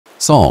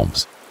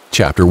Psalms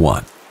chapter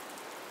 1.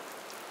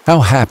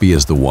 How happy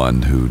is the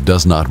one who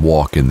does not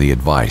walk in the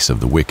advice of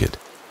the wicked,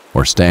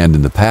 or stand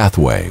in the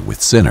pathway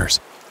with sinners,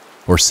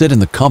 or sit in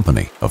the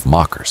company of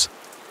mockers.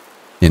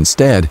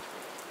 Instead,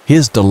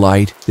 his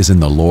delight is in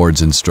the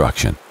Lord's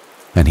instruction,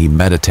 and he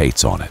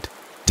meditates on it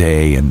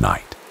day and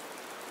night.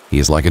 He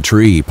is like a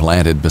tree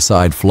planted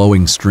beside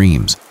flowing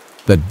streams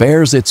that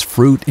bears its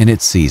fruit in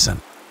its season,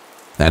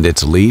 and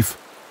its leaf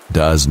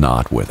does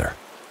not wither.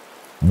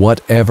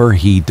 Whatever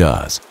he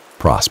does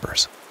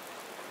prospers.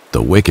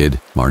 The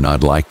wicked are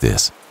not like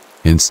this.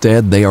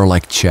 Instead, they are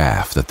like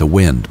chaff that the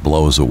wind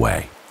blows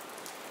away.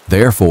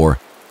 Therefore,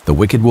 the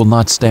wicked will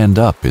not stand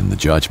up in the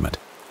judgment,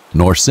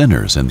 nor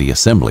sinners in the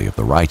assembly of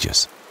the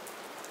righteous.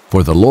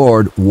 For the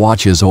Lord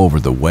watches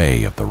over the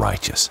way of the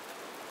righteous,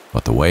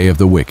 but the way of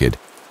the wicked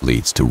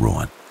leads to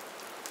ruin.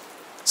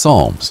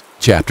 Psalms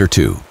chapter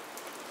 2.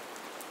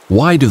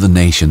 Why do the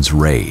nations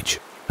rage,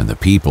 and the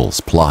peoples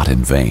plot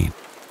in vain?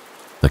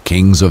 The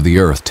kings of the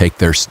earth take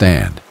their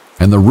stand,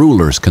 and the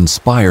rulers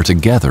conspire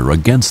together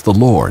against the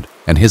Lord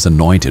and his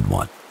anointed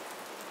one.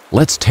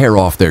 Let's tear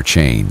off their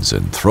chains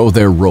and throw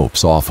their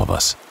ropes off of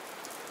us.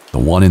 The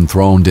one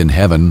enthroned in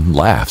heaven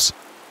laughs,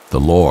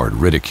 the Lord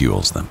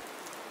ridicules them.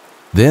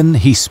 Then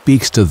he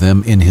speaks to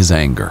them in his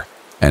anger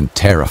and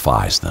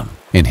terrifies them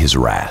in his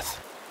wrath.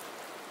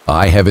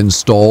 I have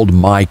installed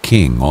my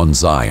king on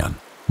Zion,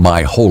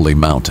 my holy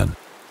mountain.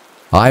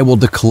 I will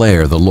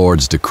declare the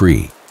Lord's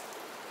decree.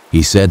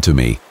 He said to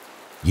me,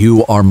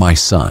 "You are my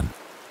son.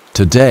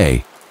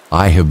 Today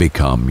I have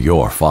become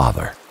your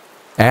father.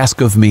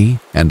 Ask of me,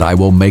 and I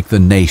will make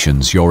the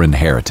nations your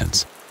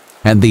inheritance,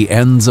 and the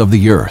ends of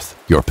the earth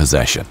your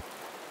possession.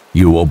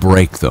 You will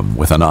break them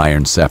with an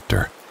iron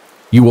scepter.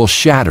 You will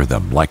shatter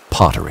them like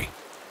pottery.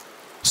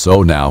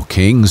 So now,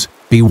 kings,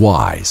 be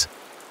wise.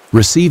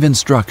 Receive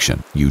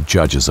instruction, you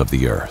judges of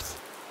the earth.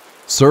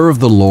 Serve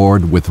the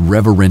Lord with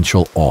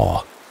reverential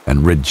awe,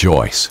 and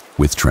rejoice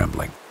with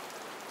trembling.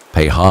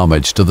 Pay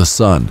homage to the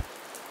Son,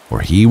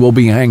 for he will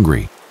be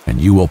angry, and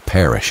you will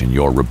perish in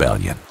your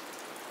rebellion.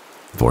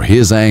 For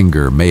his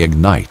anger may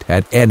ignite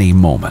at any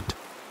moment.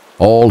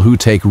 All who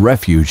take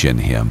refuge in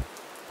him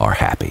are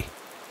happy.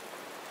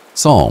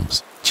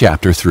 Psalms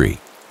chapter 3.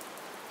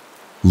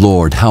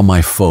 Lord, how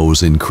my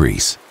foes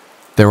increase.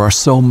 There are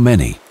so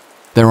many.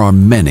 There are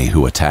many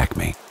who attack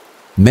me.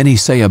 Many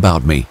say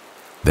about me,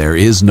 there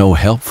is no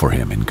help for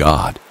him in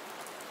God.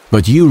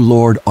 But you,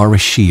 Lord, are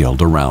a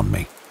shield around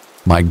me,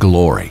 my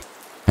glory,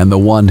 and the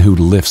one who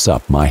lifts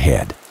up my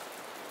head.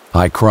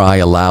 I cry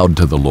aloud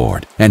to the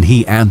Lord, and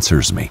he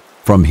answers me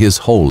from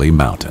his holy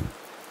mountain.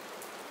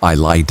 I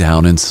lie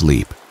down and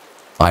sleep.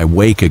 I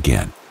wake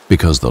again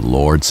because the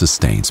Lord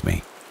sustains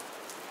me.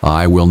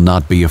 I will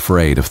not be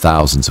afraid of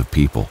thousands of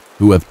people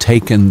who have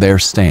taken their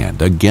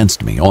stand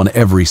against me on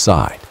every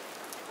side.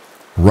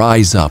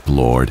 Rise up,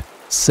 Lord,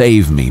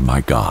 save me, my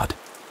God.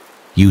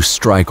 You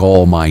strike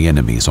all my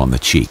enemies on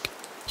the cheek.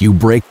 You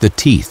break the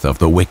teeth of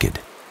the wicked.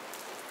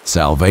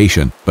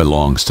 Salvation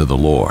belongs to the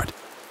Lord.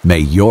 May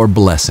your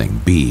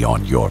blessing be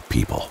on your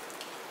people.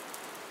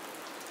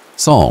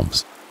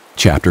 Psalms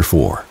chapter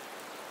 4.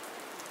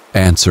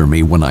 Answer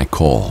me when I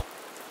call,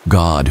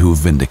 God who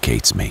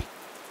vindicates me.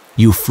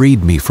 You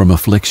freed me from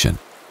affliction.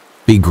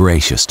 Be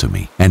gracious to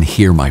me and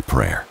hear my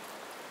prayer.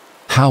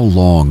 How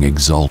long,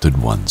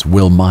 exalted ones,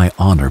 will my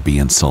honor be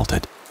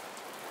insulted?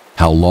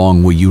 How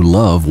long will you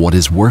love what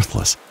is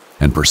worthless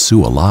and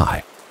pursue a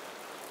lie?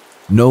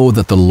 Know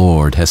that the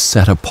Lord has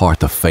set apart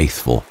the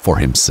faithful for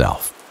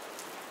himself.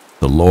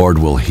 The Lord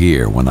will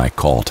hear when I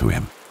call to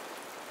him.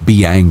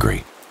 Be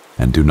angry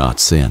and do not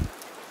sin.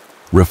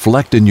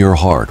 Reflect in your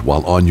heart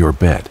while on your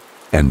bed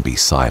and be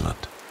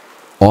silent.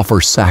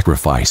 Offer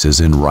sacrifices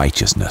in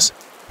righteousness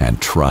and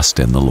trust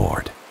in the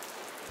Lord.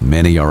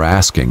 Many are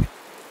asking,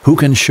 who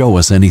can show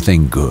us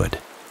anything good?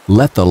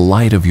 Let the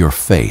light of your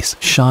face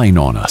shine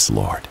on us,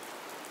 Lord.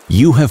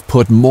 You have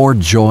put more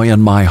joy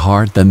in my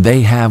heart than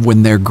they have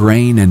when their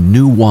grain and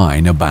new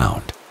wine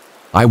abound.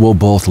 I will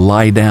both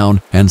lie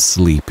down and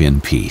sleep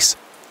in peace.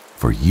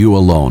 For you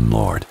alone,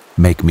 Lord,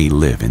 make me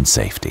live in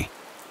safety.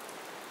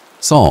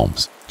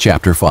 Psalms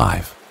chapter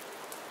 5.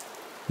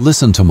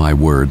 Listen to my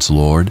words,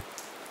 Lord.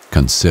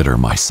 Consider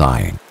my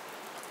sighing.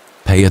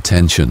 Pay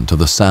attention to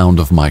the sound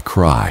of my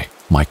cry,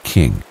 my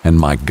King and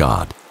my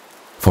God,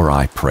 for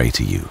I pray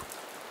to you.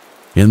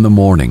 In the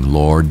morning,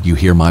 Lord, you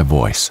hear my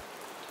voice.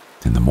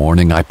 In the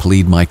morning I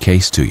plead my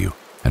case to you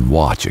and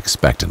watch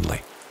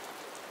expectantly.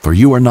 For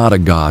you are not a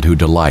God who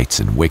delights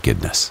in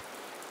wickedness.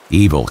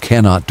 Evil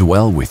cannot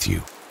dwell with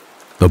you.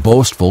 The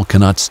boastful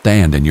cannot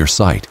stand in your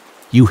sight.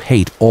 You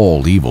hate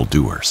all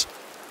evildoers.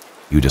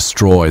 You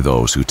destroy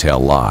those who tell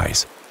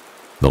lies.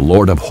 The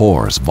Lord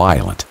abhors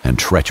violent and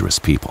treacherous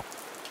people.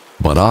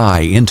 But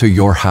I enter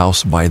your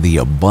house by the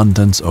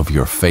abundance of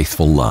your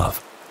faithful love.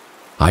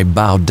 I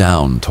bow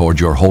down toward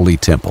your holy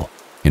temple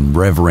in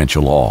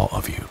reverential awe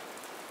of you.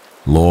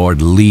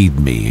 Lord,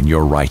 lead me in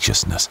your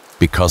righteousness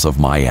because of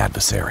my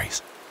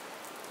adversaries.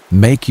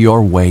 Make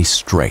your way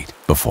straight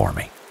before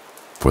me,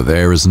 for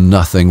there is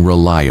nothing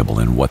reliable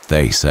in what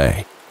they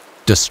say.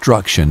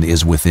 Destruction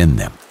is within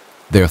them.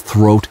 Their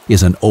throat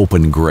is an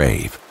open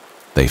grave.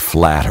 They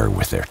flatter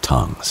with their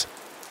tongues.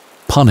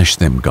 Punish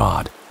them,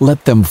 God.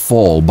 Let them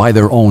fall by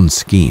their own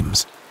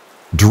schemes.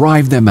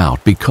 Drive them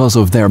out because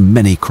of their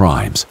many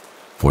crimes,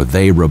 for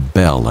they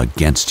rebel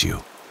against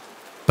you.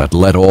 But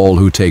let all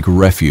who take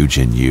refuge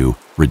in you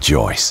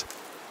rejoice.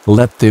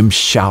 Let them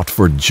shout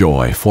for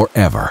joy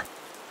forever.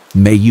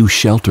 May you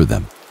shelter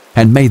them,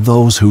 and may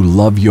those who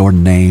love your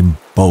name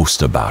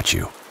boast about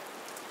you.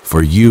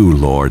 For you,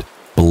 Lord,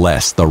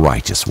 bless the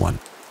righteous one.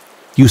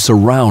 You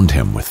surround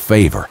him with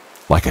favor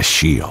like a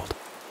shield.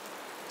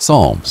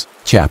 Psalms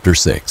chapter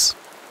 6.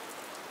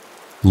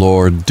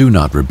 Lord, do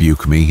not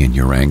rebuke me in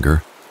your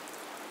anger.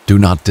 Do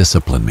not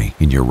discipline me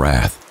in your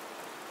wrath.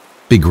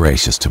 Be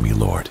gracious to me,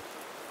 Lord,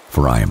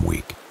 for I am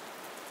weak.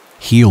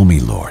 Heal me,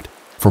 Lord,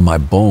 for my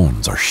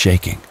bones are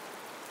shaking.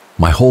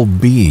 My whole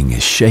being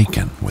is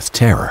shaken with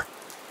terror.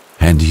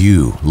 And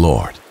you,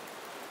 Lord,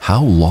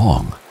 how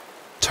long?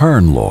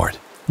 Turn, Lord,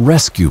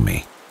 rescue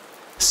me.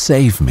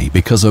 Save me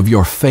because of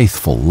your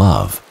faithful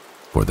love,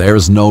 for there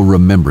is no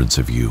remembrance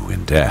of you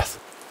in death.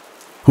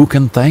 Who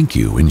can thank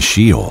you in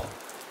Sheol?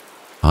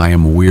 I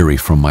am weary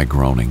from my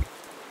groaning.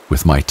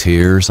 With my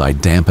tears I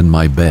dampen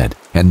my bed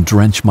and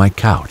drench my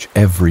couch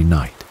every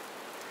night.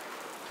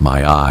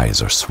 My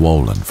eyes are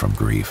swollen from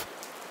grief.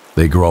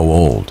 They grow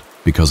old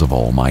because of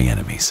all my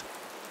enemies.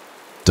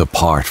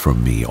 Depart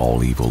from me,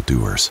 all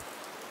evildoers,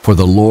 for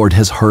the Lord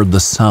has heard the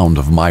sound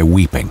of my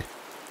weeping.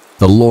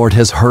 The Lord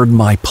has heard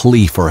my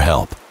plea for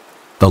help.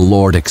 The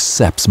Lord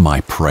accepts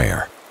my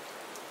prayer.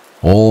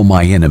 All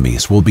my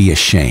enemies will be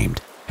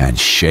ashamed and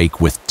shake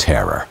with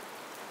terror.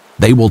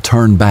 They will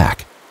turn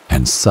back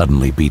and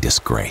suddenly be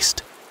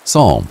disgraced.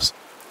 Psalms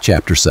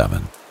chapter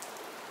 7.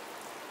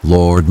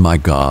 Lord my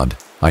God,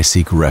 I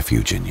seek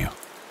refuge in you.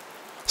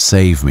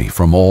 Save me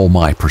from all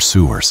my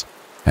pursuers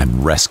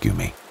and rescue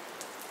me,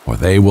 or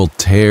they will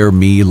tear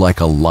me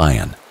like a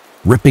lion,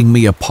 ripping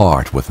me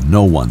apart with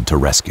no one to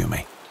rescue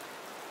me.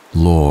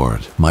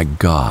 Lord my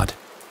God,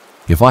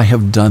 if I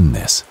have done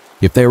this,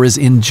 if there is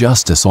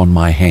injustice on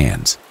my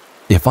hands,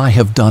 if I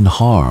have done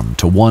harm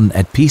to one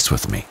at peace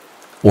with me,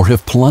 or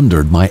have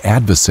plundered my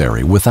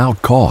adversary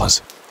without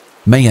cause,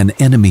 may an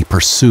enemy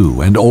pursue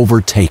and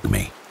overtake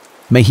me.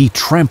 May he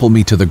trample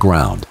me to the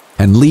ground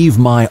and leave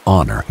my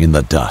honor in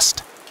the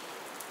dust.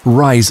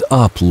 Rise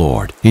up,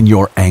 Lord, in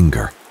your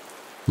anger.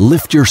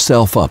 Lift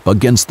yourself up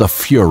against the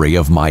fury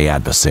of my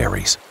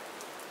adversaries.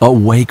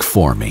 Awake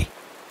for me.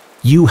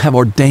 You have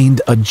ordained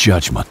a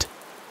judgment.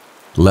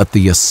 Let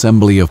the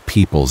assembly of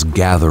peoples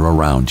gather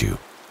around you.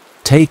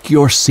 Take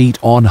your seat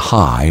on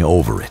high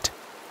over it.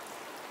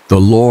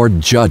 The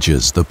Lord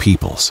judges the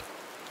peoples.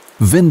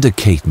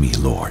 Vindicate me,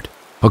 Lord,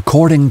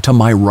 according to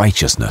my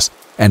righteousness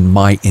and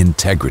my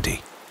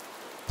integrity.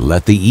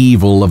 Let the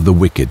evil of the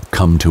wicked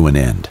come to an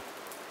end,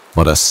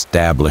 but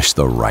establish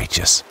the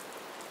righteous.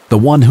 The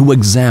one who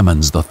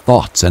examines the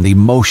thoughts and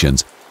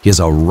emotions is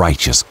a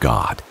righteous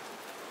God.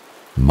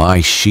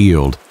 My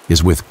shield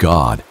is with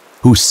God,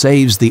 who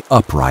saves the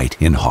upright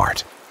in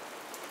heart.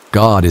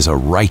 God is a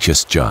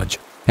righteous judge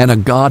and a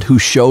God who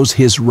shows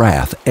his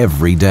wrath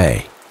every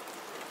day.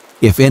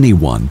 If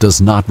anyone does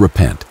not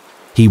repent,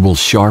 he will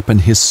sharpen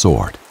his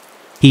sword.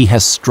 He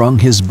has strung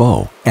his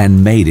bow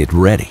and made it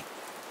ready.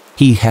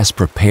 He has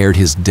prepared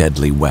his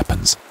deadly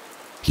weapons.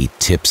 He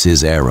tips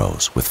his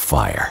arrows with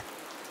fire.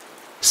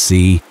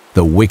 See,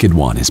 the wicked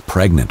one is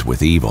pregnant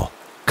with evil,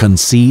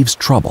 conceives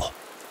trouble,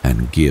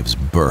 and gives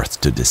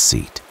birth to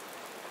deceit.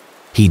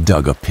 He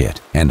dug a pit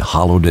and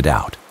hollowed it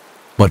out,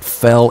 but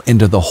fell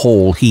into the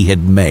hole he had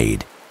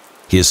made.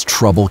 His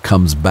trouble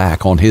comes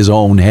back on his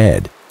own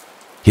head.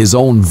 His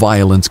own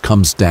violence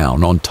comes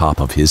down on top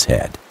of his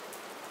head.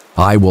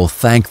 I will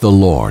thank the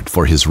Lord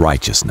for his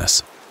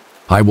righteousness.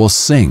 I will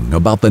sing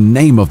about the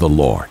name of the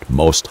Lord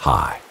Most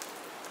High.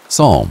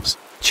 Psalms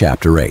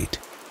chapter 8.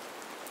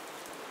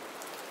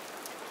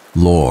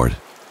 Lord,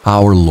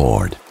 our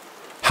Lord,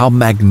 how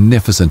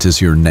magnificent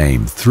is your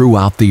name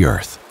throughout the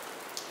earth.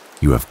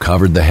 You have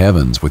covered the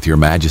heavens with your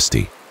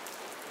majesty.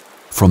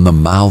 From the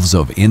mouths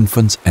of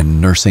infants and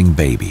nursing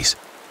babies,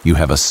 you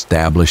have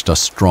established a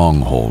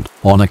stronghold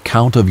on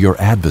account of your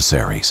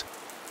adversaries,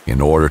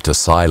 in order to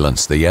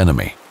silence the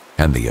enemy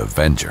and the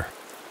avenger.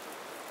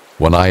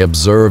 When I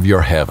observe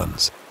your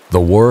heavens, the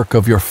work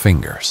of your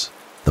fingers,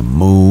 the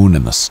moon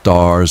and the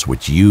stars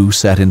which you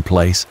set in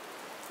place,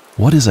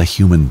 what is a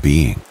human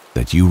being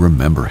that you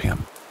remember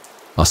him?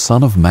 A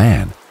son of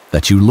man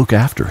that you look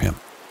after him?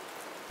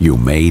 You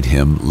made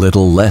him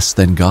little less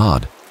than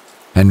God,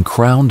 and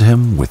crowned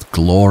him with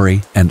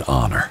glory and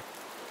honor.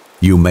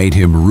 You made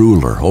him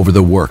ruler over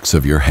the works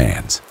of your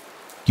hands.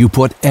 You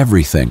put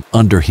everything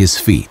under his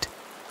feet,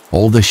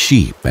 all the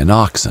sheep and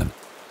oxen,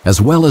 as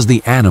well as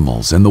the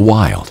animals in the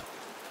wild,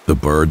 the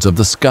birds of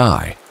the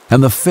sky,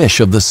 and the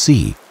fish of the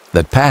sea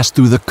that pass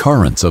through the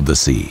currents of the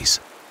seas.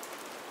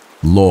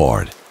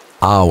 Lord,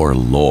 our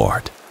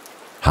Lord,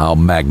 how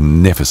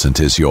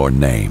magnificent is your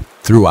name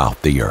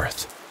throughout the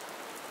earth.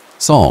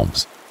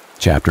 Psalms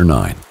chapter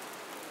 9.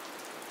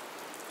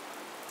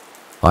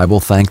 I will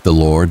thank the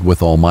Lord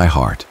with all my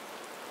heart.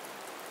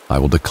 I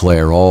will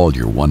declare all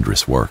your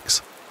wondrous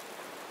works.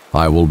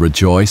 I will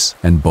rejoice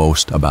and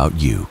boast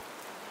about you.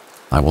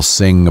 I will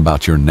sing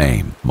about your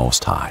name,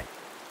 Most High.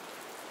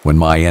 When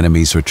my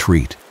enemies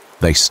retreat,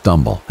 they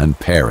stumble and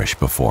perish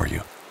before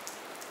you.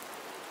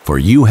 For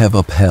you have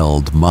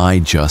upheld my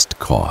just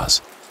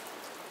cause.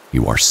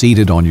 You are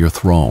seated on your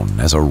throne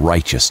as a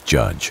righteous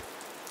judge.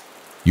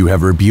 You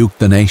have rebuked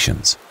the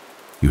nations.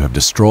 You have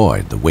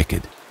destroyed the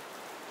wicked.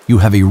 You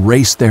have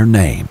erased their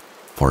name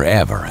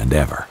forever and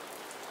ever.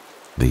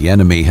 The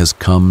enemy has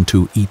come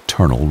to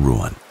eternal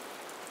ruin.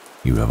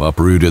 You have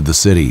uprooted the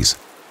cities,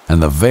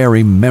 and the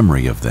very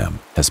memory of them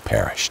has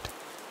perished.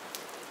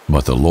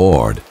 But the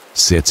Lord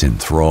sits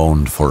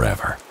enthroned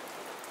forever.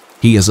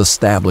 He has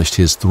established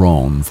his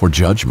throne for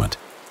judgment,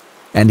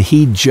 and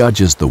he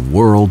judges the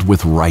world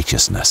with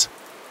righteousness.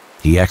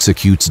 He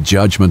executes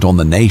judgment on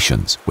the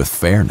nations with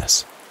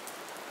fairness.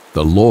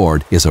 The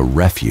Lord is a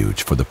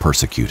refuge for the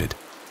persecuted,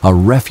 a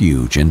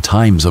refuge in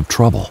times of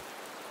trouble.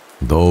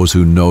 Those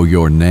who know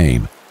your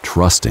name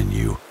trust in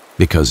you,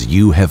 because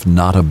you have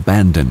not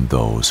abandoned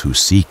those who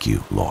seek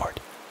you, Lord.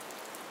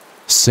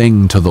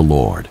 Sing to the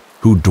Lord,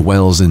 who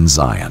dwells in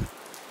Zion.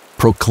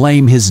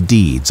 Proclaim his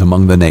deeds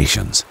among the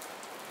nations.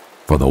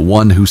 For the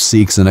one who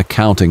seeks an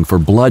accounting for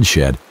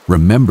bloodshed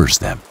remembers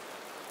them.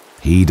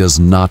 He does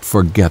not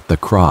forget the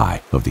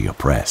cry of the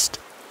oppressed.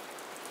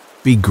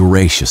 Be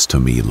gracious to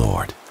me,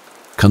 Lord.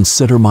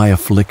 Consider my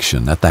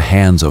affliction at the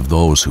hands of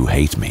those who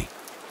hate me.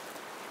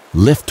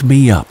 Lift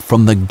me up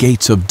from the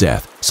gates of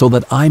death, so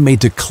that I may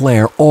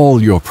declare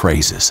all your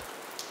praises.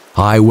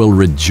 I will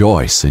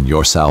rejoice in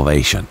your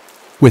salvation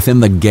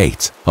within the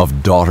gates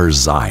of daughter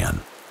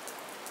Zion.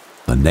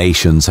 The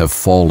nations have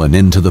fallen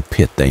into the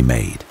pit they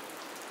made.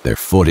 Their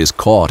foot is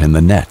caught in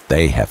the net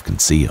they have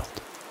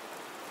concealed.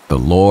 The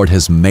Lord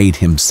has made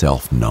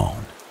himself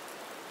known.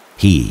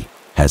 He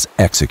has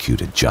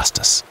executed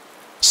justice,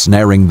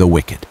 snaring the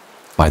wicked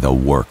by the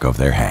work of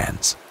their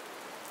hands.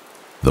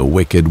 The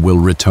wicked will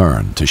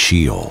return to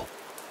Sheol,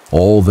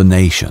 all the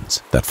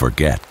nations that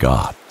forget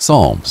God.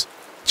 Psalms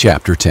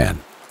chapter 10.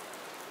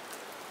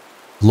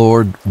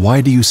 Lord,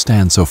 why do you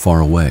stand so far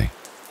away?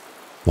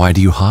 Why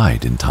do you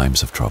hide in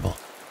times of trouble?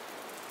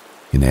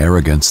 In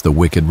arrogance, the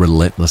wicked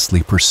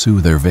relentlessly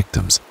pursue their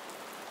victims.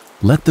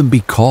 Let them be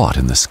caught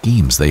in the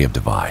schemes they have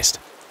devised.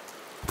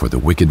 For the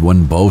wicked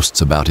one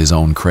boasts about his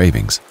own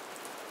cravings.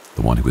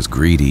 The one who is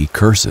greedy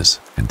curses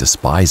and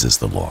despises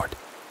the Lord.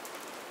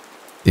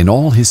 In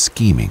all his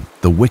scheming,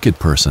 the wicked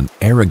person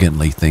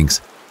arrogantly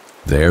thinks,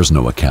 there's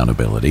no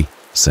accountability,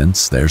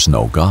 since there's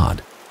no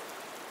God.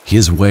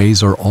 His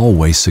ways are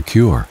always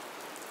secure.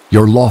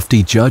 Your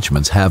lofty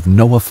judgments have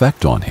no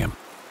effect on him.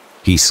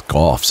 He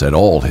scoffs at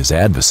all his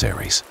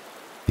adversaries.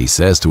 He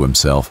says to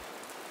himself,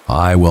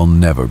 I will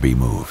never be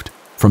moved.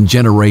 From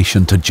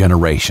generation to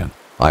generation,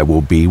 I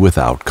will be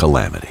without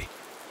calamity.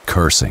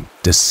 Cursing,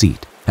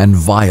 deceit, and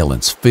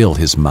violence fill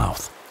his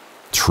mouth.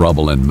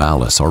 Trouble and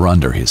malice are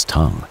under his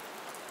tongue.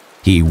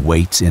 He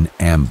waits in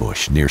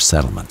ambush near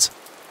settlements.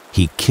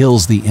 He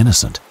kills the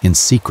innocent in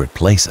secret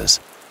places.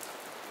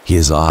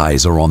 His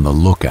eyes are on the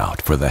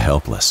lookout for the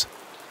helpless.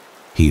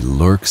 He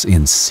lurks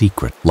in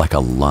secret like a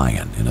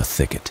lion in a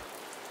thicket.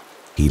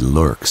 He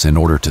lurks in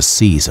order to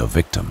seize a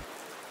victim.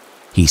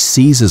 He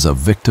seizes a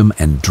victim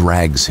and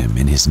drags him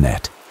in his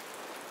net.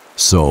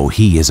 So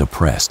he is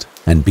oppressed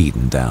and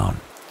beaten down.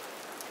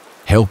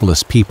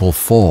 Helpless people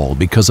fall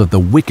because of the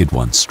wicked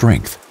one's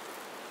strength.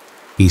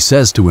 He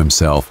says to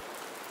himself,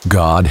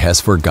 God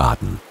has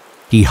forgotten.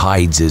 He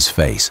hides his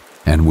face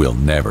and will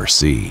never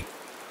see.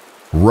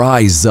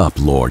 Rise up,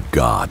 Lord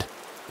God.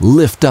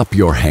 Lift up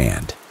your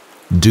hand.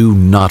 Do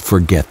not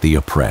forget the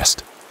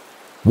oppressed.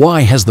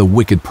 Why has the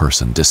wicked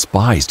person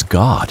despised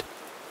God?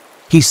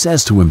 He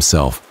says to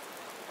himself,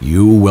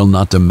 you will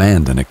not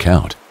demand an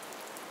account.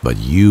 But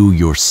you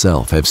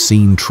yourself have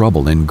seen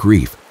trouble and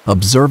grief,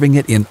 observing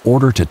it in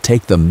order to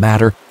take the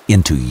matter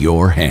into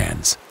your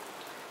hands.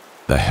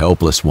 The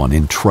helpless one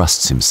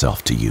entrusts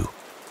himself to you.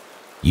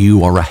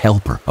 You are a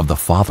helper of the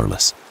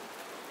fatherless.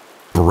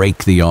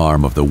 Break the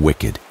arm of the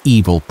wicked,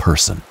 evil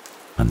person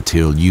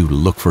until you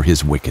look for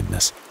his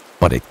wickedness,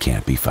 but it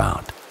can't be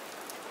found.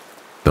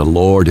 The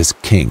Lord is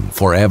king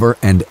forever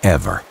and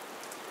ever.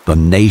 The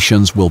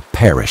nations will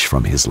perish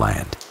from his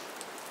land.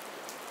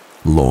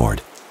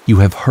 Lord, you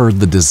have heard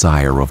the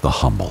desire of the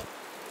humble.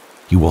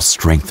 You will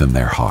strengthen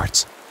their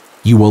hearts.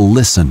 You will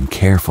listen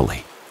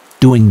carefully,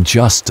 doing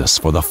justice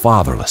for the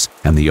fatherless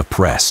and the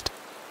oppressed,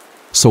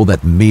 so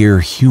that mere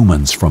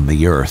humans from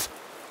the earth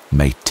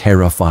may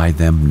terrify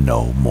them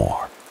no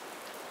more.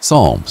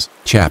 Psalms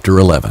chapter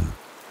 11.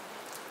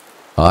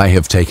 I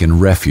have taken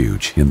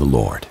refuge in the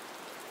Lord.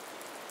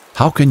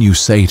 How can you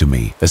say to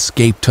me,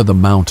 escape to the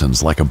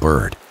mountains like a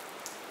bird?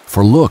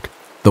 For look,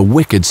 the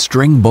wicked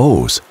string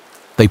bows.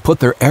 They put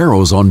their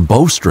arrows on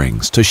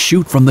bowstrings to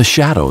shoot from the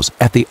shadows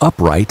at the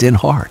upright in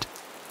heart.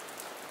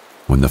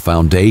 When the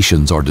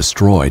foundations are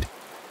destroyed,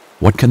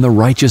 what can the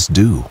righteous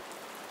do?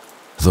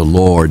 The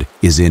Lord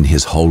is in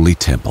his holy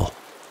temple.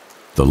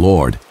 The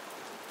Lord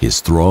His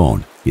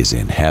throne is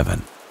in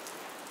heaven.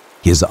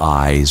 His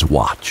eyes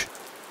watch.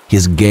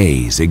 His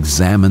gaze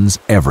examines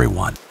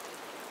everyone.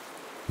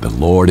 The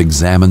Lord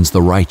examines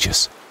the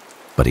righteous,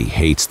 but he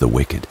hates the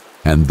wicked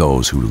and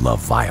those who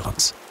love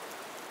violence.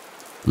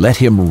 Let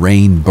him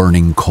rain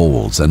burning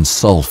coals and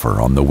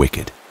sulfur on the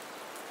wicked.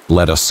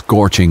 Let a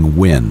scorching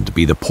wind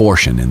be the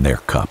portion in their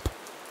cup.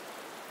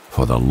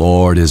 For the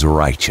Lord is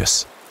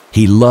righteous.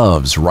 He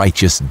loves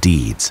righteous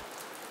deeds.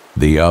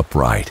 The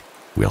upright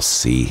will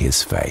see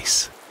his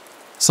face.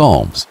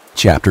 Psalms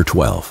chapter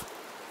 12.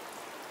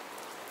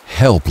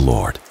 Help,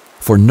 Lord,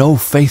 for no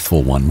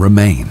faithful one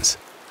remains.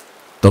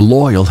 The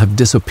loyal have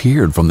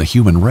disappeared from the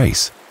human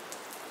race.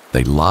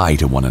 They lie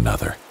to one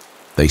another.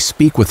 They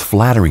speak with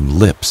flattering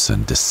lips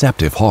and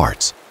deceptive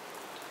hearts.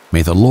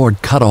 May the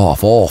Lord cut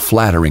off all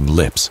flattering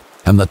lips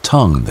and the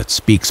tongue that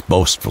speaks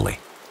boastfully.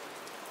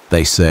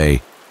 They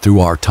say, "Through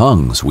our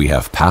tongues we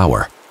have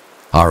power.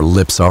 Our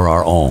lips are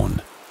our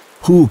own.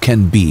 Who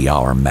can be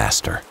our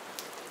master?"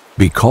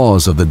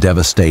 Because of the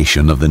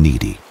devastation of the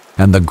needy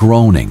and the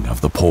groaning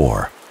of the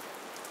poor,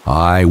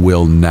 I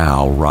will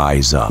now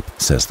rise up,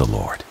 says the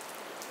Lord.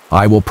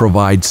 I will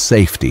provide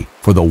safety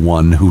for the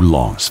one who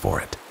longs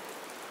for it.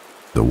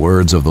 The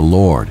words of the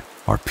Lord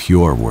are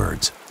pure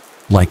words,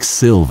 like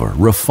silver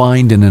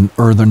refined in an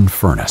earthen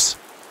furnace,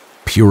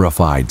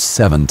 purified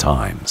 7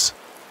 times.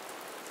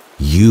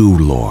 You,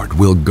 Lord,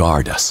 will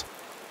guard us.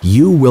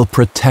 You will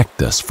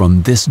protect us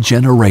from this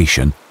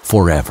generation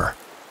forever.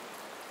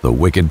 The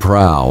wicked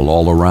prowl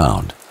all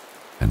around,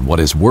 and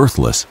what is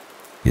worthless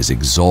is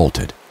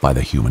exalted by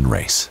the human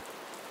race.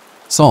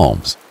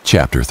 Psalms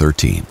chapter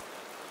 13.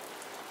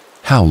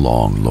 How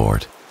long,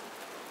 Lord?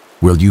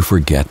 Will you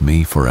forget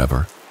me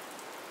forever?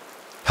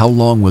 How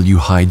long will you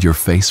hide your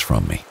face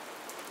from me?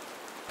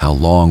 How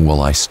long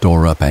will I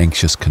store up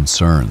anxious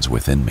concerns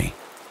within me?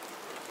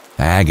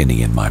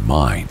 Agony in my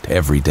mind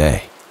every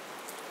day.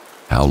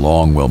 How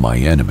long will my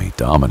enemy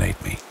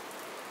dominate me?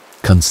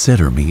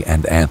 Consider me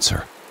and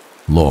answer,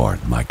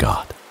 Lord my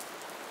God.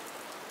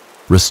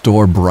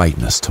 Restore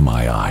brightness to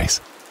my eyes,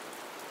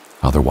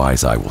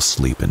 otherwise I will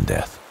sleep in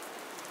death.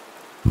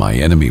 My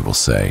enemy will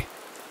say,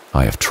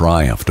 I have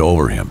triumphed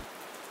over him,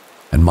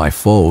 and my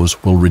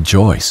foes will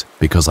rejoice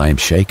because I am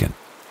shaken.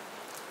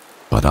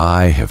 But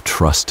I have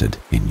trusted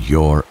in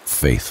your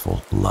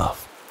faithful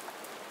love.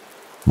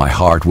 My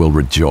heart will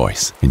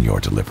rejoice in your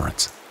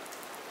deliverance.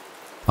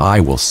 I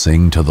will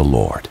sing to the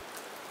Lord,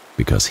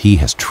 because he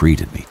has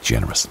treated me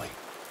generously.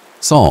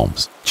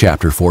 Psalms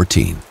chapter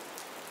 14.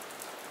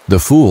 The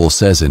fool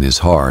says in his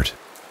heart,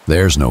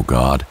 there's no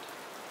God.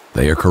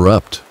 They are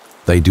corrupt.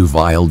 They do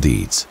vile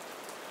deeds.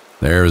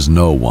 There is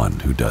no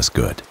one who does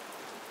good.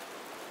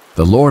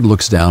 The Lord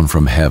looks down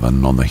from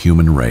heaven on the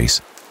human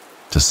race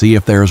to see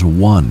if there is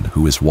one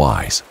who is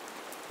wise,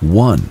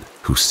 one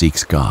who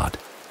seeks God.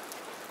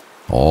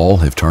 All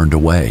have turned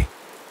away.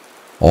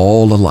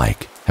 All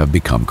alike have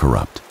become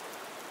corrupt.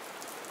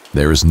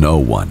 There is no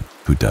one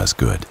who does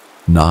good,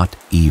 not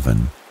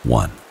even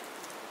one.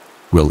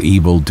 Will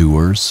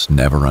evildoers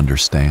never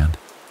understand?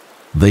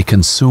 They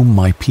consume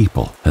my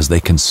people as they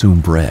consume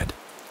bread.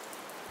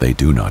 They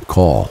do not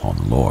call on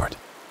the Lord.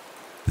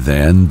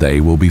 Then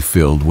they will be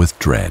filled with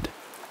dread,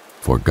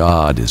 for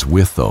God is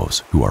with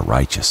those who are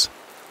righteous.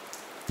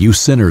 You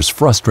sinners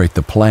frustrate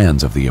the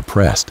plans of the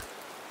oppressed,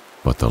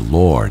 but the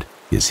Lord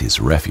is his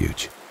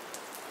refuge.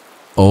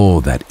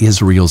 Oh, that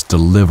Israel's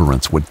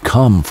deliverance would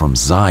come from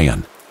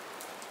Zion.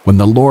 When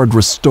the Lord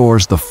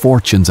restores the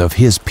fortunes of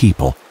his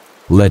people,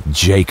 let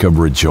Jacob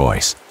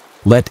rejoice.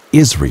 Let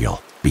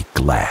Israel be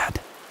glad.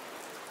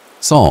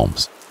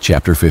 Psalms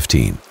chapter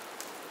 15.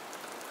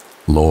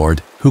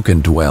 Lord, who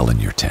can dwell in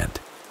your tent?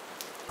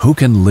 Who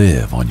can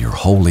live on your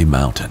holy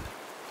mountain?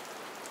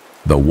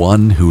 The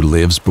one who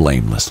lives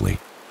blamelessly,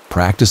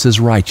 practices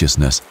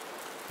righteousness,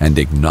 and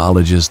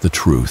acknowledges the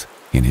truth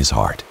in his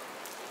heart,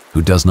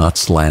 who does not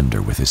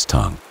slander with his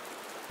tongue,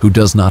 who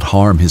does not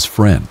harm his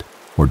friend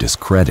or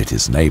discredit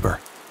his neighbor,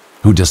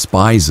 who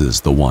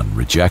despises the one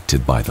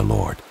rejected by the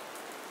Lord,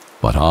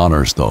 but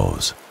honors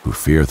those who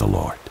fear the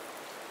Lord,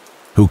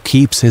 who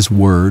keeps his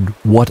word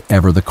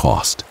whatever the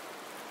cost,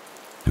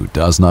 who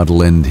does not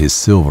lend his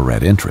silver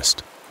at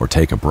interest or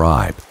take a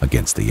bribe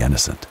against the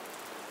innocent.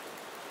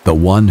 The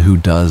one who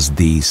does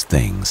these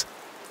things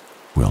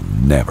will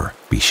never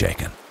be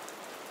shaken.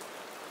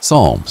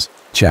 Psalms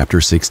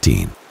chapter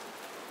 16.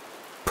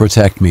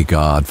 Protect me,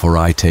 God, for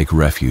I take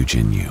refuge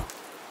in you.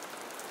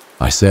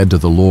 I said to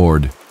the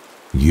Lord,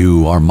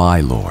 you are my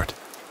Lord.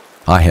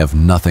 I have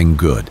nothing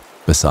good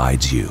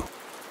besides you.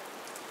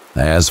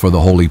 As for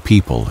the holy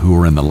people who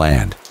are in the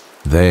land,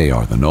 they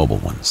are the noble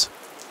ones.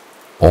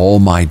 All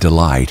my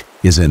delight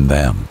is in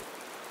them.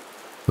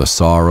 The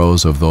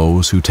sorrows of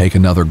those who take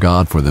another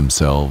god for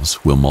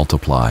themselves will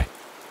multiply.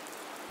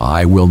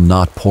 I will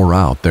not pour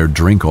out their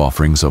drink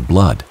offerings of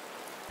blood,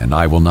 and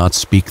I will not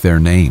speak their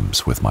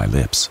names with my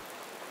lips.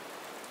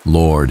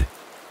 Lord,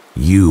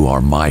 you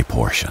are my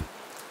portion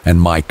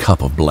and my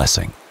cup of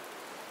blessing.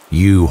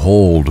 You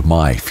hold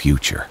my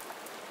future.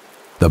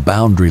 The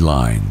boundary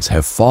lines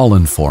have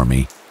fallen for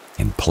me,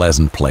 in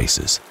pleasant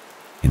places.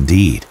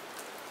 Indeed,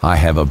 I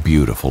have a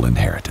beautiful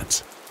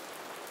inheritance.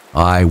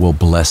 I will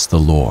bless the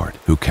Lord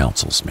who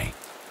counsels me.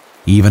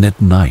 Even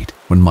at night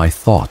when my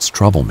thoughts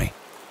trouble me,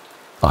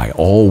 I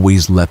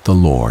always let the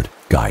Lord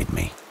guide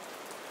me.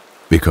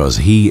 Because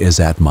he is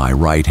at my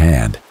right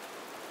hand,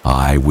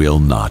 I will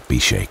not be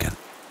shaken.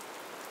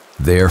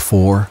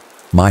 Therefore,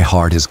 my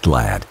heart is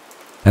glad,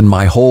 and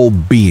my whole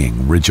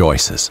being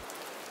rejoices.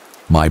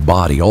 My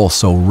body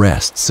also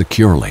rests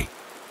securely,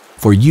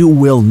 for you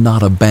will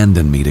not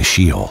abandon me to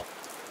Sheol.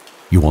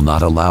 You will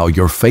not allow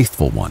your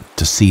faithful one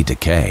to see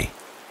decay.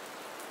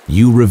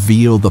 You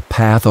reveal the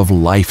path of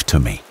life to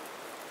me.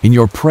 In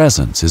your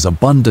presence is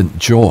abundant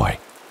joy.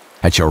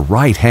 At your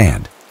right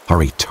hand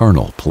are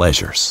eternal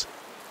pleasures.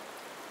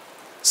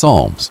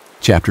 Psalms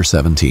chapter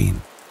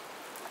 17.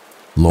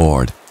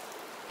 Lord,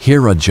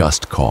 hear a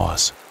just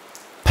cause.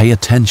 Pay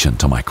attention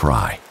to my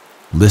cry.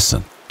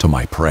 Listen to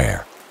my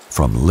prayer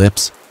from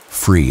lips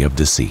free of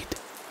deceit.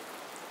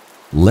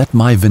 Let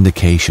my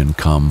vindication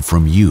come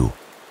from you,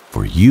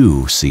 for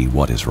you see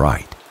what is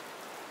right.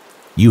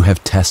 You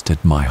have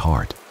tested my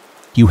heart.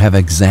 You have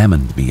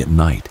examined me at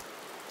night.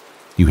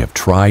 You have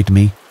tried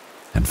me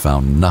and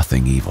found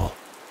nothing evil.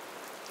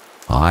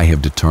 I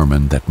have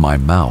determined that my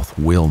mouth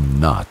will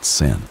not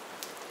sin.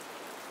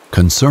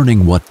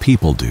 Concerning what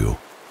people do,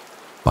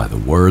 by the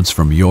words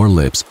from your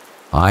lips,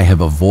 I have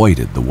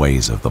avoided the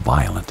ways of the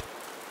violent.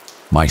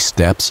 My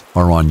steps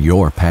are on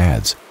your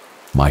paths.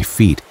 My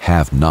feet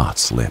have not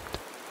slipped.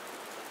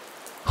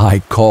 I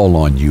call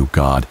on you,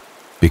 God,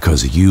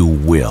 because you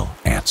will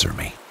answer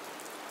me.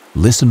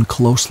 Listen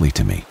closely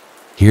to me.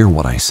 Hear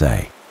what I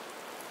say.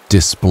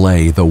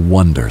 Display the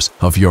wonders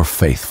of your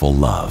faithful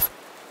love.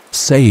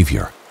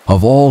 Savior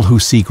of all who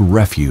seek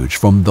refuge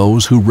from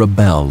those who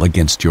rebel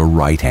against your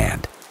right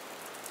hand.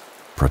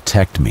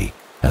 Protect me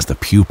as the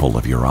pupil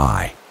of your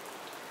eye.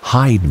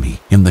 Hide me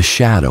in the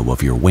shadow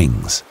of your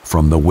wings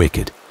from the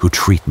wicked who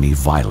treat me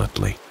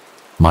violently,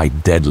 my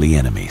deadly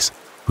enemies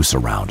who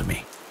surround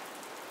me.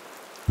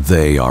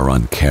 They are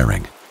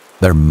uncaring.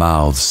 Their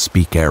mouths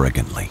speak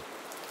arrogantly.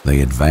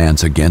 They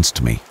advance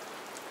against me.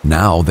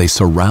 Now they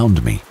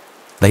surround me.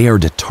 They are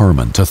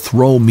determined to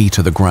throw me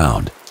to the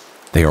ground.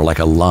 They are like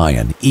a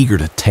lion eager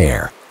to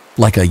tear,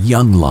 like a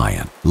young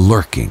lion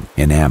lurking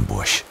in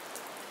ambush.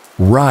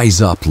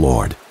 Rise up,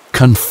 Lord.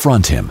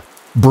 Confront him.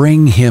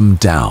 Bring him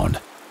down.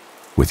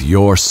 With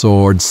your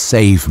sword,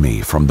 save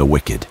me from the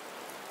wicked.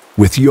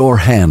 With your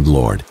hand,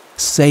 Lord,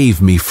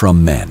 save me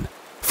from men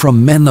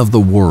of the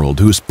world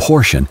whose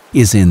portion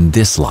is in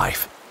this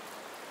life.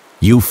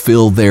 You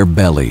fill their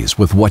bellies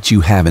with what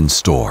you have in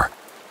store.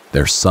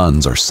 Their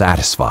sons are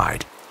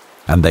satisfied,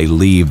 and they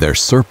leave their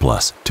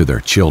surplus to their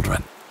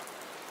children.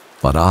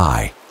 But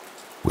I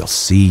will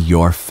see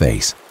your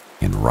face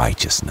in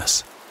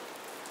righteousness.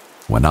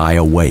 When I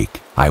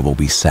awake, I will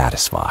be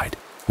satisfied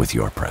with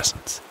your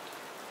presence.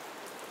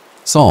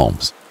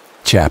 Psalms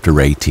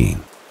chapter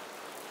 18.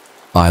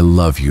 I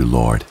love you,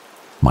 Lord,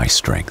 my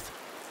strength.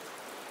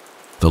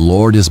 The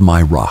Lord is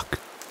my rock,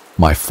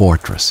 my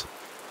fortress,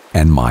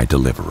 and my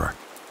deliverer,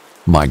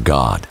 my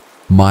God,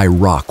 my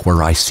rock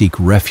where I seek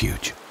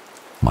refuge,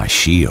 my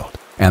shield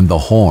and the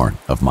horn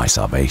of my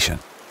salvation,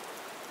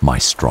 my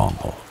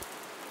stronghold.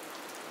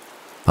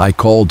 I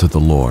called to the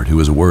Lord who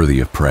is worthy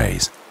of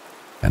praise,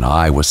 and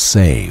I was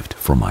saved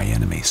from my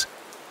enemies.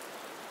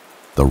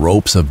 The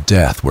ropes of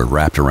death were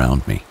wrapped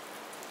around me.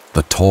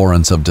 The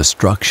torrents of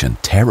destruction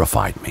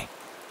terrified me.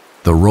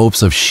 The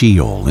ropes of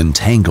Sheol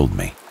entangled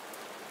me.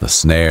 The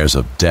snares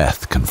of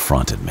death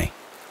confronted me.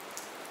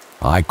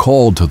 I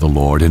called to the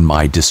Lord in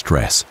my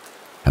distress,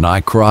 and I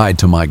cried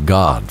to my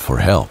God for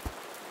help.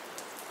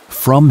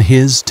 From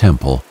his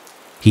temple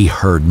he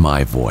heard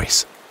my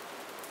voice,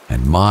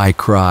 and my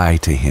cry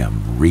to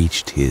him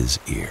reached his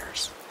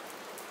ears.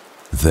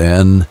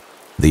 Then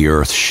the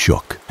earth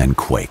shook and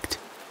quaked.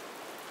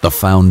 The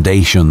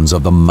foundations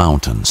of the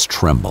mountains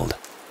trembled.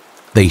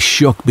 They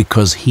shook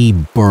because he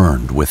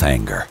burned with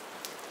anger.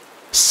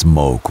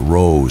 Smoke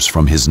rose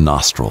from his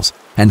nostrils,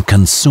 and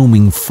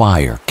consuming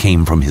fire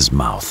came from his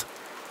mouth.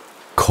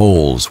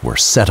 Coals were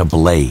set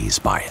ablaze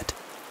by it.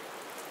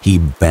 He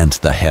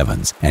bent the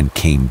heavens and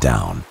came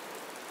down.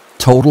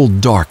 Total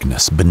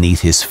darkness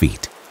beneath his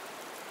feet.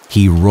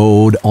 He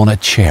rode on a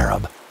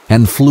cherub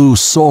and flew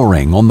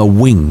soaring on the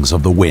wings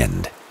of the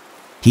wind.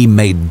 He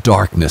made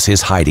darkness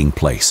his hiding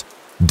place,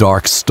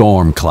 dark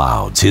storm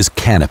clouds his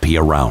canopy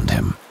around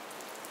him.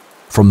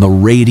 From the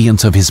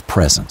radiance of his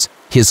presence,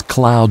 his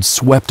clouds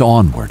swept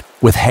onward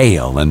with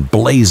hail and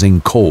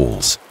blazing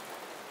coals.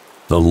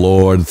 The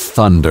Lord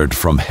thundered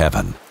from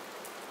heaven.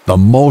 The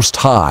Most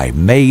High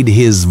made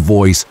his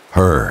voice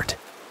heard.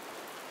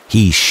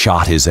 He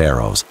shot his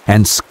arrows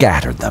and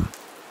scattered them.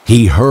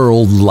 He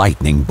hurled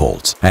lightning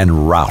bolts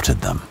and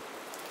routed them.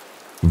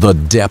 The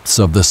depths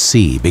of the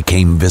sea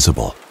became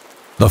visible.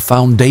 The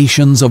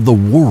foundations of the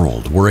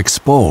world were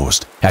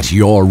exposed at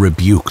your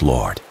rebuke,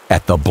 Lord,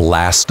 at the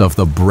blast of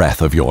the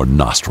breath of your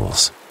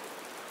nostrils.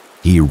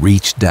 He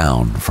reached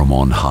down from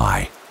on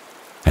high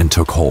and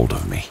took hold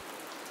of me.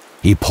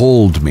 He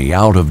pulled me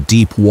out of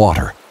deep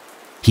water.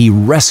 He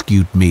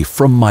rescued me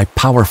from my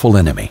powerful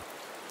enemy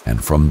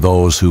and from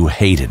those who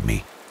hated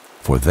me,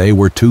 for they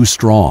were too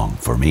strong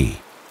for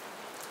me.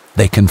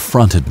 They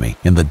confronted me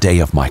in the day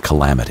of my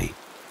calamity,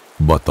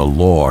 but the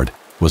Lord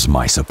was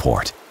my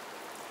support.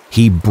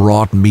 He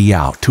brought me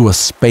out to a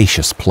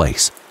spacious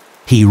place.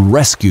 He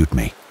rescued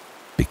me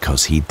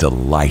because He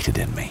delighted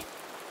in me.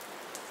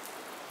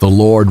 The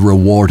Lord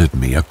rewarded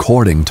me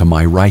according to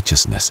my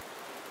righteousness.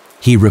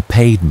 He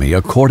repaid me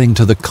according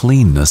to the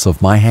cleanness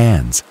of my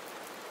hands.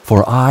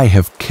 For I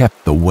have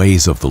kept the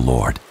ways of the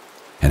Lord,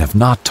 and have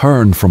not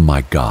turned from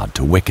my God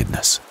to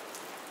wickedness.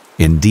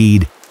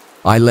 Indeed,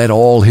 I let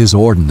all His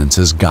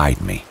ordinances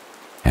guide me,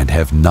 and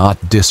have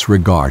not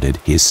disregarded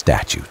His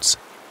statutes.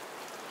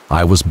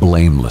 I was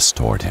blameless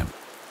toward Him,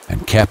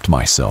 and kept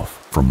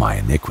myself from my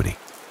iniquity.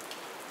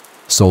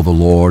 So the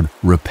Lord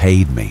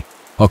repaid me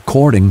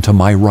according to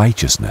my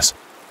righteousness,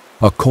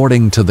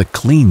 according to the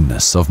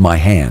cleanness of my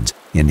hands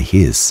in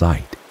His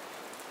sight.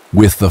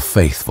 With the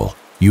faithful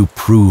you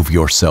prove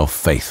yourself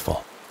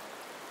faithful.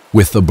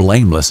 With the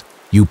blameless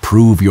you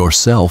prove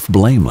yourself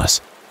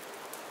blameless.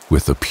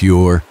 With the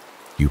pure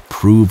you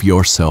prove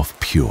yourself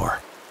pure.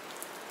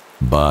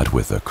 But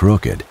with the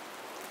crooked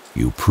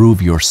you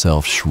prove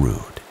yourself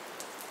shrewd.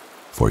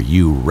 For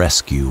you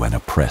rescue an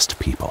oppressed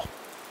people,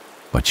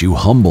 but you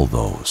humble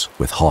those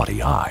with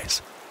haughty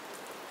eyes.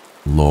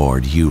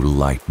 Lord, you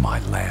light my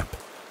lamp.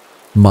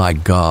 My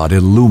God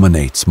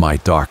illuminates my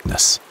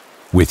darkness.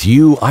 With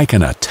you I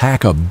can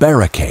attack a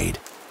barricade,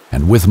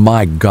 and with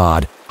my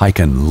God I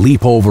can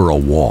leap over a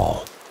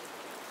wall.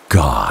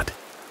 God,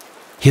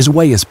 His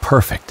way is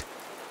perfect.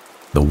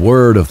 The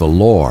word of the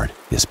Lord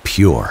is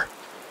pure.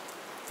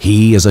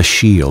 He is a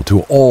shield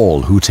to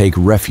all who take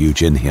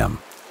refuge in Him.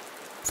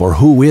 For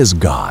who is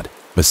God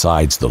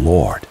besides the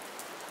Lord?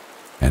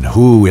 And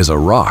who is a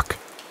rock?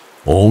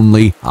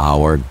 Only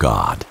our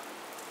God.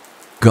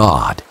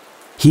 God,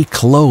 He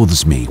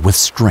clothes me with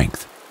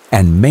strength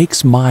and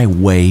makes my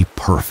way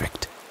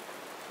perfect.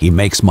 He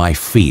makes my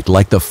feet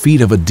like the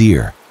feet of a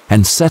deer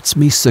and sets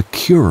me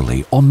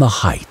securely on the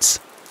heights.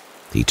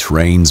 He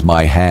trains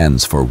my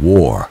hands for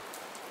war.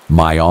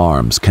 My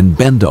arms can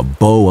bend a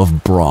bow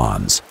of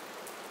bronze.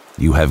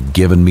 You have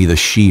given me the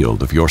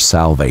shield of your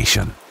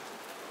salvation.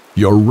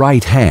 Your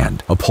right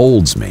hand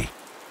upholds me,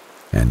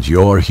 and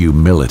your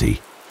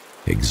humility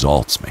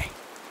exalts me.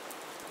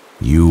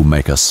 You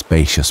make a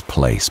spacious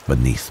place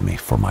beneath me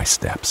for my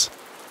steps,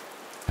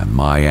 and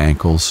my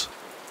ankles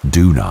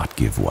do not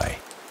give way.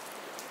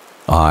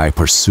 I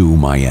pursue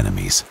my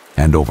enemies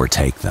and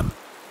overtake them.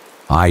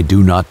 I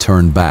do not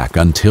turn back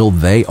until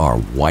they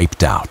are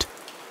wiped out.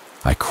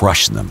 I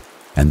crush them,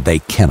 and they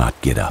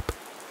cannot get up.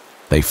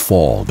 They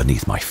fall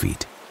beneath my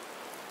feet.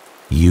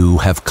 You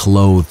have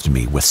clothed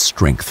me with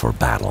strength for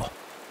battle.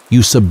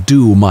 You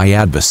subdue my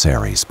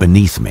adversaries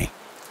beneath me.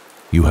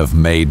 You have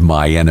made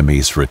my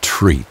enemies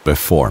retreat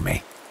before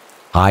me.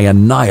 I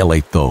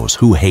annihilate those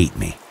who hate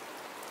me.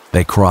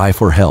 They cry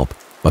for help,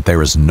 but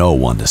there is no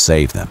one to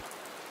save them.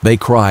 They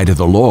cry to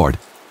the Lord,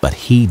 but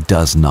He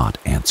does not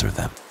answer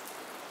them.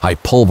 I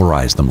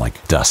pulverize them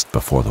like dust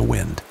before the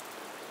wind.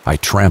 I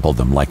trample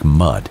them like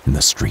mud in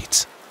the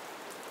streets.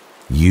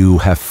 You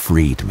have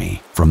freed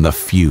me from the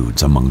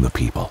feuds among the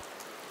people.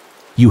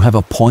 You have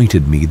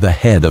appointed me the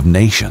head of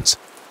nations.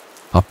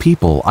 A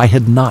people I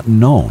had not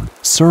known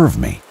serve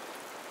me.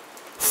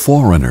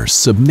 Foreigners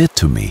submit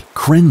to me,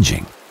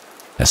 cringing.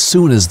 As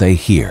soon as they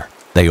hear,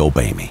 they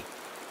obey me.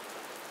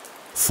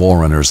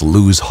 Foreigners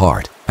lose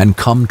heart and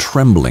come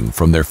trembling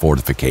from their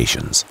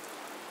fortifications.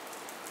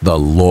 The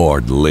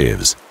Lord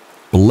lives.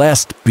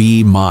 Blessed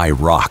be my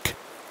rock.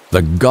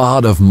 The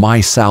God of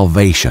my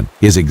salvation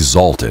is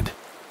exalted.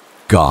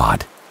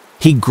 God,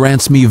 He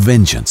grants me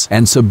vengeance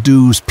and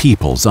subdues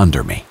peoples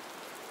under me.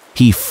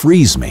 He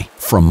frees me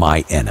from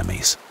my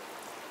enemies.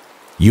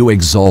 You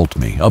exalt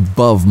me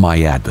above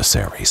my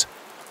adversaries.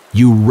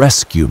 You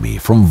rescue me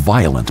from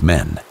violent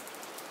men.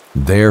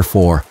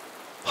 Therefore,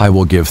 I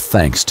will give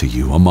thanks to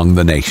you among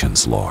the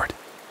nations, Lord.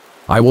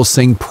 I will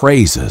sing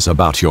praises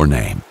about your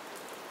name.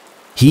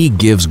 He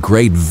gives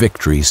great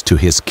victories to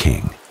His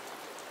king.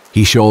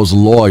 He shows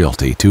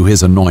loyalty to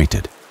His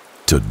anointed,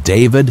 to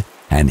David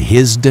and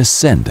his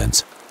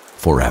descendants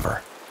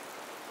forever.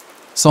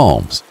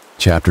 Psalms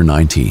chapter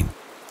 19.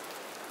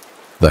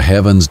 The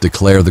heavens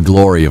declare the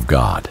glory of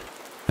God,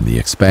 and the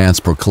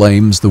expanse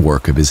proclaims the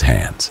work of His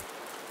hands.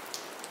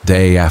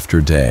 Day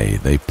after day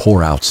they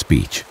pour out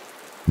speech.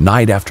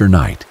 Night after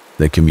night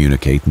they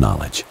communicate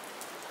knowledge.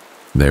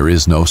 There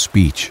is no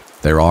speech,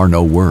 there are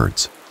no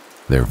words.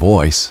 Their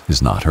voice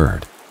is not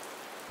heard.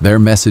 Their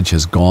message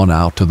has gone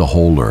out to the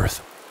whole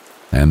earth,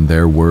 and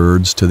their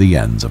words to the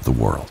ends of the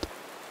world.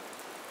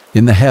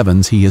 In the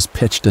heavens He has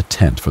pitched a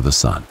tent for the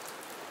sun.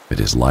 It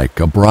is like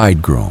a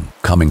bridegroom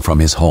coming from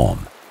his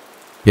home.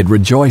 It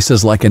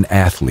rejoices like an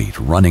athlete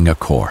running a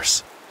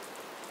course.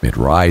 It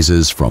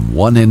rises from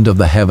one end of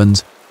the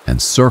heavens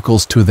and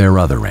circles to their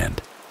other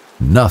end.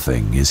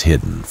 Nothing is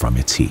hidden from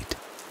its heat.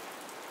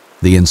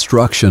 The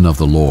instruction of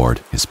the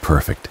Lord is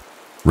perfect.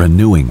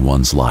 renewing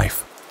one's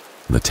life.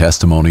 The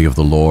testimony of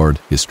the Lord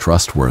is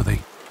trustworthy,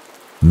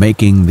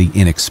 making the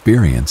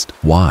inexperienced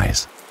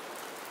wise.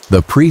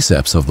 The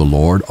precepts of the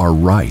Lord are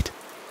right,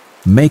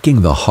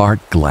 making the heart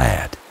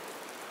glad.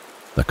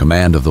 The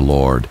command of the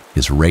Lord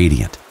is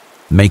radiant,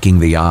 making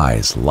the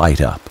eyes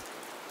light up.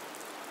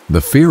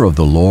 The fear of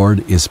the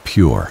Lord is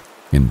pure,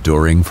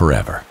 enduring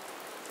forever.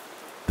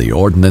 The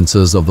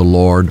ordinances of the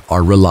Lord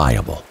are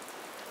reliable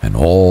and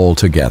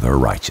altogether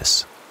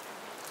righteous.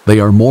 They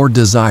are more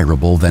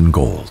desirable than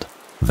gold,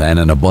 than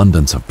an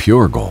abundance of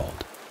pure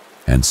gold,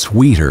 and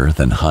sweeter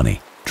than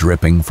honey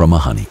dripping from a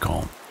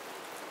honeycomb.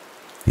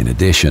 In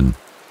addition,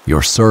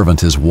 your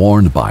servant is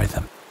warned by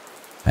them,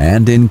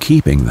 and in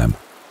keeping them,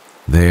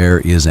 there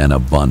is an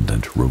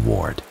abundant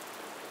reward.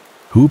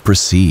 Who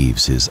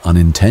perceives his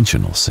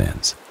unintentional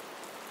sins?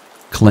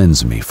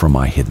 Cleanse me from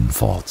my hidden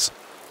faults.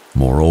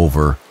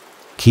 Moreover,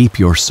 keep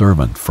your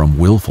servant from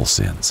willful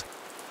sins.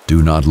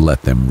 Do not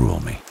let them rule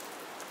me.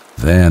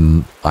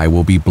 Then I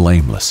will be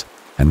blameless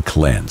and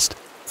cleansed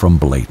from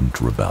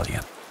blatant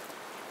rebellion.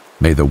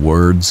 May the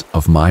words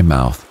of my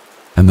mouth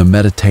and the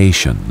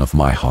meditation of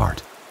my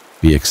heart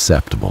be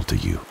acceptable to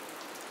you,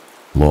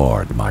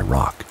 Lord, my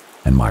rock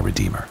and my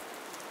redeemer.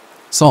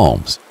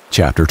 Psalms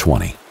chapter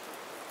 20.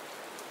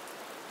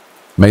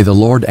 May the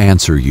Lord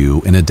answer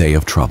you in a day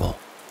of trouble.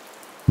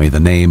 May the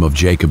name of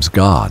Jacob's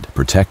God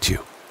protect you.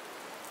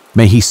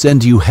 May he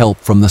send you help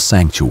from the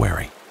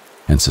sanctuary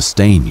and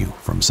sustain you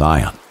from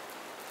Zion.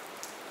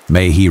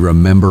 May he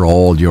remember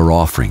all your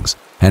offerings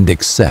and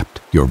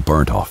accept your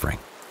burnt offering.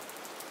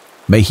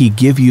 May he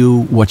give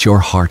you what your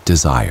heart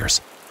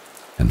desires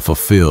and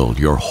fulfill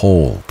your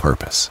whole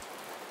purpose.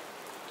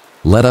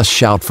 Let us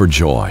shout for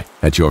joy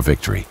at your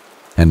victory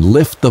and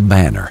lift the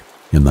banner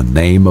in the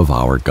name of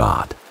our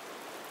God.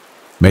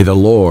 May the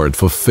Lord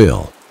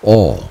fulfill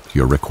all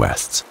your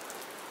requests.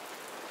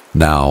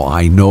 Now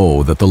I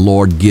know that the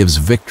Lord gives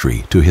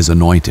victory to his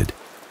anointed.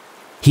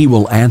 He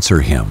will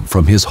answer him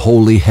from his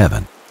holy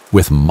heaven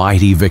with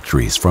mighty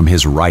victories from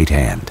his right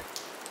hand.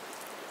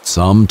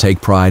 Some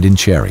take pride in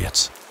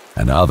chariots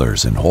and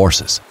others in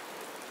horses,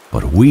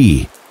 but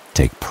we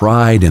take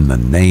pride in the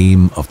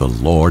name of the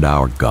Lord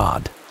our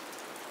God.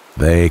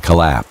 They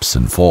collapse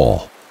and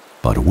fall,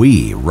 but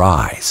we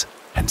rise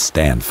and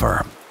stand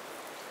firm.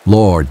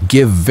 Lord,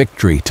 give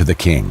victory to the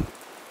King.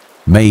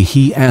 May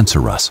he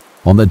answer us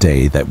on the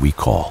day that we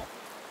call.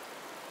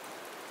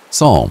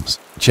 Psalms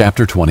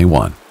chapter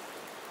 21.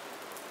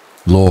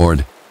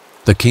 Lord,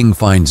 the King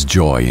finds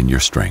joy in your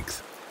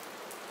strength.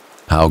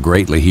 How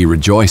greatly he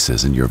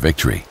rejoices in your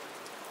victory.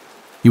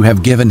 You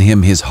have given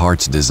him his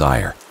heart's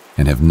desire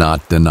and have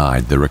not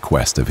denied the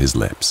request of his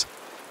lips.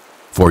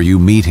 For you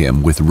meet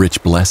him with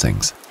rich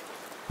blessings.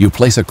 You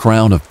place a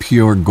crown of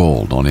pure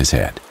gold on his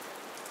head.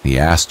 He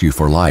asked you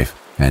for life,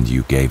 and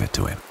you gave it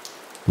to him.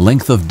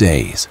 Length of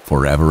days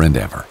forever and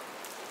ever.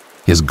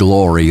 His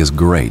glory is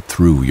great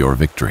through your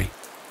victory.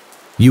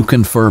 You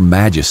confer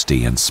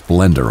majesty and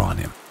splendor on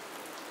him.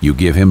 You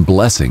give him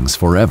blessings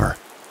forever.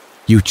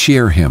 You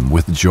cheer him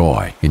with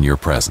joy in your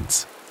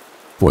presence.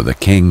 For the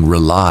King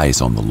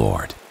relies on the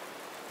Lord.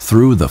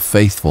 Through the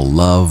faithful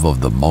love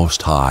of the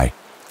Most High,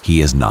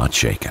 he is not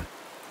shaken.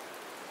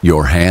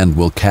 Your hand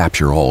will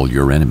capture all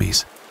your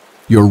enemies.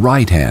 Your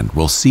right hand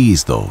will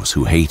seize those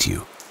who hate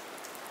you.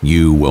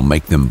 You will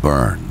make them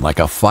burn like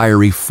a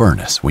fiery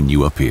furnace when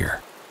you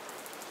appear.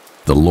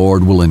 The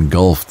Lord will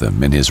engulf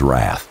them in his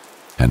wrath,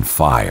 and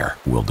fire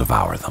will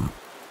devour them.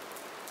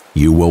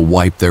 You will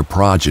wipe their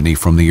progeny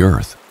from the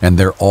earth and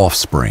their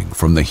offspring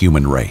from the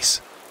human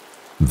race.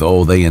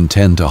 Though they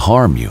intend to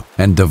harm you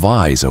and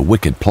devise a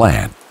wicked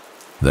plan,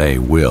 they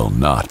will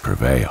not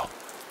prevail.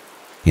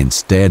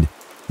 Instead,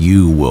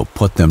 you will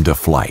put them to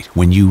flight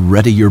when you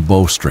ready your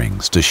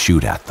bowstrings to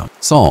shoot at them.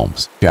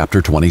 Psalms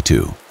chapter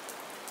 22.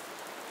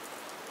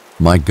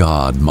 My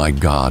God,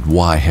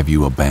 why have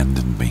you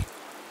abandoned me?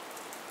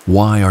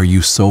 Why are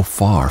you so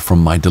far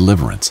from my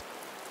deliverance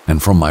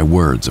and from my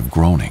words of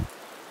groaning?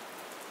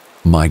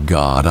 My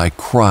God, I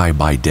cry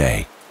by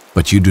day,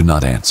 but you do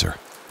not answer,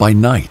 by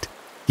night,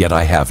 yet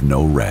I have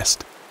no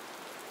rest.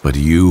 But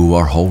you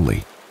are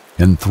holy,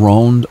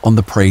 enthroned on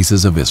the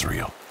praises of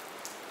Israel.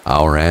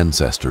 Our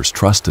ancestors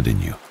trusted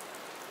in you.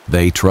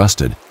 They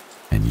trusted,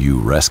 and you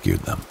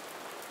rescued them.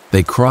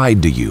 They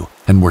cried to you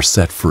and were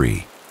set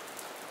free.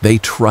 They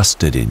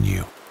trusted in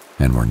you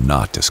and were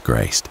not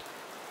disgraced.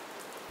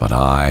 But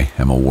I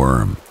am a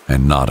worm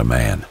and not a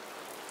man,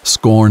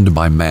 scorned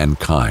by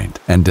mankind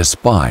and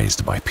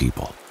despised by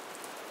people.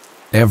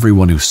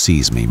 Everyone who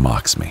sees me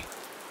mocks me.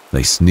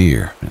 They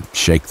sneer and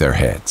shake their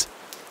heads.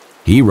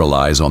 He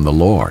relies on the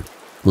Lord.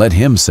 Let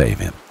him save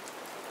him.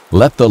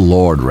 Let the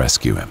Lord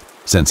rescue him,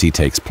 since he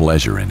takes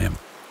pleasure in him.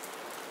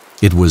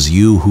 It was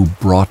you who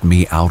brought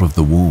me out of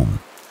the womb,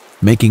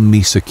 making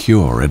me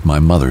secure at my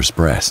mother's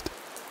breast.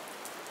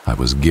 I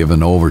was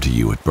given over to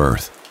you at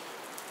birth.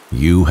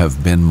 You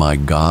have been my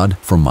God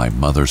from my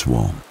mother's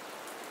womb.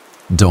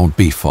 Don't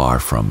be far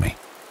from me,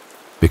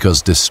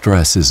 because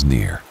distress is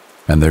near,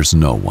 and there's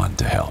no one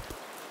to help.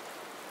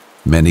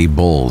 Many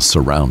bulls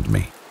surround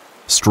me.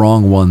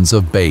 strong ones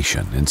of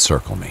Bashan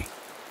encircle me.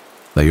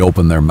 They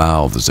open their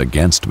mouths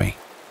against me,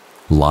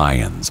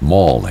 lions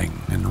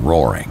mauling and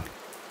roaring.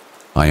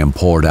 I am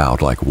poured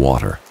out like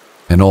water,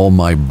 and all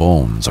my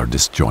bones are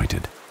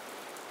disjointed.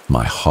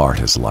 My heart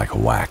is like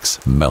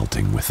wax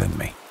melting within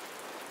me.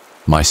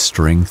 My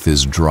strength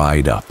is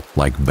dried up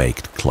like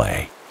baked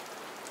clay.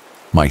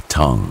 My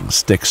tongue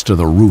sticks to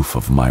the roof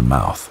of my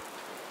mouth.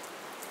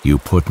 You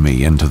put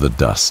me into the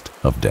dust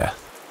of death.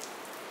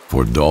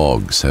 For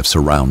dogs have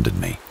surrounded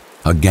me.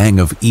 A gang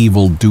of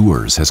evil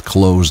doers has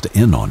closed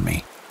in on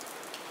me.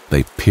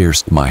 They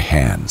pierced my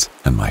hands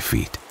and my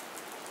feet.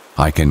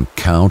 I can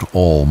count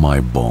all my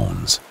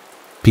bones.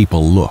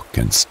 People look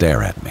and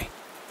stare at me.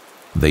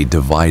 They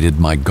divided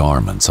my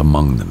garments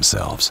among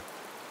themselves,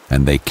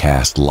 and they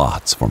cast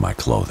lots for my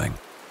clothing.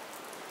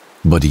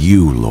 But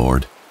you,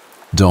 Lord,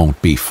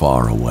 don't be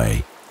far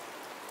away.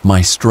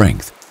 My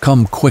strength,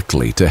 come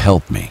quickly to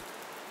help me.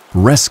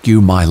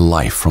 Rescue my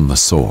life from the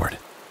sword,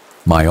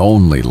 my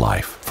only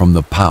life from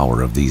the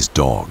power of these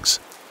dogs.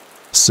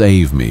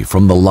 Save me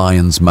from the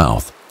lion's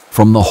mouth,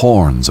 from the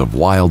horns of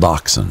wild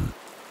oxen.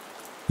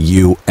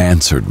 You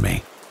answered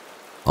me.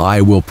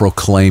 I will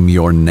proclaim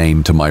your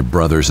name to my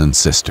brothers and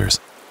sisters.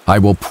 I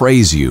will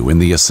praise you in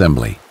the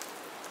assembly.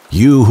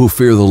 You who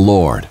fear the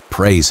Lord,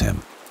 praise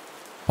him.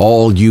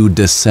 All you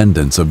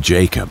descendants of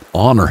Jacob,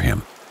 honor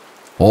him.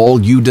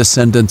 All you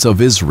descendants of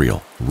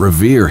Israel,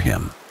 revere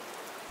him.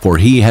 For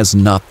he has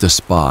not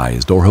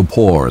despised or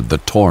abhorred the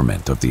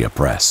torment of the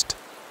oppressed.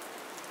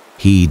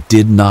 He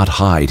did not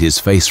hide his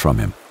face from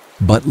him,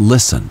 but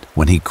listened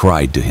when he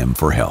cried to him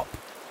for help.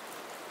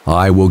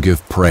 I will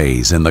give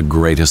praise in the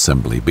great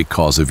assembly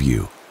because of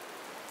you.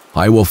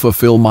 I will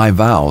fulfill my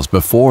vows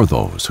before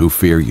those who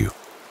fear you.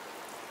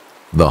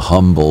 The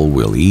humble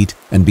will eat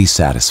and be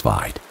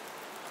satisfied.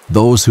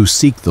 Those who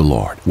seek the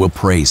Lord will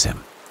praise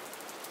him.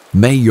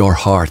 May your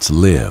hearts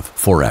live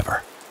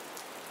forever.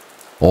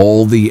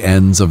 All the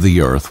ends of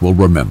the earth will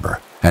remember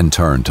and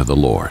turn to the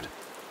Lord.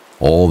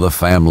 All the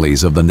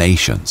families of the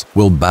nations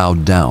will bow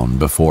down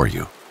before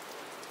you.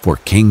 For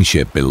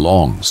kingship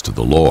belongs to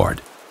the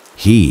Lord.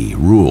 He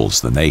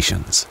rules the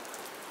nations.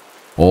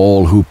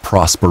 All who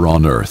prosper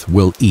on earth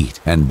will eat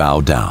and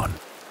bow down.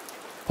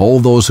 All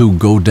those who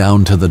go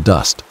down to the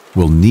dust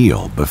will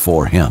kneel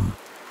before him,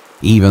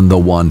 even the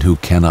one who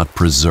cannot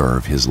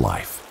preserve his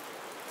life.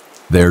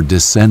 Their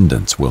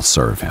descendants will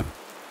serve him.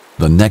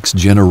 The next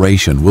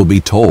generation will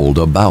be told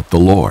about the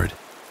Lord.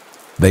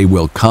 They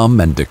will come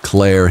and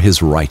declare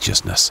his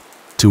righteousness.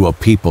 To a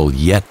people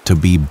yet to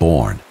be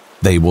born,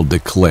 they will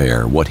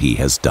declare what he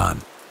has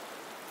done.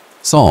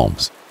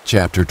 Psalms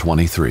chapter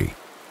 23.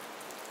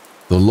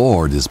 The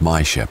Lord is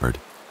my shepherd.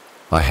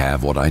 I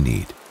have what I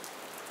need.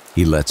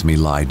 He lets me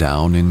lie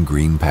down in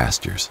green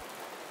pastures.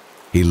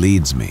 He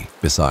leads me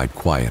beside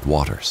quiet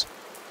waters.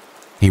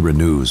 He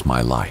renews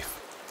my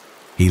life.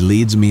 He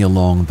leads me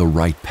along the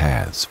right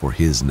paths for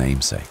his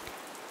name's sake.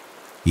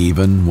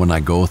 Even when I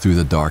go through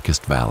the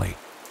darkest valley,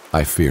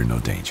 I fear no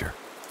danger,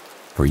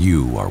 for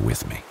you are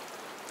with me.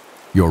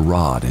 Your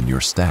rod and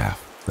your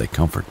staff, they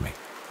comfort me.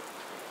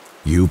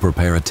 You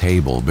prepare a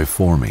table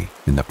before me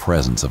in the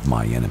presence of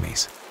my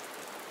enemies.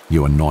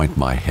 You anoint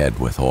my head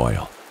with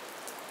oil.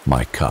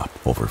 My cup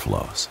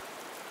overflows.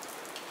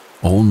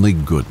 Only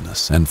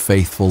goodness and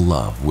faithful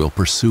love will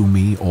pursue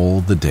me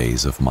all the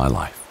days of my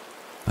life,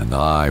 and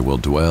I will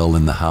dwell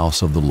in the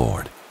house of the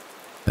Lord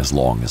as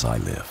long as I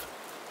live.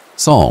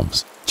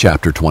 Psalms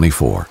chapter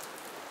 24.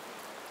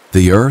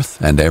 The earth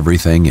and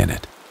everything in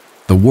it,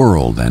 the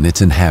world and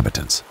its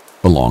inhabitants,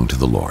 belong to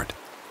the Lord.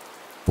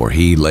 For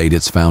he laid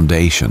its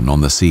foundation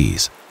on the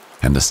seas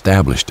and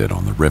established it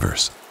on the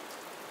rivers.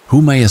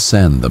 Who may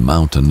ascend the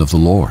mountain of the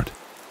Lord?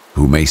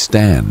 Who may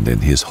stand in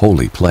his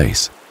holy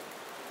place?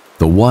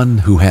 The one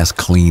who has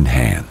clean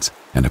hands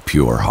and a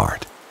pure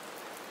heart,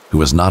 who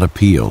has not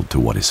appealed to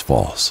what is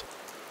false,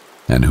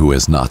 and who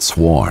has not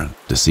sworn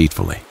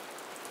deceitfully.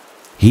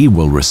 He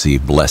will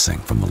receive blessing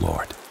from the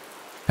Lord,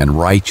 and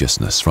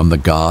righteousness from the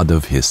God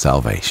of his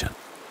salvation.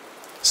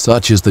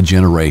 Such is the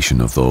generation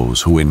of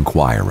those who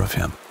inquire of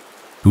him,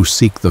 who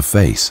seek the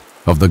face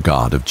of the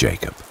God of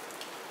Jacob.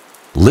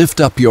 Lift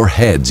up your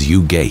heads,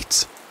 you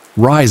gates.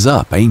 Rise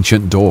up,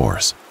 ancient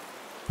doors.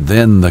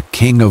 Then the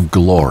King of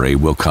glory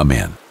will come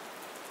in.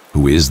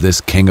 Who is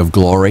this King of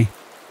glory?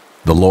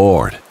 The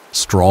Lord,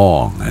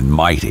 strong and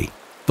mighty,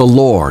 the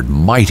Lord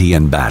mighty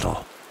in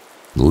battle.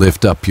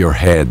 Lift up your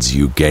heads,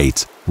 you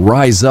gates.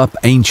 Rise up,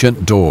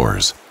 ancient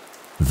doors.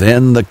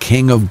 Then the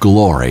King of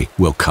glory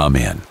will come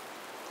in.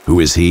 Who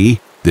is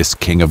he, this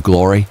King of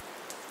glory?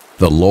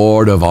 The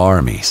Lord of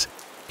armies.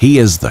 He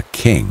is the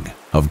King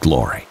of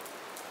glory.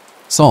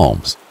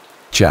 Psalms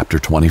chapter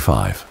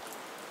 25.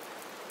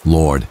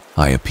 Lord,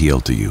 I appeal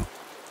to you.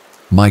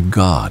 My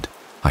God,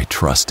 I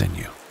trust in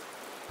you.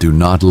 Do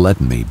not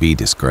let me be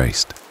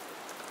disgraced.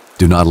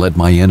 Do not let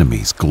my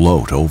enemies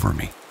gloat over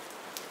me.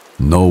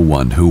 No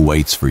one who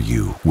waits for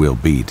you will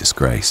be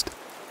disgraced.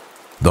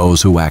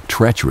 Those who act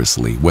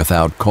treacherously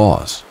without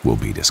cause will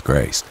be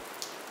disgraced.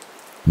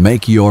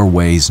 Make your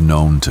ways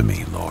known to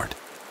me, Lord.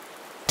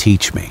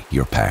 teach me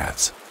your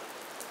paths.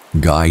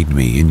 Guide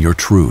me in your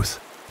truth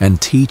and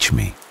teach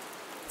me,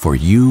 for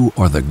you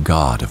are the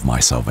God of my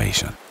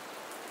salvation.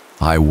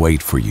 I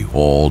wait for you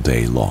all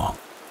day long.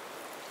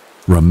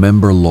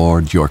 Remember,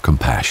 Lord, your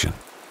compassion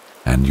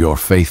and your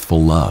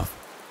faithful love,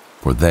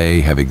 for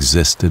they have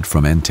existed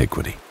from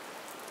antiquity.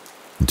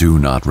 Do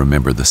not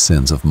remember the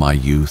sins of my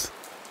youth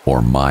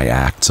or my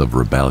acts of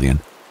rebellion.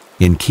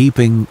 In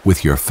keeping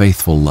with your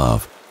faithful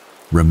love,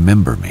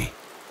 remember me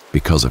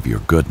because of your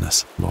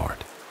goodness,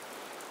 Lord.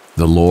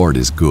 The Lord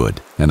is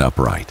good and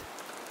upright.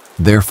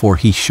 Therefore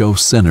he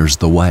shows sinners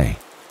the way.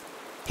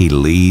 He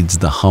leads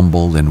the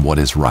humble in what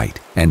is right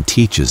and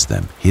teaches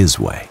them his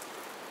way.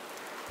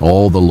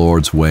 All the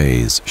Lord's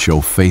ways show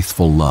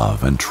faithful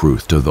love and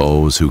truth to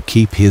those who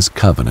keep his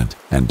covenant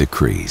and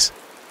decrees.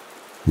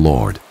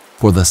 Lord,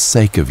 for the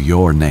sake of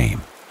your name,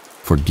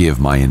 forgive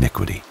my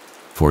iniquity,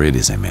 for it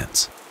is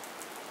immense.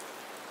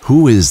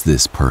 Who is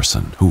this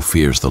person who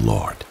fears the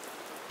Lord?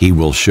 He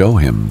will show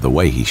him the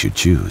way he should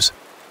choose.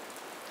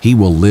 He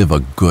will live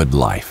a good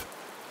life,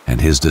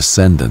 and his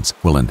descendants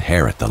will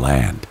inherit the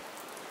land.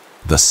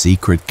 The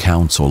secret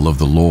counsel of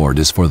the Lord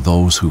is for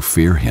those who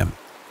fear him,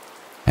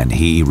 and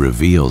he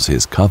reveals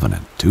his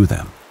covenant to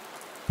them.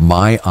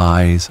 My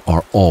eyes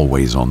are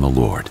always on the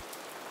Lord,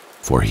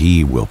 for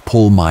he will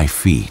pull my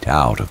feet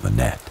out of the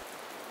net.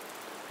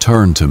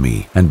 Turn to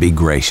me and be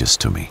gracious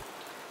to me,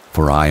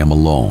 for I am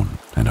alone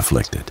and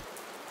afflicted.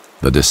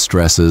 The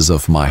distresses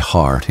of my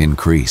heart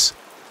increase.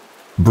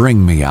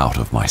 Bring me out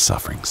of my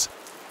sufferings.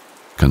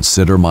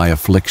 Consider my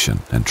affliction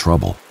and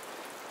trouble,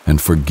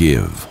 and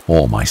forgive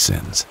all my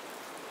sins.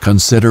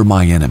 Consider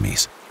my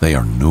enemies, they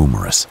are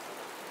numerous,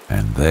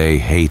 and they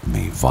hate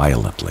me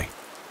violently.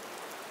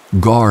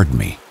 Guard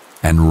me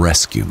and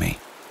rescue me.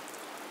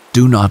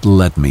 Do not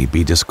let me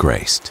be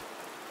disgraced,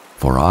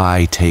 for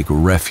I take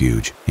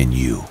refuge in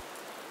you.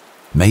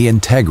 May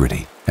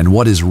integrity and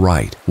what is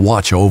right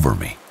watch over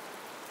me,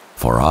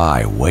 for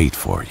I wait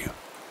for you.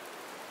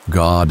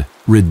 God,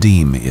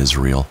 redeem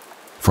Israel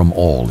from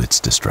all its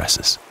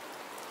distresses.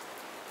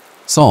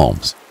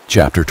 Psalms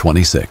chapter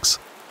 26.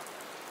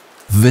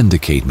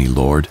 Vindicate me,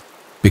 Lord,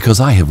 because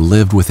I have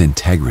lived with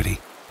integrity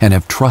and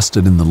have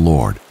trusted in the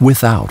Lord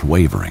without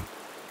wavering.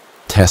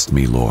 Test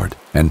me, Lord,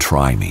 and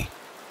try me.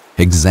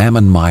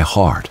 Examine my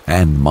heart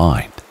and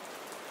mind,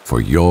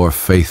 for your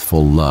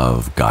faithful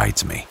love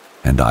guides me,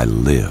 and I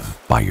live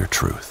by your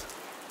truth.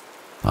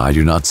 I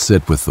do not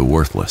sit with the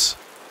worthless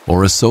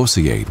or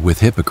associate with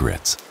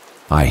hypocrites.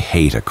 I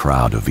hate a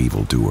crowd of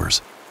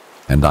evildoers,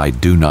 and I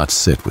do not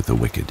sit with the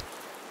wicked.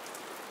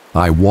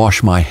 I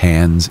wash my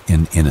hands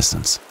in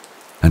innocence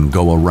and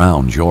go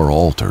around your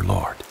altar,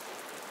 Lord,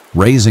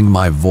 raising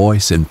my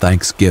voice in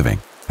thanksgiving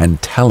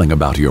and telling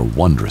about your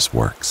wondrous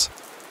works.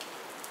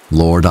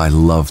 Lord, I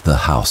love the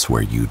house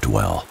where you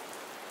dwell,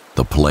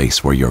 the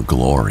place where your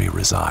glory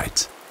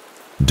resides.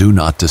 Do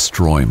not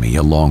destroy me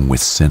along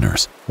with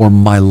sinners, or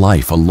my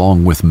life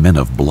along with men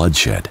of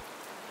bloodshed,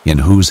 in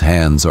whose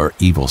hands are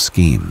evil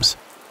schemes,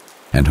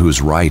 and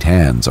whose right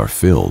hands are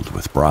filled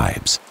with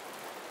bribes.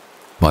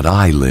 But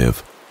I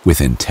live with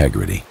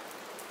integrity.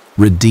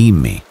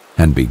 Redeem me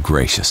and be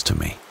gracious to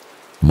me.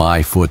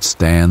 My foot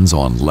stands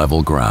on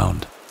level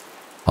ground.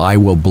 I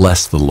will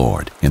bless the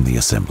Lord in the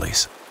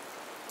assemblies.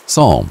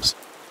 Psalms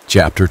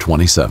chapter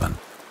 27.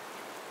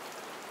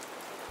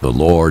 The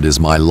Lord is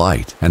my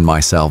light and my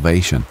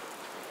salvation.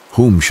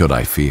 Whom should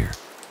I fear?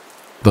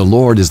 The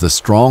Lord is the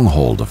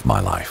stronghold of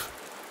my life.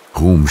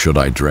 Whom should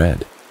I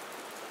dread?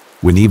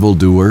 When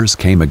evildoers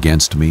came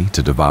against me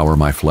to devour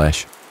my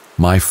flesh,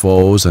 my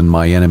foes and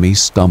my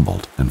enemies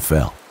stumbled and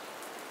fell.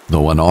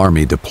 Though an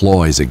army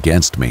deploys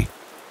against me,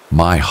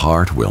 my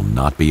heart will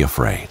not be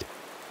afraid.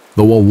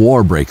 Though a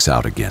war breaks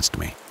out against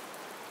me,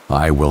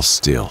 I will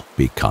still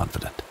be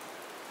confident.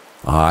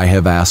 I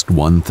have asked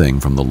one thing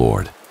from the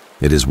Lord.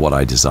 It is what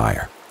I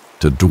desire,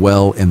 to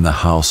dwell in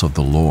the house of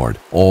the Lord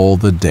all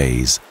the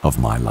days of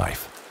my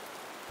life,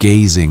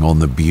 gazing on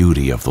the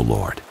beauty of the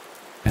Lord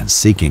and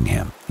seeking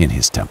him in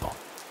his temple.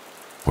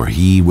 For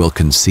he will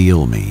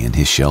conceal me in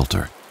his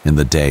shelter in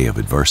the day of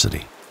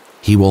adversity.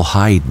 He will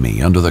hide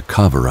me under the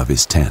cover of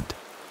his tent.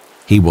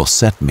 He will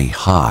set me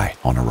high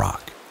on a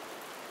rock.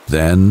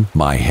 Then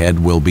my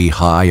head will be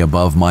high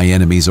above my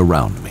enemies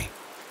around me.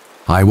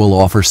 I will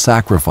offer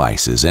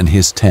sacrifices in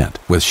his tent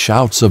with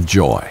shouts of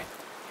joy.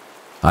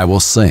 I will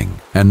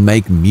sing and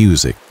make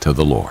music to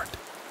the Lord.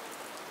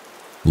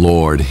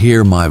 Lord,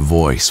 hear my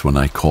voice when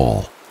I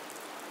call.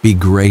 Be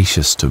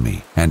gracious to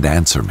me and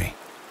answer me.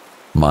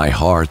 My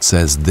heart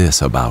says this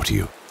about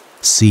you: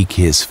 seek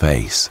his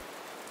face.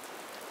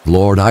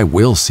 Lord, I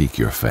will seek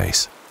your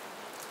face.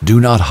 Do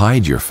not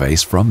hide your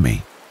face from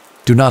me.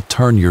 Do not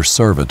turn your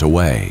servant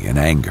away in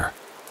anger.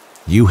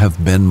 You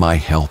have been my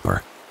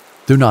helper.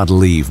 Do not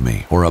leave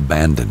me or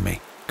abandon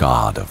me,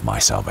 God of my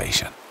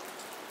salvation.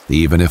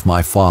 Even if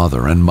my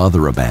father and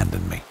mother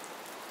abandon me,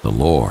 the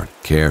Lord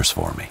cares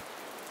for me.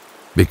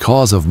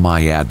 Because of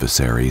my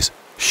adversaries,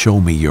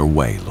 show me your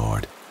way,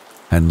 Lord,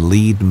 and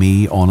lead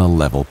me on a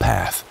level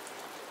path.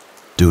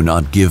 Do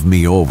not give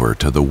me over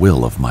to the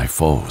will of my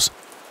foes,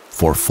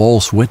 for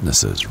false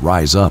witnesses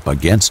rise up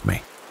against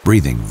me,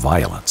 breathing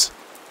violence.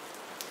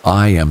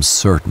 I am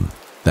certain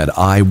that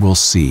I will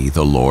see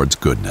the Lord's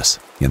goodness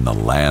in the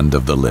land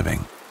of the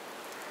living.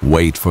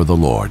 Wait for the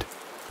Lord,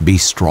 be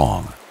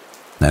strong,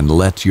 and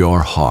let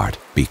your heart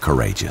be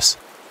courageous.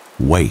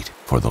 Wait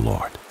for the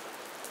Lord.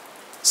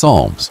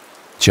 Psalms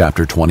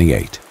chapter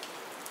 28.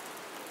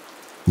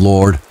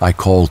 Lord, I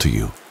call to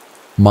you,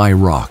 my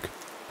rock,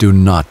 do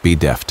not be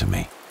deaf to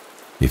me.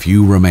 If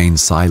you remain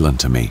silent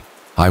to me,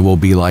 I will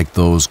be like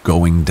those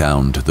going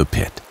down to the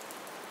pit.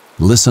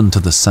 Listen to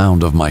the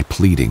sound of my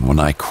pleading when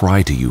I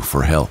cry to you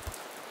for help,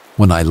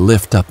 when I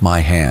lift up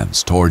my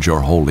hands toward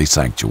your holy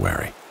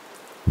sanctuary.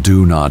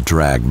 Do not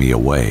drag me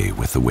away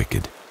with the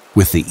wicked,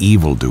 with the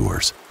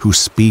evildoers who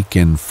speak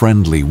in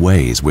friendly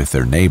ways with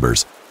their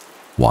neighbors,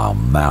 while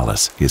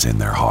malice is in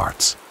their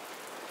hearts.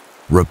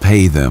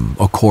 Repay them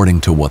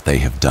according to what they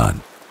have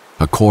done,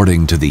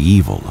 according to the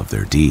evil of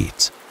their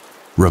deeds.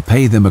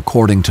 Repay them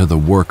according to the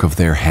work of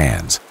their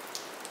hands.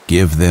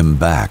 Give them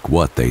back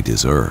what they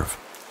deserve.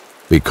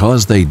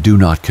 Because they do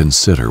not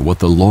consider what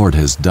the Lord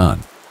has done,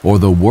 or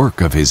the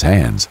work of his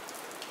hands,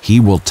 he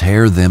will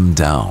tear them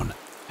down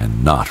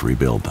and not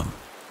rebuild them.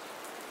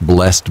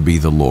 Blessed be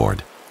the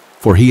Lord,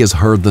 for he has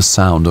heard the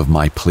sound of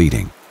my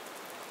pleading.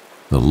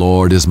 The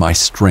Lord is my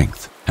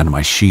strength and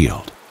my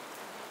shield.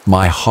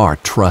 My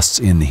heart trusts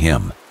in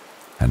him,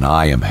 and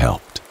I am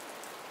helped.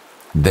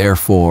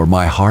 Therefore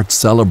my heart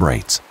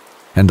celebrates,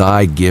 and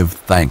I give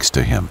thanks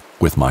to him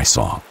with my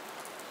song.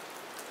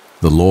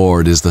 The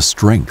Lord is the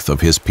strength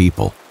of his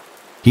people.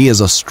 He is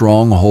a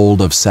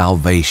stronghold of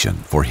salvation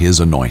for his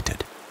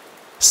anointed.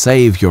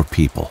 Save your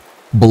people,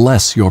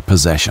 bless your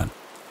possession,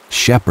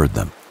 shepherd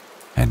them,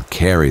 and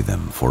carry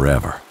them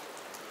forever.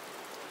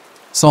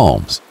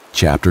 Psalms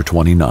chapter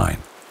 29.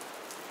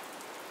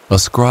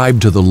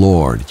 Ascribe to the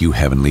Lord, you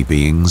heavenly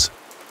beings.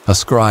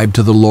 Ascribe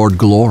to the Lord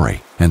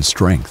glory and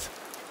strength.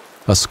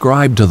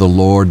 Ascribe to the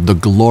Lord the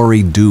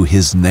glory due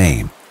his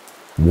name.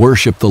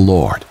 Worship the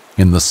Lord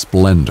in the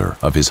splendor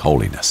of his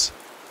holiness.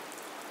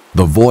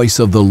 The voice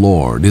of the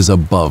Lord is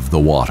above the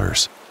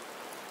waters.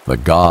 The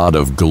God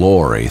of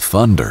glory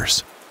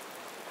thunders.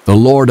 The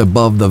Lord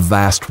above the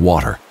vast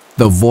water,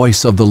 the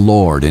voice of the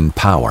Lord in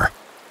power,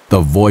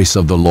 the voice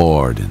of the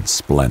Lord in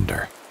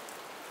splendor.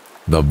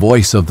 The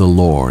voice of the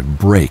Lord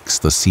breaks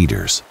the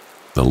cedars.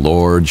 The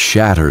Lord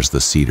shatters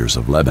the cedars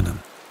of Lebanon.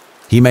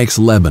 He makes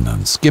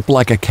Lebanon skip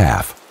like a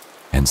calf,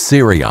 and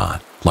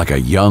Sirion like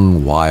a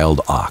young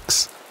wild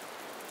ox.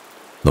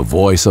 The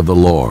voice of the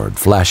Lord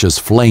flashes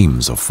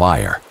flames of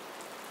fire.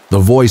 The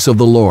voice of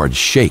the Lord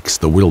shakes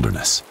the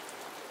wilderness.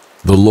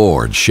 The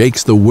Lord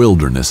shakes the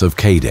wilderness of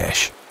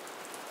Kadesh.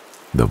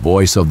 The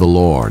voice of the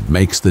Lord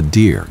makes the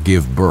deer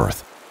give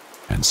birth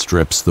and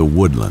strips the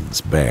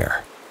woodlands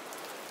bare.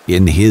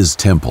 In his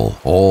temple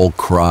all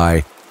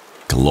cry,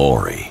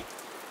 "Glory!"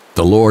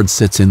 The Lord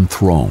sits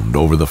enthroned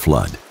over the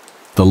flood.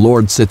 The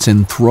Lord sits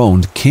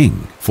enthroned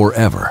King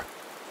forever.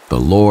 The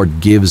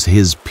Lord gives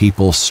his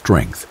people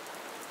strength.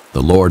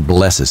 The Lord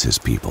blesses his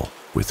people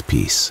with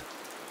peace.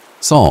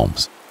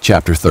 Psalms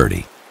chapter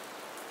 30.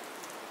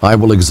 I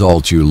will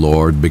exalt you,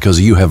 Lord, because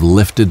you have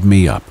lifted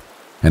me up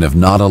and have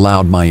not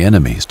allowed my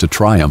enemies to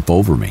triumph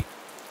over me.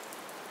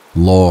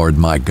 Lord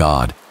my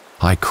God,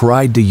 I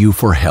cried to you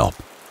for help,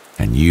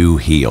 and you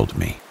healed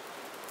me.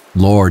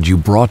 Lord, you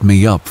brought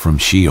me up from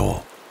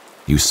Sheol.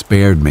 You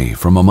spared me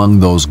from among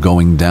those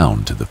going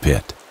down to the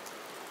pit.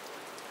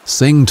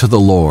 Sing to the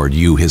Lord,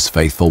 you his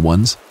faithful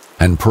ones,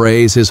 and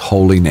praise his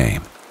holy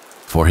name.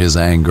 For his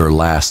anger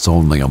lasts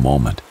only a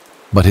moment,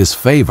 but his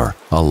favor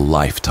a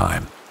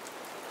lifetime.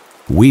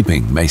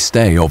 Weeping may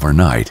stay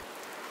overnight,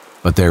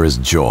 but there is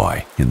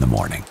joy in the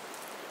morning.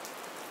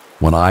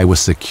 When I was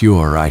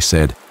secure, I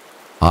said,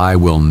 I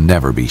will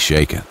never be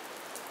shaken.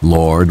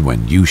 Lord,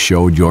 when you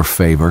showed your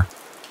favor,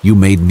 you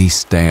made me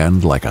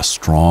stand like a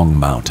strong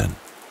mountain.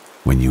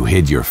 When you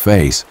hid your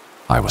face,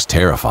 I was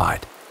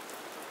terrified.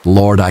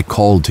 Lord, I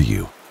called to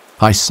you.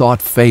 I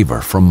sought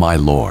favor from my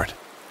Lord.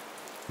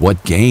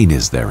 What gain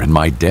is there in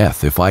my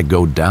death if I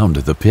go down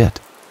to the pit?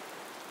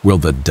 Will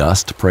the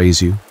dust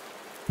praise you?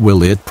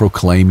 Will it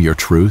proclaim your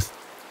truth?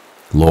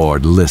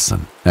 Lord,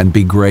 listen and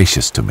be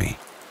gracious to me.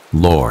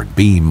 Lord,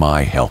 be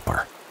my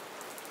helper.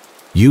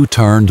 You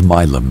turned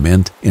my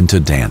lament into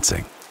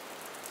dancing.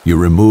 You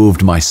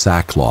removed my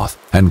sackcloth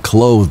and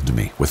clothed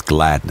me with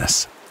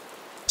gladness,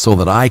 so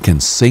that I can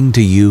sing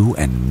to you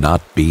and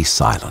not be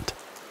silent.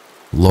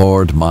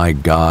 Lord my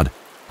God,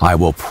 I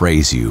will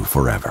praise you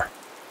forever.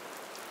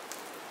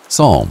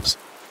 Psalms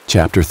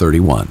chapter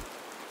 31.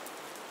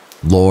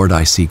 Lord,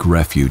 I seek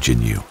refuge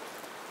in you.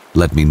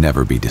 Let me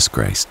never be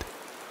disgraced.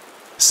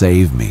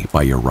 Save me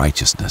by your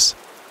righteousness.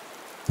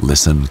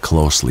 Listen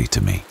closely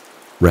to me.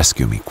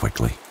 Rescue me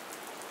quickly.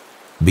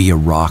 Be a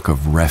rock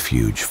of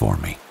refuge for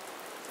me,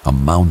 a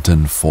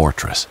mountain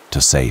fortress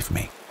to save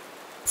me.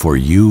 For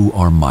you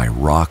are my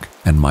rock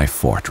and my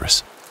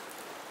fortress.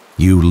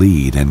 You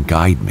lead and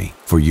guide me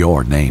for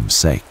your name's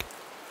sake.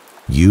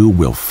 You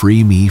will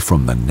free me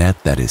from the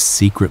net that is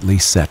secretly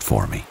set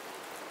for me,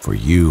 for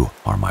you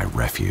are my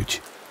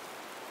refuge.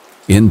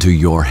 Into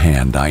your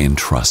hand I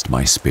entrust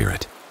my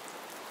spirit.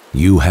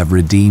 You have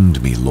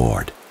redeemed me,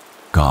 Lord,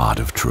 God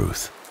of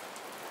truth.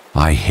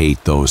 I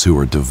hate those who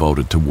are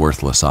devoted to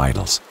worthless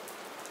idols,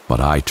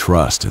 but I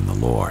trust in the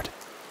Lord.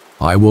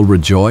 I will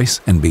rejoice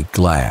and be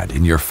glad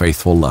in your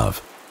faithful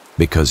love,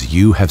 because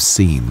you have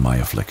seen my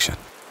affliction.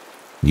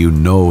 You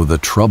know the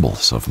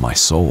troubles of my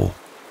soul,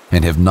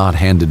 and have not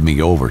handed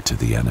me over to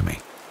the enemy.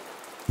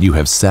 You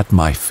have set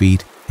my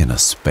feet in a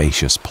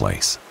spacious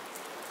place.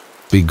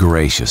 Be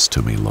gracious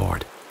to me,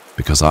 Lord,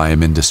 because I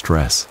am in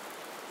distress.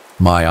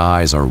 My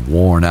eyes are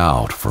worn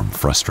out from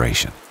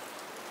frustration,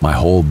 my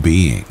whole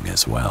being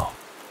as well.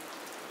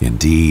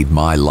 Indeed,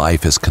 my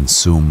life is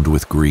consumed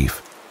with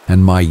grief,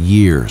 and my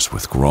years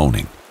with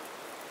groaning.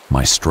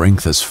 My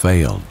strength has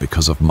failed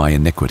because of my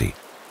iniquity,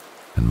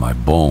 and my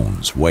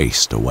bones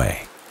waste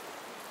away.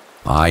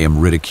 I am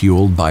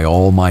ridiculed by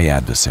all my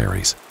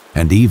adversaries,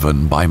 and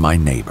even by my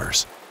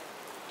neighbors.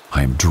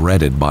 I am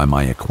dreaded by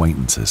my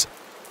acquaintances.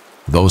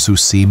 Those who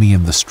see me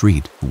in the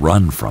street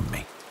run from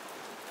me.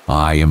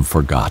 I am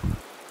forgotten,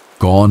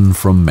 gone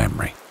from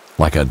memory,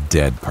 like a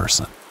dead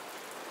person,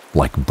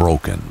 like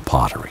broken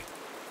pottery.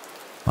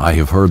 I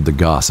have heard the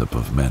gossip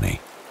of many.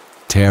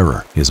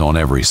 Terror is on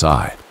every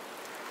side.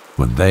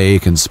 When they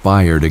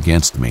conspired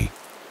against me,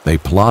 they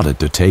plotted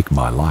to take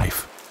my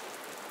life.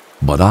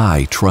 But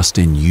I trust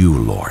in you,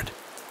 Lord.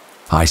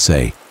 I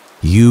say,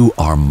 you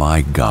are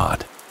my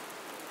God.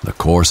 The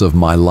course of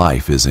my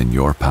life is in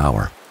your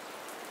power.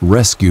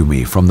 Rescue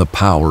me from the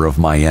power of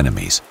my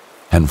enemies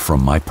and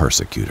from my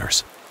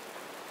persecutors.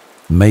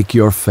 Make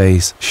your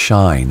face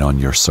shine on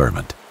your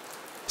servant.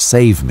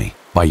 Save me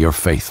by your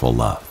faithful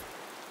love.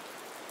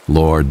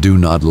 Lord, do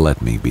not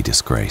let me be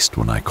disgraced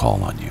when I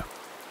call on you.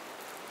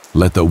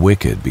 Let the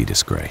wicked be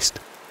disgraced.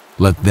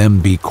 Let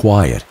them be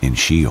quiet in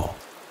Sheol.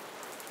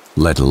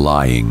 Let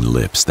lying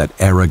lips that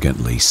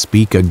arrogantly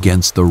speak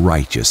against the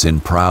righteous in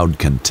proud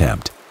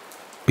contempt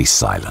be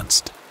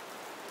silenced.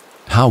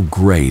 How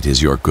great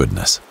is your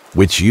goodness,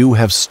 which you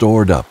have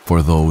stored up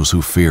for those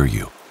who fear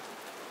you.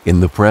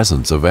 In the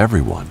presence of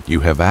everyone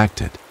you have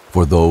acted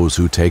for those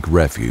who take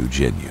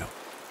refuge in you.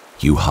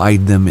 You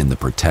hide them in the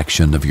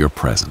protection of your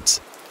presence.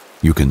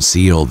 You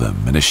conceal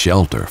them in a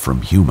shelter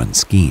from human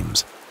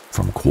schemes,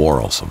 from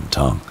quarrelsome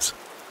tongues.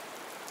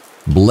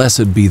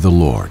 Blessed be the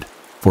Lord,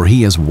 for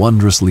he has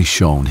wondrously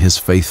shown his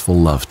faithful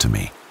love to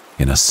me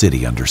in a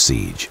city under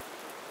siege.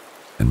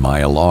 In my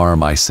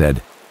alarm I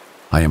said,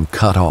 I am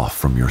cut off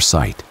from your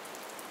sight.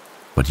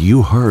 But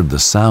you heard the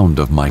sound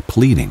of my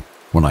pleading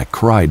when I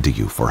cried to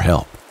you for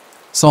help.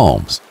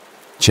 Psalms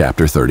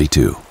chapter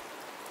 32.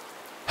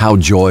 How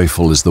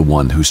joyful is the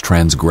one whose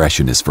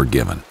transgression is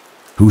forgiven,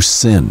 whose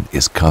sin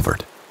is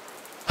covered.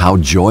 How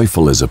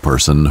joyful is a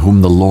person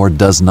whom the Lord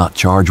does not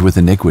charge with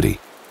iniquity,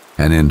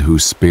 and in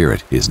whose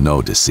spirit is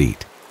no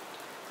deceit.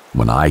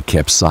 When I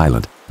kept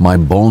silent, my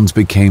bones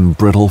became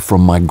brittle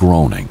from my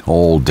groaning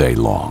all day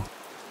long.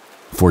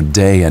 For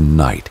day and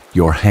night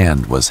your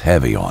hand was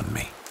heavy on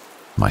me.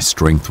 My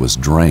strength was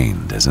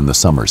drained as in the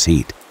summer's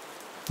heat.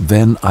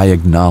 Then I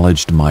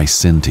acknowledged my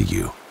sin to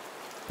you,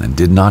 and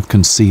did not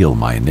conceal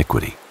my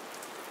iniquity.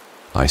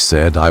 I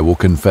said, I will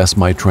confess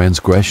my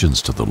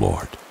transgressions to the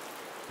Lord,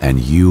 and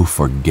you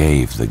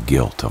forgave the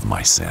guilt of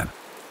my sin.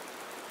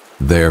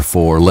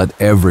 Therefore let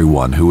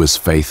everyone who is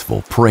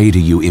faithful pray to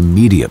you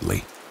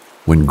immediately.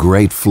 When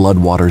great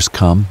floodwaters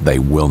come, they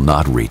will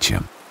not reach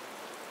him.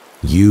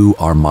 You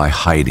are my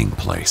hiding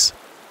place.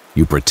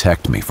 You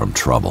protect me from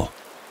trouble.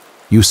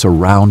 You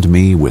surround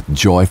me with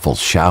joyful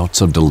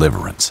shouts of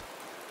deliverance.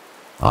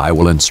 I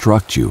will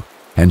instruct you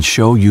and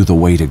show you the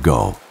way to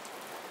go.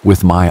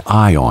 With my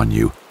eye on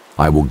you,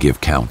 I will give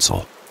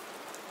counsel.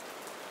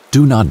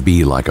 Do not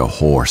be like a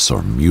horse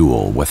or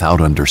mule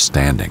without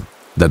understanding,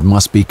 that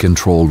must be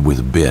controlled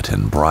with bit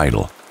and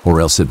bridle, or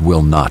else it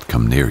will not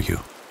come near you.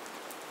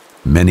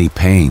 Many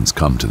pains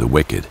come to the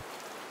wicked,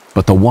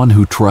 but the one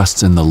who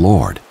trusts in the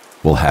Lord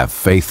will have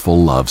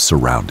faithful love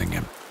surrounding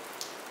him.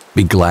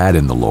 Be glad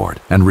in the Lord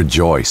and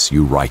rejoice,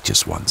 you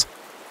righteous ones.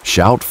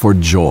 Shout for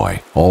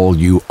joy, all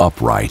you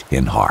upright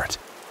in heart.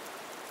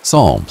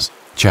 Psalms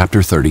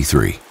chapter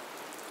 33.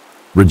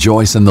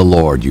 Rejoice in the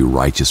Lord, you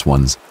righteous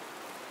ones.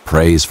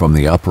 Praise from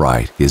the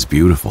upright is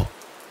beautiful.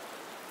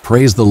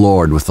 Praise the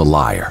Lord with the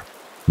lyre.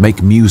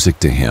 Make music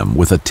to him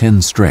with a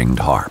 10-stringed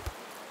harp.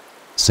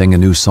 Sing a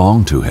new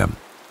song to him.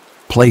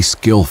 Play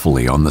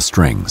skillfully on the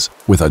strings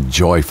with a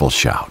joyful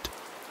shout.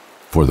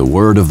 For the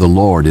word of the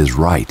Lord is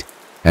right,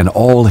 and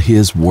all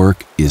his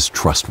work is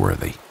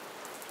trustworthy.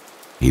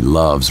 He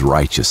loves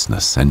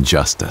righteousness and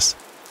justice.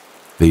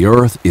 The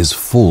earth is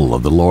full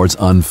of the Lord's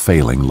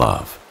unfailing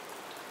love.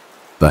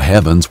 The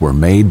heavens were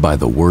made by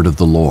the word of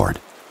the Lord,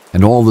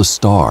 and all the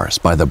stars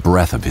by the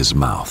breath of his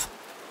mouth.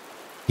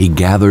 He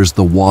gathers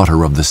the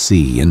water of the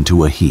sea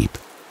into a heap.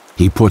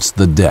 He puts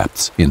the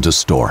depths into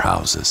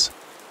storehouses.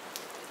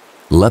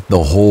 Let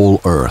the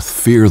whole earth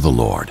fear the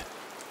Lord.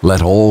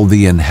 Let all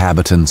the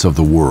inhabitants of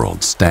the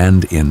world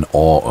stand in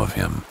awe of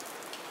him.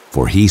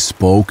 For he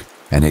spoke,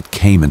 and it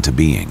came into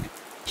being.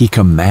 He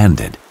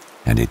commanded,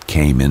 and it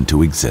came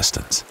into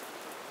existence.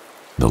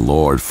 The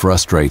Lord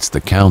frustrates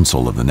the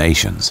counsel of the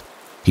nations.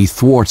 He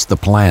thwarts the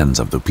plans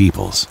of the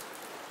peoples.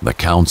 The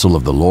counsel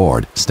of the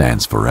Lord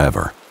stands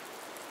forever,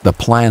 the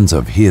plans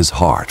of his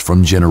heart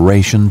from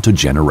generation to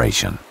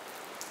generation.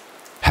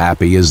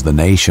 Happy is the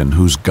nation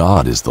whose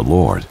God is the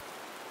Lord,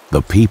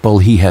 the people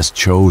he has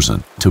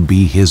chosen to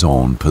be his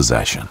own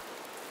possession.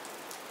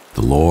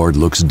 The Lord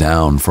looks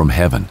down from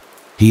heaven.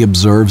 He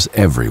observes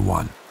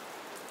everyone.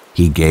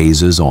 He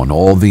gazes on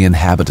all the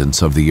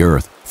inhabitants of the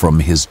earth from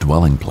his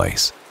dwelling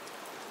place.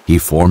 He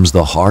forms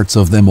the hearts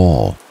of them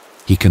all.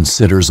 He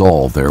considers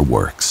all their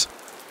works.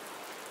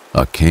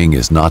 A king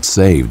is not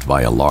saved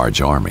by a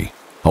large army.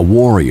 A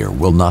warrior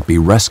will not be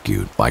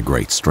rescued by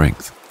great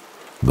strength.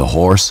 The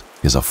horse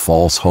is a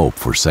false hope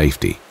for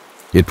safety.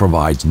 It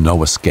provides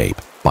no escape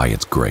by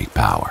its great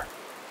power.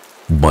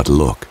 But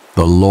look,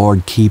 the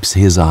Lord keeps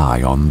his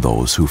eye on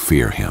those who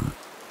fear him,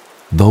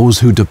 those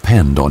who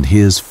depend on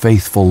his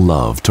faithful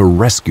love to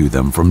rescue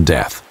them from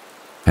death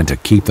and to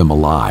keep them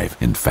alive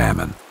in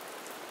famine.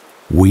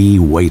 We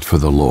wait for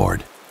the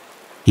Lord.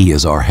 He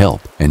is our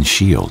help and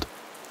shield.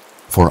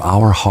 For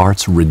our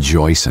hearts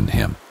rejoice in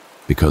him,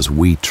 because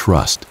we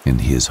trust in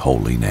his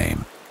holy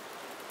name.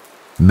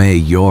 May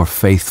your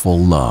faithful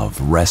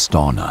love rest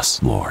on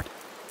us, Lord,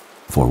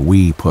 for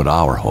we put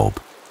our hope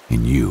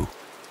in you.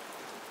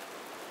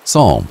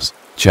 Psalms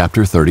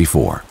chapter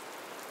 34.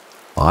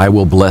 I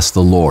will bless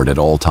the Lord at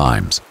all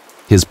times.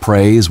 His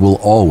praise will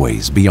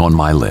always be on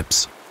my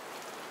lips.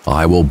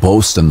 I will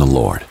boast in the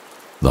Lord.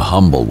 The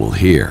humble will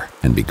hear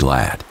and be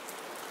glad.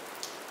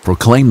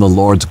 Proclaim the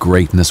Lord's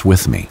greatness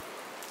with me.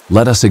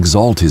 Let us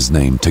exalt his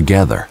name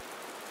together.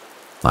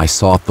 I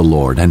sought the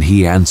Lord, and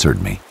he answered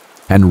me,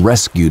 and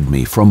rescued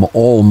me from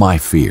all my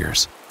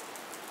fears.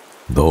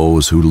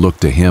 Those who look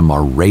to him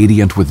are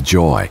radiant with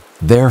joy.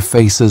 Their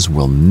faces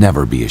will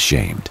never be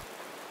ashamed.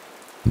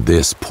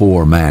 This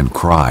poor man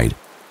cried,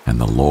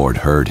 and the Lord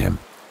heard him,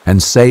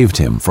 and saved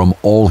him from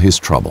all his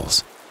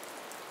troubles.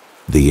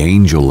 The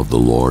angel of the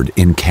Lord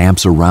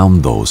encamps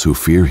around those who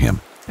fear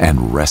him,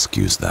 and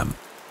rescues them.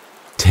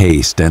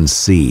 Taste and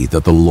see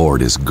that the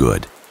Lord is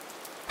good.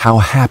 How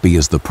happy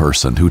is the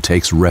person who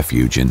takes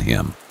refuge in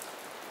him.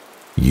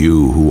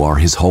 You who are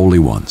his holy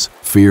ones,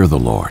 fear the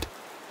Lord,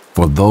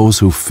 for those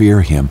who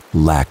fear him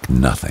lack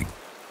nothing.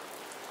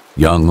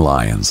 Young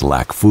lions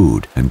lack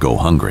food and go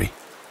hungry,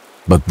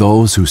 but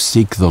those who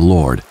seek the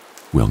Lord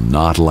will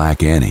not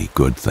lack any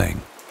good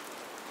thing.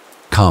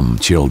 Come,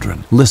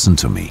 children, listen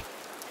to me.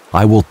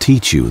 I will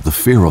teach you the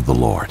fear of the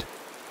Lord.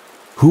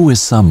 Who is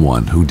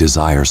someone who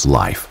desires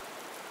life,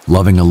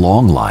 loving a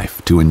long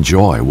life to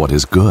enjoy what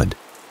is good?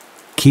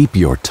 Keep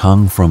your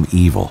tongue from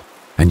evil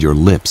and your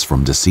lips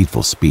from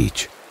deceitful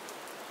speech.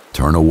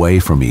 Turn away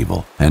from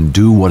evil and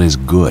do what is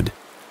good.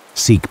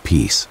 Seek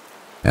peace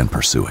and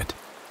pursue it.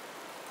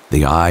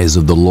 The eyes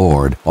of the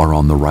Lord are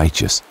on the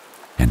righteous,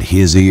 and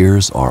his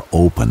ears are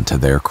open to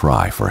their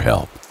cry for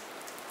help.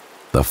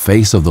 The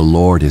face of the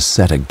Lord is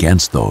set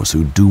against those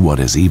who do what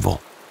is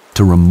evil,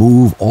 to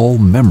remove all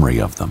memory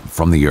of them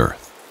from the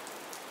earth.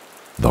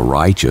 The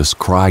righteous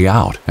cry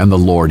out, and the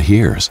Lord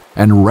hears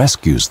and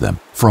rescues them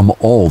from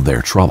all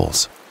their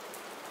troubles.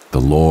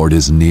 The Lord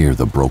is near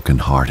the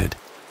brokenhearted.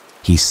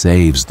 He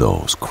saves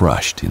those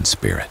crushed in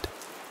spirit.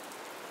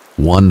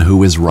 One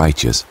who is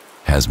righteous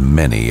has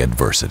many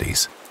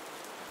adversities,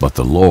 but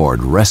the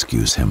Lord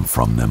rescues him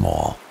from them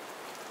all.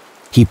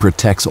 He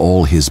protects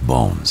all his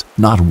bones,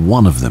 not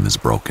one of them is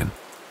broken.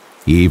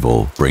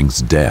 Evil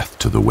brings death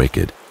to the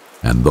wicked,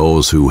 and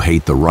those who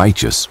hate the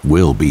righteous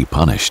will be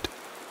punished.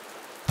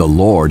 The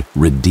Lord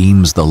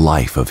redeems the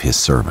life of his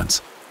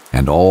servants,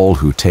 and all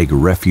who take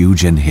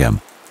refuge in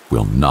him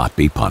will not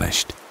be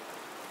punished.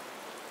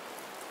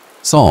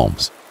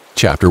 Psalms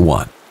chapter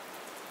 1.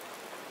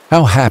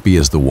 How happy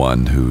is the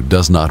one who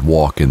does not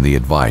walk in the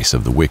advice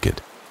of the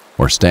wicked,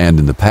 or stand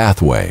in the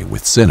pathway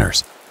with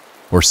sinners,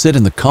 or sit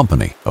in the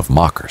company of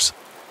mockers.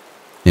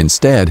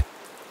 Instead,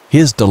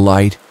 his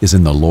delight is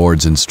in the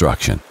Lord's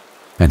instruction,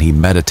 and he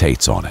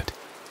meditates on it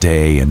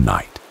day and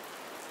night.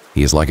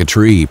 He is like a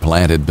tree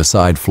planted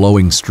beside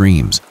flowing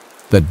streams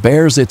that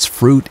bears its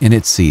fruit in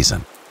its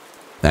season,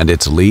 and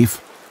its leaf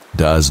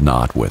does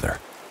not wither.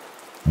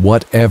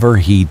 Whatever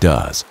he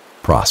does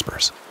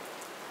prospers.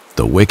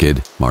 The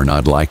wicked are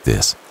not like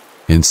this.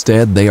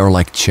 Instead, they are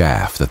like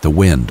chaff that the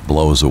wind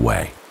blows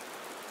away.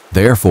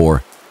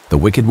 Therefore, the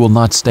wicked will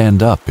not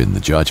stand up in the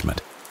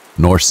judgment,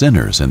 nor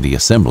sinners in the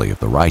assembly of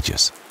the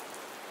righteous.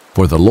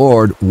 For the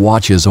Lord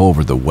watches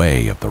over the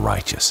way of the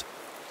righteous,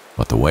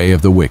 but the way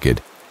of the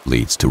wicked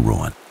leads to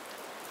ruin.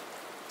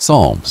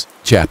 Psalms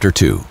chapter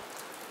 2.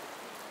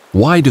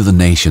 Why do the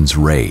nations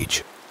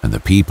rage, and the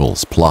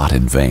peoples plot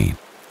in vain?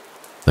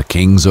 The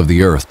kings of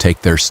the earth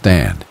take their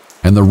stand,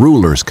 and the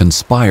rulers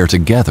conspire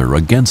together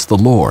against the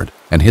Lord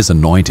and his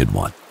anointed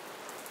one.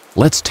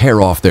 Let's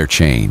tear off their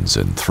chains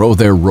and throw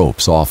their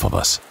ropes off of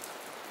us.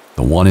 The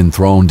The one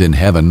enthroned in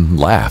heaven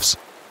laughs.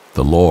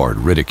 The Lord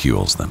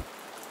ridicules them.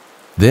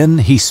 Then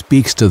he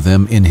speaks to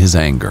them in his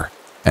anger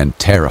and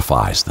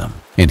terrifies them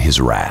in his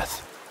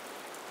wrath.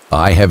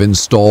 I have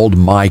installed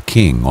my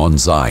king on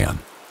Zion,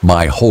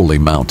 my holy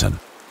mountain.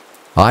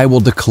 I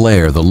will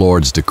declare the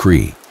Lord's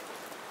decree.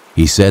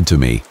 He said to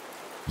me,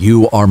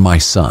 "You are my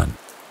son.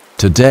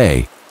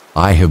 Today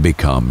I have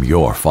become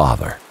your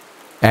father.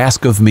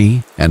 Ask of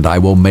me, and I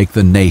will make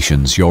the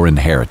nations your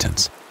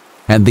inheritance,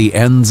 and the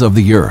ends of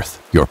the earth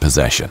your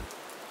possession.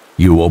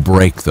 You will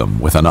break them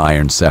with an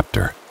iron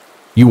scepter.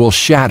 You will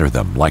shatter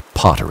them like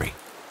pottery.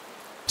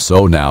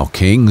 So now,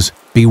 kings,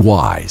 be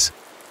wise.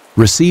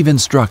 Receive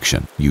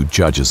instruction, you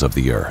judges of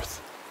the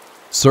earth.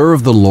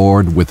 Serve the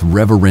Lord with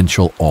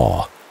reverential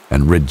awe,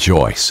 and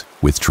rejoice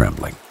with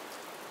trembling.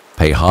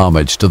 Pay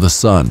homage to the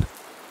Son,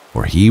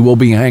 for he will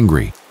be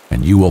angry,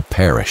 and you will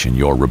perish in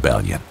your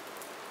rebellion.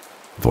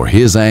 For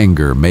his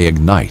anger may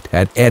ignite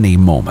at any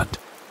moment.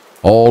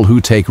 All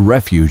who take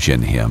refuge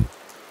in him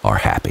are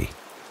happy."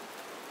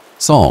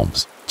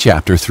 Psalms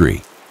chapter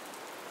 3.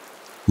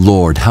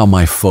 Lord, how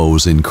my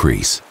foes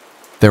increase.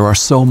 There are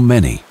so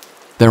many.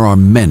 There are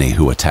many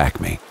who attack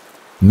me.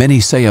 Many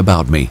say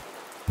about me,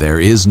 "There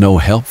is no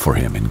help for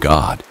him in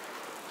God."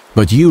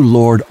 But you,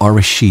 Lord, are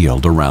a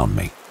shield around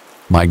me,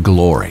 my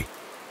glory,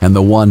 and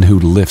the one who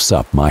lifts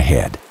up my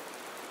head.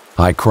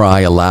 I cry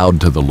aloud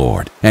to the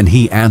Lord, and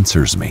he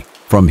answers me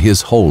from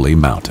his holy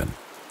mountain.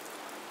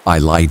 I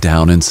lie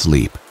down and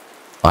sleep.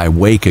 I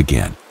wake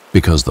again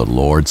because the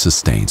Lord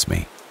sustains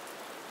me.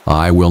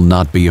 I will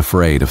not be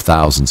afraid of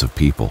thousands of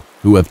people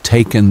who have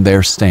taken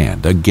their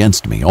stand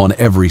against me on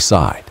every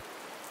side.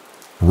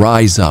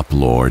 Rise up,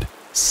 Lord,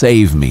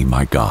 save me,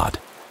 my God.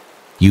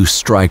 You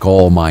strike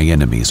all my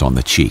enemies on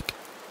the cheek.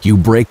 You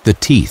break the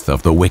teeth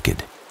of the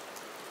wicked.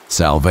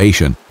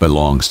 Salvation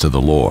belongs to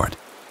the Lord.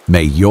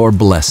 May your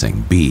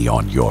blessing be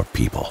on your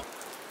people.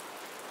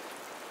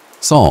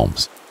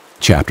 Psalms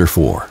chapter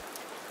 4.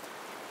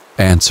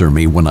 Answer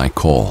me when I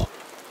call,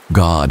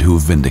 God who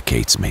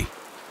vindicates me.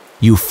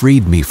 You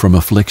freed me from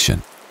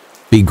affliction.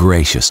 Be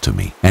gracious to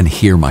me and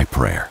hear my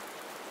prayer.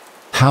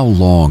 How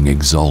long,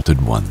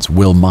 exalted ones,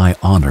 will my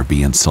honor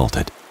be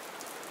insulted?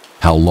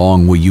 How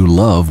long will you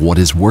love what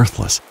is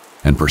worthless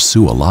and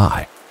pursue a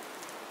lie?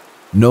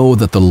 Know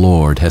that the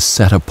Lord has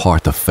set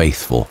apart the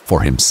faithful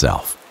for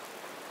himself.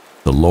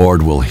 The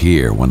Lord will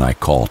hear when I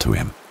call to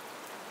him.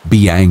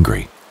 Be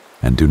angry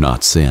and do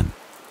not sin.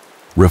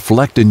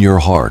 Reflect in your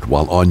heart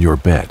while on your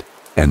bed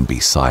and be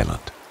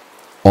silent.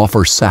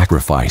 Offer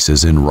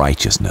sacrifices in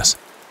righteousness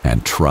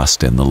and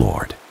trust in the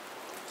Lord.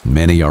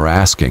 Many are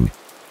asking,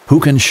 who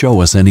can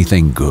show us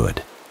anything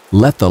good?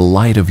 Let the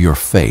light of your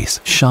face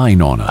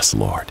shine on us,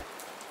 Lord.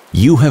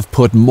 You have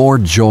put more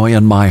joy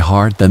in my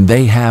heart than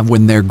they have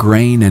when their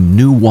grain and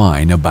new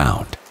wine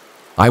abound.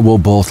 I will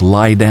both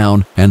lie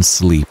down and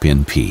sleep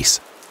in peace.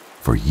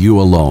 For you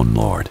alone,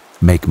 Lord,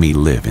 make me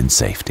live in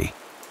safety.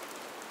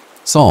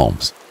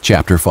 Psalms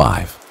chapter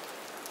 5.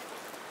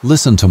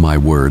 Listen to my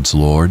words,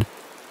 Lord.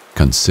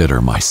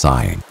 Consider my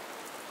sighing.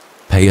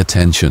 Pay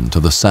attention to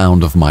the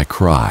sound of my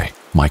cry,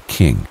 my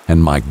King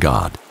and my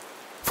God,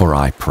 for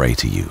I pray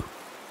to you.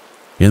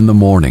 In the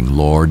morning,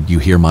 Lord, you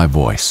hear my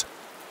voice.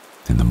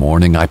 In the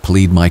morning I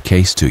plead my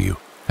case to you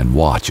and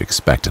watch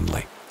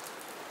expectantly.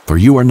 For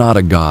you are not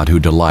a God who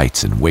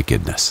delights in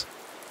wickedness.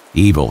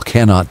 Evil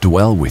cannot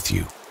dwell with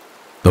you.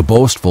 The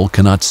boastful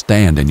cannot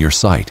stand in your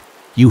sight.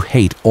 You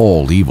hate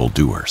all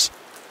evildoers.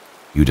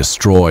 You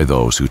destroy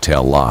those who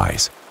tell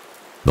lies.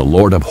 The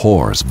Lord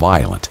abhors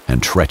violent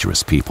and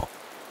treacherous people.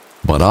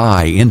 But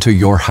I enter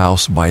your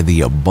house by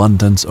the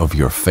abundance of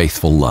your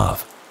faithful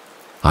love.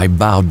 I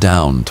bow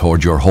down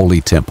toward your holy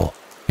temple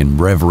in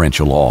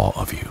reverential awe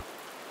of you.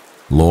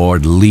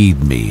 Lord,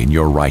 lead me in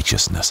your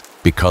righteousness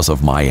because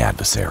of my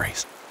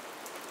adversaries.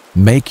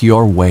 Make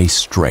your way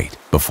straight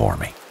before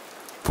me,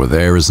 for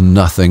there is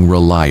nothing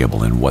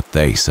reliable in what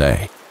they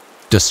say.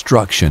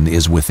 Destruction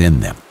is within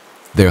them.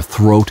 Their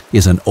throat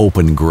is an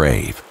open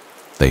grave.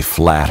 They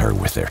flatter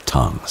with their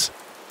tongues.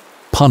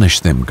 Punish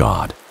them,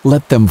 God.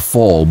 Let them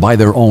fall by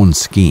their own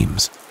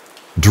schemes.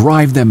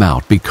 Drive them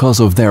out because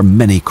of their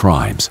many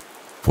crimes,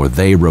 for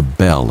they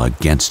rebel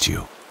against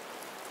you.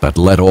 But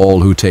let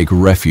all who take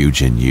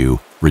refuge in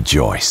you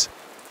rejoice.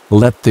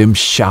 Let them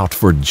shout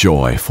for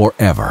joy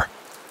forever.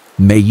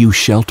 May you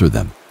shelter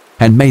them,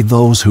 and may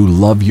those who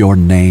love your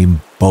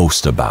name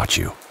boast about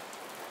you.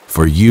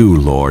 For you,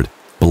 Lord,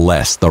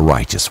 bless the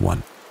righteous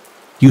one.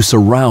 You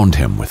surround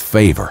him with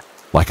favor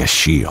like a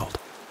shield.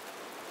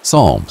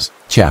 Psalms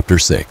chapter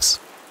 6.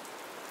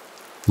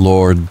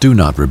 Lord, do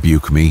not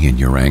rebuke me in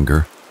your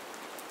anger.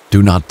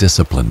 Do not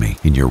discipline me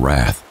in your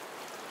wrath.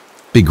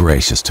 Be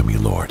gracious to me,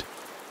 Lord,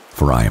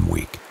 for I am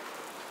weak.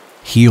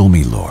 Heal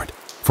me, Lord,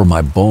 for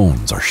my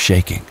bones are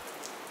shaking.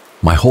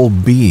 My whole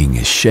being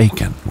is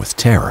shaken with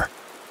terror.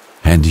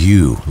 And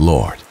you,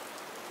 Lord,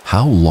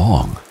 how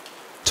long?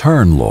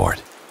 Turn,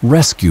 Lord,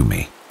 rescue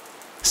me.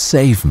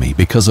 Save me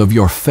because of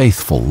your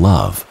faithful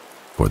love,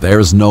 for there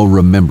is no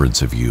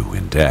remembrance of you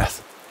in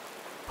death.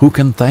 Who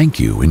can thank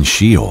you in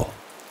Sheol?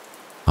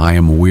 I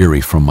am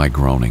weary from my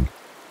groaning.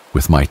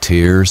 With my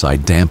tears I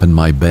dampen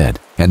my bed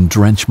and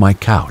drench my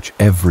couch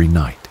every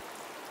night.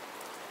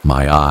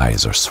 My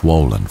eyes are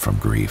swollen from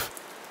grief.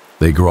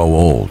 They grow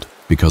old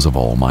because of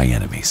all my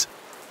enemies.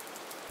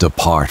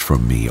 Depart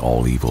from me,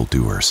 all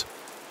evildoers,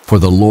 for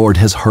the Lord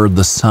has heard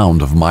the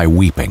sound of my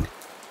weeping.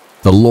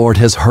 The Lord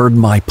has heard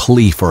my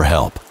plea for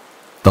help.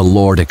 The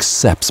Lord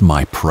accepts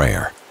my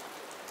prayer.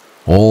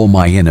 All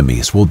my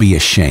enemies will be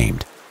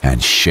ashamed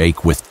and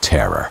shake with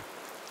terror.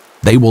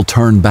 They will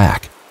turn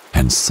back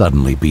and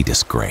suddenly be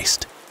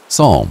disgraced.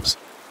 Psalms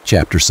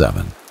chapter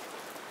 7.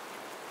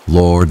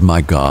 Lord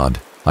my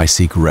God, I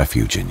seek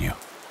refuge in you.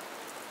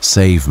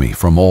 Save me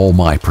from all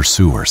my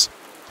pursuers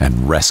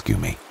and rescue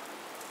me,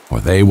 for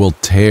they will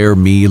tear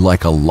me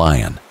like a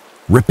lion,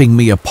 ripping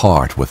me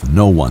apart with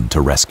no one to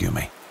rescue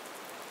me.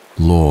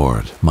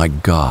 Lord my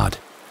God,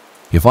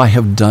 if I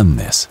have done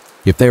this,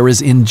 if there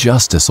is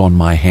injustice on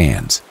my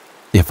hands,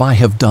 if I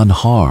have done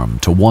harm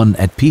to one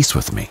at peace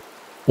with me,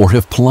 or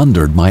have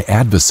plundered my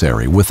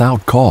adversary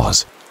without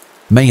cause,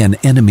 may an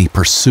enemy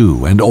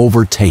pursue and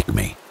overtake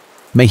me.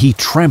 May he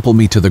trample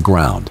me to the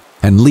ground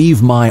and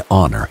leave my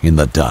honor in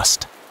the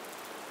dust.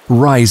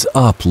 Rise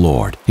up,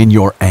 Lord, in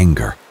your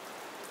anger.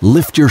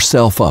 Lift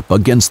yourself up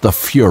against the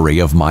fury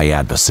of my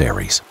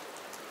adversaries.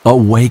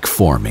 Awake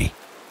for me.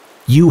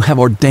 You have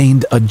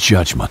ordained a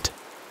judgment.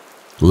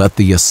 Let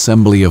the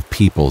assembly of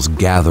peoples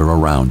gather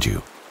around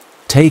you.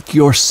 Take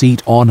your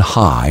seat on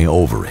high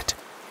over it.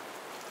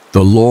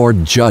 The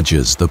Lord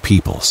judges the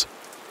peoples.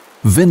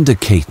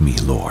 Vindicate me,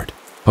 Lord,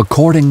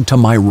 according to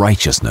my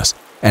righteousness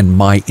and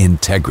my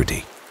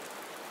integrity.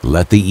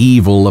 Let the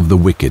evil of the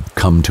wicked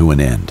come to an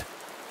end,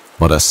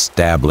 but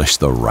establish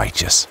the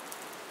righteous.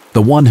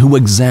 The one who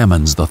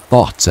examines the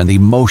thoughts and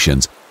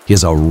emotions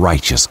is a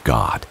righteous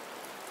God.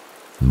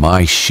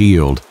 My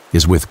shield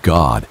is with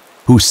God,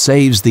 who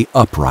saves the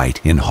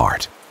upright in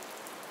heart.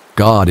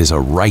 God is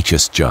a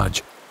righteous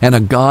judge and a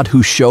God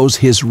who shows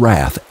his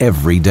wrath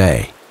every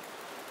day.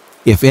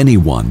 If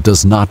anyone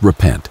does not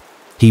repent,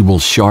 he will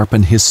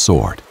sharpen his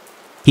sword.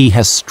 He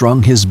has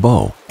strung his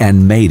bow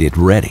and made it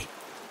ready.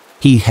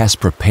 He has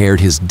prepared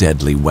his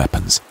deadly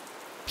weapons.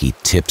 He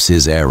tips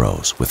his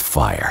arrows with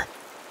fire.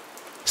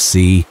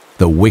 See,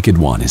 the wicked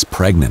one is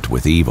pregnant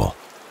with evil,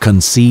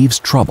 conceives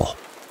trouble,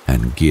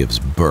 and gives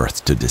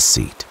birth to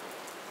deceit.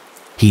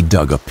 He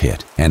dug a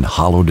pit and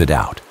hollowed it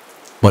out,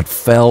 but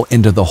fell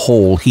into the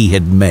hole he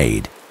had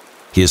made.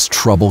 His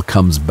trouble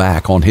comes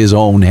back on his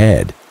own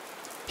head.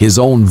 His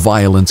own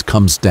violence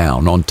comes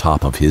down on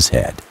top of his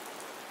head.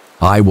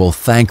 I will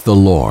thank the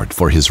Lord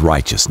for his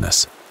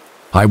righteousness.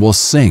 I will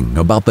sing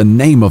about the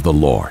name of the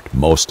Lord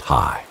Most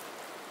High.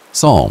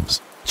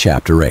 Psalms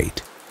chapter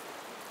 8.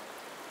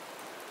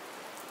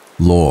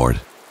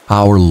 Lord,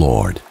 our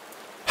Lord,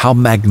 how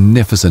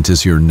magnificent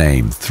is your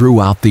name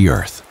throughout the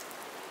earth.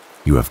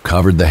 You have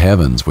covered the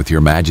heavens with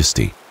your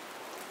majesty.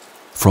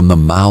 From the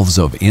mouths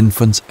of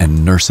infants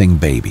and nursing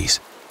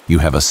babies, you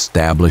have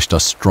established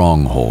a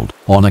stronghold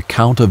on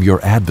account of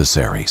your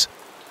adversaries,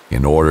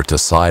 in order to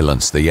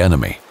silence the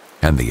enemy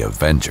and the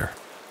avenger.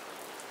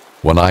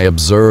 When I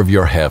observe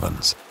your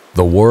heavens,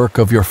 the work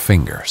of your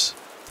fingers,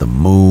 the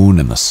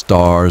moon and the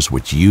stars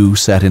which you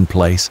set in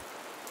place,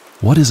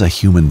 what is a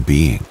human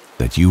being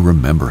that you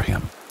remember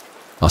him,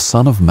 a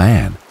son of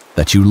man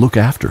that you look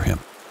after him?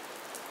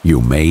 You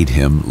made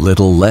him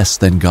little less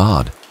than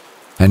God,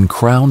 and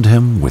crowned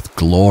him with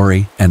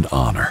glory and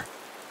honor.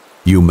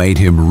 You made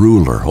him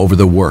ruler over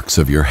the works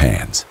of your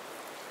hands.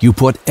 You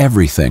put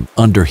everything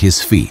under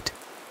his feet,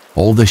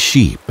 all the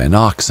sheep and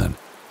oxen,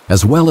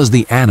 as well as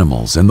the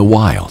animals in the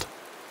wild,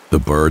 the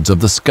birds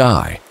of the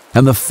sky,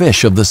 and the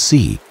fish of the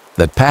sea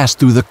that pass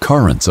through the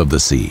currents of the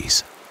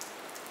seas.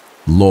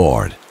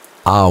 Lord,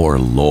 our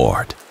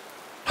Lord,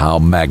 how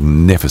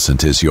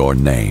magnificent is your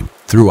name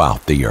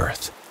throughout the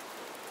earth.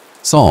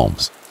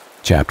 Psalms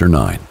chapter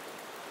 9.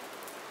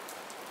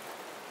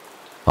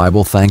 I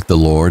will thank the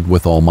Lord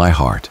with all my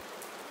heart.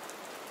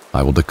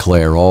 I will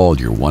declare all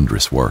your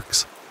wondrous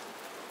works.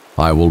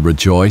 I will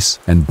rejoice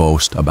and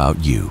boast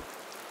about you.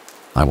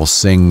 I will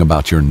sing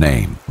about your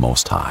name,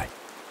 Most High.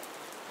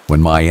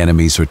 When my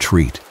enemies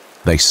retreat,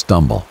 they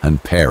stumble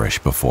and perish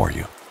before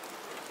you.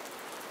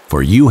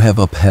 For you have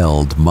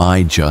upheld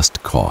my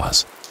just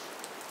cause.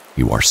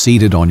 You are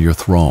seated on your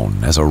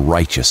throne as a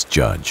righteous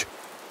judge.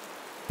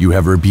 You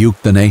have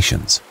rebuked the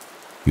nations.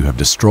 You have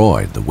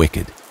destroyed the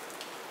wicked.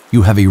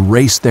 You have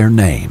erased their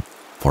name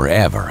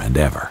forever and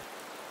ever.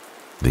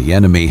 The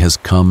enemy has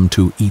come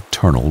to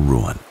eternal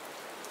ruin.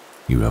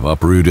 You have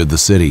uprooted the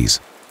cities,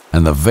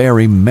 and the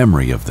very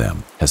memory of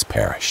them has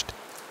perished.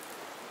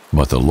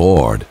 But the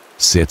Lord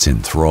sits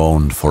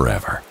enthroned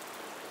forever.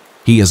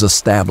 He has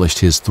established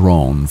his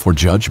throne for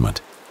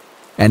judgment,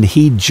 and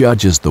he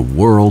judges the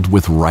world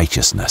with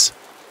righteousness.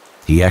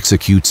 He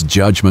executes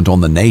judgment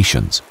on the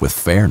nations with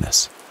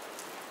fairness.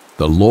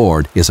 The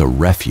Lord is a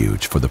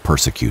refuge for the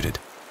persecuted,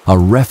 a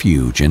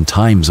refuge in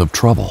times of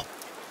trouble.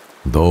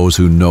 Those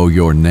who know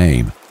your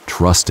name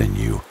trust in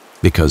you,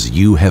 because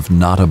you have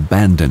not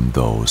abandoned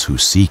those who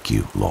seek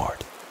you,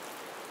 Lord.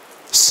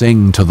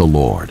 Sing to the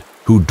Lord,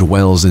 who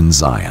dwells in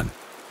Zion.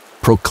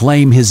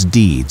 Proclaim his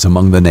deeds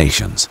among the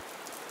nations.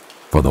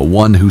 For the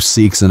one who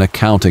seeks an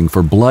accounting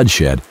for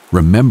bloodshed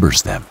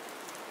remembers them.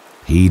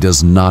 He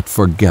does not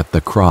forget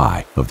the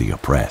cry of the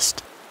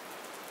oppressed.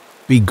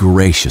 Be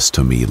gracious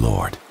to me,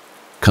 Lord.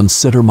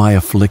 Consider my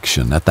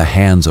affliction at the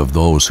hands of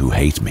those who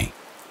hate me.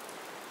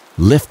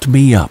 Lift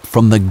me up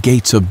from the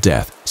gates of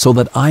death, so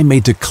that I may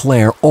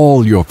declare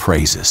all your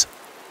praises.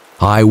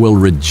 I will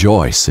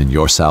rejoice in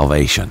your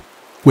salvation,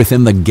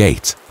 within the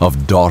gates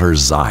of daughter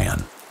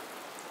Zion.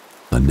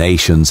 The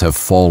nations have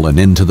fallen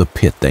into the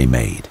pit they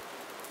made.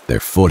 Their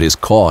foot is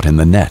caught in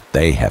the net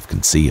they have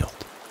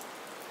concealed.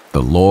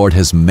 The Lord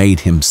has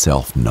made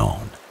himself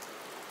known.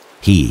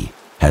 He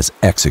has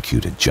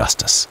executed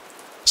justice,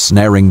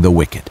 snaring the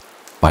wicked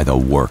by the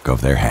work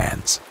of their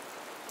hands.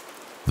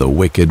 The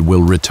wicked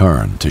will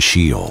return to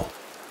Sheol,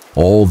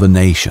 all the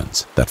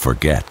nations that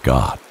forget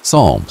God.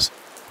 Psalms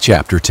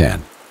chapter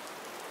 10.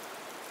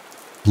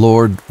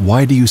 Lord,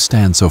 why do you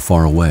stand so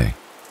far away?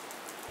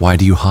 Why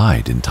do you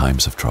hide in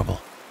times of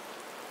trouble?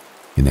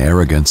 In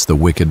arrogance, the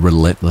wicked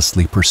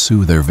relentlessly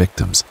pursue their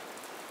victims.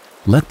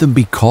 Let them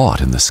be caught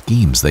in the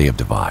schemes they have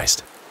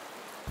devised.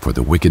 For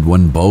the wicked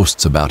one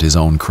boasts about his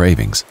own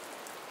cravings.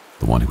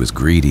 The one who is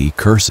greedy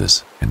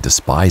curses and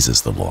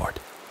despises the Lord.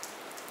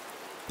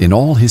 In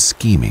all his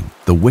scheming,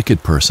 the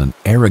wicked person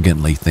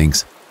arrogantly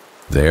thinks,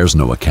 there's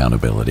no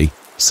accountability,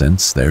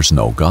 since there's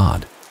no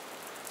God.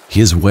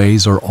 His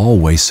ways are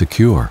always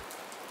secure.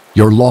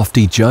 Your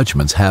lofty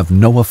judgments have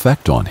no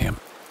effect on him.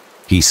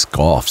 He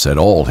scoffs at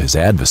all his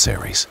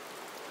adversaries.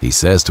 He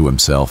says to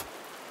himself,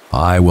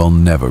 I will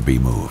never be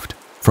moved.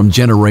 From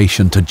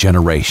generation to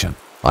generation,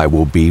 I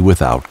will be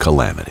without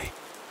calamity.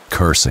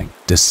 Cursing,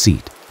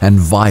 deceit, and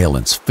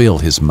violence fill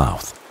his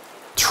mouth.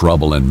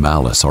 Trouble and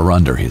malice are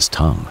under his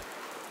tongue.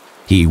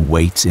 He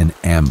waits in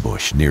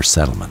ambush near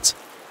settlements.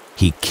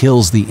 He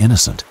kills the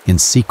innocent in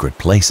secret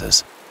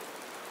places.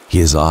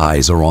 His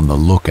eyes are on the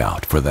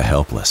lookout for the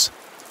helpless.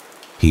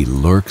 He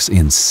lurks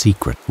in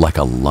secret like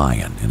a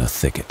lion in a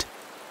thicket.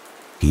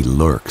 He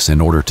lurks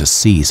in order to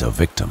seize a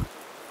victim.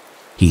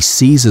 He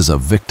seizes a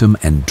victim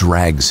and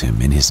drags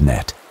him in his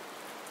net.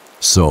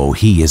 So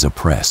he is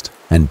oppressed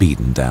and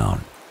beaten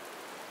down.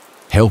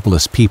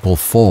 Helpless people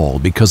fall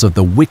because of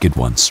the wicked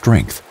one's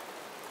strength.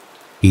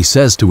 He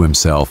says to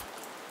himself,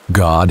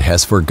 God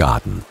has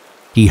forgotten.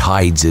 He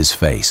hides his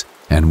face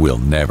and will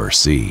never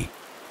see.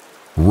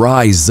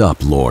 Rise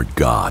up, Lord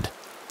God.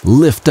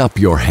 Lift up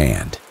your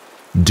hand.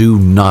 Do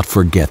not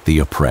forget the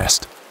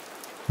oppressed.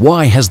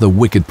 Why has the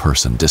wicked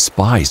person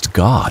despised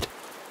God?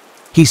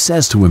 He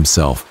says to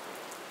himself,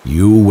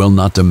 you will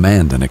not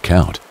demand an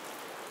account.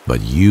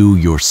 But you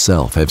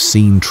yourself have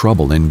seen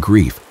trouble and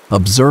grief,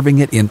 observing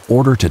it in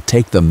order to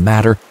take the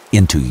matter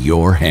into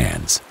your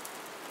hands.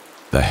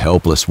 The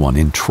helpless one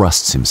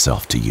entrusts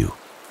himself to you.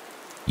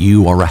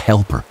 You are a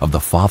helper of the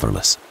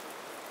fatherless.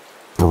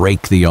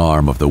 Break the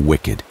arm of the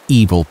wicked,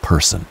 evil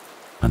person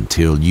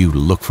until you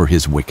look for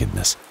his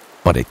wickedness,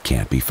 but it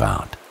can't be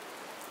found.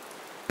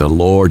 The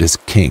Lord is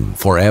king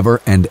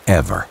forever and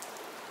ever.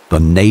 The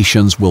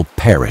nations will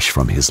perish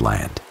from his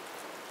land.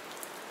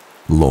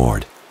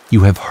 Lord,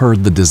 you have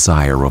heard the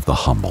desire of the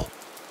humble.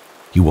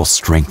 You will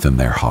strengthen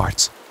their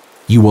hearts.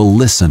 You will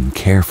listen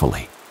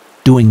carefully,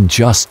 doing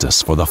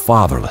justice for the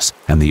fatherless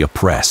and the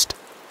oppressed,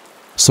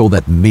 so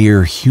that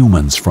mere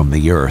humans from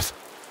the earth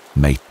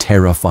may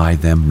terrify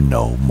them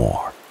no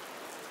more.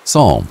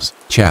 Psalms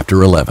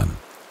chapter 11.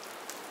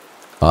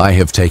 I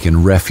have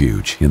taken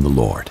refuge in the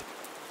Lord.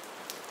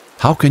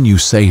 How can you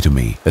say to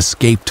me,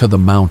 escape to the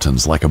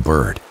mountains like a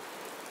bird?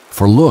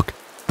 For look,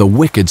 the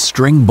wicked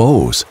string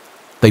bows.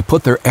 They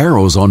put their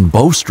arrows on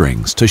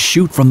bowstrings to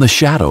shoot from the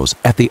shadows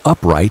at the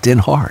upright in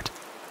heart.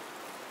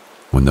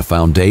 When the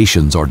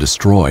foundations are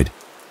destroyed,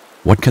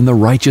 what can the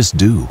righteous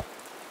do?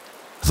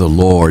 The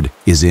Lord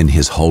is in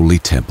his holy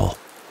temple.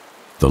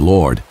 The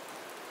Lord,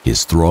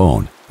 his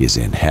throne is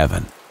in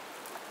heaven.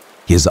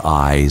 His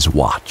eyes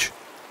watch.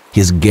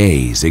 His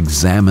gaze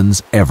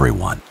examines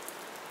everyone.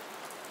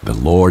 The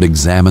Lord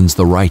examines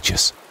the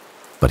righteous,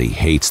 but he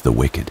hates the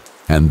wicked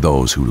and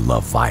those who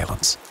love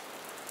violence.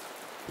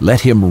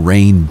 Let him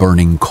rain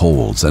burning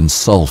coals and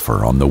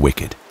sulfur on the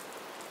wicked.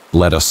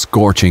 Let a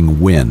scorching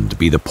wind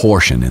be the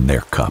portion in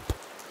their cup.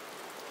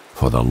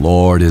 For the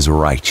Lord is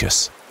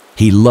righteous.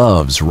 He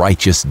loves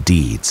righteous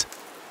deeds.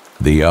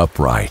 The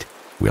upright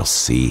will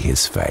see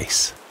his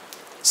face.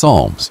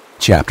 Psalms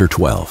chapter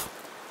 12.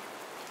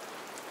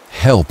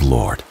 Help,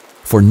 Lord,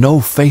 for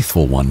no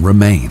faithful one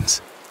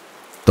remains.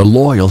 The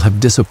loyal have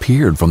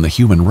disappeared from the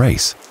human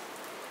race.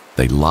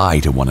 They lie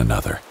to one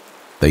another.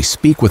 They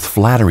speak with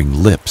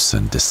flattering lips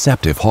and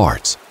deceptive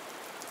hearts.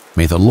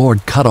 May the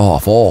Lord cut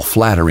off all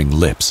flattering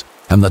lips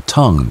and the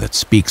tongue that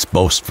speaks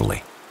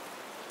boastfully.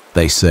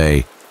 They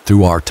say,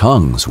 through our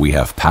tongues we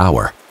have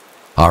power.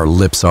 Our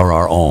lips are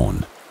our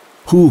own.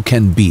 Who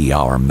can be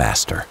our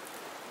master?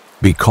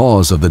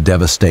 Because of the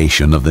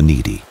devastation of the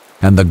needy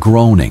and the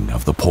groaning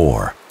of the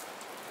poor,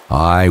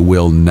 I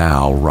will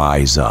now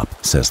rise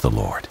up, says the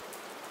Lord.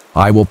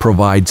 I will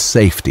provide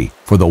safety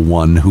for the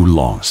one who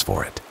longs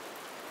for it.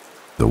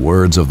 The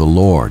words of the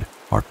Lord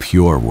are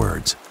pure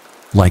words,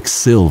 like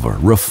silver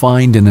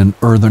refined in an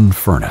earthen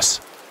furnace,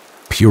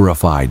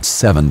 purified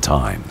 7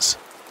 times.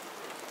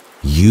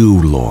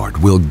 You, Lord,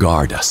 will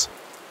guard us.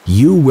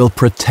 You will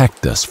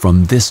protect us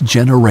from this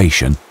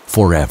generation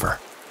forever.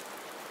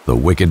 The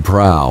wicked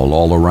prowl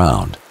all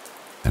around,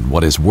 and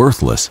what is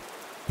worthless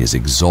is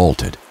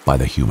exalted by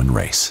the human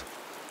race.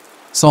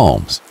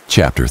 Psalms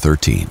chapter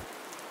 13.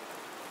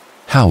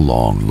 How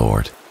long,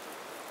 Lord?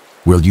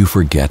 Will you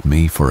forget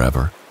me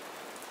forever?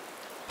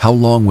 How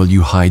long will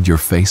you hide your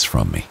face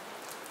from me?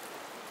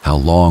 How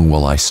long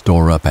will I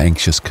store up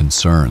anxious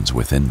concerns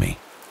within me?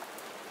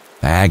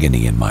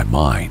 Agony in my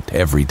mind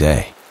every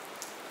day.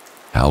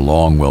 How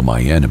long will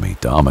my enemy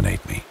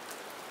dominate me?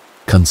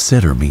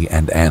 Consider me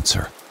and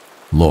answer,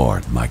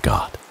 Lord my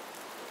God.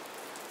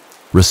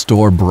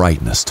 Restore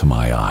brightness to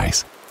my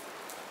eyes,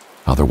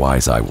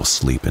 otherwise I will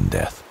sleep in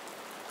death.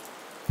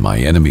 My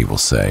enemy will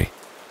say,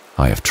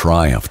 I have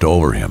triumphed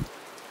over him,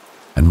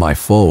 and my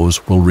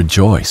foes will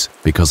rejoice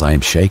because I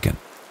am shaken.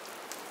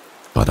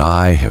 But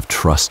I have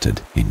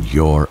trusted in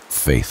your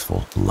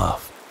faithful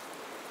love.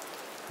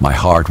 My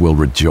heart will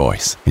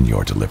rejoice in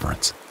your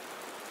deliverance.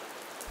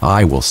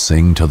 I will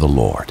sing to the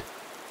Lord,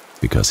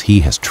 because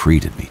he has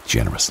treated me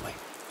generously.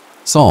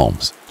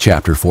 Psalms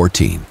chapter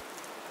 14.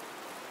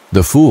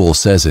 The fool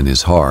says in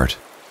his heart,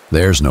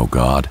 there's no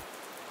God.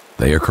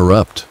 They are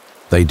corrupt.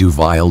 They do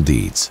vile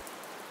deeds.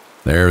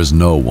 There is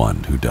no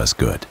one who does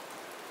good.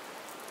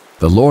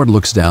 The Lord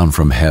looks down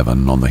from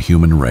heaven on the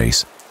human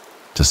race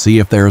to see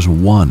if there is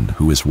one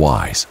who is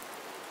wise,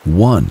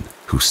 one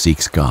who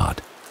seeks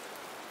God.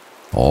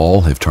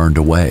 All have turned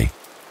away.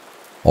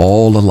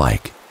 All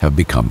alike have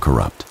become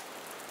corrupt.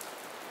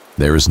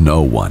 There is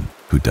no one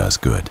who does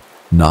good,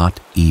 not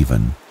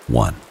even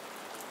one.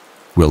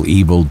 Will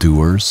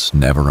evildoers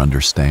never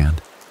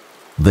understand?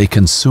 They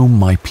consume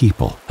my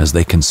people as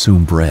they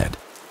consume bread.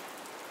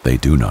 They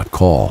do not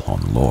call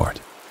on the Lord.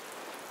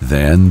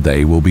 Then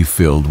they will be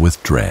filled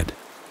with dread,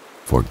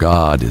 for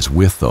God is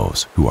with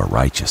those who are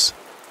righteous.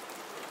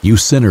 You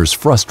sinners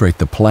frustrate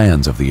the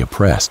plans of the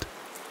oppressed,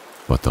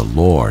 but the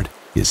Lord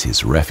is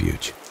his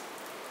refuge.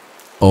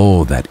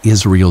 Oh, that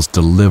Israel's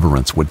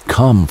deliverance would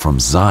come from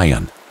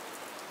Zion.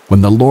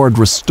 When the Lord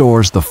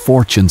restores the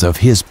fortunes of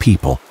his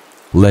people,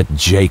 let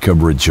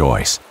Jacob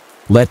rejoice.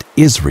 Let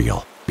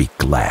Israel be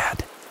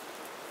glad.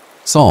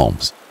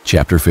 Psalms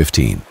chapter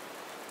 15.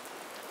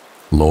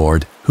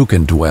 Lord, who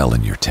can dwell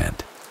in your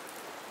tent?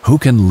 Who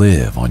can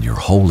live on your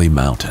holy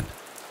mountain?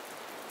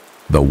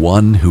 The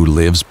one who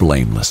lives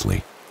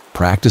blamelessly,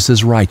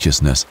 practices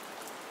righteousness,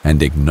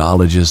 and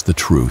acknowledges the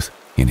truth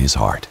in his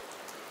heart,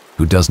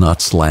 who does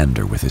not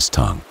slander with his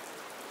tongue,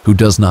 who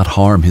does not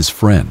harm his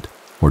friend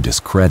or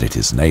discredit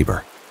his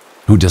neighbor,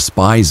 who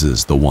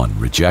despises the one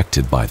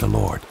rejected by the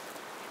Lord,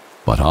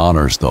 but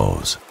honors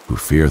those who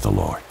fear the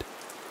Lord,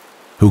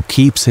 who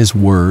keeps his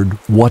word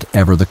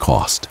whatever the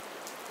cost,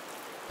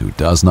 who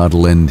does not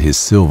lend his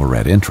silver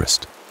at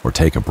interest or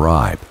take a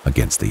bribe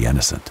against the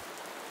innocent.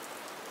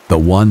 The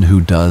one who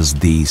does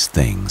these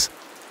things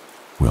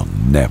will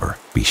never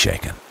be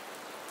shaken.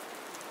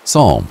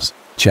 Psalms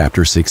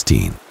chapter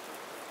 16.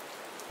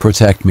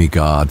 Protect me,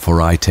 God,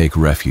 for I take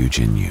refuge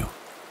in you.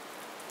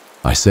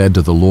 I said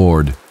to the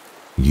Lord,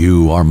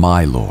 you are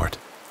my Lord.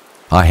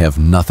 I have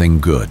nothing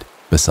good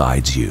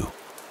besides you.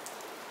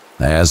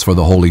 As for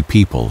the holy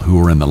people who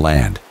are in the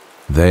land,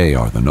 they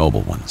are the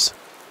noble ones.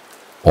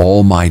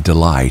 All my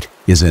delight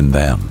is in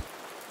them.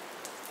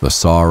 The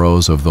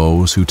sorrows of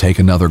those who take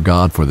another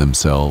god for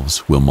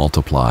themselves will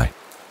multiply.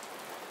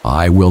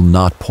 I will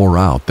not pour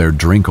out their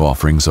drink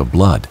offerings of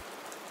blood,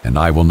 and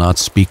I will not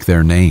speak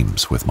their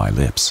names with my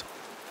lips.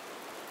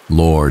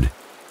 Lord,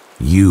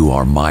 you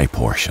are my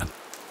portion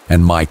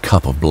and my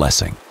cup of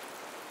blessing.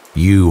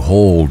 You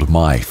hold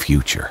my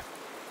future.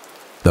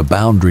 The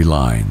boundary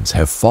lines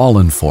have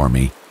fallen for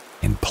me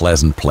in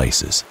pleasant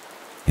places.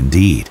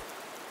 Indeed,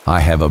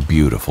 I have a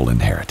beautiful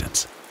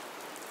inheritance.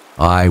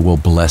 I will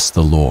bless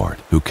the Lord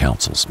who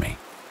counsels me.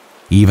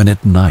 Even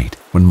at night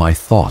when my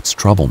thoughts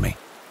trouble me,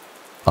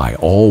 I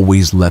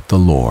always let the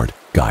Lord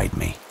guide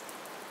me.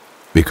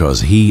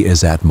 Because he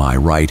is at my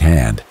right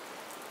hand,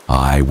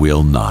 I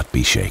will not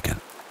be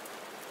shaken.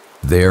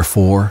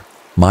 Therefore,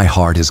 my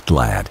heart is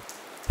glad,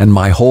 and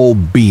my whole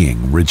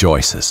being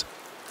rejoices.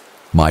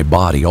 My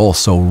body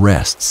also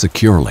rests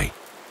securely,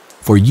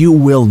 for you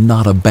will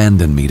not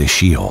abandon me to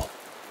Sheol.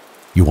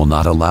 You will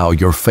not allow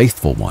your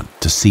faithful one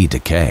to see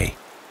decay.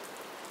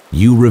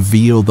 You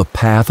reveal the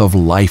path of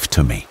life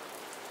to me.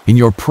 In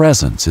your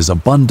presence is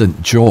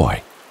abundant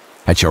joy.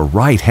 At your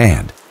right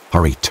hand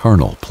are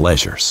eternal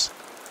pleasures.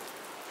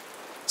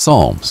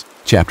 Psalms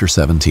chapter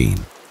 17.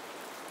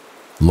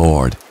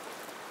 Lord,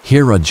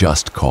 hear a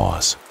just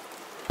cause.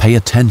 Pay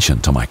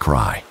attention to my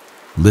cry.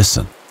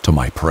 Listen to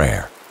my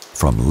prayer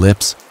from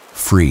lips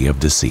free of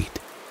deceit.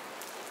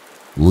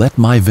 Let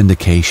my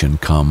vindication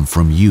come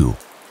from you,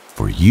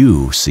 for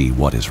you see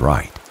what is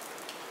right.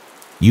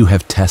 You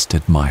have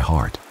tested my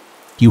heart.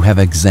 You have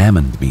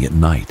examined me at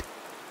night.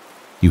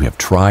 You have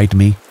tried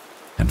me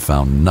and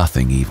found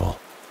nothing evil.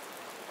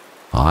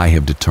 I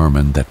have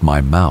determined that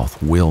my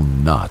mouth will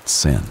not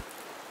sin.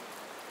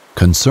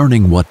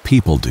 Concerning what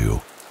people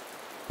do,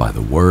 by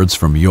the words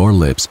from your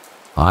lips,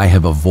 I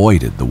have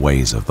avoided the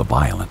ways of the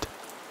violent.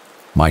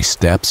 My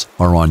steps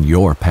are on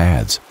your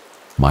paths.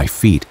 My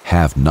feet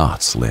have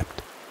not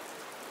slipped.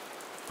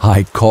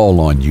 I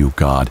call on you,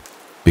 God,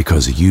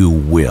 because you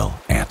will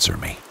answer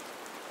me.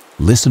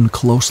 Listen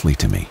closely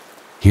to me.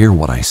 Hear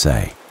what I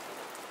say.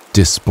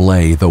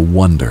 Display the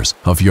wonders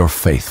of your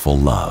faithful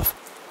love.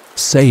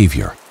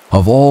 Savior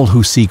of all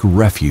who seek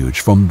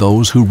refuge from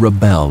those who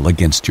rebel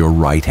against your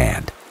right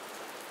hand.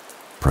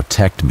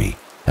 Protect me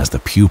as the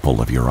pupil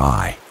of your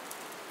eye.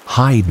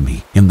 Hide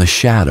me in the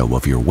shadow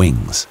of your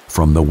wings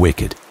from the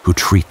wicked who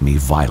treat me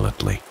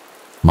violently,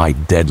 my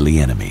deadly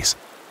enemies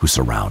who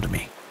surround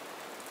me.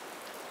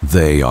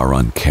 They are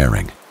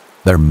uncaring.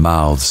 Their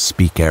mouths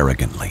speak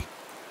arrogantly.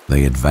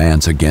 They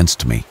advance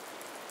against me.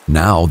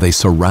 Now they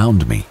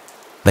surround me.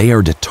 They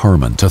are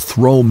determined to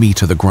throw me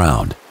to the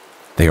ground.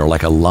 They are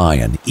like a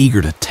lion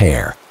eager to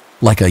tear,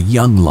 like a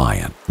young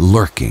lion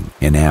lurking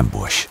in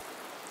ambush.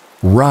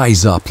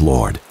 Rise up,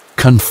 Lord.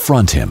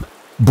 Confront him.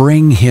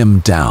 Bring him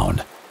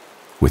down.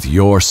 With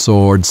your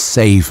sword,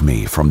 save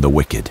me from the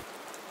wicked.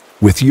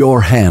 With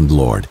your hand,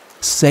 Lord,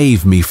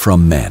 save me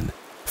from men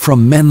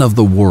of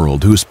the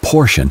world whose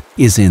portion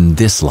is in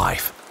this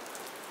life.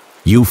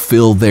 You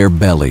fill their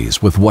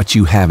bellies with what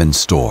you have in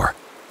store.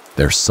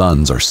 Their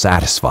sons are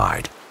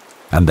satisfied,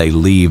 and they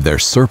leave their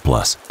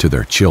surplus to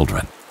their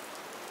children.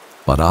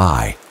 But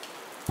I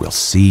will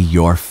see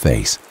your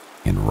face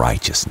in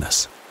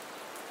righteousness.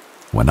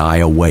 When I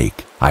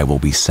awake, I will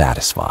be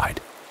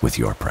satisfied with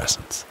your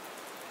presence.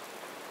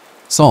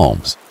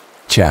 Psalms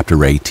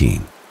chapter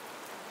 18.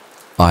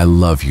 I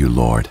love you,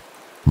 Lord,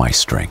 my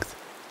strength.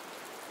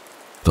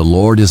 The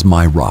Lord is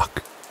my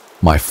rock,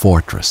 my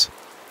fortress,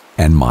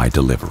 and my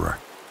deliverer,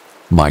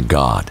 my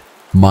God,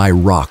 my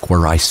rock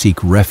where I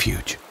seek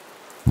refuge,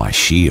 my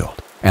shield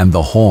and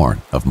the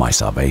horn of my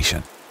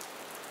salvation,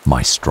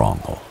 my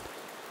stronghold.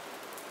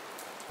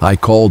 I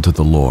called to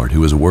the Lord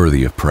who is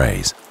worthy of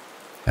praise,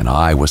 and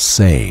I was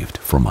saved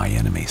from my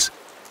enemies.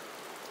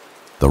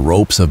 The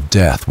ropes of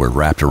death were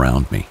wrapped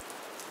around me.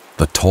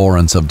 The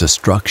torrents of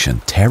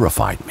destruction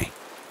terrified me.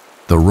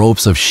 The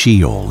ropes of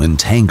Sheol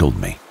entangled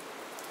me.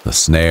 The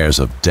snares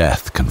of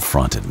death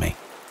confronted me.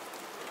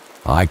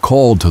 I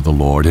called to the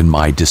Lord in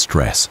my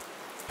distress,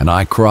 and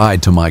I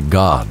cried to my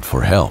God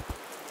for help.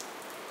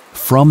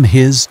 From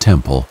his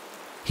temple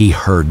he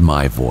heard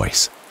my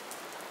voice,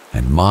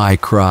 and my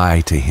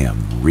cry to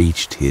him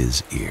reached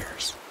his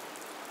ears.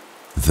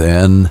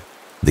 Then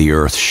the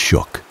earth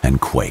shook and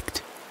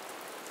quaked.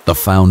 The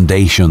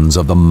foundations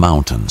of the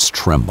mountains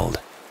trembled.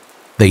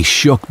 They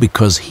shook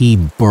because he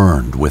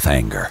burned with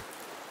anger.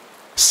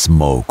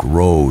 Smoke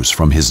rose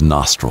from his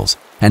nostrils,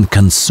 and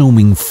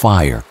consuming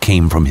fire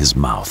came from his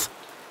mouth.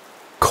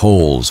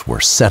 Coals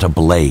were set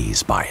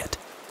ablaze by it.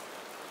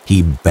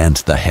 He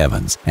bent the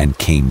heavens and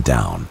came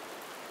down.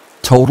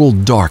 Total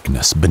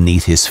darkness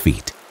beneath his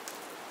feet.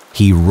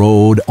 He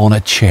rode on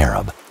a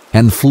cherub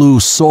and flew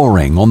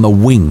soaring on the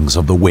wings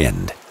of the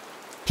wind.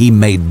 He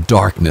made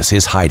darkness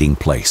his hiding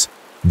place,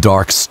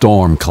 dark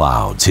storm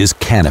clouds his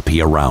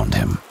canopy around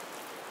him.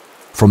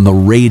 From the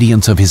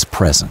radiance of his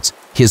presence,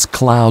 his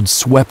clouds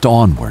swept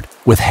onward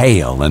with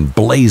hail and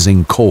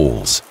blazing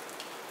coals.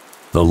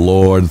 The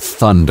Lord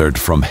thundered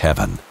from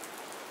heaven.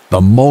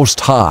 The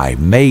Most High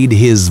made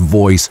his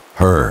voice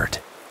heard.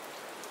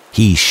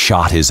 He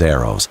shot his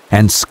arrows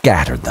and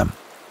scattered them.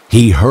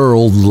 He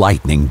hurled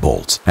lightning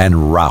bolts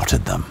and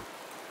routed them.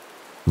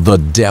 The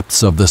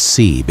depths of the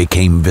sea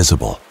became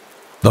visible.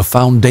 The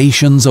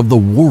foundations of the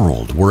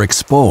world were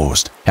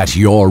exposed at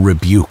your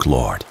rebuke,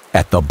 Lord,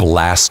 at the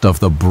blast of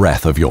the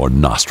breath of your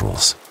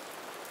nostrils.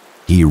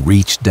 He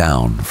reached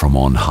down from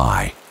on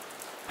high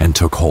and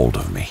took hold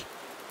of me.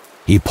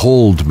 He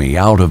pulled me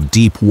out of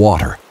deep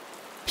water.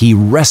 He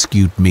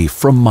rescued me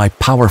from my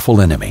powerful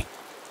enemy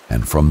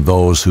and from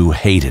those who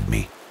hated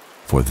me,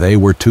 for they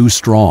were too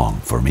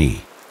strong for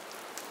me.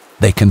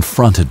 They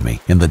confronted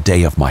me in the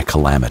day of my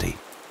calamity,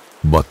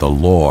 but the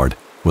Lord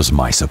was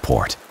my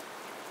support.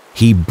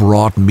 He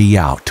brought me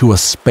out to a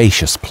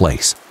spacious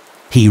place.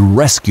 He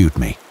rescued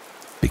me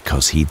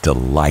because he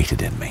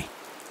delighted in me.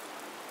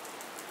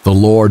 The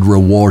Lord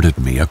rewarded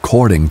me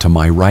according to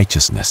my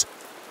righteousness.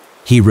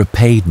 He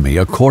repaid me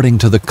according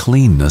to the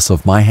cleanness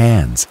of my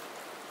hands.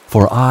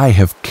 For I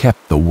have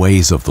kept the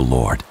ways of the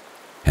Lord,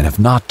 and have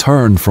not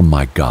turned from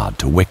my God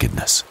to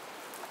wickedness.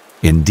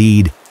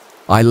 Indeed,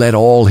 I let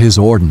all his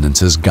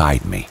ordinances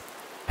guide me,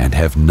 and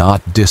have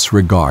not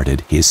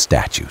disregarded his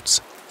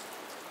statutes.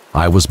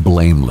 I was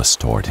blameless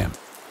toward him,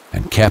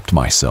 and kept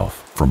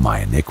myself from my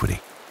iniquity.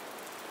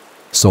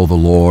 So the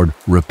Lord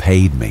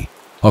repaid me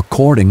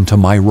according to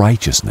my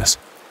righteousness,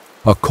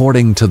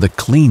 according to the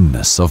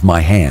cleanness of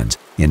my hands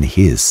in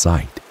his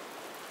sight.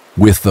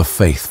 With the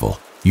faithful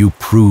you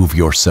prove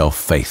yourself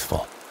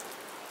faithful.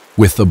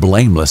 With the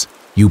blameless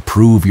you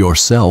prove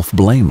yourself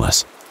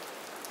blameless.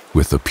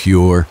 With the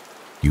pure,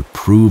 you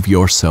prove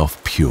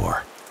yourself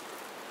pure.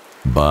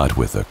 But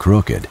with the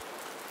crooked,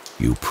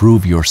 you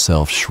prove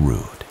yourself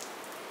shrewd.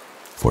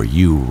 For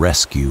you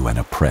rescue an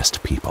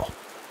oppressed people,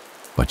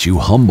 but you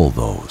humble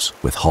those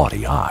with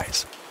haughty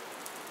eyes.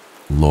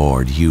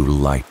 Lord, you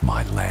light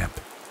my lamp.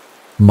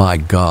 My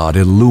God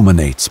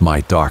illuminates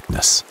my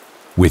darkness.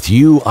 With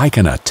you I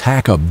can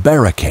attack a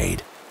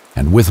barricade,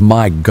 and with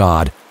my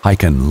God I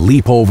can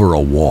leap over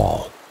a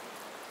wall.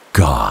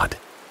 God,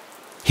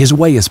 His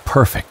way is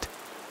perfect.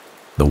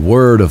 The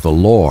word of the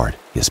Lord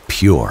is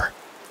pure.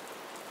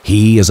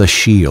 He is a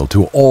shield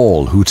to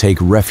all who take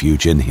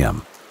refuge in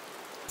Him.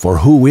 For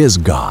who is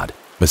God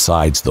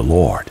besides the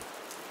Lord?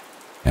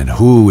 And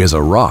who is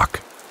a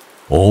rock?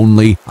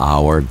 Only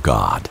our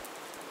God.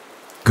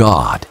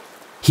 God,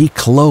 He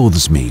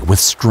clothes me with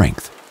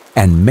strength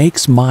and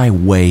makes my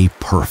way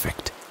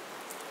perfect.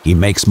 He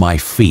makes my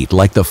feet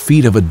like the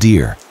feet of a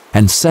deer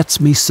and sets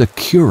me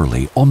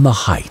securely on the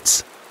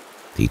heights.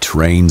 He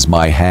trains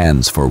my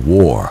hands for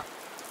war.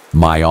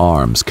 My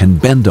arms can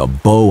bend a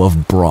bow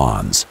of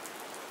bronze.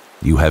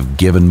 You have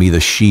given me the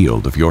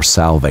shield of your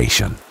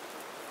salvation.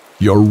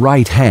 Your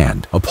right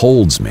hand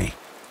upholds me,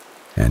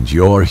 and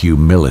your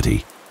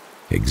humility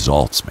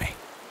exalts me.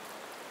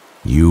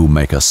 You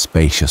make a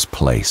spacious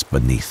place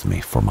beneath me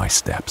for my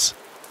steps,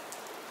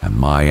 and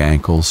my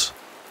ankles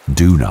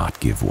do not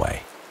give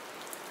way.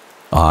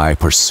 I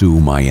pursue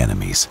my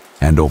enemies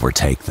and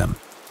overtake them.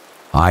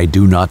 I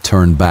do not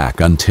turn back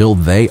until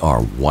they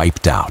are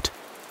wiped out.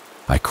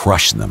 I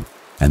crush them,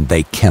 and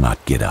they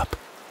cannot get up.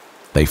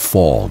 They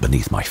fall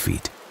beneath my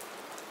feet.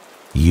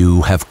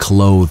 You have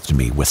clothed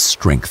me with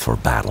strength for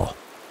battle.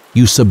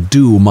 You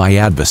subdue my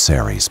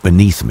adversaries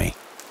beneath me.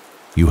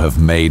 You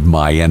have made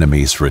my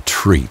enemies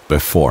retreat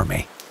before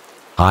me.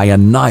 I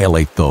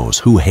annihilate those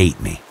who hate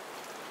me.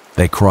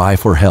 They cry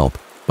for help,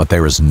 but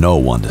there is no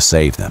one to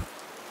save them.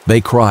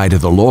 They cry to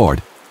the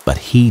Lord, but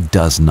He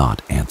does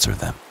not answer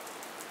them.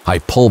 I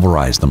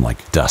pulverize them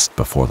like dust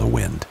before the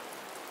wind.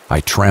 I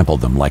trample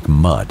them like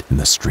mud in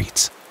the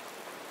streets.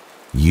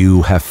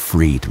 You have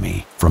freed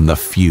me from the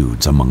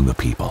feuds among the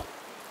people.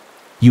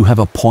 You have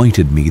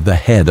appointed me the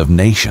head of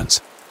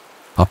nations.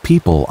 A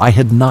people I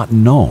had not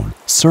known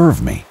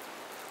serve me.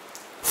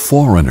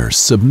 Foreigners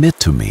submit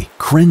to me,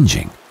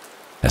 cringing.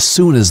 As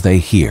soon as they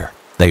hear,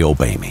 they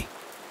obey me.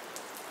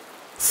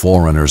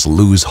 Foreigners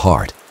lose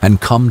heart and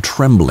come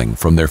trembling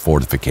from their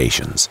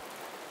fortifications.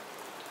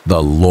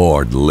 The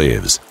Lord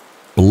lives.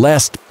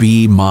 Blessed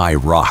be my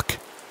rock.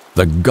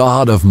 The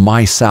God of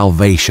my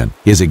salvation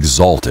is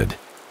exalted.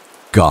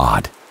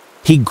 God,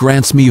 He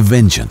grants me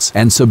vengeance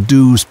and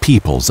subdues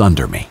peoples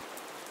under me.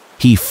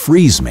 He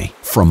frees me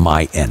from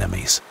my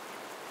enemies.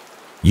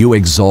 You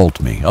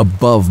exalt me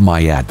above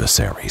my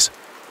adversaries.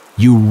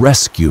 You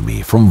rescue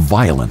me from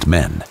violent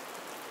men.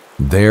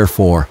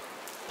 Therefore,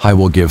 I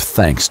will give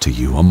thanks to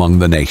you among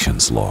the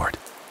nations, Lord.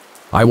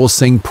 I will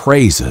sing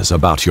praises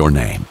about your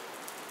name.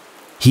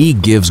 He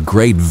gives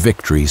great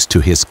victories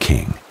to His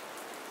king.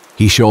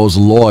 He shows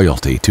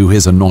loyalty to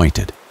His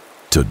anointed,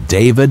 to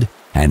David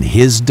and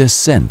his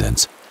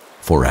descendants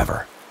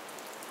forever.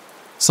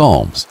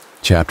 Psalms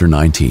chapter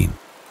 19.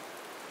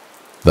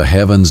 The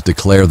heavens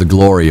declare the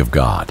glory of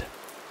God,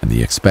 and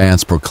the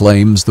expanse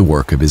proclaims the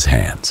work of His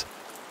hands.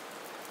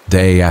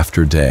 Day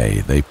after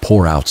day they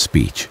pour out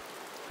speech.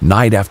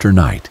 Night after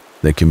night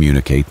they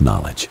communicate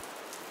knowledge.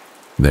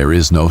 There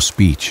is no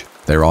speech,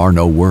 there are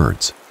no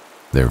words.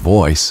 Their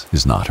voice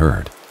is not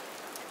heard.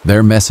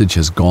 Their message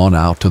has gone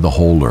out to the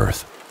whole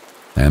earth,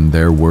 and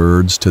their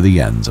words to the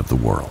ends of the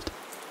world.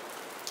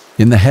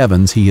 In the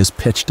heavens He has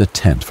pitched a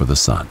tent for the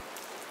sun.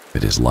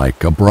 It is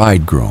like a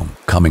bridegroom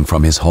coming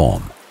from his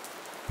home.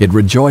 It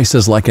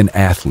rejoices like an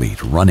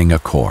athlete running a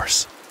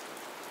course.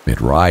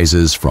 It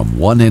rises from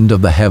one end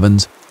of the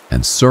heavens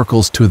and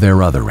circles to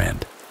their other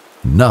end.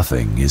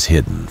 Nothing is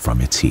hidden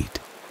from its heat.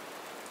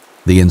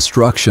 The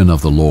instruction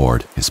of the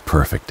Lord is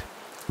perfect,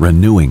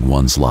 renewing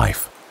one's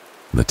life.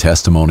 The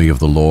testimony of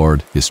the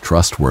Lord is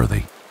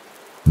trustworthy,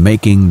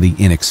 making the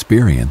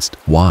inexperienced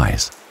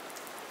wise.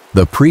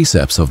 The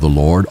precepts of the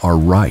Lord are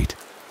right,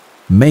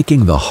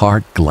 making the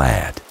heart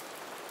glad.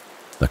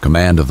 The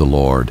command of the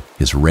Lord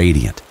is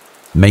radiant,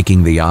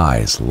 making the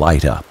eyes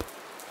light up.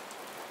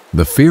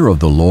 The fear of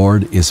the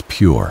Lord is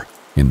pure,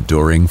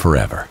 enduring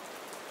forever.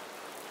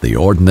 The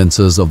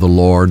ordinances of the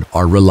Lord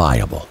are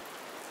reliable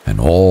and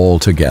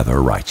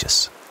altogether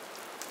righteous.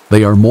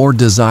 They are more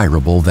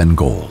desirable than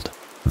gold,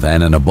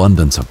 than an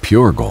abundance of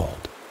pure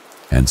gold,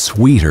 and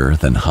sweeter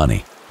than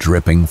honey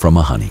dripping from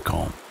a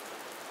honeycomb.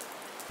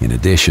 In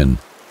addition,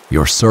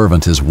 your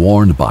servant is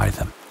warned by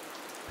them,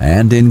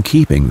 and in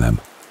keeping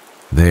them,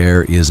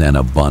 there is an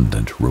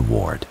abundant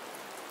reward.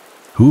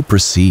 Who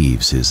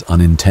perceives his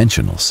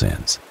unintentional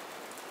sins?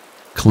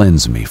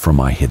 Cleanse me from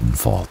my hidden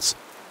faults.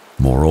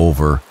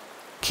 Moreover,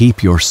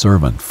 keep your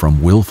servant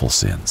from willful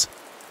sins.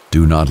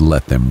 Do not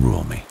let them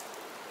rule me.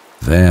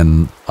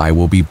 Then I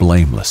will be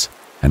blameless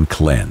and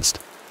cleansed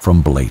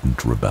from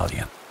blatant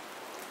rebellion.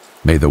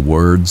 May the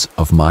words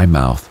of my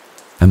mouth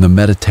and the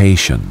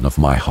meditation of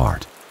my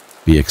heart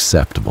be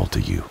acceptable to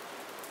you,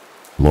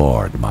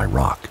 Lord, my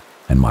rock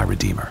and my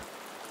redeemer.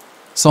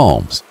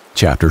 Psalms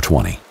chapter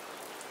 20.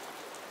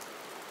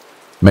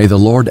 May the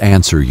Lord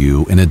answer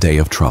you in a day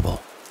of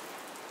trouble.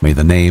 May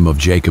the name of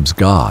Jacob's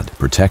God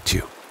protect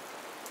you.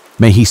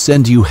 May he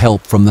send you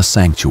help from the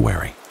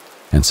sanctuary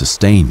and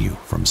sustain you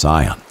from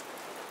Zion.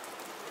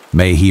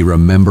 May he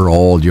remember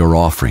all your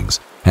offerings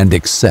and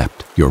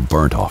accept your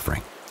burnt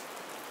offering.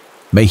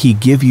 May he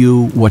give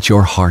you what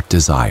your heart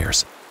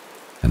desires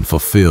and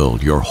fulfill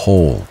your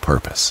whole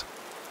purpose.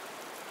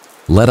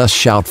 Let us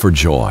shout for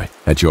joy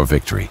at your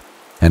victory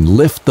and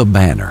lift the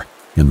banner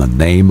in the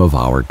name of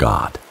our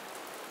God.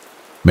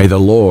 May the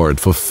Lord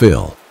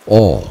fulfill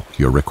all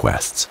your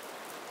requests.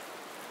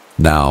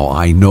 Now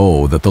I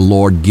know that the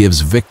Lord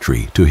gives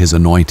victory to his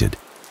anointed.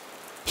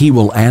 He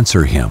will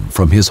answer him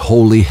from his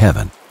holy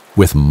heaven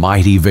with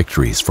mighty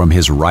victories from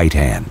his right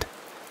hand.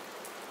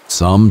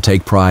 Some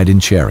take pride in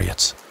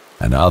chariots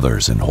and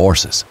others in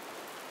horses,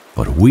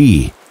 but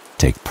we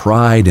take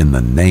pride in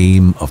the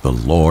name of the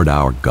Lord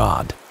our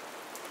God.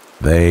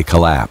 They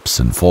collapse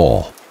and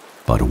fall,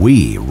 but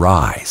we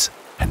rise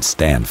and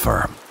stand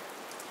firm.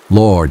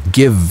 Lord,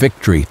 give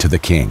victory to the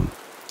King.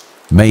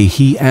 May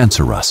he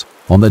answer us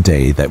on the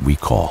day that we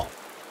call.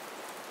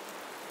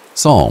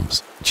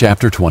 Psalms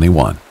chapter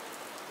 21.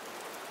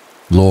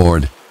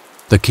 Lord,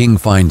 the King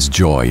finds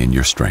joy in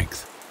your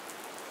strength.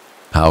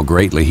 How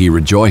greatly he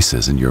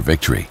rejoices in your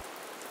victory.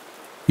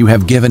 You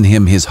have given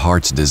him his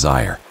heart's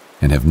desire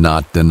and have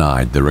not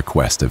denied the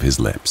request of his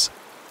lips.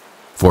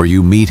 For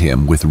you meet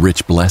him with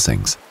rich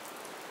blessings.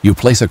 You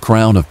place a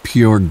crown of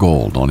pure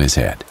gold on his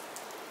head.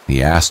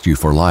 He asked you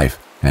for life,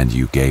 and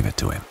you gave it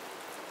to him.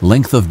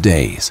 Length of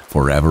days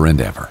forever and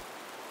ever.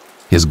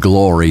 His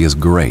glory is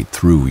great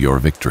through your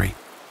victory.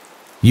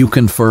 You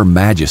confer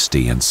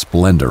majesty and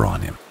splendor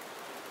on him.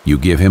 You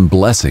give him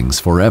blessings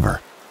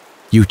forever.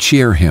 You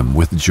cheer him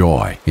with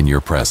joy in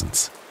your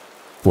presence.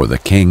 For the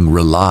King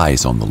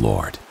relies on the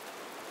Lord.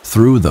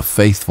 Through the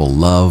faithful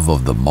love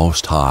of the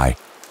Most High,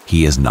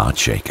 he is not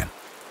shaken.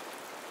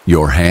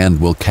 Your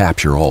hand will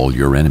capture all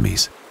your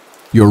enemies.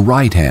 Your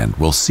right hand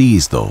will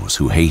seize those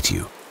who hate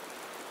you.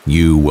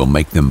 You will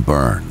make them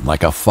burn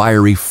like a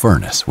fiery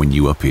furnace when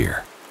you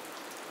appear.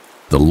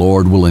 The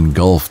Lord will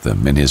engulf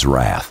them in his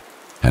wrath,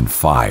 and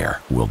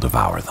fire will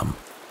devour them.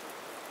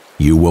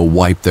 You will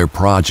wipe their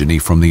progeny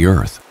from the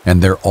earth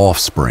and their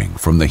offspring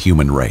from the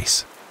human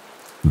race.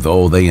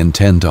 Though they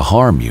intend to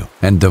harm you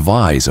and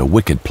devise a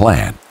wicked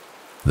plan,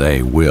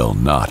 they will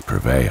not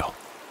prevail.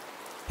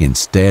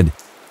 Instead,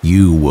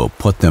 you will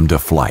put them to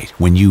flight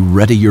when you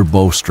ready your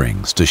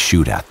bowstrings to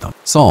shoot at them.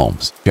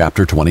 Psalms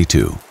chapter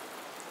 22.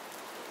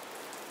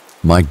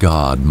 My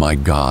God,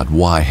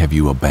 why have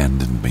you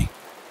abandoned me?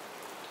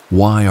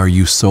 Why are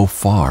you so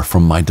far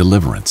from my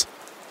deliverance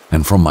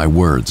and from my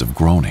words of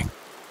groaning?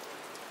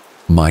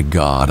 My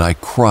God, I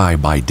cry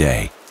by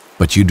day,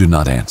 but you do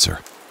not answer,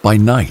 by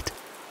night,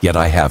 yet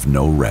I have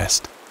no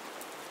rest.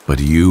 But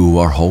you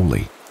are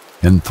holy,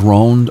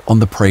 enthroned on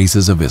the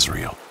praises of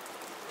Israel.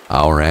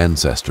 Our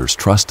ancestors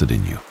trusted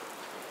in you.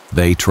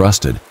 They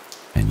trusted,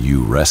 and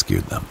you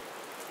rescued them.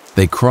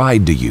 They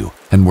cried to you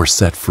and were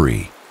set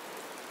free.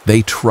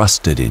 They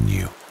trusted in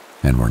you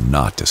and were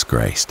not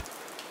disgraced.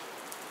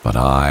 But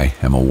I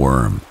am a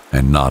worm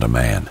and not a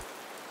man,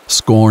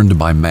 scorned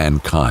by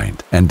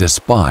mankind and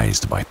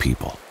despised by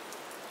people.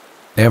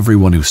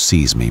 Everyone who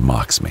sees me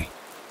mocks me.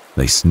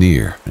 They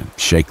sneer and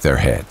shake their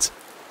heads.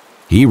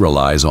 He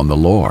relies on the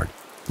Lord.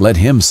 Let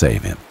him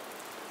save him.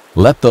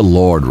 Let the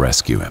Lord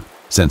rescue him,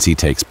 since he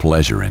takes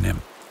pleasure in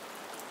him.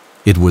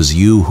 It was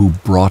you who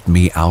brought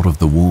me out of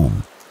the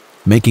womb,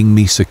 making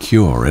me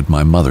secure at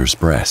my mother's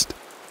breast.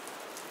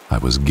 I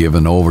was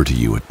given over to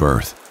you at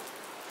birth.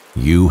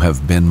 You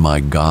have been my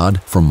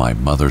God from my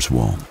mother's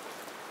womb.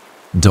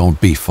 Don't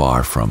be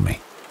far from me,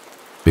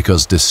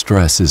 because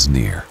distress is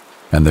near,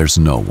 and there's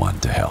no one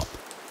to help.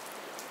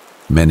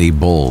 Many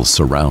bulls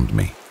surround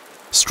me.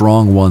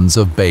 Strong ones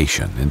of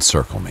Bashan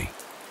encircle me.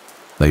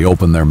 They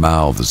open their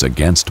mouths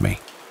against me,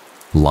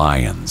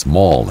 lions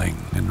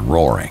mauling and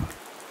roaring.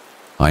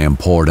 I am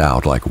poured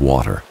out like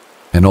water,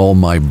 and all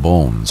my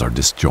bones are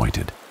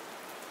disjointed.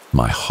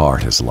 My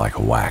heart is like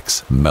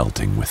wax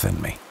melting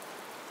within me.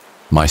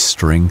 My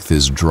strength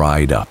is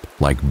dried up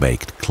like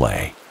baked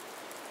clay.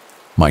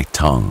 My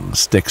tongue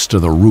sticks to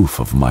the roof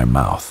of my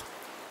mouth.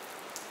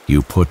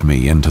 You put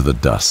me into the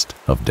dust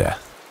of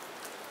death.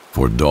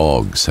 For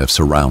dogs have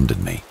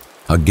surrounded me.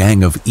 A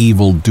gang of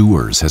evil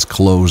doers has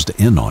closed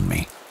in on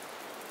me.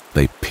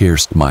 They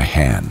pierced my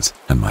hands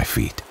and my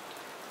feet.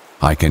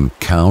 I can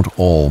count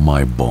all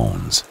my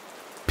bones.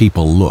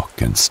 People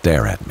look and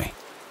stare at me.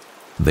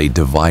 They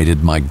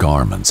divided my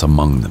garments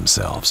among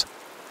themselves,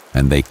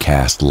 and they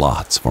cast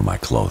lots for my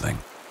clothing.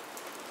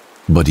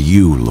 But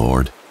you,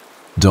 Lord,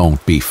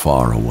 don't be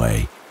far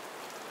away.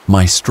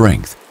 My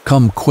strength,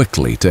 come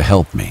quickly to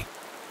help me.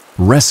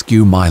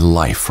 Rescue my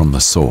life from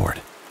the sword,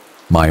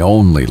 my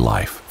only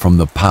life from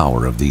the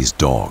power of these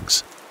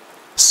dogs.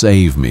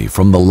 Save me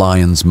from the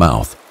lion's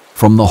mouth,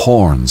 from the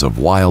horns of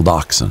wild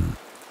oxen.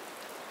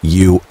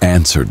 You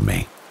answered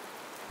me.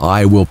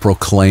 I will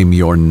proclaim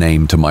your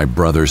name to my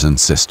brothers and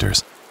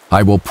sisters.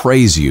 I will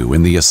praise you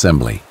in the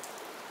assembly.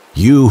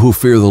 You who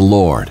fear the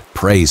Lord,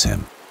 praise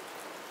him.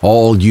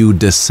 All you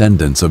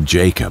descendants of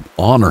Jacob,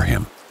 honor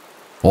him.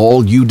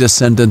 All you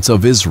descendants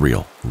of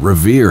Israel,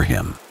 revere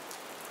him.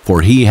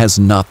 For he has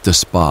not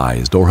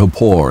despised or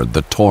abhorred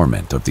the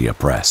torment of the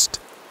oppressed.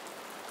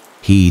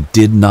 He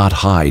did not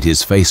hide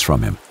his face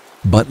from him,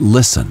 but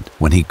listened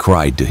when he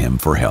cried to him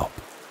for help.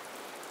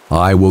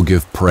 I will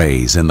give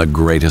praise in the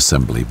great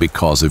assembly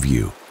because of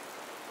you.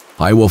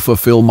 I will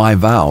fulfill my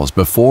vows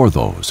before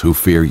those who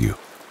fear you.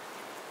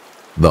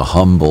 The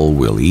humble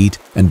will eat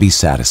and be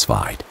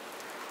satisfied.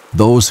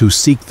 Those who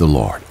seek the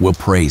Lord will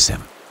praise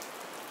him.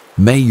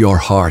 May your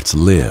hearts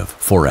live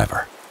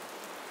forever.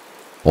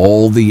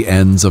 All the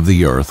ends of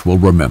the earth will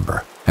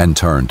remember and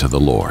turn to the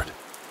Lord.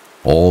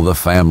 All the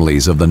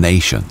families of the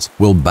nations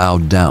will bow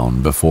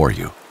down before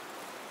you.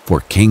 For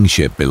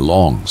kingship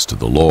belongs to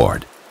the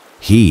Lord.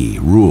 He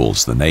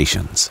rules the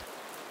nations.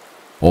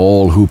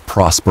 All who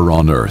prosper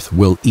on earth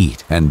will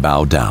eat and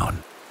bow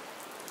down.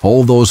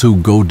 All those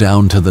who go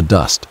down to the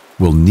dust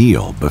will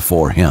kneel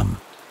before him,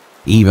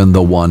 even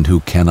the one who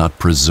cannot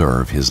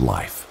preserve his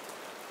life.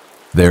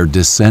 Their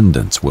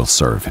descendants will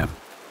serve him.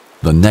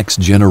 The next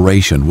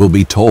generation will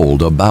be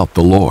told about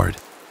the Lord.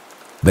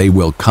 They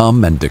will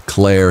come and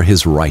declare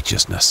his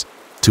righteousness.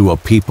 To a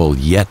people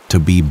yet to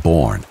be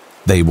born,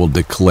 they will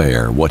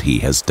declare what he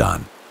has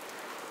done.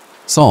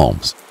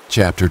 Psalms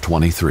chapter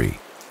 23.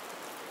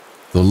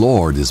 The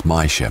Lord is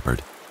my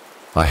shepherd.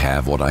 I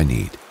have what I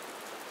need.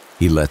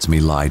 He lets me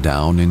lie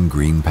down in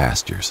green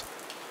pastures.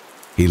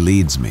 He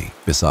leads me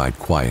beside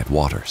quiet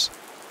waters.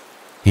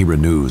 He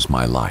renews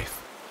my life.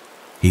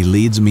 He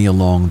leads me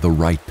along the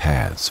right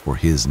paths for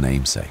his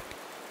name's sake.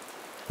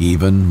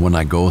 Even when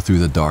I go through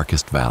the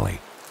darkest valley,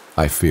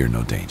 I fear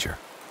no danger,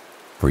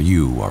 for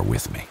you are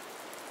with me.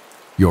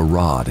 Your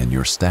rod and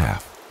your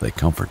staff, they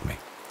comfort me.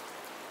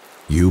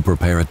 You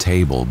prepare a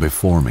table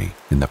before me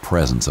in the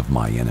presence of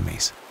my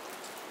enemies.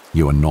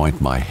 You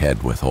anoint my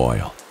head with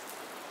oil.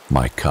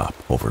 My cup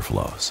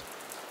overflows.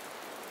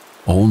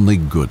 Only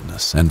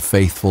goodness and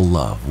faithful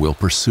love will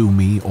pursue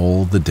me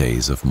all the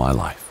days of my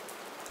life,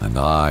 and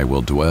I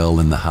will dwell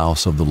in the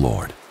house of the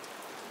Lord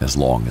as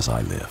long as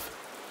I live.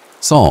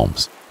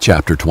 Psalms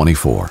chapter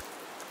 24.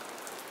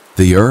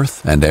 The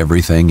earth and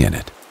everything in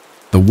it,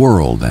 the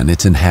world and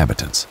its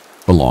inhabitants,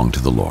 belong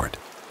to the Lord.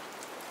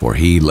 For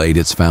he laid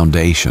its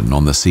foundation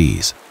on the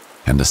seas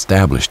and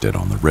established it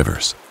on the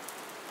rivers.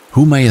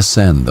 Who may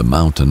ascend the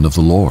mountain of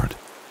the Lord?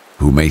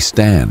 Who may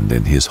stand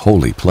in his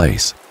holy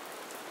place?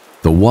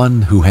 The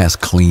one who has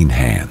clean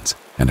hands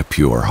and a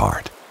pure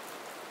heart,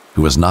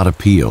 who has not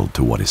appealed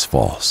to what is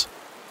false,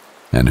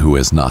 and who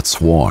has not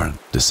sworn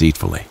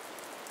deceitfully.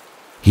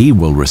 He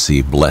will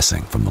receive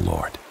blessing from the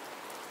Lord,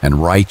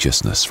 and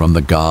righteousness from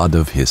the God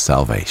of his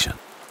salvation.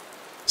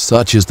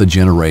 Such is the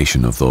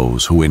generation of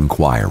those who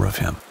inquire of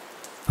him,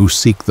 who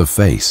seek the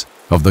face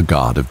of the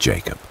God of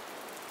Jacob.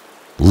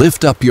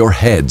 Lift up your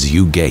heads,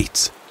 you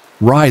gates.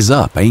 Rise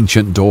up,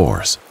 ancient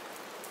doors.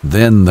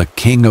 Then the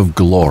King of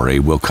glory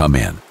will come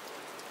in.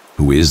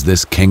 Who is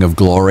this King of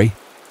glory?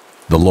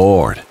 The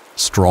Lord,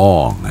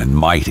 strong and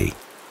mighty,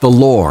 the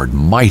Lord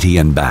mighty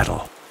in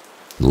battle.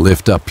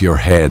 Lift up your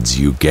heads,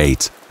 you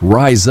gates.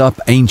 Rise up,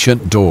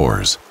 ancient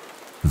doors.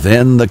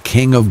 Then the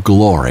King of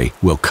glory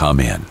will come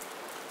in.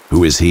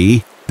 Who is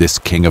he, this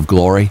King of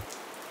glory?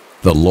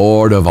 The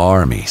Lord of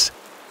armies.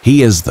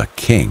 He is the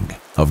King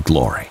of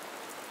glory.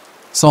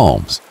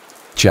 Psalms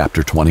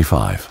chapter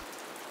 25.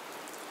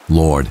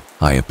 Lord,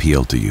 I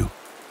appeal to you.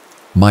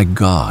 My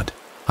God,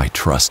 I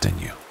trust in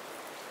you.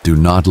 Do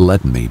not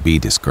let me be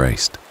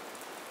disgraced.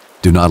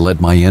 Do not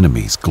let my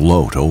enemies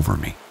gloat over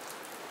me.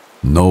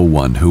 No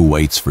one who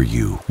waits for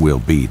you will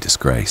be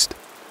disgraced.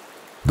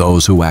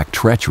 Those who act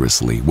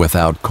treacherously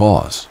without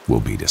cause will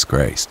be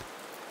disgraced.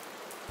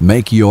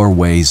 Make your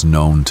ways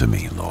known to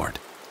me, Lord.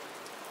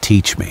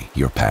 Teach me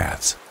your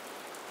paths.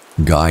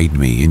 Guide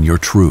me in your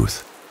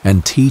truth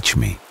and teach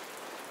me,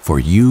 for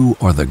you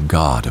are the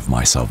God of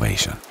my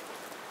salvation.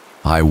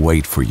 I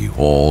wait for you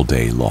all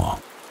day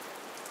long.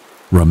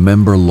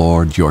 Remember,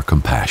 Lord, your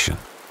compassion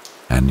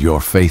and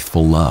your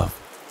faithful love,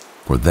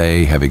 for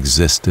they have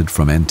existed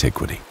from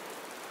antiquity.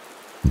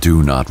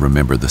 Do not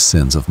remember the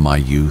sins of my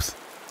youth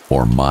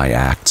or my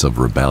acts of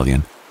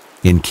rebellion.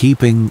 In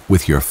keeping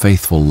with your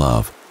faithful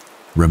love,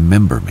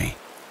 remember me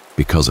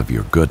because of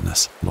your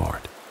goodness,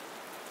 Lord.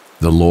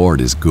 The Lord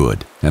is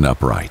good and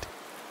upright.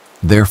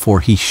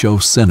 Therefore he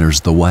shows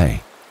sinners the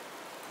way.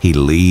 He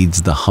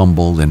leads the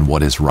humble in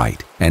what is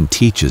right and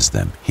teaches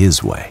them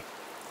his way.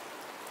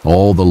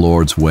 All the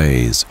Lord's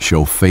ways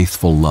show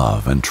faithful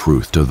love and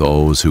truth to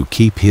those who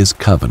keep his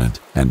covenant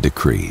and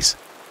decrees.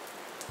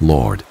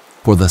 Lord,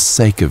 for the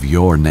sake of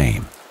your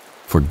name,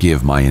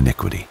 forgive my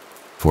iniquity,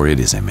 for it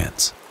is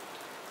immense.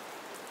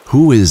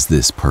 Who is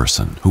this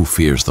person who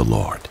fears the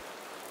Lord?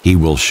 He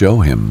will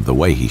show him the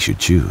way he should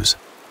choose.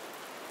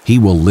 He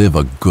will live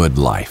a good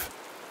life,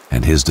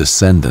 and his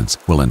descendants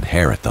will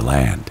inherit the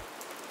land.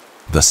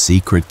 The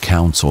secret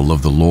counsel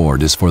of the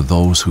Lord is for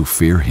those who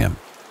fear him,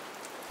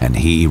 and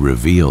he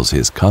reveals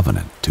his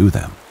covenant to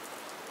them.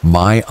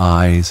 My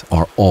eyes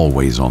are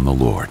always on the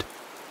Lord,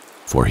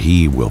 for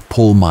he will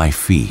pull my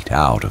feet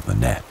out of the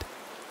net.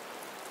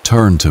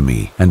 Turn to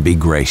me and be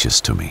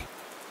gracious to me,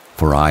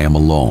 for I am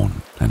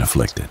alone and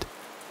afflicted.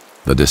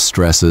 The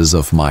distresses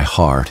of my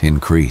heart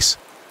increase.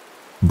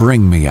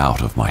 Bring me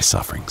out of my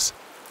sufferings.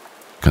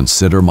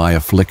 Consider my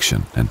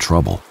affliction and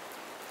trouble,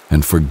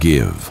 and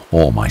forgive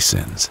all my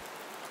sins.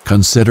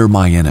 Consider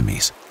my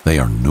enemies, they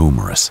are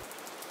numerous,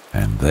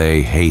 and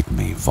they hate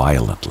me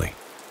violently.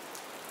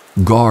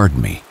 Guard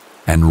me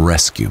and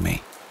rescue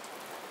me.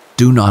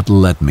 Do not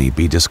let me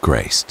be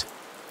disgraced,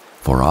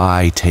 for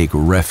I take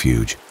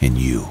refuge in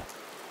you.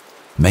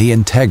 May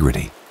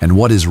integrity and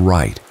what is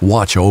right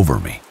watch over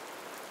me,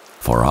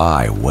 for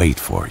I wait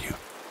for you.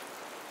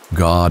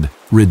 God,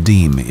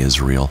 redeem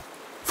Israel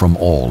from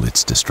all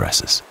its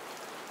distresses.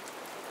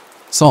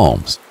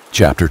 Psalms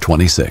chapter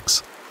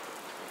 26.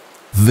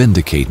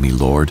 Vindicate me,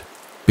 Lord,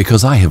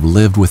 because I have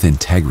lived with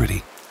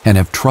integrity and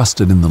have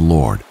trusted in the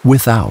Lord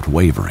without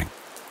wavering.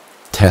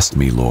 Test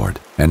me, Lord,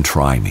 and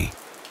try me.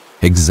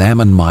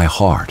 Examine my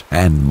heart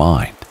and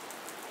mind,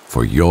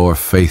 for your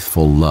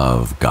faithful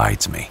love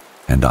guides me,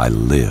 and I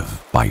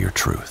live by your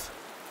truth.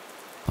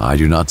 I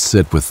do not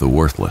sit with the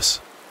worthless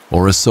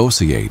or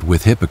associate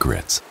with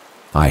hypocrites.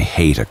 I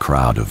hate a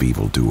crowd of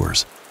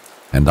evildoers,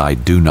 and I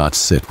do not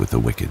sit with the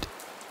wicked.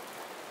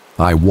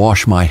 I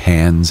wash my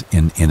hands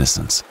in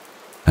innocence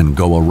and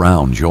go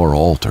around your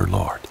altar,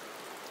 Lord,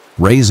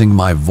 raising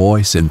my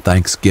voice in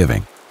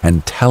thanksgiving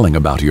and telling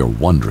about your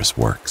wondrous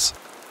works.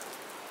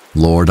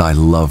 Lord, I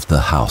love the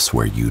house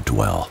where you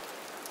dwell,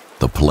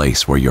 the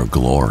place where your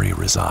glory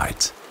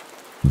resides.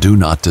 Do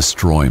not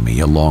destroy me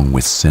along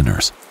with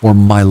sinners, or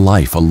my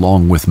life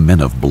along with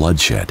men of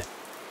bloodshed,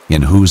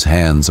 in whose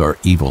hands are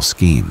evil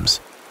schemes,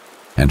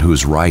 and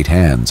whose right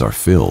hands are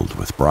filled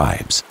with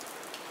bribes.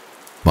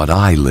 But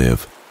I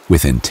live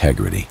with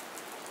integrity.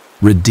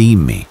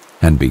 Redeem me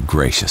and be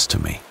gracious to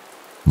me.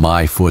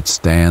 My foot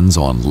stands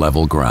on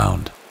level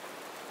ground.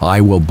 I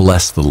will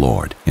bless the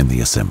Lord in the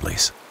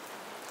assemblies.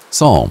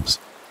 Psalms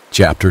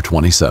chapter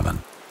 27.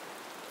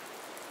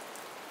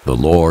 The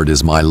Lord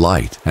is my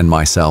light and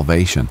my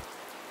salvation.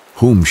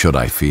 Whom should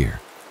I fear?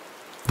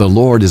 The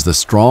Lord is the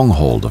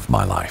stronghold of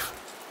my life.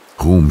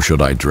 Whom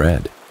should I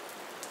dread?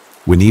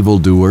 When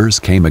evildoers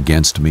came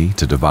against me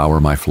to devour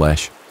my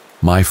flesh,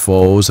 my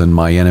foes and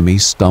my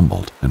enemies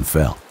stumbled and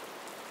fell.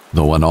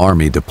 Though an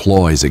army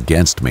deploys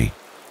against me,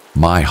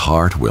 my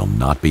heart will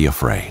not be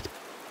afraid.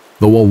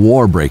 Though a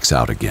war breaks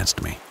out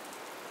against me,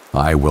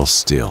 I will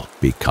still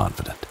be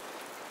confident.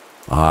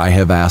 I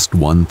have asked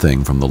one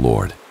thing from the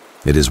Lord.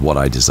 It is what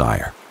I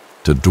desire,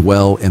 to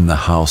dwell in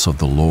the house of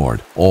the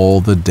Lord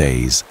all the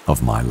days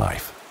of my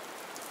life,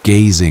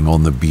 gazing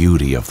on the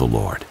beauty of the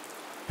Lord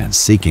and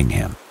seeking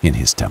him in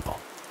his temple.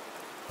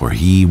 For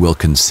he will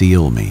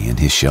conceal me in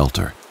his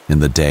shelter in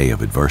the day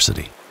of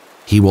adversity.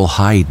 He will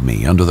hide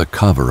me under the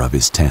cover of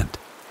his tent.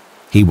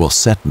 He will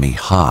set me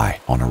high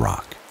on a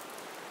rock.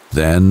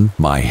 Then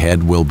my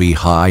head will be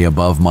high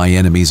above my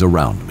enemies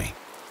around me.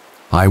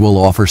 I will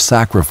offer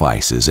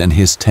sacrifices in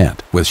his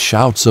tent with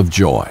shouts of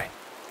joy.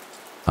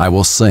 I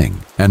will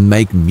sing and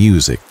make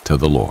music to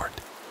the Lord.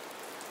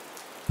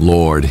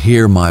 Lord,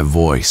 hear my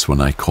voice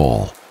when I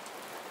call.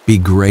 Be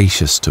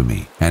gracious to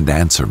me and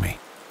answer me.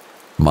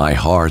 My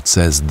heart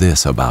says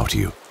this about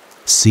you: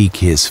 seek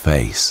his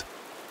face.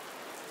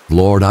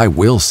 Lord, I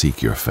will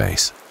seek your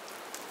face.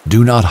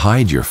 Do not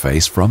hide your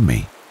face from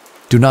me.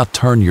 Do not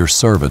turn your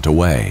servant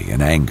away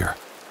in anger.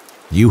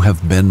 You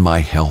have been my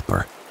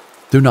helper.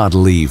 Do not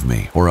leave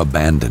me or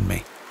abandon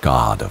me,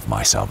 God of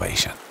my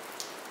salvation.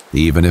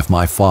 Even if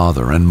my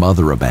father and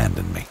mother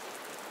abandon me,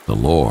 the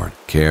Lord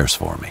cares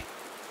for me.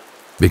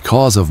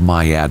 Because of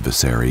my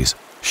adversaries,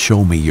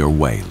 show me your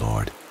way,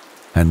 Lord,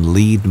 and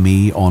lead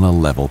me on a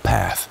level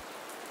path.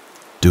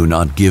 Do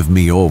not give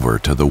me over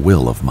to the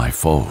will of my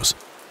foes,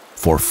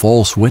 for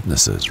false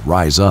witnesses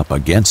rise up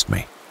against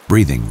me,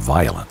 breathing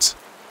violence.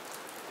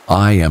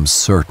 I am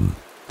certain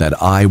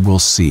that I will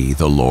see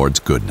the Lord's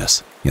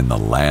goodness in the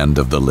land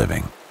of the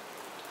living.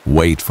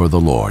 Wait for the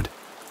Lord,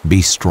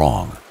 be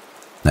strong,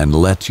 and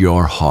let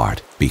your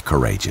heart be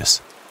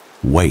courageous.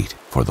 Wait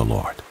for the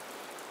Lord.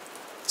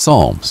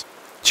 Psalms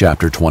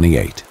chapter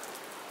 28.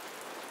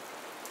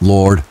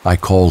 Lord, I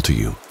call to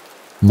you,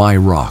 my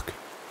rock,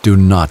 do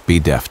not be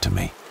deaf to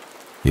me.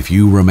 If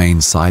you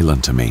remain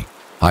silent to me,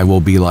 I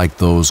will be like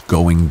those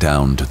going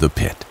down to the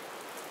pit.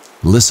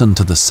 Listen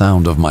to the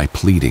sound of my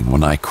pleading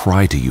when I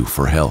cry to you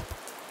for help,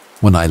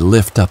 when I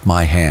lift up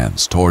my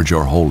hands toward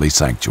your holy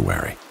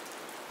sanctuary.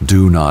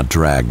 Do not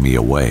drag me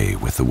away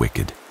with the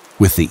wicked,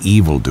 with the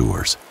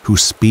evildoers who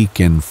speak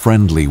in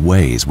friendly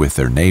ways with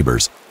their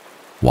neighbors,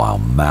 while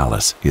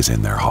malice is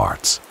in their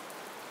hearts.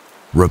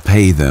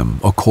 Repay them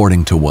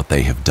according to what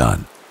they have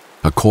done,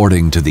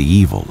 according to the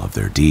evil of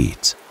their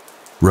deeds.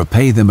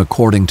 Repay them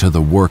according to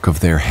the work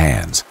of their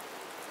hands.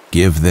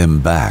 Give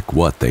them back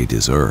what they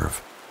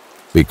deserve.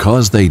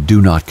 Because they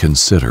do not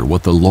consider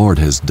what the Lord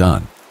has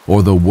done,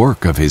 or the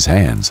work of his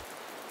hands,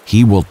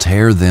 he will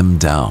tear them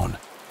down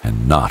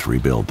and not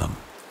rebuild them.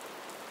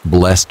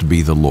 Blessed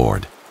be the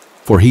Lord,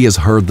 for he has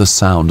heard the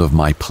sound of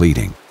my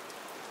pleading.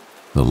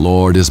 The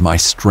Lord is my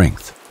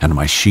strength and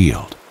my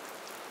shield.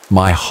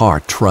 My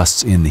heart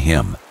trusts in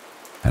him,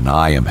 and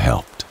I am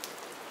helped.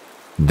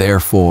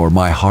 Therefore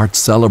my heart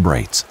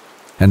celebrates,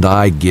 and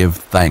I give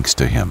thanks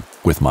to him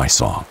with my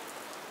song.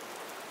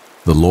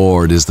 The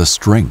Lord is the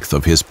strength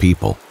of his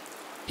people.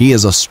 He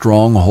is a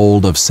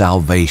stronghold of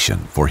salvation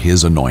for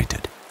his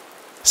anointed.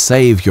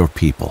 Save your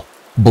people,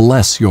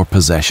 bless your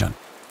possession,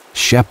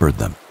 shepherd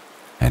them,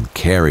 and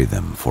carry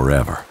them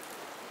forever.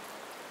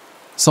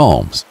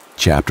 Psalms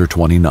chapter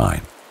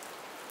 29.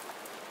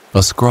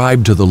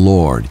 Ascribe to the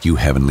Lord, you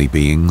heavenly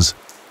beings.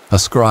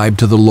 Ascribe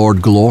to the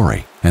Lord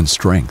glory and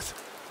strength.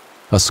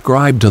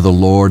 Ascribe to the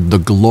Lord the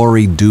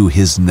glory due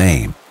his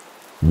name.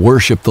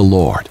 Worship the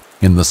Lord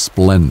in the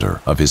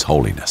splendor of his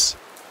holiness.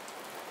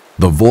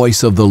 The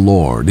voice of the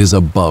Lord is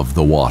above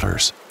the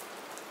waters.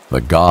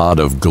 The God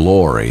of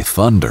glory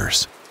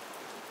thunders.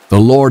 The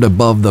Lord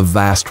above the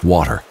vast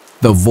water,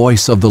 the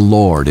voice of the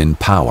Lord in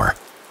power,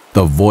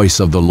 the voice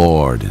of the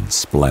Lord in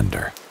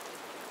splendor.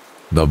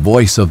 The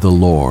voice of the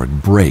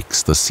Lord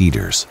breaks the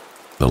cedars.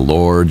 The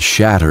Lord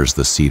shatters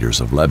the cedars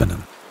of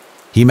Lebanon.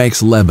 He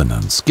makes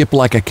Lebanon skip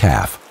like a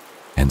calf,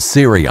 and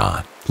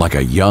Sirion like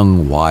a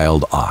young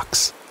wild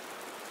ox.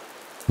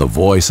 The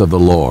voice of the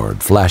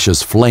Lord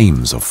flashes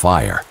flames of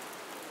fire.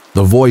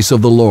 The voice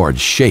of the Lord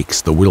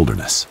shakes the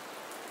wilderness.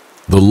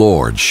 The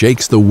Lord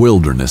shakes the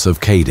wilderness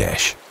of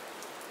Kadesh.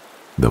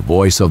 The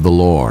voice of the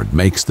Lord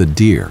makes the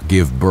deer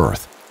give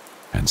birth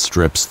and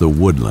strips the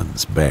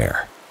woodlands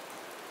bare.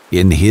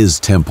 In his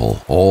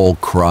temple all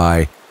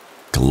cry,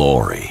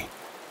 "Glory!"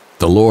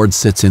 The Lord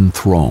sits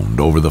enthroned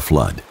over the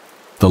flood.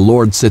 The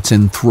Lord sits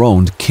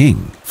enthroned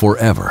King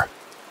forever.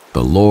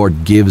 The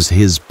Lord gives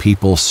his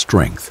people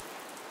strength.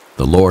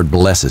 The Lord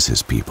blesses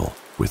his people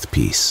with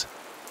peace.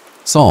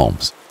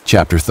 Psalms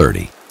chapter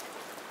 30.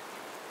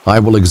 I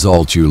will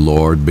exalt you,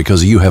 Lord,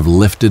 because you have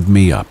lifted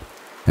me up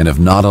and have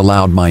not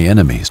allowed my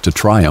enemies to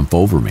triumph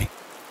over me.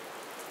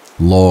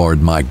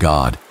 Lord my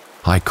God,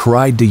 I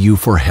cried to you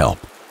for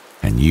help,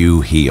 and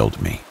you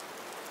healed me.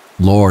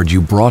 Lord,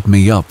 you brought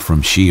me up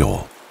from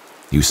Sheol.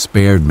 You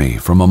spared me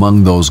from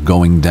among those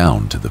going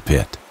down to the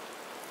pit.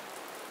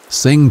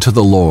 Sing to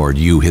the Lord,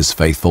 you his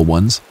faithful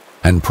ones,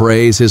 and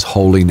praise his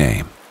holy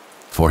name.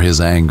 For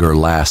his anger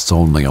lasts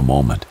only a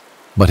moment,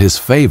 but his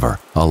favor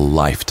a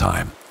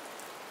lifetime.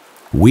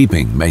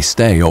 Weeping may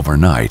stay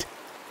overnight,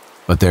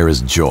 but there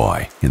is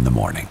joy in the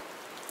morning.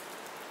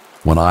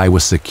 When I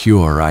was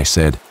secure, I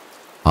said,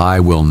 I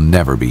will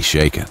never be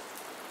shaken.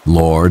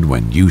 Lord,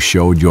 when you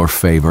showed your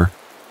favor,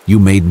 you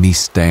made me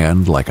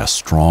stand like a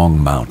strong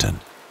mountain.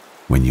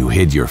 When you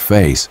hid your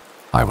face,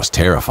 I was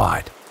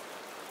terrified.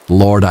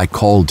 Lord, I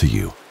called to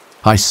you.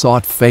 I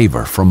sought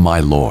favor from my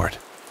Lord.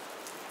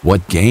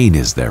 What gain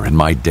is there in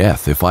my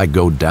death if I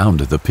go down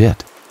to the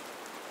pit?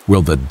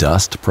 Will the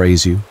dust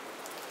praise you?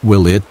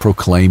 Will it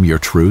proclaim your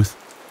truth?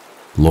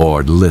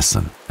 Lord,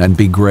 listen and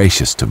be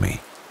gracious to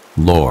me.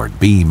 Lord,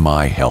 be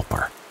my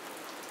helper.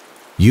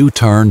 You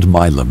turned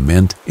my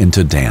lament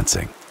into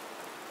dancing.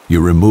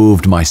 You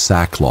removed my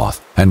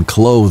sackcloth and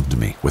clothed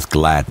me with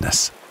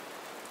gladness,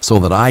 so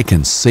that I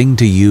can sing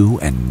to you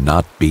and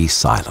not be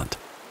silent.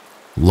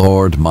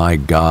 Lord my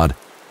God,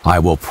 I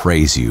will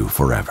praise you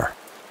forever.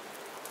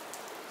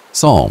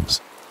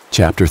 Psalms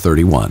chapter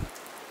 31.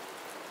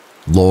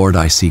 Lord,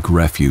 I seek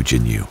refuge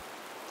in you.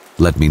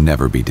 Let me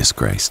never be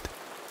disgraced.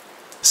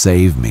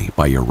 Save me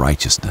by your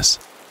righteousness.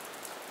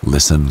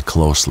 Listen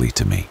closely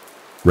to me.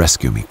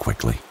 Rescue me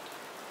quickly.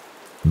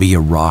 Be a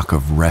rock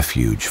of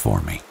refuge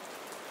for me,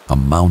 a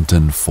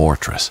mountain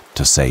fortress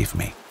to save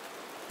me.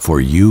 For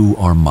you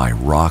are my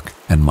rock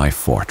and my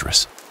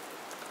fortress.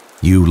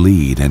 You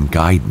lead and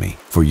guide me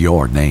for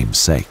your name's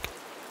sake.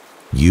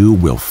 You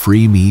will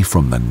free me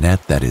from the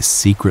net that is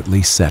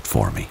secretly set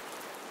for me,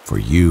 for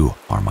you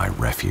are my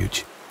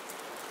refuge.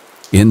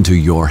 Into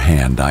your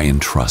hand I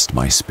entrust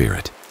my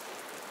spirit.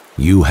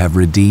 You have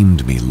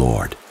redeemed me,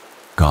 Lord,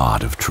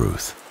 God of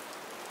truth.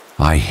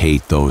 I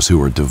hate those who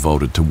are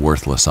devoted to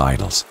worthless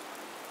idols,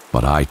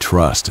 but I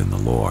trust in the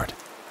Lord.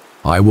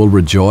 I will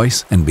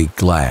rejoice and be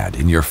glad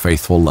in your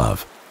faithful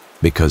love,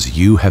 because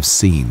you have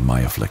seen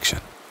my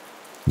affliction.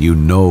 You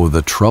know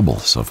the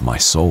troubles of my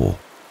soul,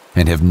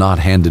 and have not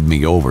handed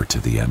me over to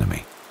the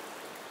enemy.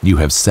 You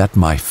have set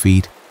my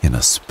feet in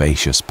a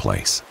spacious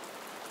place.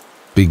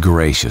 Be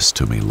gracious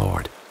to me,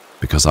 Lord,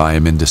 because I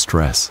am in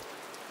distress.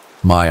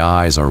 My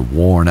eyes are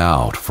worn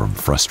out from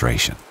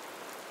frustration,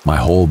 my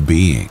whole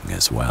being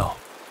as well.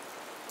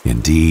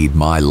 Indeed,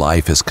 my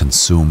life is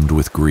consumed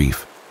with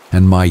grief,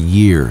 and my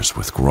years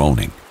with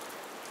groaning.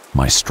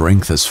 My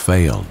strength has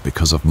failed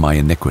because of my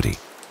iniquity,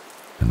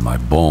 and my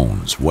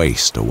bones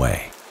waste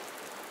away.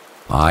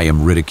 I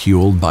am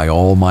ridiculed by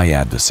all my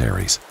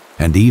adversaries,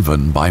 and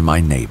even by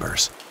my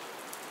neighbors.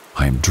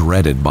 I am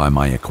dreaded by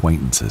my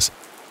acquaintances.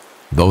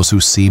 Those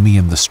who see me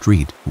in the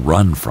street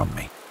run from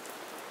me.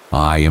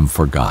 I am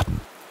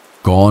forgotten,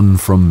 gone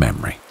from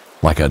memory,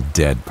 like a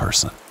dead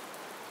person,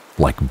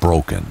 like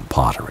broken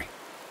pottery.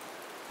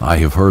 I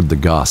have heard the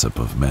gossip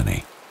of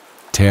many.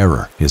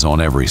 Terror is on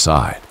every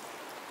side.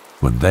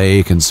 When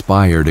they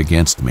conspired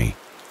against me,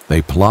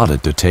 they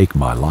plotted to take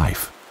my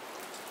life.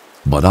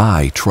 But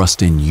I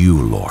trust in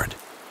you, Lord.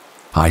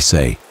 I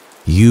say,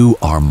 you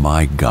are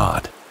my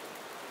God.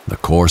 The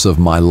course of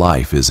my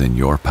life is in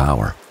your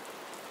power.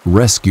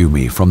 Rescue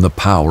me from the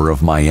power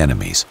of my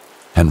enemies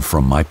and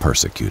from my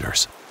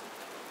persecutors.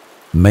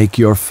 Make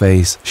your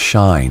face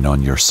shine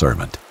on your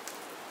servant.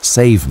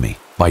 Save me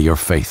by your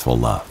faithful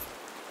love.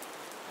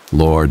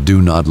 Lord,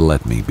 do not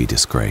let me be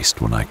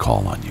disgraced when I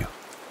call on you.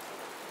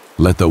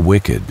 Let the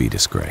wicked be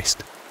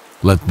disgraced.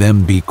 Let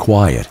them be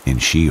quiet in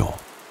Sheol.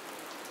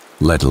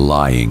 Let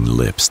lying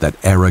lips that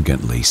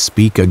arrogantly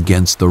speak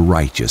against the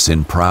righteous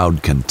in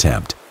proud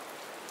contempt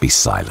be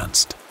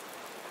silenced.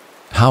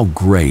 How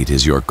great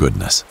is your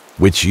goodness,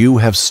 which you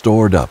have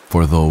stored up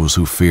for those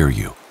who fear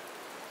you.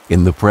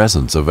 In the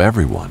presence of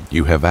everyone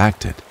you have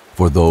acted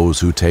for those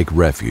who take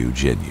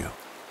refuge in you.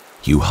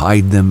 You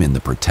hide them in the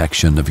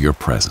protection of your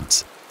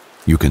presence.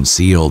 You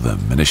conceal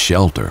them in a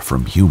shelter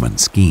from human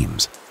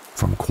schemes,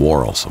 from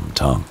quarrelsome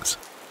tongues.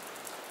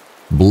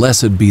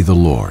 Blessed be the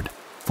Lord,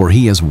 for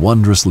he has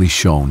wondrously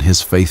shown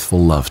his faithful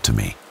love to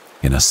me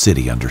in a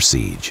city under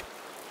siege.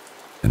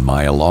 In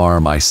my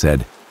alarm I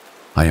said,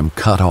 I am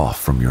cut off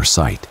from your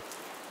sight.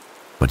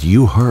 But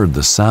you heard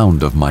the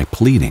sound of my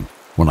pleading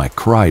when I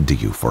cried to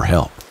you for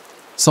help.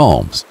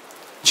 Psalms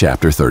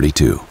chapter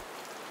 32.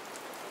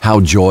 How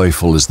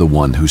joyful is the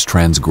one whose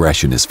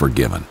transgression is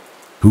forgiven,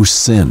 whose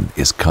sin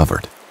is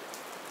covered.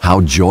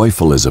 How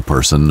joyful is a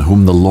person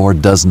whom the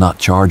Lord does not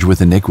charge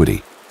with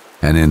iniquity,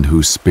 and in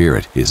whose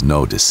spirit is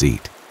no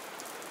deceit.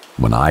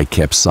 When I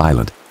kept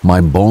silent,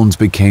 my bones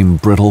became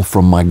brittle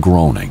from my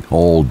groaning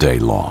all day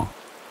long.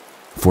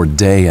 For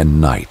day and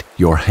night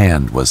your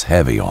hand was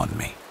heavy on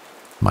me.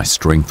 My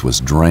strength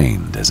was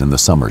drained as in the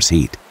summer's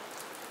heat.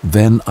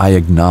 Then I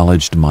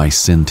acknowledged my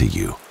sin to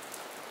you,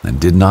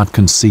 and did not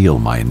conceal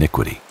my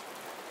iniquity.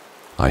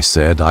 I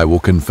said, I will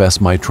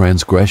confess my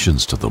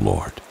transgressions to the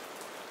Lord,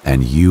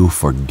 and you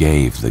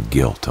forgave the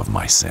guilt of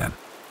my sin.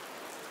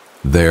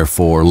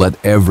 Therefore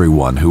let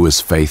everyone who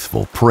is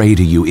faithful pray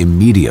to you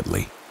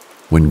immediately.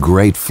 When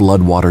great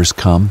floodwaters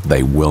come,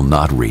 they will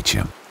not reach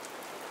him.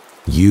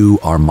 You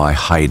are my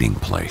hiding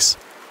place.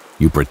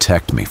 You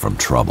protect me from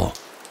trouble.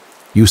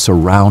 You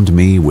surround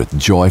me with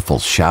joyful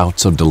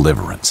shouts of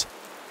deliverance.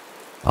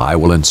 I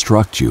will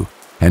instruct you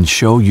and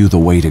show you the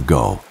way to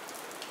go.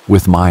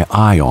 With my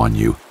eye on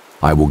you,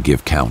 I will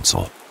give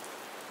counsel.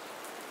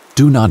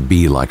 Do not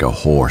be like a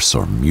horse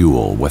or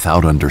mule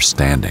without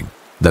understanding,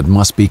 that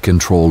must be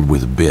controlled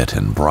with bit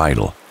and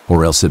bridle,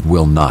 or else it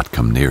will not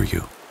come near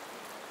you.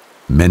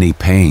 Many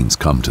pains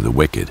come to the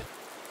wicked,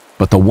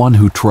 but the one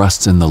who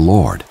trusts in the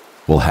Lord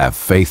will have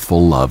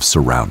faithful love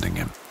surrounding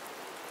him.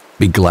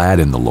 Be glad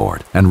in the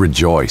Lord and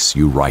rejoice,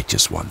 you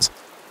righteous ones.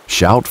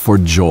 Shout for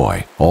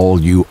joy,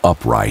 all you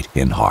upright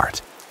in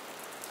heart.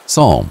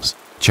 Psalms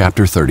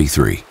chapter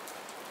 33.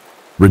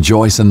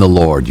 Rejoice in the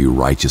Lord, you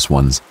righteous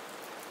ones.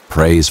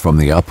 Praise from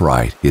the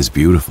upright is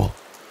beautiful.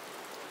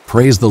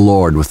 Praise the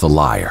Lord with the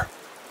lyre.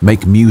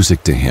 Make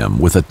music to him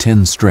with a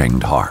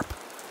 10-stringed harp.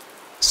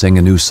 Sing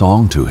a new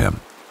song to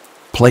him.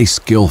 Play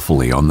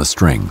skillfully on the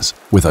strings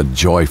with a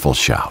joyful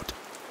shout.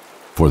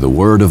 For the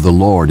word of the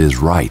Lord is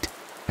right,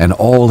 and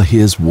all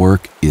his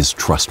work is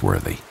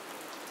trustworthy.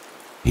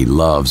 He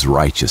loves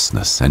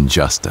righteousness and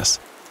justice.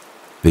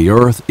 The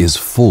earth is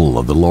full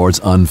of the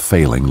Lord's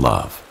unfailing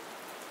love.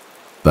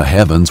 The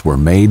heavens were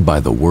made by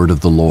the word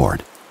of the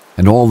Lord,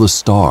 and all the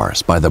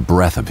stars by the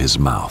breath of his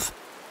mouth.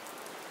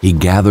 He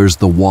gathers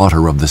the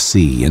water of the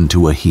sea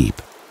into a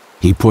heap.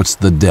 He puts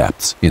the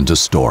depths into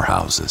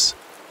storehouses.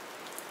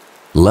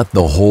 Let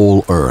the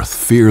whole earth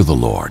fear the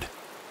Lord.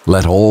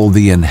 Let all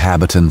the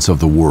inhabitants of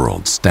the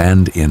world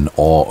stand in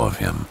awe of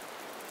him.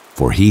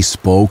 For he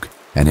spoke,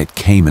 and it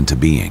came into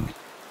being.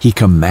 He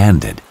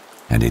commanded,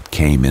 and it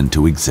came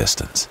into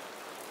existence.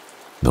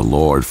 The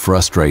Lord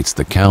frustrates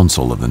the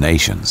counsel of the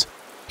nations.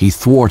 He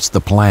thwarts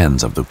the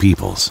plans of the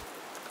peoples.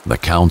 The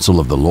counsel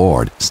of the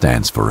Lord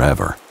stands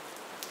forever,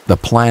 the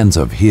plans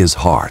of his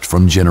heart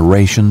from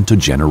generation to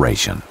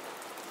generation.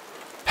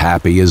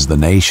 Happy is the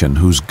nation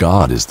whose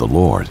God is the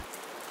Lord,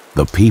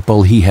 the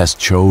people he has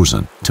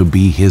chosen to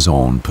be his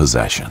own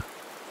possession.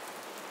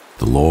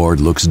 The Lord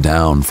looks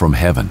down from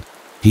heaven.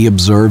 He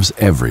observes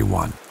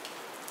everyone.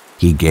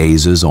 He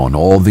gazes on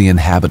all the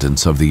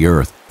inhabitants of the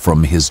earth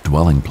from his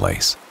dwelling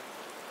place.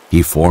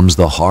 He forms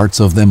the hearts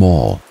of them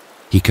all.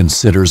 He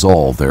considers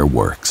all their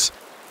works.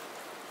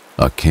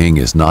 A king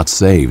is not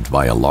saved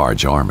by a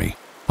large army.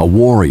 A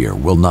warrior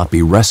will not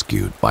be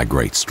rescued by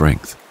great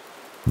strength.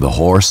 The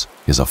horse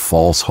is a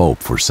false hope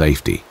for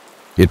safety.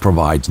 It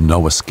provides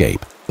no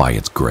escape by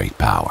its great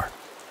power.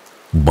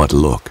 But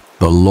look,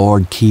 the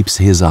Lord keeps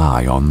his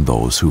eye on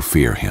those who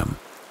fear him,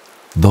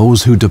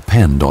 those who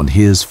depend on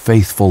his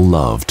faithful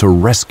love to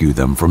rescue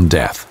them from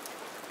death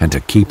and to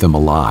keep them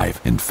alive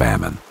in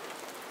famine.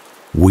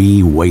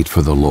 We wait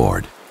for the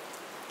Lord.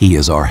 He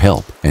is our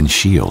help and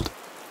shield.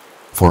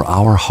 For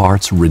our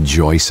hearts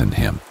rejoice in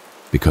him,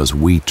 because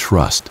we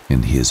trust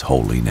in his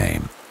holy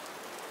name.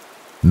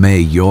 May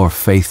your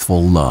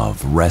faithful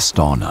love rest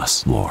on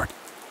us, Lord,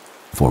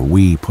 for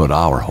we put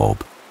our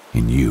hope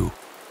in you.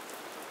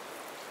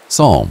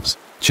 Psalms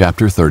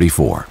chapter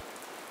 34.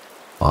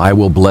 I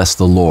will bless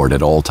the Lord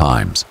at all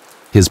times.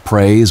 His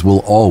praise will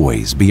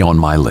always be on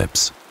my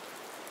lips.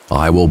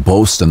 I will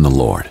boast in the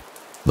Lord.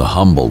 The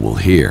humble will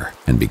hear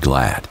and be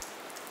glad.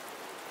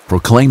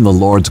 Proclaim the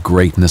Lord's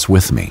greatness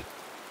with me.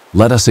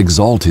 Let us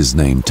exalt his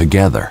name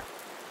together.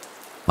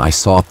 I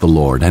sought the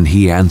Lord, and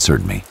he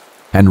answered me,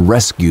 and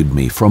rescued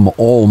me from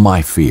all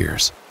my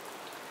fears.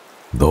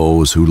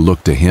 Those who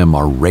look to him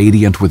are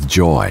radiant with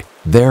joy.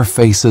 Their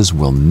faces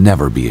will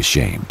never be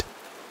ashamed.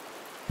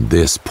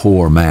 This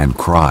poor man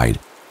cried,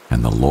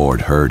 and the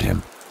Lord heard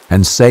him,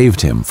 and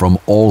saved him from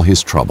all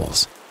his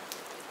troubles.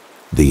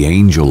 The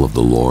angel of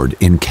the Lord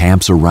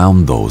encamps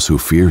around those who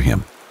fear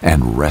him,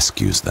 and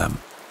rescues them.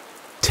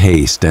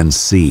 Taste and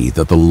see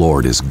that the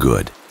Lord is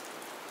good.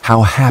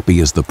 How happy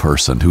is the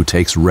person who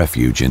takes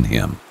refuge in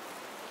him.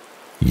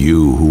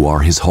 You who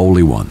are his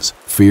holy ones,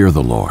 fear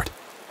the Lord,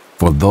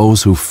 for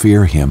those who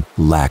fear him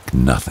lack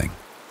nothing.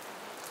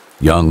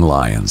 Young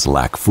lions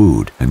lack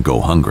food and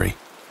go hungry,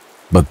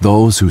 but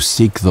those who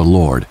seek the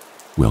Lord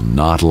will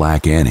not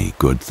lack any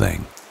good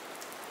thing.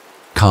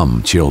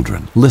 Come,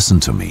 children, listen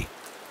to me.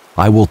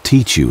 I will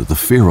teach you the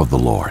fear of the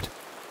Lord.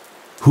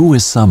 Who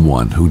is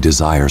someone who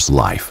desires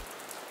life,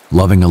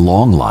 loving a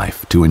long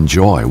life to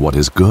enjoy what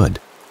is good?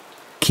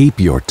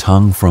 Keep your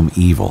tongue from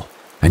evil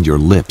and your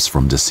lips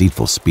from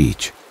deceitful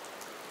speech.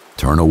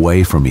 Turn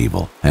away from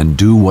evil and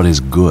do what is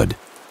good.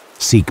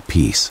 Seek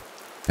peace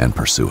and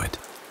pursue it.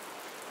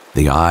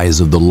 The eyes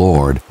of the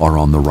Lord are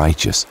on the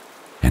righteous,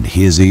 and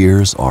his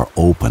ears are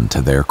open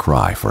to their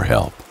cry for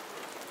help.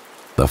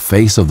 The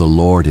face of the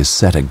Lord is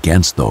set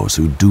against those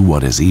who do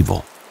what is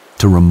evil,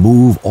 to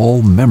remove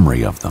all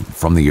memory of them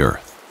from the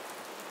earth.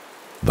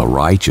 The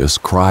righteous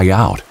cry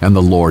out, and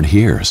the Lord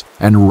hears,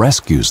 and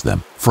rescues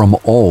them from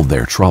all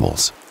their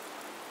troubles.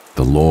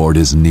 The Lord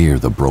is near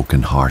the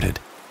brokenhearted.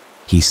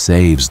 He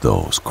saves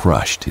those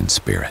crushed in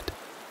spirit.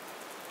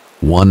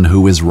 One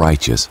who is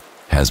righteous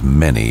has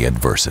many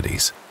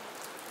adversities,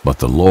 but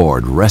the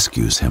Lord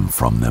rescues him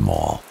from them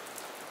all.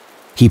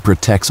 He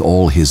protects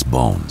all his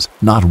bones,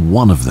 not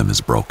one of them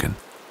is broken.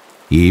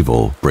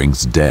 Evil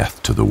brings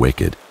death to the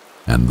wicked,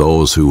 and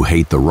those who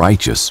hate the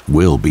righteous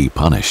will be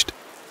punished.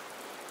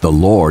 The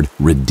Lord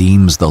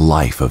redeems the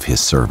life of his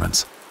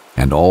servants,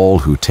 and all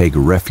who take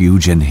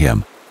refuge in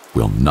him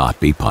will not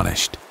be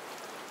punished.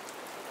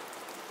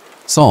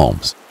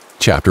 Psalms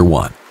chapter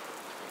 1.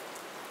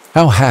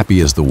 How happy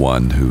is the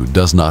one who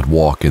does not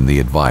walk in the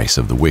advice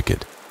of the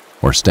wicked,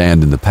 or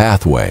stand in the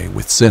pathway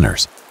with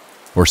sinners,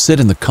 or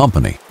sit in the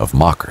company of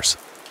mockers.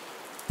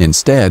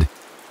 Instead,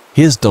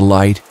 his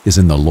delight is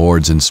in the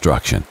Lord's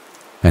instruction,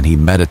 and he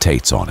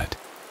meditates on it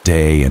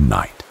day and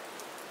night.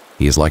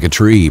 He is like a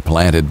tree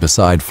planted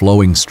beside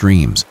flowing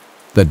streams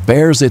that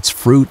bears its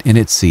fruit in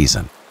its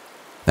season,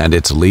 and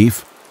its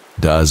leaf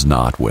does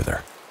not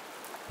wither.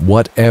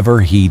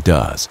 Whatever he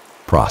does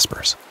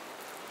prospers.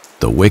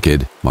 The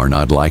wicked are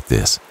not like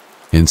this.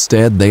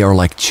 Instead, they are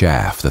like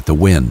chaff that the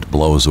wind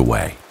blows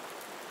away.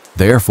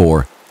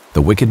 Therefore,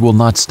 the wicked will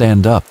not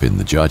stand up in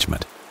the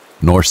judgment,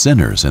 nor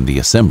sinners in the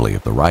assembly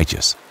of the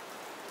righteous.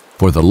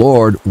 For the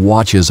Lord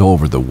watches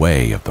over the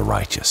way of the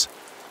righteous,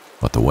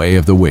 but the way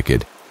of the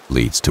wicked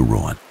leads to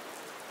ruin.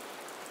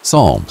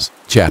 Psalms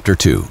chapter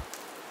 2.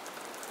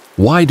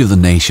 Why do the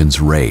nations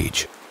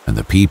rage, and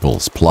the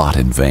peoples plot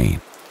in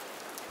vain?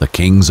 The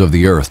kings of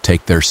the earth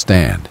take their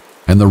stand,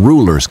 and the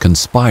rulers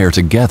conspire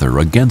together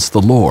against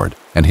the Lord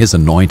and his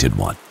anointed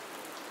one.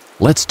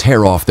 Let's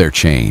tear off their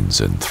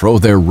chains and throw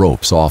their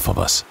ropes off of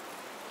us.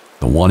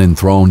 The one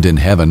enthroned in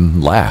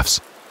heaven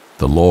laughs.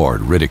 The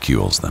Lord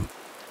ridicules them.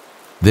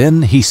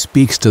 Then he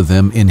speaks to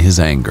them in his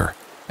anger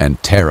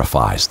and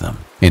terrifies them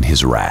in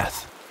his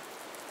wrath.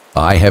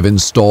 I have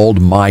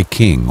installed my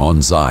king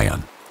on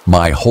Zion,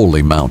 my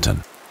holy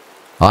mountain.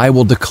 I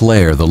will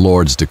declare the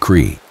Lord's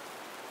decree.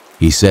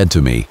 He said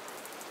to me,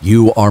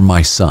 You are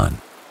my son.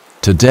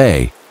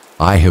 Today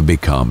I have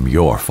become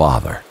your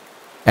father.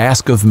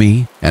 Ask of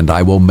me, and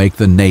I will make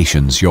the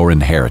nations your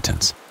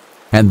inheritance,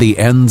 and the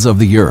ends of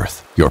the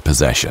earth your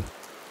possession.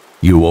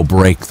 You will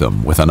break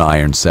them with an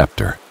iron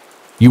scepter.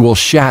 You will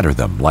shatter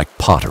them like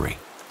pottery.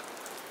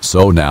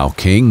 So now,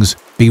 kings,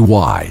 be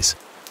wise.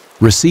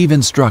 Receive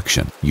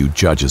instruction, you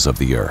judges of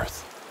the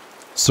earth.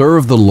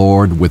 Serve the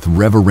Lord with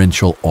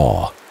reverential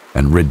awe,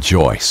 and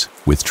rejoice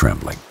with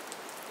trembling.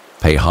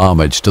 Pay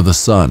homage to the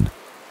Son,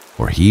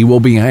 for he will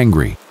be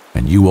angry,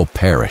 and you will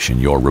perish in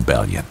your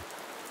rebellion.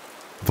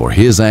 For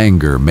his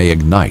anger may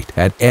ignite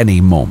at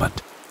any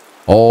moment.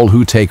 All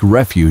who take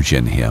refuge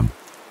in him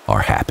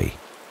are happy.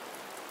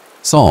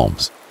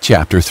 Psalms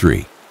chapter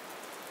 3.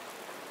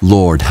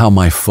 Lord, how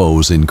my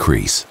foes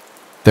increase.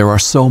 There are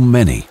so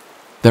many.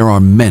 There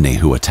are many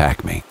who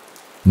attack me.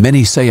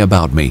 Many say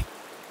about me,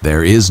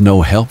 There is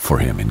no help for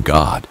him in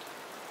God.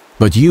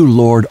 But you,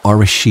 Lord,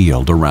 are a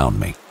shield around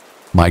me,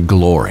 my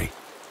glory,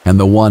 and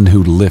the one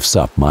who lifts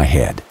up my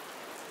head.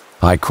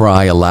 I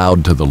cry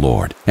aloud to the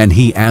Lord, and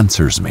he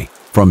answers me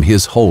from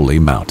his holy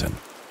mountain.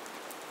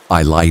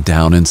 I lie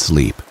down and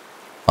sleep.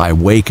 I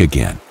wake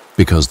again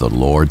because the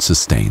Lord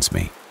sustains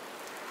me.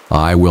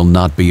 I will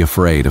not be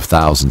afraid of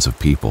thousands of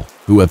people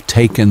who have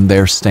taken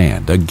their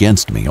stand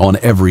against me on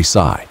every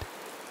side.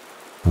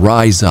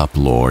 Rise up,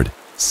 Lord,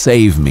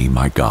 save me,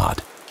 my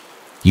God.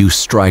 You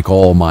strike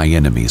all my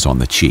enemies on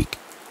the cheek.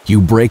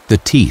 You break the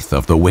teeth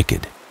of the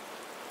wicked.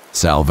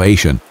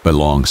 Salvation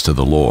belongs to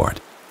the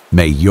Lord.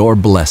 May your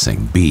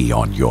blessing be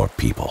on your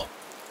people.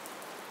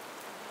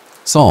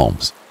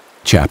 Psalms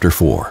chapter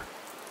 4.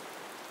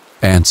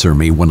 Answer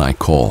me when I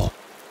call,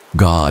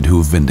 God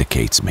who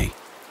vindicates me.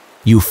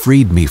 You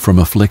freed me from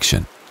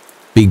affliction.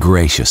 Be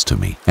gracious to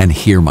me and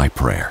hear my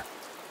prayer.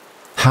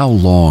 How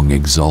long,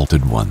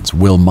 exalted ones,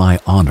 will my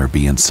honor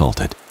be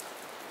insulted?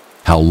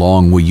 How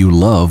long will you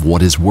love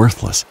what is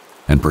worthless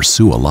and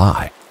pursue a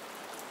lie?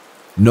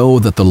 Know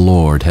that the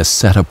Lord has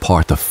set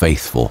apart the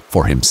faithful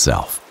for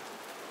himself.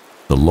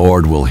 The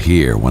Lord will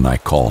hear when I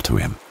call to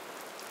him.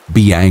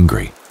 Be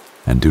angry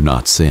and do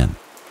not sin.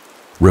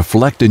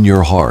 Reflect in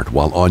your heart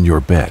while on your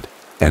bed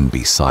and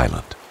be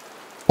silent.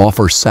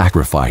 Offer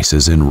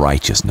sacrifices in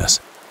righteousness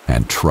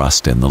and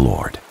trust in the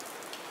Lord.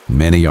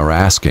 Many are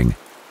asking,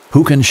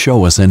 who can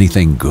show us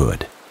anything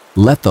good?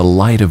 Let the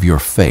light of your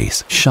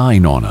face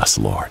shine on us,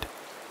 Lord.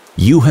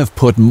 You have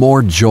put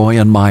more joy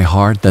in my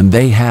heart than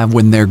they have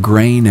when their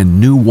grain and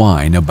new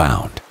wine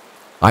abound.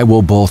 I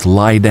will both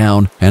lie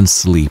down and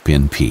sleep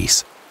in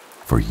peace.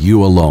 For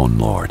you alone,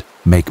 Lord,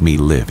 make me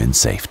live in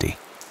safety.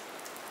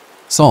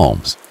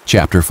 Psalms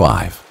chapter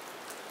 5.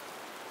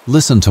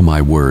 Listen to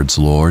my words,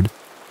 Lord.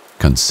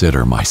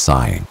 Consider my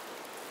sighing.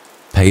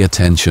 Pay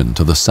attention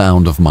to the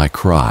sound of my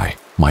cry,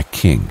 my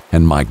King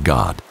and my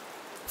God,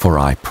 for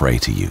I pray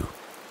to you.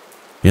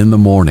 In the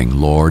morning,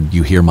 Lord,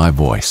 you hear my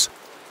voice.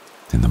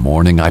 In the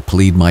morning I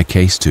plead my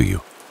case to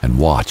you and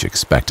watch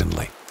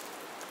expectantly.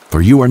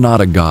 For you are not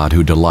a God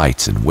who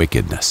delights in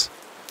wickedness.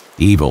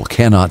 Evil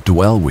cannot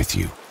dwell with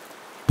you.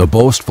 The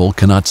boastful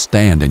cannot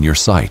stand in your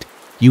sight.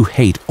 You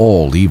hate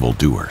all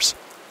evildoers.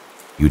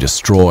 You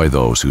destroy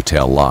those who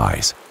tell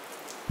lies.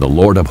 The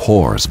Lord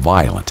abhors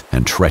violent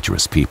and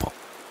treacherous people.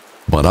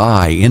 But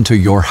I enter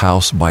your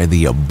house by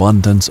the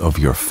abundance of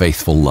your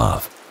faithful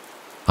love.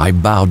 I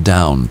bow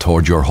down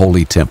toward your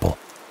holy temple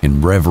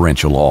in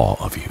reverential awe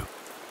of you.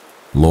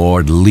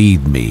 Lord,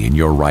 lead me in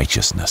your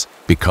righteousness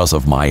because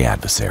of my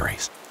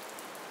adversaries.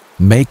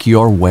 Make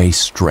your way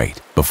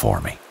straight before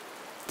me,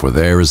 for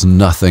there is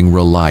nothing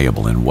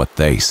reliable in what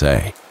they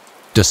say.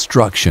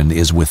 Destruction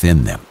is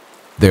within them.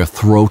 Their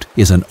throat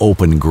is an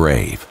open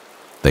grave.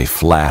 They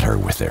flatter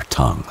with their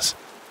tongues.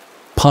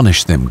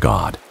 Punish them,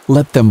 God.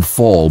 Let them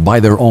fall by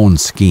their own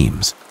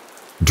schemes.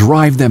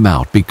 Drive them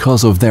out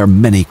because of their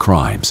many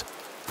crimes,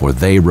 for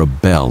they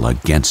rebel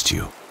against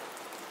you.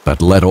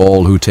 But let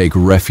all who take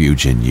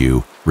refuge in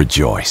you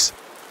rejoice.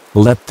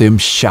 Let them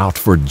shout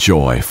for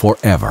joy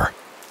forever.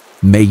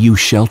 May you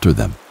shelter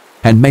them,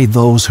 and may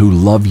those who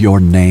love your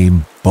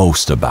name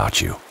boast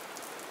about you.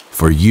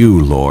 For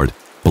you, Lord,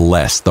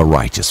 bless the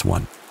righteous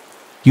one.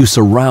 You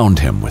surround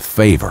him with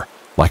favor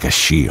like a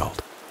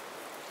shield.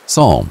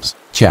 Psalms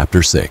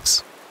chapter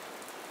 6.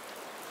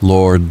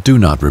 Lord, do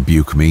not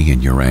rebuke me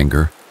in your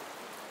anger.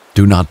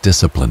 Do not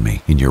discipline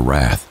me in your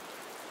wrath.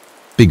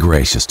 Be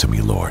gracious to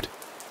me, Lord,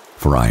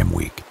 for I am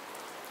weak.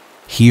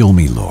 Heal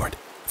me, Lord,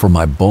 for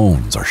my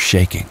bones are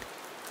shaking.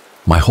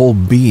 My whole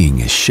being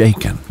is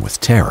shaken with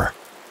terror.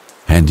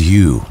 And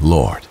you,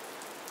 Lord,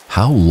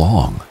 how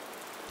long?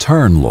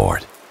 Turn,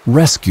 Lord,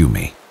 rescue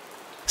me.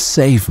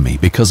 Save me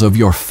because of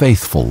your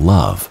faithful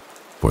love,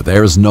 for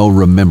there is no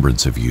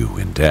remembrance of you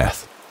in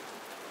death.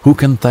 Who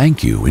can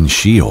thank you in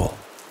Sheol?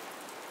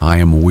 I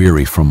am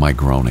weary from my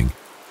groaning.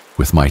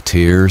 With my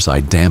tears I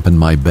dampen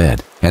my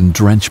bed and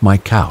drench my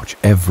couch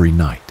every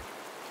night.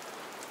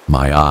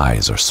 My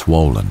eyes are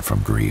swollen from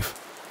grief.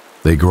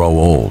 They grow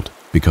old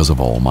because of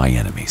all my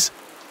enemies.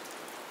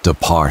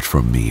 Depart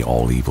from me,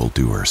 all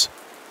evildoers,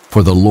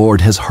 for the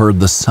Lord has heard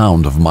the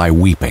sound of my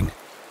weeping.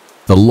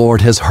 The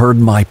Lord has heard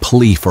my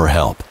plea for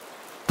help.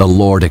 The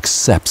Lord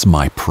accepts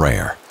my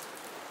prayer.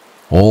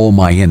 All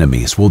my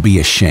enemies will be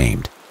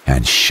ashamed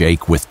and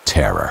shake with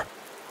terror.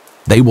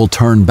 They will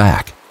turn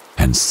back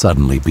and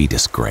suddenly be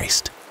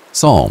disgraced.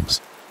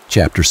 Psalms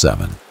chapter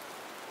 7.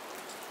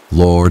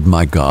 Lord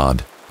my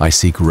God, I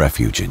seek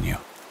refuge in you.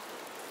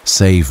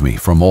 Save me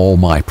from all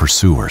my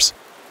pursuers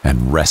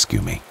and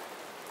rescue me,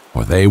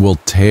 or they will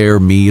tear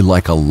me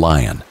like a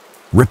lion,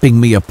 ripping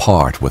me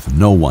apart with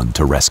no one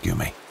to rescue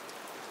me.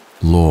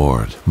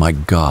 Lord my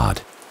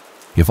God,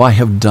 if I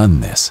have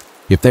done this,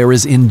 if there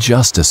is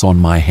injustice on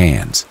my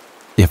hands,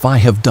 if I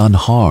have done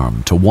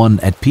harm to one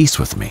at peace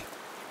with me,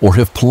 or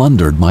have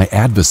plundered my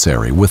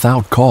adversary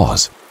without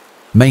cause,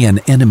 may an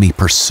enemy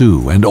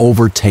pursue and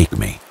overtake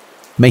me.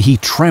 May he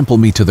trample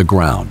me to the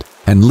ground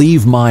and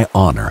leave my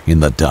honor in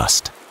the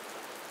dust.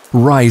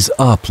 Rise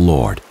up,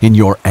 Lord, in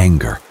your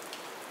anger.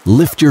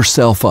 Lift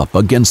yourself up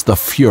against the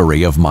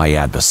fury of my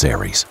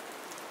adversaries.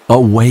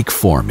 Awake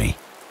for me.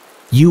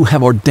 You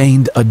have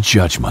ordained a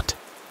judgment.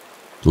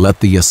 Let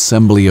the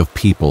assembly of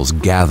peoples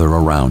gather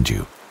around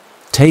you.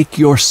 Take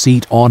your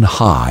seat on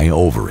high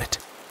over it.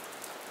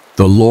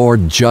 The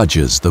Lord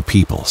judges the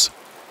peoples.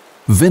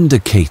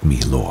 Vindicate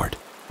me, Lord,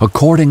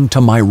 according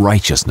to my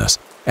righteousness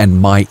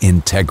and my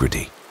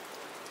integrity.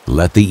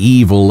 Let the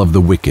evil of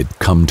the wicked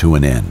come to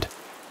an end,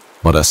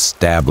 but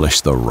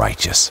establish the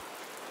righteous.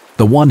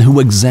 The one who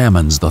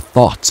examines the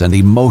thoughts and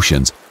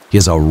emotions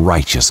is a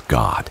righteous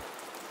God.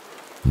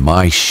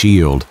 My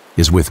shield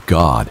is with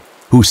God,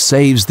 who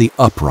saves the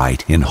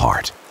upright in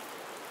heart.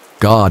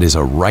 God is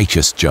a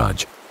righteous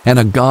judge and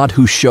a God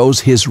who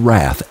shows his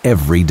wrath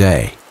every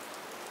day.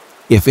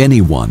 If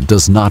anyone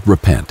does not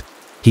repent,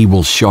 he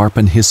will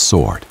sharpen his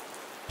sword.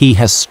 He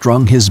has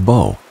strung his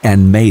bow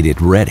and made it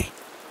ready.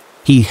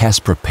 He has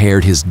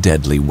prepared his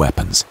deadly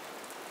weapons.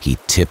 He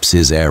tips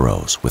his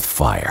arrows with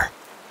fire.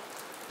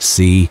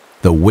 See,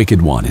 the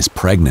wicked one is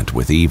pregnant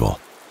with evil,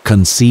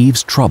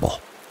 conceives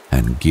trouble,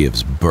 and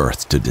gives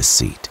birth to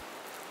deceit.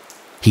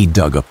 He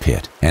dug a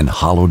pit and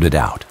hollowed it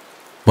out,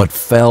 but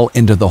fell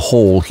into the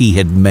hole he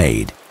had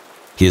made.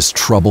 His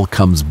trouble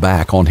comes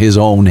back on his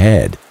own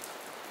head.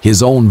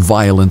 His own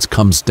violence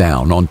comes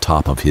down on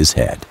top of his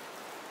head.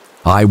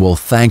 I will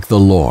thank the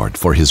Lord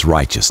for his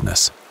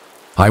righteousness.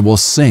 I will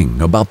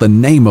sing about the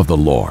name of the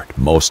Lord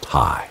Most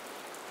High.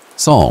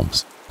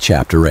 Psalms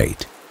chapter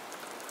 8.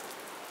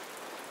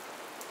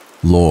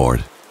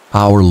 Lord,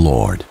 our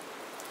Lord,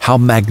 how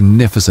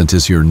magnificent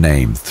is your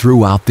name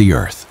throughout the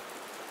earth.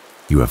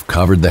 You have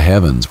covered the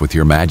heavens with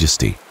your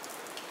majesty.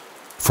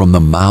 From the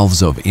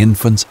mouths of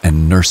infants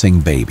and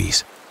nursing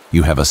babies,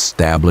 you have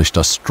established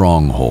a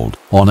stronghold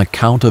on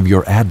account of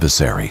your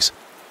adversaries,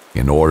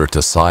 in order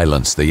to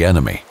silence the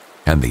enemy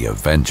and the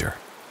avenger.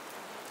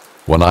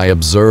 When I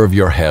observe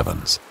your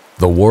heavens,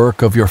 the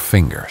work of your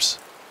fingers,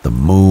 the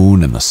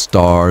moon and the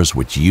stars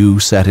which you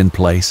set in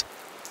place,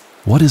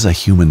 what is a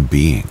human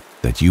being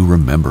that you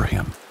remember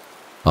him?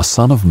 A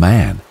son of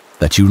man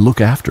that you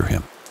look after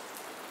him?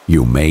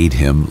 You made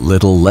him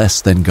little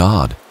less than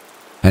God,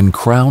 and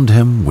crowned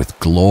him with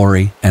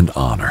glory and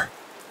honor.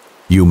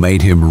 You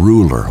made him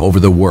ruler over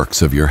the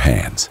works of your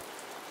hands.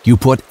 You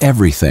put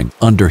everything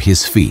under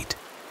his feet,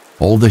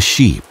 all the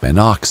sheep and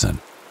oxen,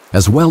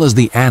 as well as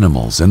the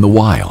animals in the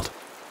wild,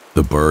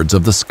 the birds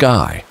of the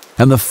sky,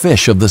 and the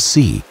fish of the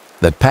sea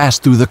that pass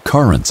through the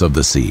currents of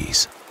the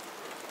seas.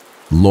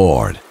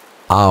 Lord,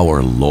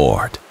 our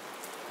Lord,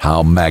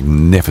 how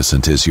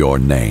magnificent is your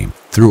name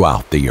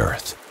throughout the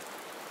earth.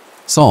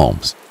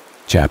 Psalms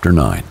chapter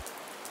 9.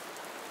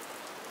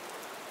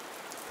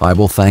 I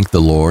will thank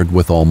the Lord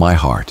with all my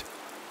heart.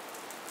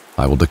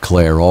 I will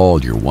declare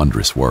all your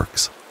wondrous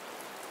works.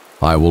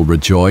 I will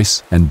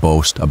rejoice and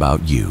boast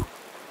about you.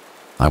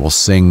 I will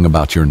sing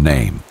about your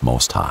name,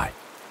 Most High.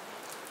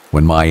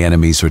 When my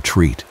enemies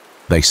retreat,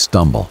 they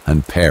stumble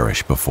and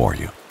perish before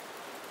you.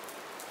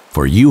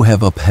 For you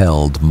have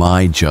upheld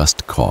my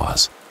just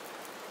cause.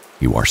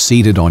 You are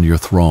seated on your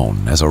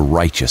throne as a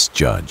righteous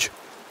judge.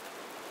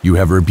 You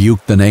have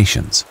rebuked the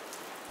nations.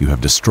 You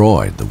have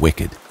destroyed the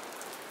wicked.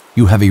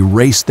 You have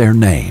erased their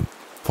name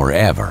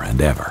forever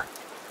and ever.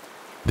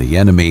 The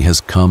enemy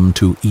has come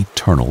to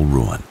eternal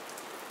ruin.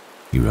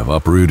 You have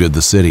uprooted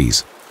the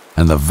cities,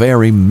 and the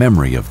very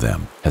memory of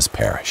them has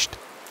perished.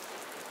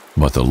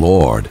 But the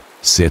Lord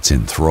sits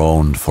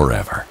enthroned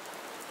forever.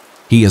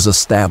 He has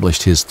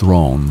established his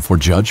throne for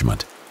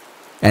judgment,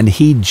 and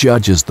he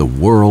judges the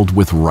world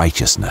with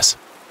righteousness.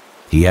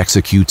 He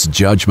executes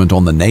judgment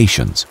on the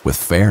nations with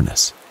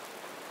fairness.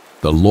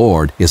 The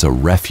Lord is a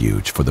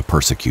refuge for the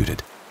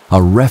persecuted,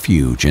 a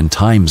refuge in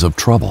times of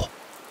trouble.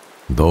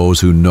 Those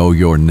who know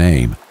your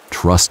name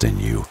trust in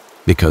you,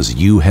 because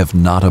you have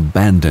not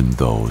abandoned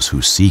those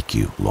who seek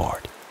you,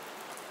 Lord.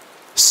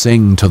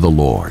 Sing to the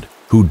Lord,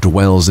 who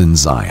dwells in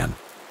Zion.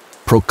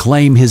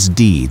 Proclaim his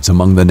deeds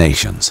among the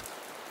nations.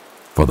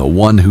 For the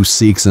one who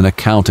seeks an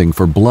accounting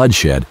for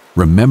bloodshed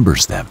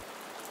remembers them.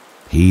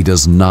 He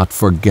does not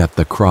forget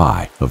the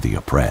cry of the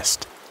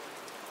oppressed.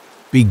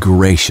 Be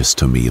gracious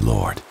to me,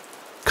 Lord.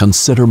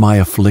 Consider my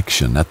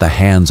affliction at the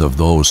hands of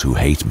those who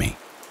hate me.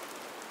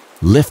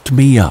 Lift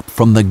me up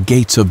from the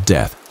gates of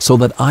death, so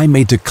that I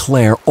may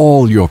declare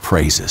all your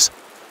praises.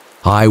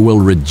 I will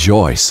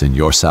rejoice in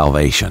your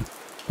salvation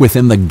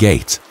within the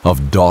gates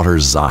of daughter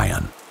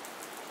Zion.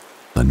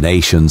 The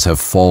nations have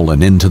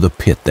fallen into the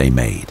pit they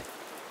made.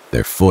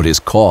 Their foot is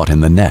caught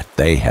in the net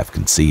they have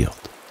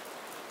concealed.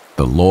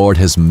 The Lord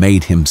has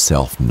made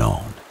himself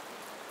known.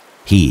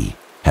 He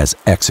has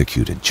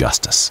executed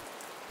justice,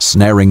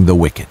 snaring the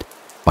wicked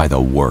by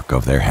the work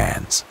of their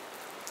hands.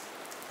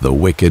 The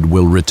wicked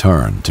will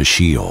return to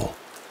Sheol,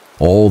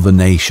 all the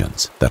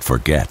nations that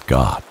forget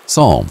God.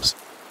 Psalms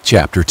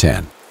chapter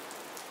 10.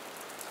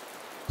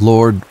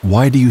 Lord,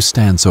 why do you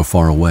stand so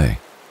far away?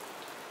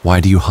 Why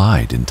do you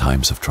hide in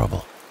times of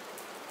trouble?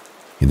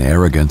 In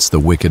arrogance, the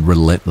wicked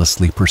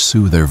relentlessly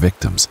pursue their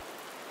victims.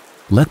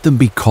 Let them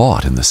be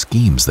caught in the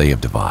schemes they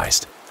have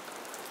devised.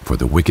 For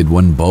the wicked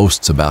one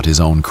boasts about his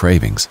own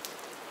cravings.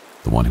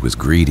 The one who is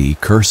greedy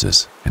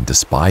curses and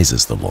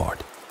despises the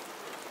Lord.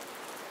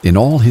 In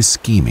all his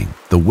scheming,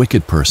 the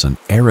wicked person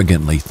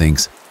arrogantly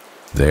thinks,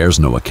 "There's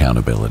no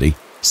accountability,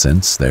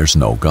 since there's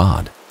no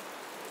God."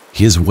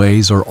 His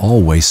ways are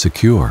always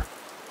secure.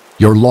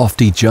 Your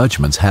lofty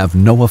judgments have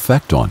no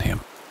effect on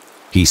him.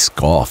 He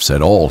scoffs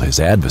at all his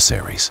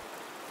adversaries.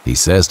 He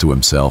says to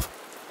himself,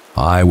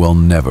 "I will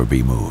never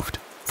be moved.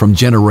 From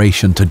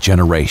generation to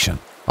generation,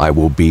 I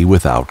will be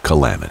without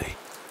calamity."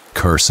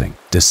 Cursing,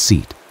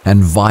 deceit,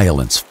 and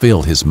violence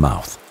fill his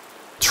mouth.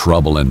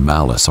 Trouble and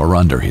malice are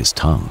under his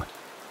tongue.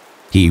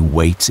 He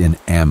waits in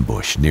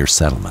ambush near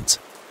settlements.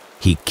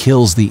 He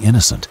kills the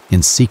innocent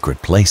in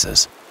secret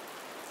places.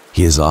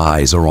 His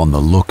eyes are on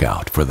the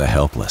lookout for the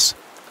helpless.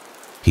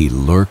 He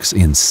lurks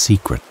in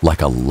secret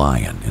like a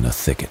lion in a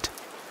thicket.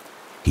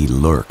 He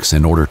lurks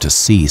in order to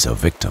seize a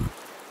victim.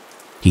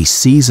 He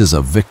seizes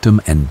a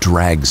victim and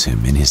drags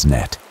him in his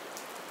net.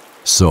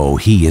 So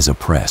he is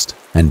oppressed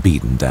and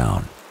beaten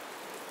down.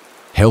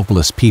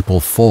 Helpless people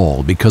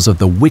fall because of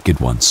the wicked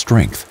one's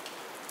strength.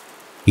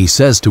 He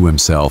says to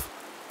himself,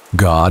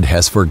 "God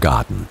has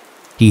forgotten.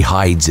 He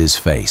hides his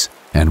face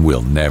and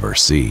will never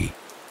see."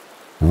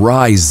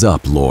 Rise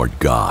up, Lord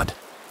God.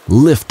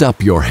 Lift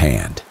up your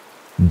hand.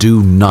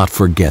 Do not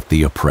forget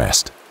the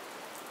oppressed.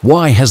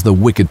 Why has the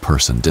wicked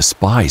person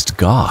despised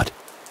God?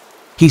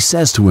 He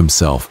says to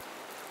himself,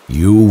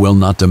 "You will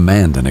not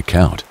demand an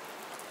account."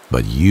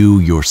 But you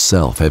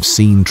yourself have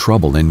seen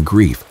trouble and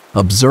grief,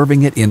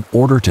 observing it in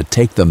order to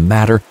take the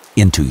matter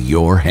into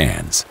your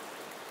hands.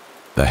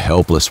 The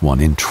helpless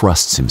one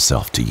entrusts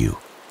himself to you.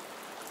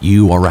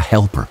 You are a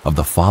helper of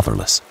the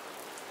fatherless.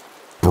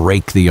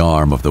 Break the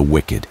arm of the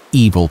wicked,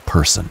 evil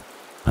person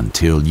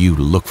until you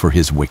look for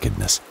his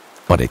wickedness,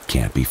 but it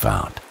can't be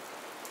found.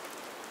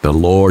 The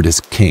Lord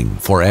is king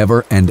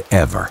forever and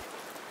ever.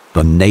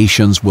 The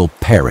nations will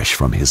perish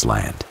from his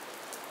land.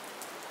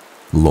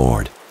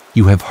 Lord,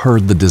 you have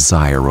heard the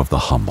desire of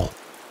the humble.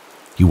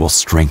 You will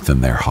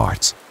strengthen their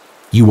hearts.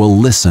 You will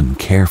listen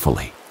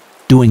carefully,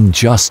 doing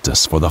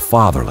justice for the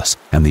fatherless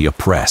and the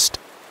oppressed,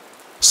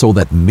 so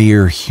that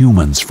mere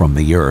humans from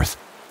the earth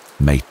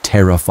may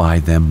terrify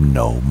them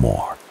no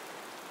more.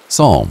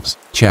 Psalms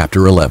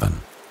chapter 11.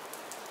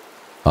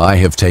 I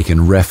have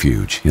taken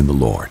refuge in the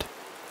Lord.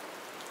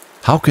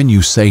 How can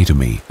you say to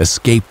me,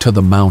 "Escape to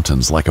the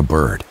mountains like a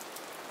bird"?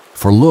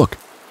 For look,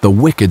 the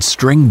wicked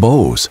string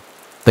bows.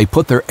 They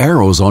put their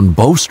arrows on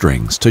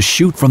bowstrings to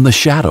shoot from the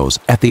shadows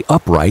at the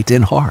upright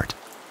in heart.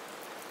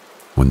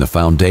 When the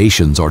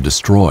foundations are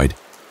destroyed,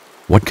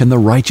 what can the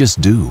righteous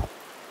do?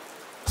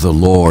 The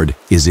Lord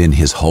is in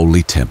his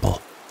holy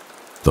temple.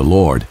 The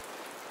Lord,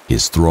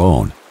 his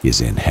throne is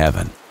in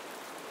heaven.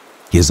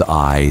 His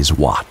eyes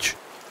watch.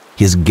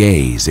 His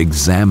gaze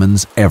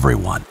examines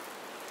everyone.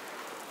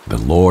 The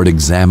Lord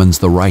examines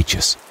the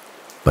righteous,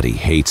 but he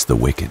hates the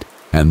wicked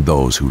and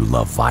those who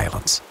love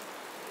violence.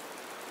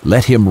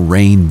 Let him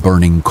rain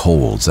burning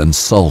coals and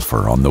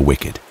sulfur on the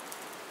wicked.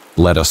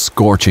 Let a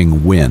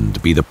scorching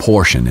wind be the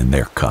portion in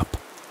their cup.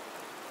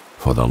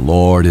 For the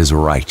Lord is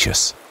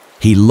righteous.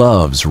 He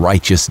loves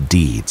righteous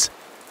deeds.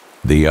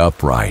 The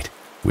upright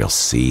will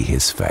see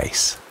his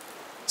face.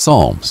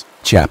 Psalms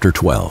chapter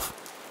 12.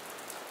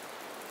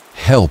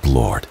 Help,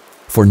 Lord,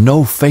 for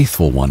no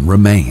faithful one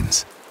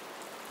remains.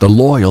 The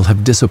loyal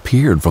have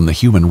disappeared from the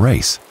human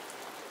race.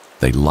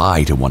 They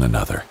lie to one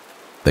another.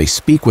 They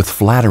speak with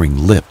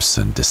flattering lips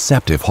and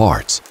deceptive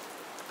hearts.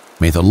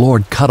 May the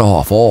Lord cut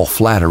off all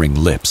flattering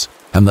lips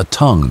and the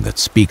tongue that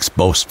speaks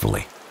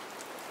boastfully.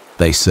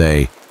 They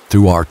say,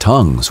 "Through our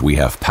tongues we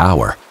have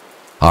power.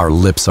 Our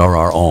lips are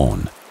our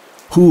own.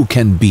 Who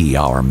can be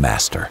our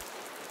master?"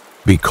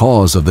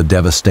 Because of the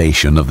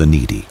devastation of the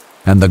needy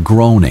and the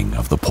groaning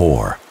of the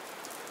poor,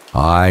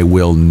 I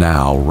will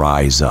now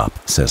rise up,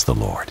 says the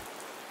Lord.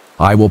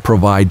 I will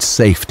provide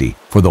safety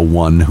for the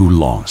one who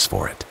longs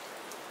for it.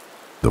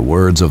 The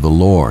words of the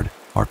Lord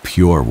are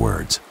pure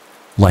words,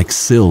 like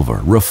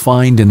silver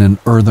refined in an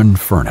earthen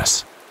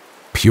furnace,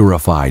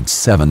 purified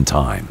 7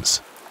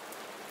 times.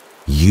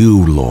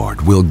 You,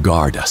 Lord, will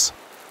guard us.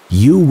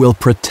 You will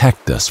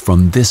protect us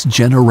from this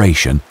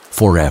generation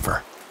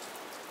forever.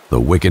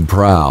 The wicked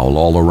prowl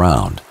all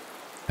around,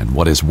 and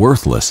what is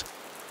worthless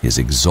is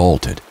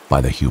exalted by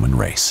the human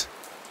race.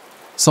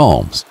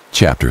 Psalms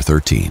chapter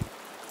 13.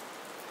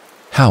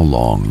 How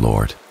long,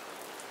 Lord?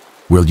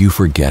 Will you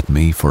forget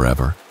me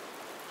forever?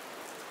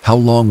 How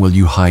long will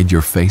you hide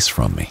your face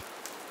from me?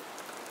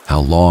 How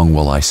long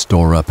will I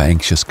store up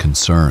anxious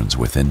concerns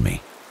within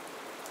me?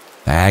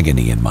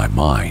 Agony in my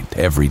mind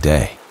every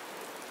day.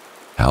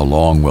 How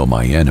long will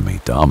my enemy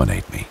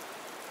dominate me?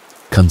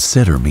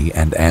 Consider me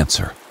and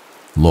answer,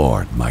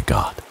 Lord my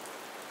God.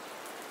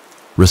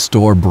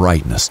 Restore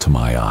brightness to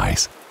my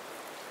eyes,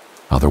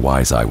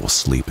 otherwise I will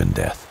sleep in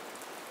death.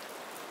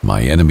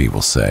 My enemy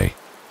will say,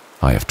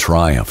 I have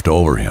triumphed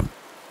over him,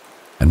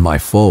 and my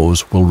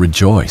foes will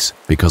rejoice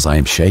because I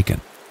am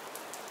shaken.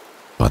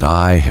 but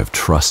I have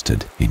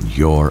trusted in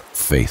your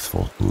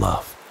faithful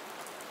love.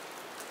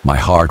 My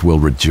heart will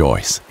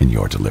rejoice in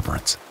your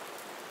deliverance.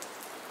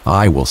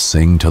 I will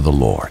sing to the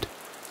Lord,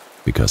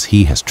 because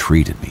he has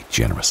treated me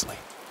generously.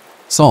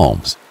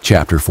 Psalms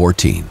chapter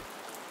 14.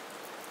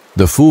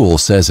 The fool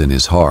says in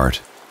his heart,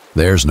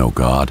 "There's no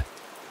God."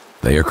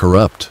 They are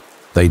corrupt.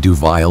 They do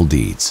vile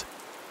deeds.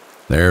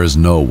 There is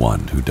no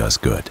one who does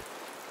good.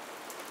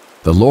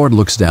 The Lord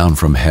looks down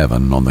from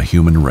heaven on the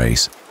human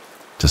race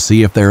to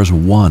see if there is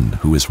one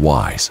who is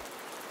wise,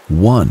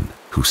 one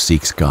who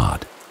seeks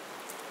God.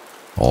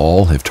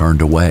 All have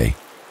turned away.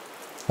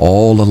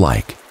 All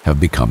alike have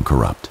become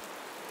corrupt.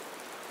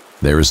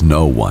 There is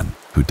no one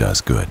who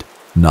does good,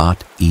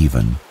 not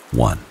even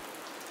one.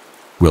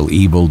 Will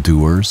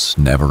evildoers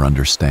never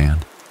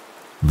understand?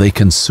 They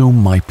consume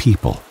my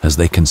people as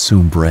they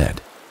consume bread.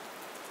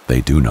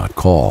 They do not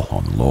call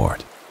on the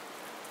Lord.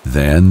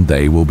 Then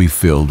they will be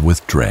filled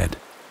with dread,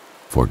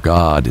 for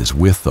God is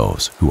with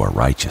those who are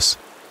righteous.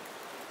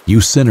 You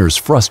sinners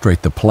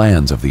frustrate the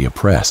plans of the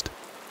oppressed,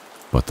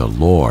 but the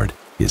Lord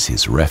is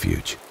his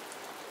refuge.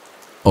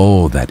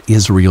 Oh, that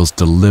Israel's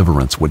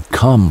deliverance would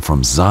come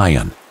from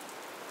Zion.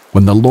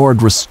 When the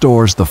Lord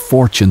restores the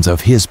fortunes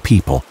of his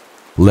people,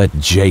 let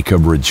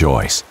Jacob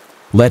rejoice.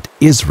 Let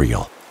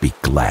Israel be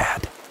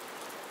glad.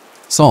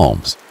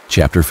 Psalms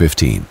chapter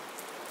 15.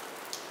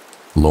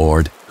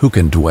 Lord, who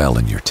can dwell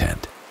in your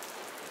tent?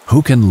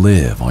 Who can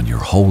live on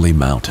your holy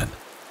mountain?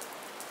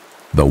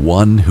 The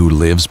one who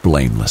lives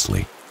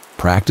blamelessly,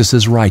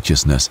 practices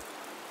righteousness,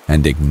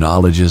 and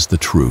acknowledges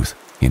the truth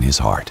in his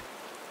heart,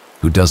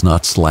 who does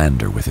not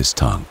slander with his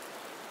tongue,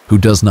 who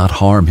does not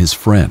harm his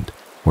friend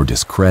or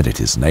discredit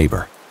his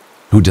neighbor,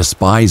 who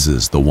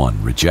despises the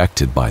one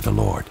rejected by the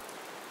Lord,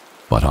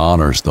 but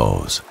honors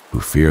those who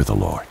fear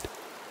the Lord,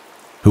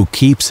 who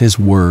keeps his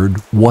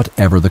word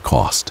whatever the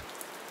cost,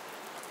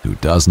 who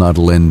does not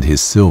lend his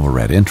silver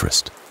at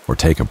interest or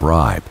take a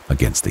bribe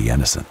against the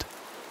innocent.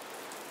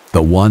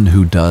 The one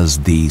who does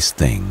these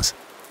things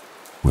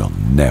will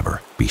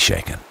never be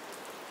shaken.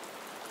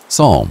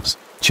 Psalms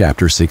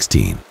chapter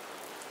 16.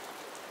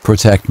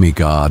 Protect me,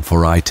 God,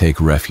 for I take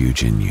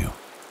refuge in you.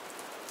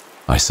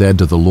 I said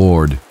to the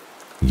Lord,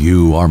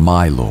 "You are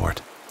my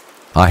Lord.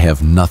 I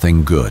have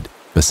nothing good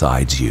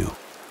besides you."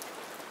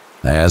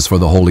 As for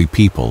the holy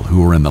people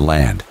who are in the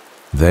land,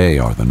 they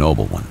are the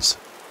noble ones.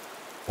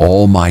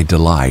 All my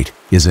delight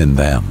is in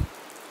them.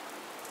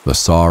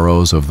 The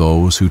sorrows of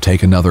those who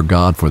take another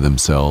god for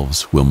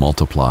themselves will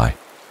multiply.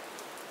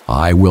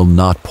 I will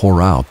not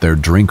pour out their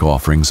drink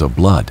offerings of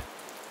blood,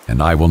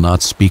 and I will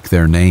not speak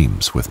their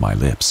names with my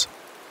lips.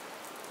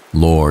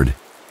 Lord,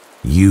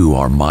 you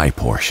are my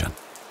portion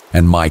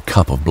and my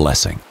cup of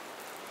blessing.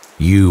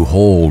 You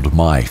hold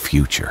my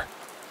future.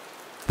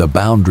 The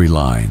boundary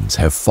lines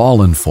have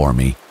fallen for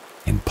me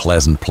in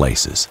pleasant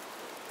places.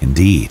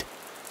 Indeed,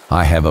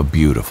 I have a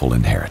beautiful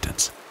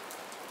inheritance.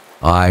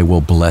 I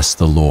will bless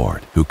the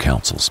Lord who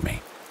counsels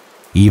me.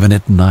 Even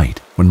at night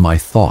when my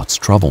thoughts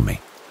trouble me,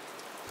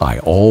 I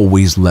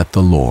always let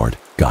the Lord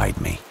guide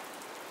me.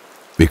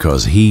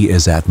 Because he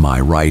is at my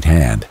right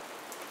hand,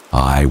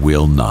 I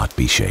will not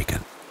be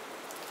shaken.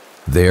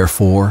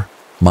 Therefore,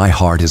 my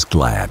heart is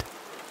glad,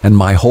 and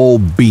my whole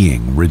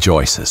being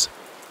rejoices.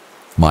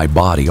 My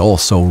body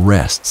also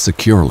rests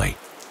securely,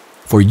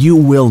 for you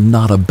will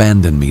not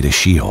abandon me to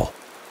Sheol.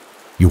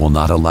 You will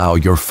not allow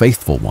your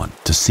faithful one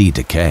to see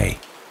decay.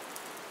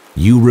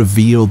 You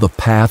reveal the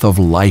path of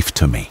life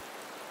to me.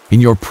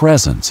 In your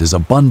presence is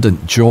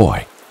abundant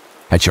joy.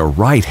 At your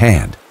right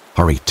hand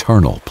are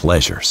eternal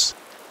pleasures.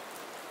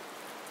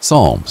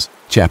 Psalms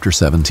chapter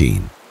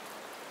 17.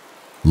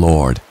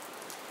 Lord,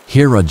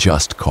 hear a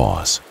just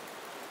cause.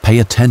 Pay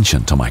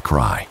attention to my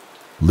cry.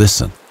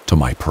 Listen to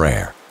my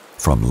prayer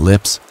from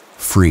lips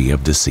free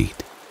of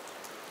deceit.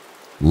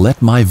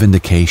 Let my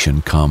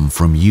vindication come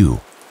from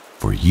you,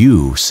 for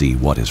you see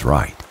what is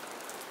right.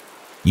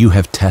 You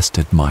have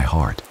tested my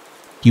heart.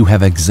 You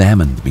have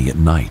examined me at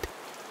night.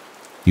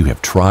 You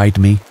have tried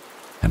me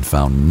and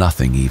found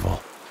nothing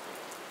evil.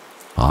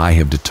 I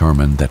have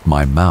determined that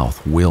my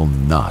mouth will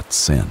not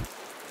sin.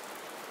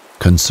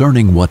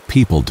 Concerning what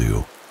people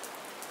do,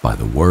 by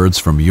the words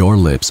from your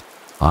lips,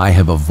 I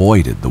have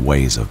avoided the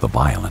ways of the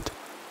violent.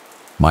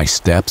 My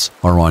steps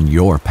are on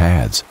your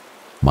paths.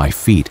 My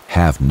feet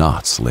have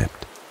not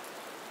slipped.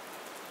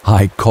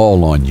 I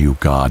call on you,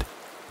 God,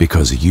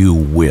 because you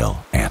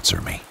will answer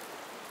me.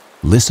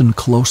 Listen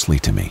closely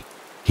to me.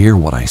 Hear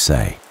what I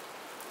say.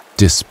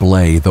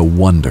 Display the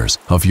wonders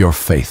of your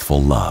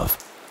faithful love.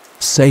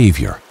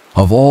 Savior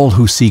of all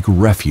who seek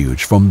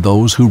refuge from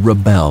those who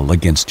rebel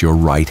against your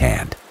right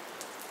hand.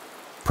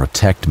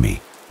 Protect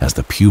me as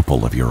the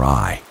pupil of your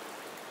eye.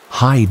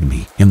 Hide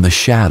me in the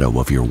shadow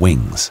of your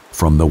wings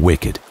from the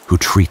wicked who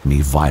treat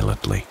me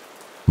violently,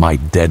 my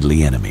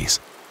deadly enemies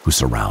who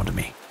surround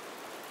me.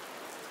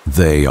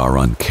 They are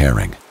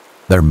uncaring.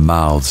 Their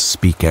mouths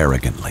speak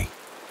arrogantly.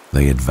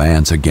 They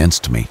advance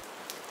against me.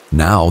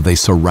 Now they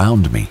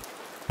surround me.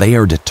 They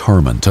are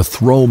determined to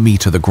throw me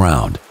to the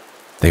ground.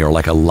 They are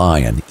like a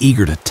lion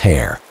eager to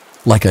tear.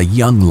 like a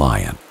young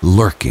lion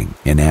lurking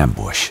in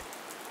ambush.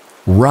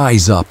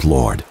 Rise up,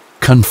 Lord,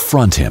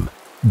 confront him,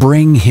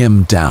 bring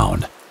him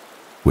down.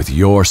 With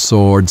your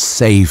sword,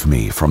 save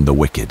me from the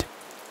wicked.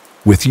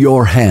 With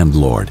your hand,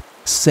 Lord,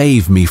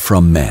 save me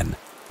from men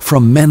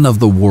of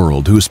the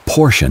world whose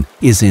portion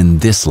is in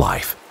this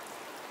life.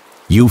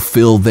 You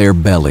fill their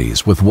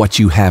bellies with what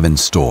you have in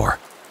store.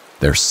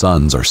 Their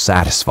sons are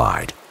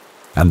satisfied,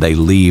 and they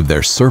leave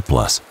their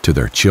surplus to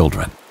their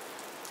children.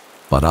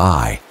 But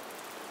I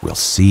will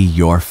see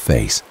your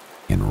face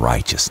in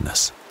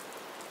righteousness.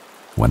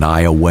 When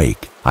I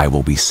awake, I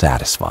will be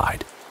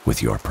satisfied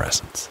with your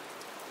presence.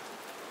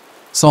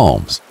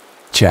 Psalms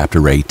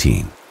chapter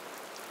 18.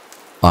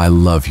 I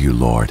love you,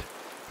 Lord,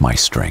 my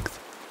strength.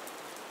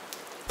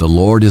 The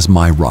Lord is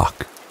my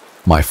rock,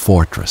 my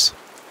fortress,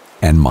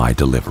 and my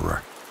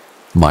deliverer,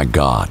 my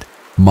God,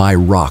 my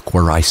rock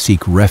where I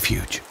seek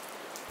refuge,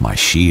 my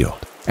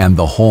shield and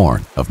the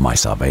horn of my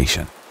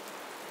salvation,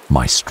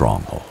 my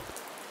stronghold.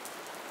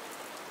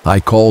 I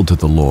called to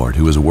the Lord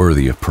who is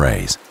worthy of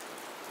praise,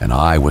 and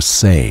I was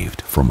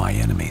saved from my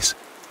enemies.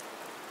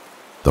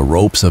 The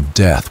ropes of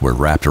death were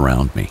wrapped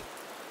around me.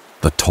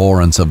 The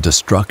torrents of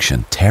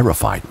destruction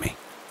terrified me.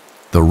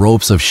 The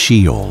ropes of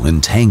Sheol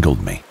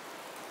entangled me.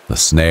 The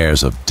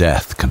snares of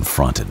death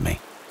confronted me.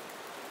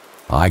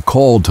 I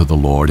called to the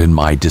Lord in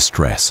my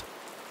distress,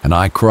 and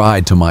I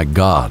cried to my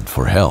God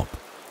for help.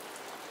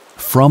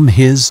 From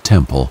his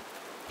temple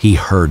he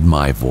heard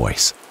my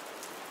voice,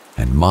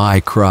 and my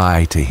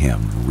cry to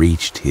him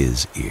reached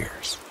his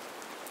ears.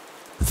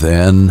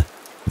 Then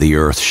the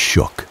earth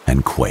shook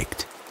and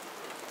quaked.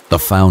 The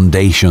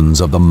foundations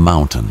of the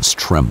mountains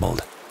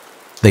trembled.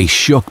 They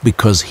shook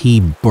because he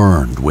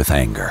burned with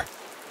anger.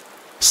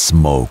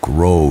 Smoke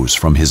rose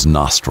from his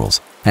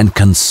nostrils, and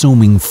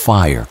consuming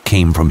fire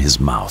came from his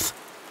mouth.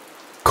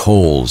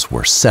 Coals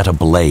were set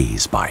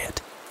ablaze by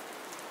it.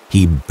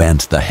 He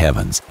bent the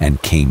heavens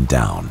and came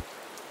down.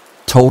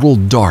 Total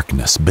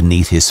darkness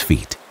beneath his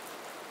feet.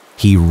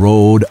 He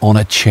rode on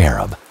a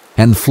cherub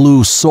and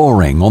flew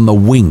soaring on the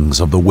wings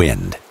of the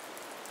wind.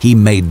 He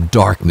made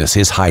darkness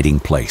his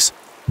hiding place,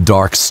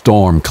 dark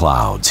storm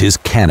clouds his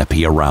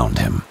canopy around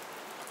him.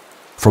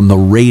 From the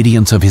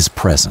radiance of his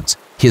presence,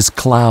 his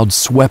clouds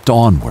swept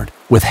onward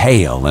with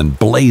hail and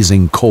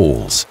blazing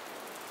coals.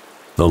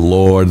 The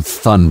Lord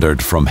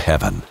thundered from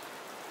heaven.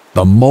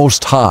 The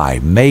Most High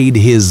made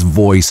his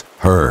voice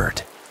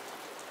heard.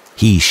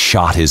 He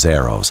shot his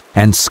arrows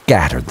and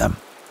scattered them.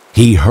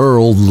 He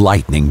hurled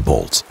lightning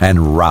bolts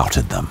and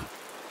routed them.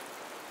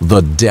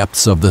 The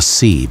depths of the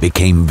sea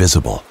became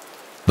visible.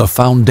 The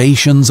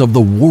foundations of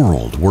the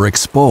world were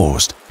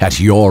exposed at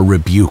your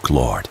rebuke,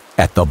 Lord,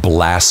 at the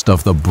blast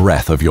of the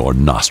breath of your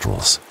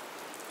nostrils.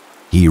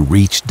 He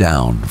reached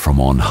down from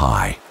on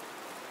high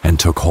and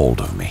took hold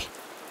of me.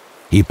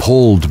 He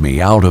pulled me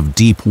out of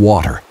deep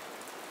water.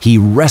 He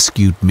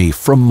rescued me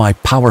from my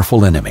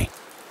powerful enemy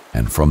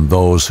and from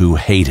those who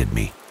hated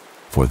me,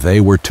 for they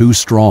were too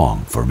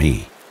strong for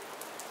me.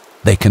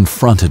 They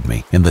confronted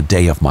me in the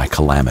day of my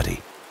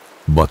calamity,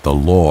 but the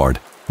Lord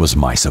was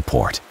my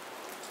support.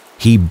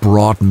 He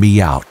brought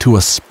me out to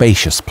a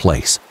spacious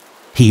place.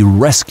 He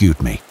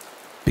rescued me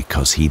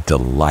because he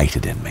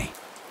delighted in me.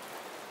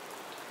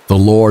 The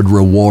Lord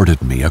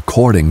rewarded me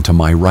according to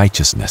my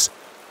righteousness.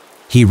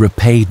 He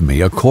repaid me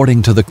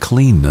according to the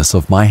cleanness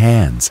of my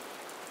hands.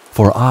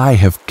 For I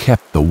have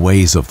kept the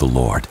ways of the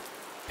Lord,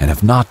 and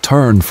have not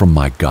turned from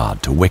my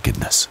God to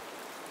wickedness.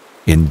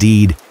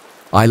 Indeed,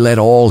 I let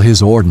all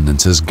his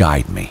ordinances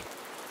guide me,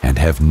 and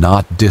have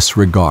not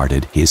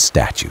disregarded his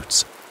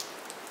statutes.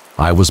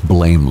 I was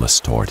blameless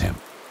toward him,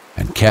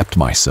 and kept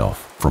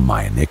myself from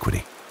my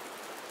iniquity.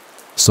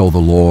 So the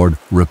Lord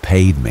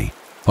repaid me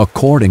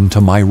according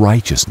to my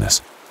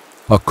righteousness,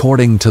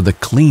 according to the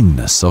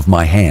cleanness of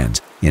my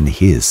hands in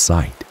his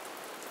sight.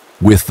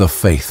 With the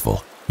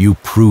faithful you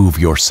prove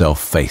yourself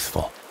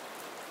faithful.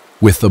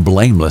 With the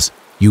blameless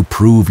you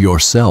prove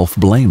yourself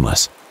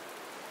blameless.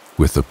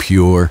 With the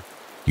pure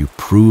you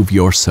prove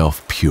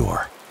yourself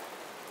pure.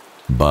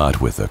 But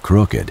with the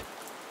crooked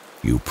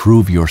you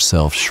prove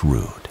yourself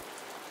shrewd.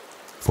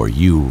 For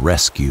you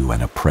rescue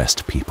an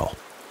oppressed people,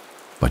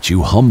 but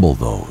you humble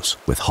those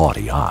with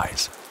haughty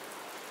eyes.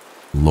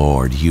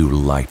 Lord, you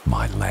light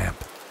my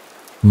lamp.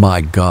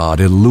 My God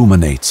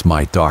illuminates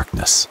my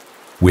darkness.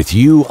 With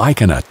you I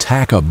can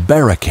attack a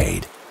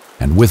barricade,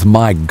 and with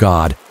my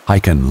God I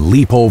can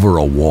leap over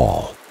a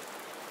wall.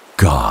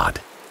 God,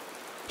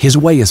 his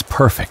way is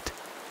perfect.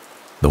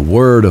 The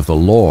word of the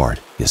Lord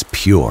is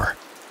pure.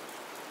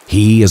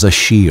 He is a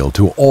shield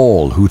to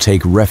all who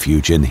take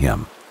refuge in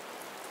him.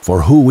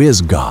 For who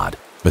is God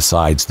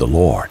besides the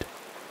Lord?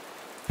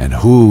 And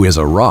who is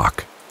a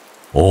rock?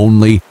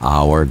 Only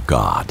our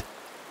God.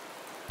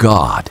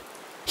 God,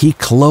 he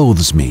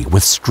clothes me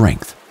with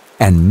strength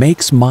and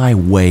makes my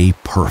way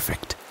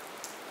perfect.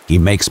 He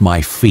makes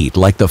my feet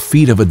like the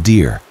feet of a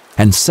deer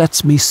and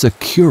sets me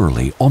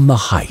securely on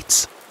the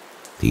heights.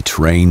 He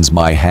trains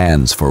my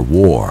hands for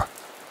war.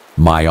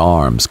 My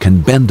arms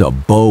can bend a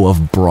bow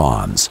of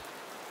bronze.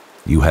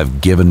 You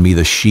have given me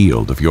the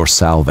shield of your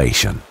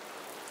salvation.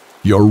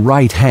 Your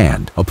right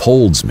hand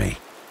upholds me,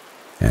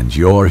 and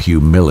your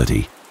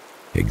humility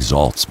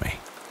exalts me.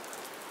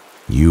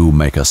 You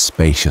make a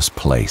spacious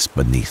place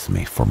beneath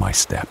me for my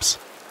steps,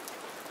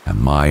 and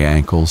my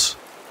ankles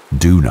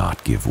do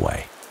not give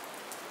way.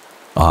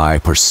 I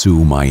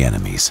pursue my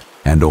enemies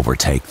and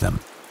overtake them.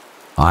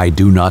 I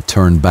do not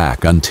turn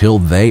back until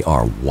they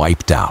are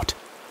wiped out.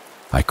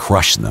 I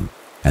crush them,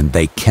 and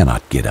they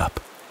cannot get up.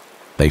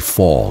 They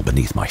fall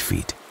beneath my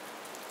feet.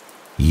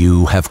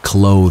 You have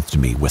clothed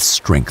me with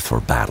strength for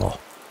battle.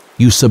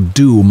 You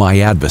subdue my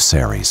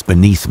adversaries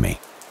beneath me.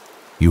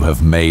 You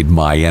have made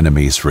my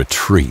enemies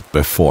retreat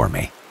before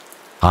me.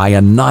 I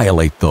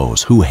annihilate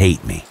those who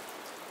hate me.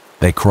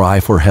 They cry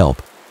for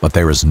help, but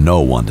there is no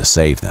one to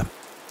save them.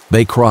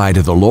 They cry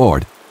to the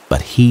Lord,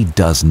 but he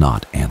does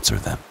not answer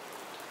them.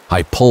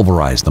 I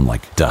pulverize them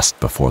like dust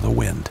before the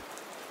wind.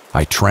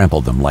 I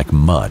trample them like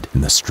mud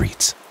in the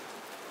streets.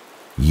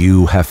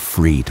 You have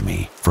freed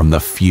me from the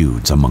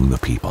feuds among the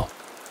people.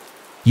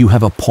 You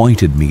have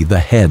appointed me the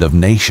head of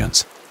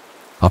nations.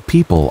 A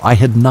people I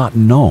had not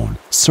known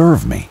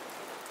serve me.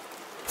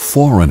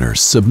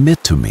 Foreigners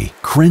submit to me,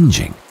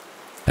 cringing.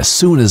 As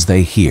soon as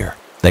they hear,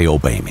 they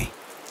obey me.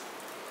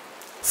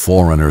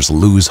 Foreigners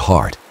lose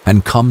heart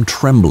and come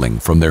trembling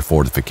from their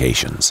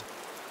fortifications.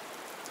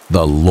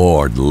 The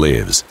Lord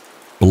lives.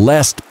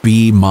 Blessed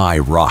be my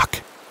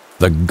rock.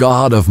 The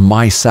God of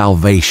my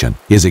salvation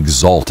is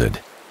exalted.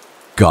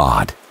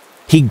 God,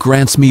 he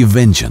grants me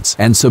vengeance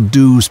and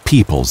subdues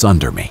peoples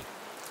under me.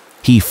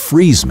 He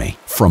frees me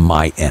from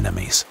my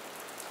enemies.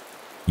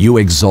 You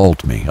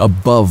exalt me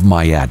above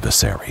my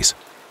adversaries.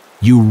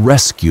 You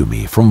rescue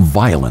me from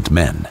violent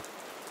men.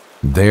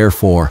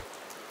 Therefore,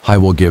 I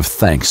will give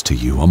thanks to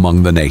you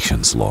among the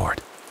nations,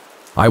 Lord.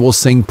 I will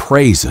sing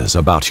praises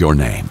about your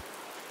name.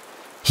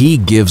 He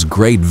gives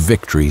great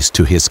victories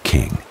to his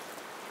king.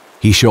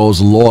 He shows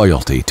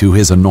loyalty to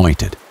his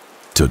anointed,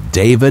 to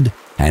David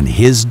and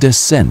his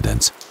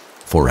descendants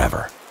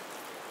forever.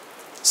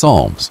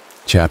 Psalms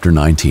chapter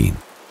 19.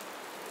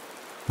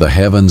 The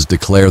heavens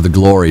declare the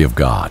glory of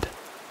God,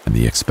 and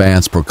the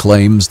expanse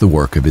proclaims the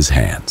work of his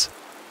hands.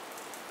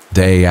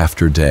 Day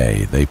after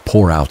day they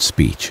pour out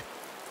speech.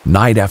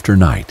 Night after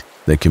night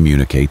they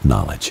communicate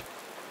knowledge.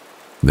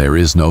 There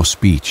is no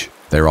speech,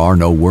 there are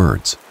no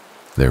words.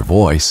 Their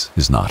voice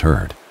is not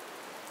heard.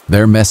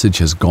 Their message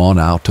has gone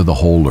out to the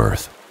whole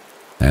earth,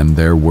 and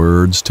their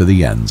words to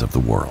the ends of the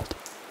world.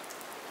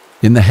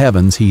 In the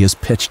heavens he has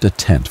pitched a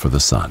tent for the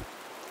sun.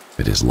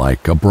 It is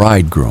like a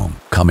bridegroom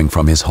coming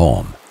from his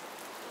home.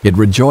 It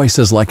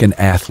rejoices like an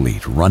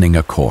athlete running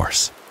a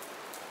course.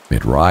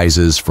 It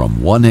rises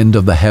from one end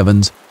of the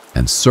heavens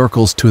and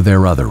circles to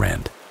their other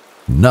end.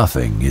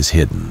 Nothing is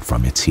hidden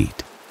from its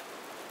heat.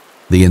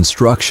 The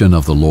instruction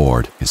of the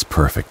Lord is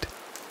perfect,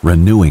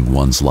 renewing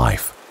one's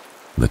life.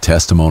 The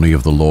testimony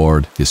of the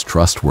Lord is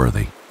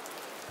trustworthy,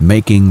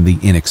 making the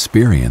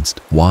inexperienced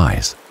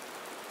wise.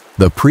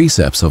 The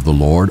precepts of the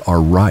Lord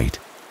are right,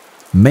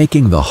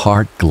 making the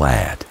heart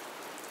glad.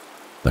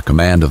 The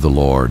command of the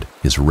Lord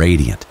is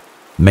radiant,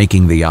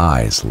 making the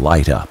eyes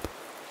light up.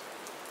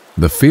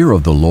 The fear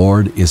of the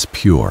Lord is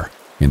pure,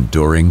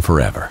 enduring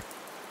forever.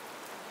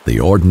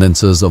 The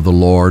ordinances of the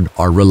Lord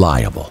are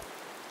reliable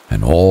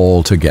and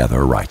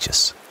altogether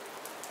righteous.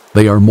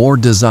 They are more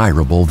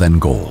desirable than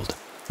gold,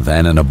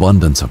 than an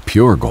abundance of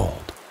pure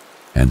gold,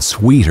 and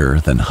sweeter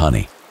than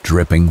honey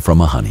dripping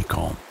from a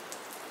honeycomb.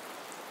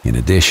 In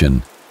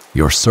addition,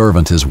 your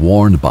servant is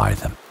warned by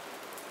them,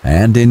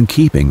 and in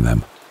keeping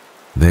them,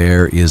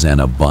 there is an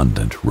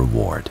abundant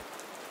reward.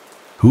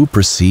 Who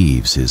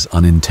perceives his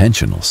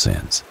unintentional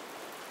sins?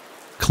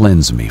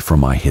 Cleanse me from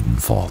my hidden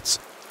faults.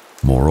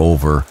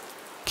 Moreover,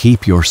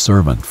 keep your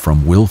servant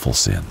from willful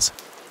sins.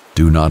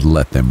 Do not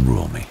let them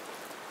rule me.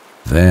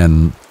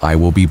 Then I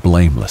will be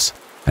blameless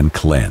and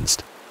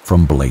cleansed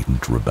from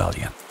blatant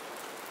rebellion.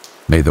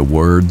 May the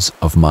words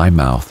of my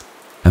mouth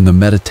and the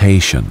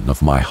meditation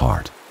of my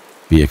heart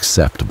be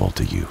acceptable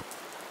to you,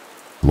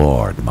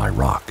 Lord, my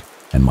rock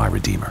and my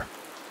redeemer.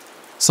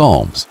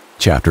 Psalms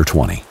chapter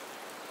 20.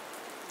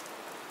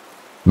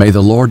 May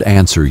the Lord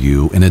answer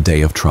you in a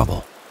day of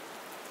trouble.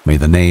 May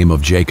the name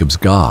of Jacob's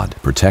God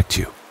protect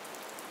you.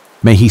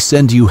 May he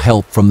send you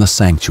help from the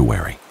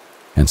sanctuary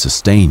and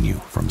sustain you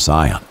from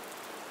Zion.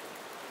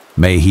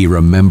 May he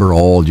remember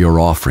all your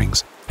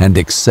offerings and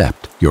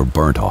accept your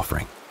burnt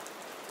offering.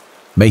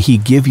 May he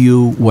give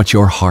you what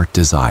your heart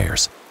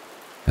desires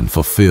and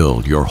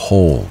fulfill your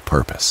whole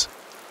purpose.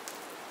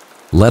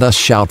 Let us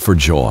shout for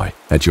joy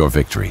at your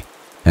victory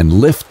and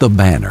lift the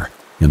banner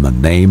in the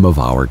name of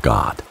our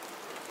God.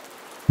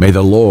 May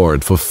the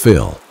Lord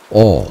fulfill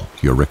all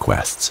your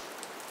requests.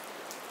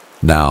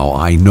 Now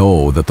I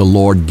know that the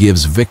Lord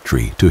gives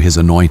victory to his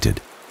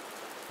anointed.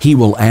 He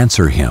will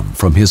answer him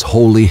from his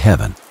holy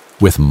heaven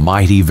with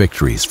mighty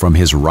victories from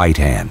his right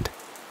hand.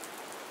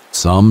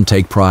 Some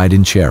take pride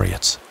in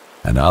chariots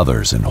and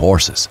others in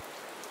horses,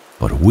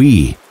 but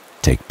we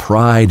take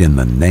pride in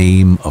the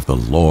name of the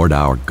Lord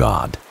our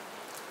God.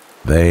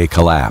 They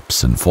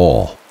collapse and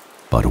fall,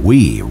 but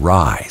we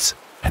rise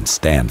and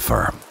stand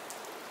firm.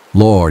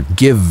 Lord,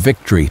 give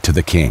victory to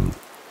the King.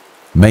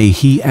 May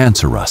he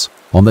answer us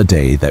on the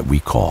day that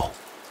we call.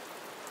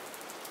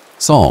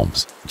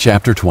 Psalms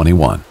chapter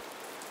 21.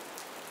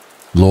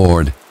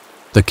 Lord,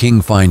 the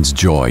King finds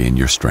joy in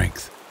your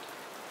strength.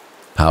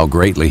 How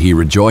greatly he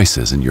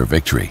rejoices in your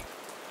victory.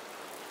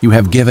 You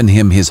have given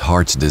him his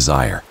heart's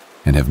desire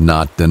and have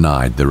not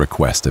denied the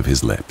request of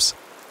his lips.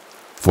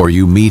 For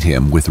you meet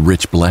him with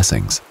rich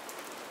blessings.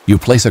 You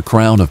place a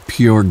crown of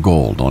pure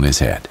gold on his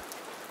head.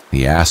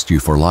 He asked you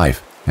for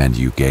life, and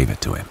you gave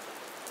it to him.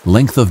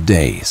 Length of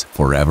days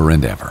forever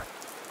and ever.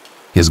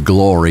 His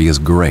glory is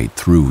great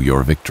through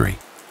your victory.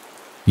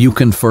 You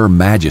confer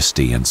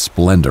majesty and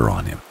splendor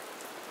on him.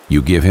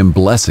 You give him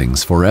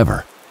blessings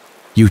forever.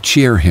 You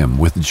cheer him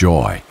with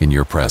joy in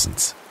your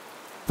presence.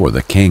 For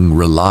the King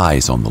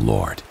relies on the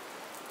Lord.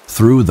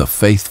 Through the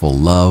faithful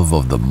love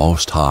of the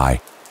Most High,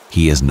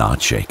 he is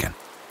not shaken.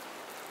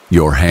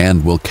 Your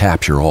hand will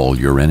capture all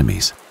your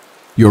enemies.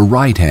 Your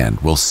right hand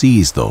will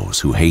seize those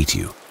who hate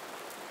you.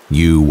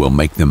 You will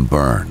make them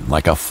burn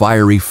like a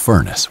fiery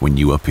furnace when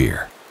you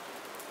appear.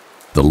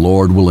 The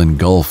Lord will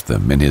engulf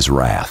them in his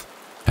wrath,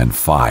 and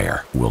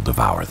fire will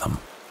devour them.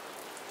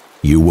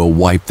 You will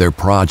wipe their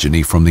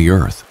progeny from the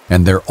earth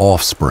and their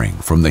offspring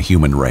from the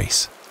human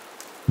race.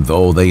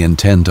 Though they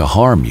intend to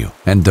harm you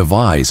and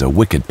devise a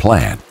wicked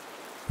plan,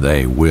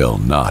 they will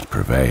not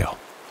prevail.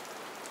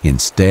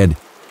 Instead,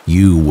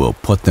 you will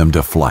put them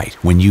to flight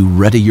when you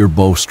ready your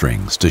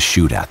bowstrings to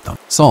shoot at them.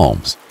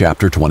 Psalms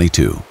chapter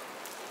 22.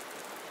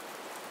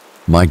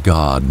 My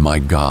God,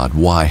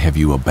 why have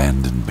you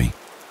abandoned me?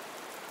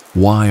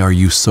 Why are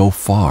you so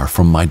far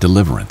from my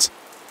deliverance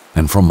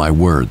and from my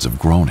words of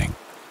groaning?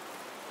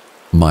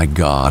 My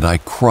God, I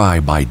cry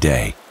by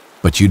day,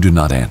 but you do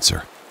not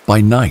answer.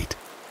 By night,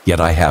 yet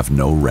I have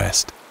no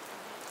rest.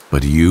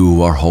 But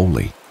you are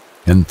holy,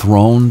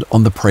 enthroned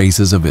on the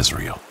praises of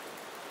Israel.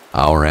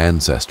 Our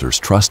ancestors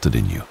trusted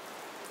in you.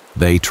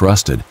 They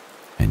trusted,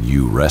 and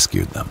you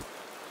rescued them.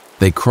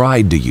 They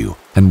cried to you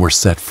and were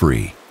set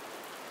free.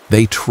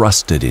 They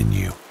trusted in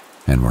you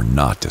and were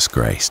not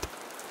disgraced.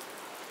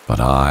 But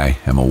I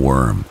am a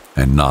worm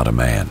and not a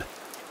man,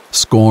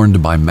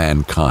 scorned by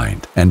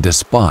mankind and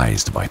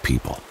despised by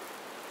people.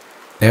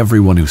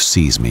 Everyone who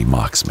sees me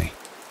mocks me.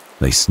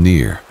 They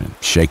sneer and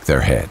shake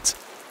their heads.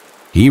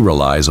 He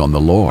relies on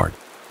the Lord.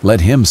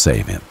 Let him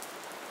save him.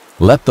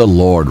 Let the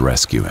Lord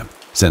rescue him,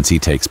 since he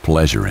takes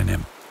pleasure in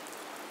him.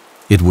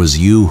 It was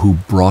you who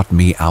brought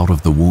me out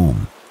of the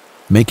womb,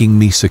 making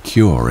me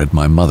secure at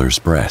my mother's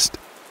breast.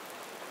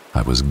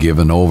 I was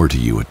given over to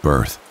you at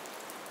birth.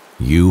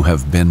 You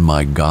have been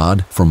my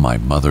God from my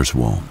mother's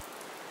womb.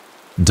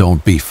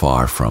 Don't be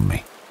far from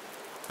me,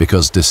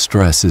 because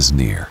distress is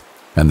near,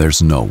 and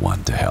there's no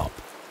one to help.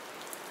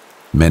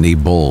 Many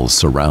bulls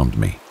surround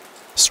me.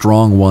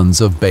 Strong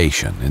ones of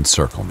Bashan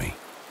encircle me.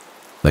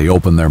 They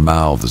open their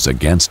mouths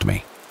against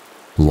me.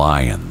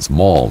 Lions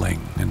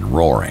mauling and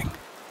roaring.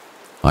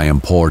 I am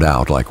poured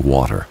out like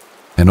water,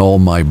 and all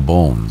my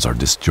bones are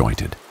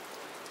disjointed.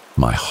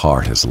 My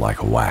heart is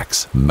like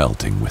wax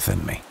melting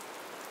within me.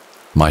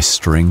 My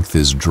strength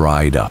is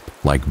dried up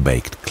like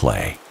baked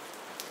clay.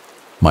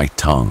 My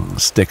tongue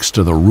sticks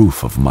to the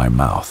roof of my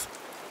mouth.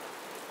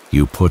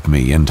 You put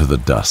me into the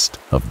dust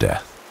of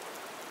death.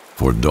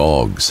 For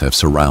dogs have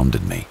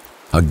surrounded me.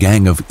 A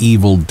gang of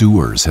evil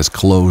doers has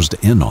closed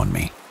in on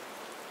me.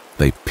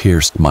 They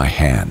pierced my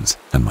hands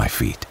and my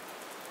feet.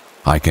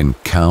 I can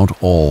count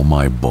all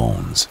my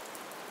bones.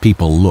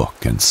 People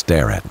look and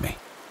stare at me.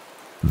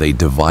 They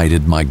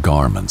divided my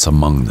garments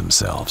among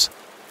themselves,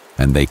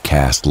 and they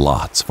cast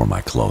lots for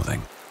my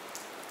clothing.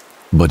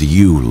 But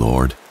you,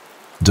 Lord,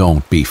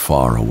 don't be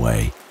far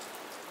away.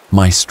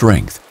 My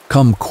strength,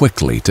 come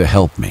quickly to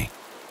help me.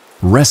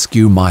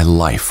 Rescue my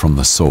life from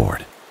the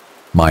sword,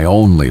 my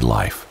only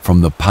life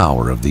from the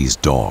power of these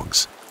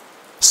dogs.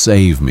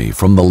 Save me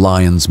from the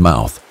lion's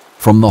mouth,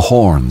 from the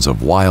horns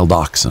of wild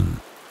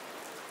oxen.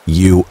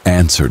 You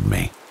answered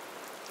me.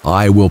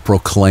 I will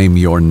proclaim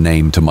your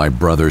name to my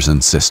brothers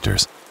and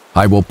sisters.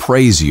 I will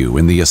praise you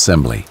in the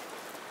assembly.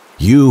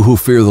 You who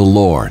fear the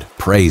Lord,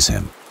 praise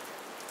him.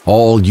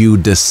 All you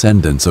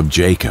descendants of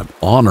Jacob,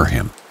 honor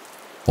him.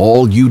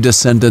 All you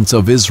descendants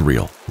of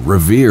Israel,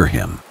 revere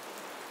him.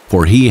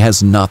 For he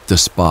has not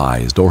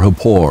despised or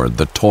abhorred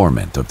the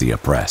torment of the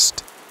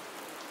oppressed.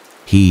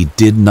 He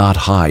did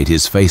not hide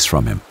his face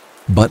from him,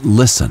 but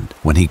listened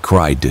when he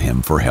cried to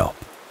him for help.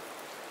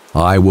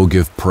 I will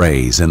give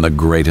praise in the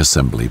great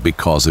assembly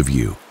because of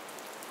you.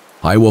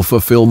 I will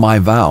fulfill my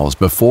vows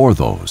before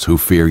those who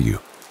fear you.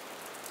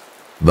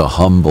 The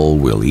humble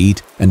will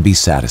eat and be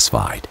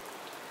satisfied.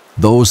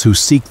 Those who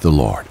seek the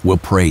Lord will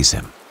praise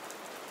him.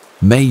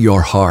 May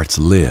your hearts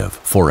live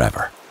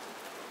forever.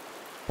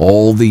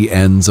 All the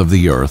ends of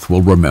the earth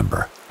will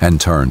remember and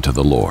turn to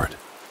the Lord.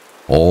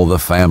 All the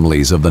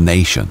families of the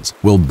nations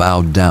will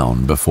bow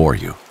down before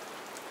you.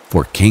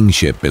 For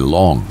kingship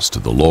belongs to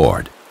the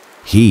Lord.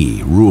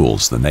 He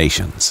rules the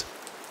nations.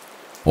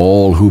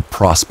 All who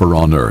prosper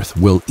on earth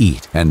will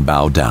eat and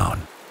bow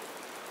down.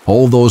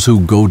 All those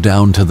who go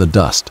down to the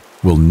dust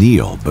will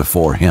kneel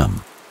before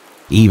him,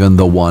 even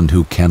the one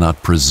who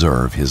cannot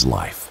preserve his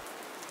life.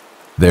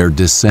 Their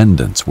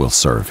descendants will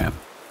serve him.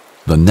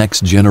 The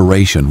next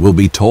generation will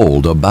be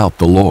told about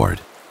the Lord.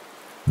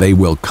 They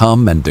will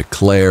come and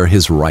declare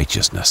his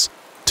righteousness.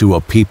 To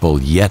a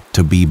people yet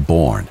to be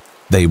born,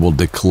 they will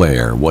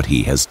declare what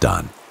he has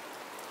done.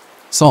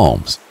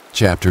 Psalms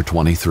chapter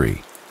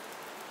 23.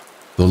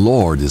 The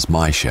Lord is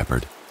my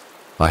shepherd.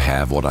 I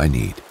have what I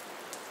need.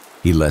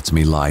 He lets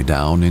me lie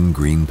down in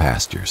green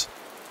pastures.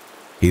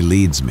 He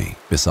leads me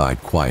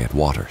beside quiet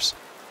waters.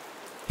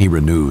 He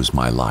renews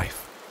my life.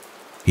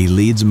 He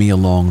leads me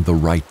along the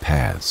right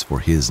paths for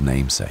his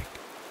name's sake.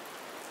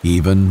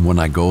 Even when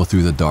I go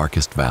through the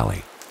darkest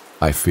valley,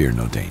 I fear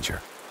no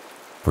danger,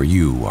 for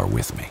you are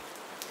with me.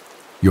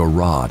 Your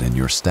rod and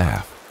your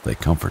staff, they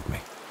comfort me.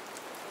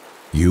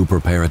 You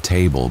prepare a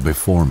table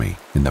before me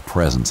in the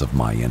presence of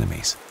my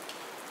enemies.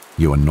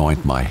 You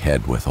anoint my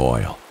head with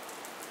oil.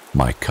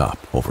 My cup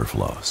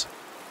overflows.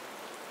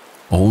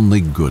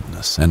 Only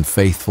goodness and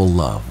faithful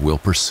love will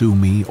pursue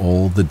me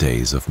all the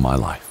days of my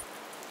life,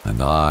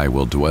 and I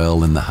will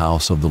dwell in the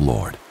house of the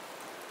Lord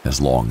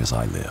as long as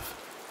I live.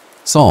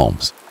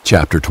 Psalms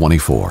chapter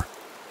 24.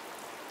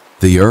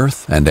 The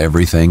earth and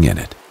everything in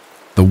it,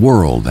 the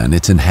world and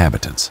its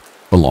inhabitants,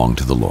 belong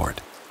to the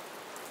Lord.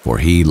 For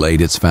he laid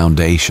its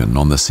foundation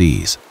on the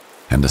seas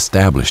and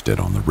established it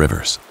on the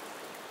rivers.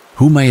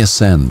 Who may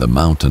ascend the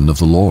mountain of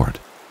the Lord?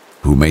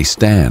 Who may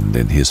stand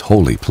in his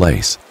holy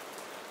place?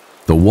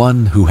 The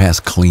one who has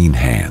clean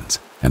hands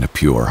and a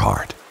pure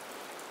heart,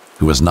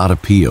 who has not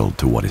appealed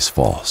to what is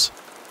false,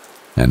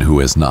 and who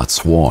has not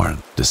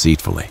sworn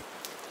deceitfully.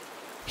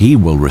 He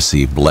will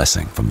receive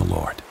blessing from the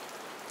Lord,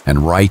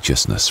 and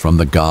righteousness from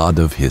the God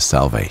of his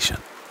salvation.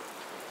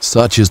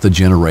 Such is the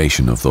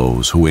generation of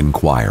those who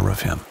inquire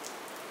of him,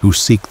 who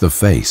seek the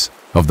face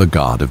of the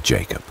God of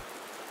Jacob.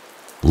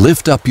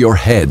 Lift up your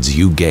heads,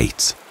 you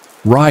gates.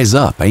 Rise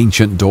up,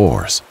 ancient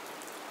doors.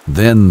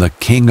 Then the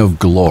King of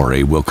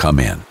glory will come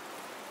in.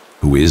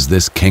 Who is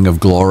this King of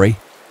glory?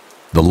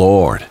 The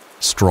Lord,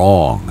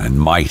 strong and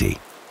mighty,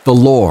 the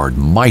Lord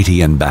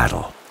mighty in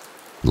battle.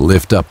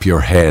 Lift up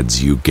your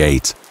heads, you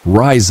gates.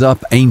 Rise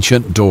up,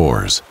 ancient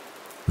doors.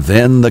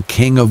 Then the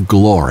King of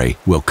glory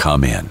will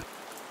come in.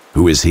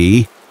 Who is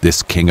he,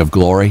 this King of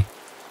glory?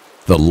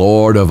 The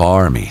Lord of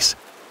armies.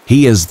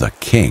 He is the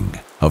King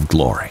of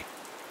glory.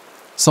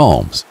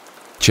 Psalms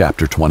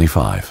chapter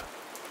 25.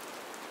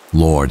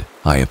 Lord,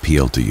 I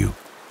appeal to you.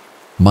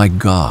 My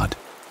God,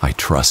 I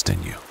trust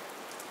in you.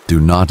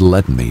 Do not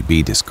let me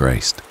be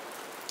disgraced.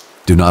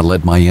 Do not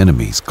let my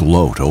enemies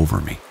gloat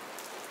over me.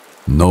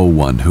 No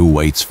one who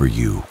waits for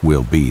you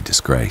will be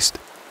disgraced.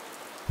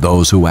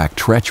 Those who act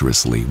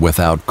treacherously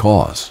without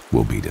cause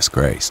will be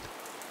disgraced.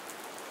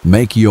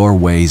 Make your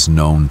ways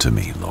known to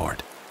me,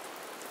 Lord.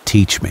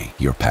 Teach me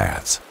your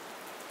paths.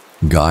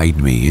 Guide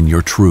me in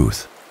your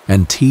truth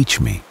and teach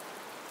me,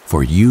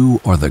 for you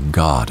are the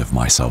God of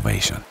my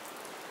salvation.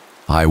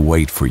 I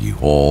wait for you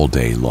all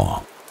day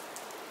long.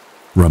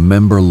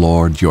 Remember,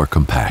 Lord, your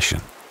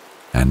compassion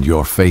and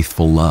your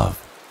faithful love,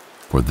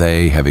 for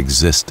they have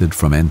existed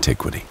from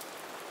antiquity.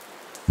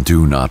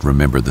 Do not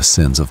remember the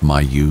sins of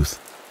my youth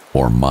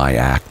or my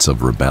acts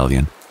of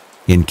rebellion.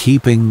 In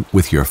keeping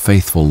with your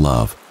faithful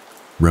love,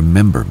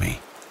 remember me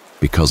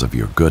because of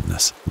your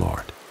goodness,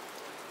 Lord.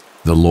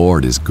 The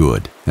Lord is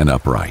good and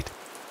upright.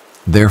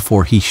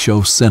 Therefore he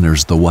shows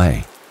sinners the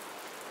way.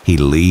 He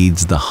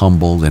leads the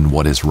humble in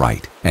what is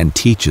right and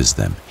teaches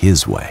them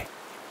his way.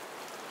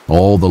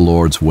 All the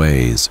Lord's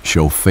ways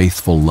show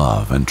faithful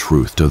love and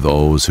truth to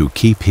those who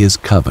keep his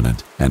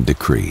covenant and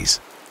decrees.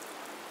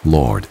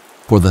 Lord,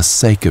 for the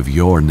sake of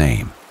your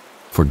name,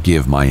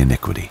 forgive my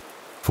iniquity,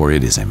 for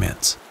it is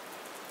immense.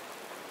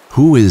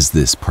 Who is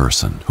this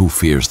person who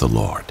fears the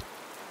Lord?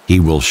 He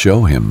will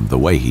show him the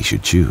way he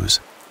should choose.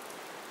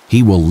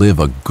 He will live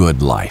a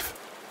good life,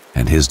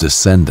 and his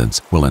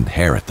descendants will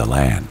inherit the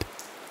land.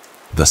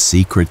 The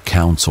secret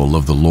counsel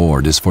of the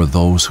Lord is for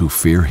those who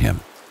fear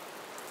him,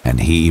 and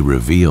he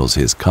reveals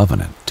his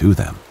covenant to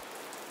them.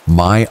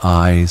 My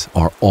eyes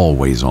are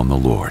always on the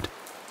Lord,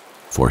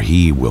 for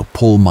he will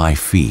pull my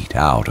feet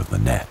out of the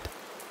net.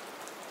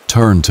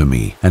 Turn to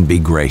me and be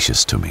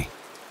gracious to me,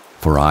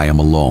 for I am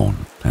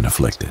alone and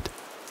afflicted.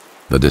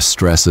 The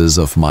distresses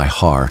of my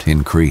heart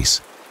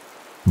increase.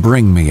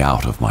 Bring me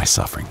out of my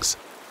sufferings.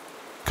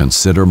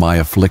 Consider my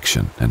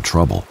affliction and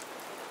trouble,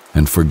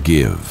 and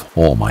forgive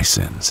all my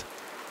sins.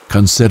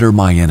 Consider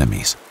my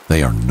enemies,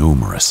 they are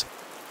numerous,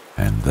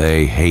 and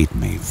they hate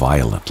me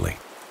violently.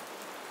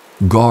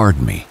 Guard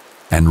me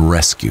and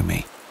rescue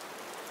me.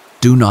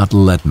 Do not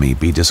let me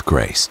be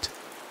disgraced,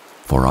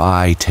 for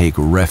I take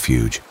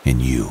refuge in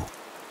you.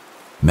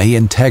 May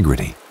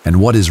integrity and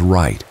what is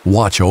right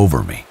watch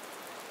over me,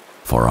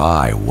 for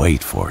I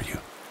wait for you.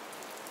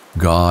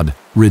 God,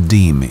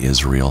 redeem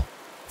Israel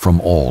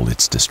from all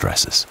its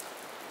distresses.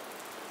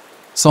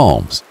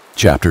 Psalms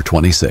chapter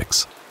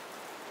 26.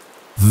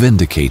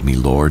 Vindicate me,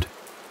 Lord,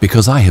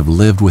 because I have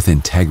lived with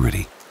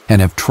integrity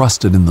and have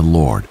trusted in the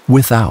Lord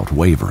without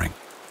wavering.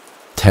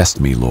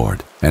 Test me,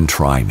 Lord, and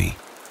try me.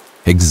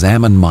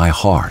 Examine my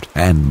heart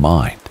and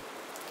mind.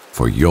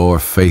 For your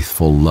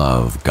faithful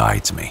love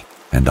guides me,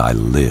 and I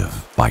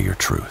live by your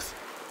truth.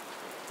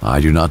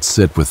 I do not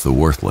sit with the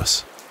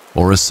worthless,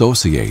 or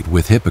associate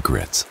with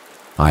hypocrites.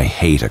 I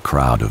hate a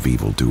crowd of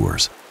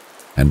evildoers,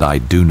 and I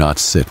do not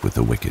sit with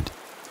the wicked.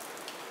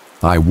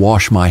 I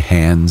wash my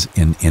hands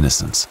in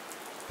innocence,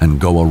 and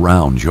go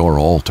around your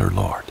altar,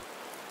 Lord,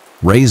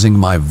 raising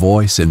my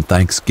voice in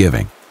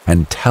thanksgiving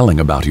and telling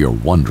about your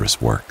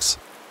wondrous works.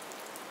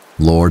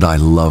 Lord, I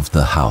love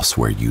the house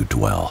where you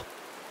dwell,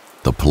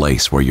 the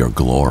place where your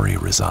glory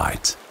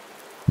resides.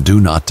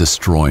 Do not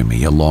destroy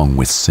me along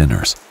with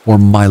sinners, or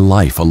my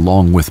life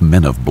along with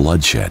men of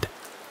bloodshed,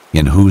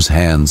 in whose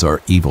hands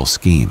are evil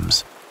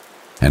schemes,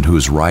 and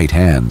whose right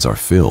hands are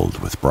filled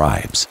with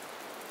bribes.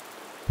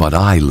 But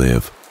I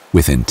live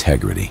with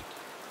integrity.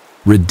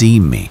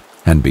 Redeem me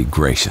and be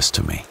gracious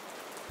to me.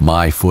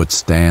 My foot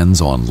stands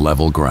on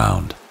level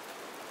ground.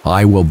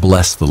 I will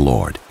bless the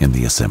Lord in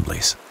the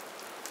assemblies.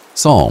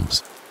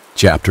 Psalms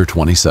chapter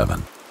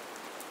 27.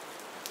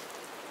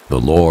 The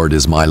Lord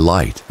is my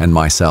light and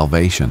my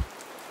salvation.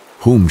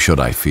 Whom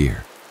should I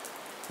fear?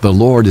 The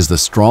Lord is the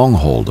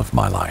stronghold of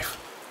my life.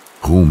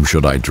 Whom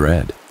should I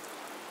dread?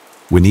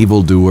 When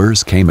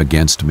evildoers came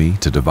against me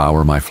to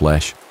devour my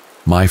flesh,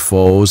 my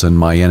foes and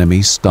my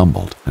enemies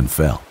stumbled and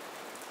fell.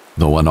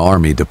 Though an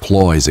army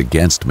deploys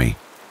against me,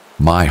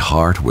 my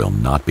heart will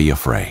not be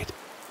afraid.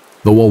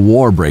 Though a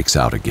war breaks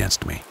out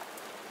against me,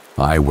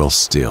 I will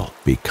still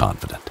be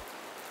confident.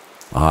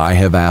 I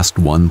have asked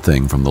one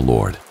thing from the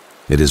Lord.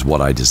 It is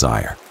what I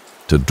desire,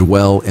 to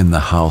dwell in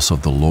the house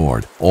of the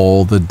Lord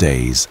all the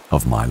days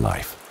of my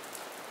life,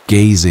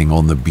 gazing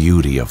on the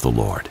beauty of the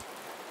Lord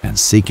and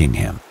seeking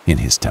him in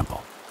his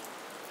temple.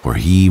 For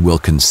he will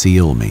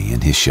conceal me in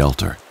his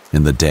shelter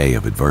in the day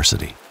of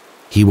adversity.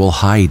 He will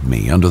hide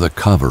me under the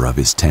cover of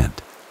his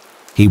tent.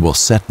 He will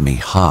set me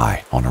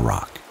high on a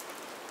rock.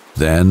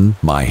 Then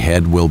my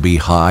head will be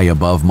high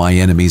above my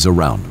enemies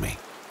around me.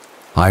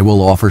 I will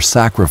offer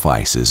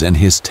sacrifices in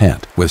his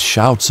tent with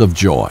shouts of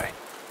joy.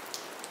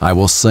 I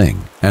will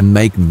sing and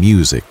make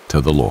music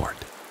to the Lord.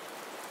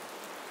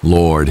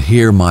 Lord,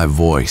 hear my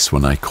voice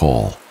when I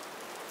call.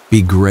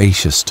 Be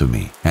gracious to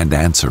me and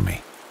answer me.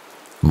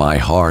 My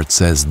heart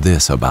says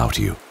this about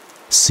you: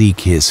 seek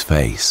his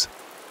face.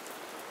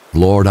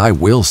 Lord, I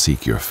will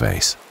seek your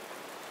face.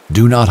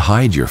 Do not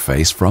hide your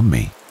face from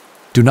me.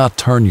 Do not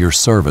turn your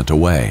servant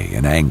away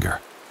in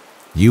anger.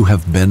 You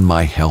have been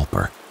my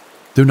helper.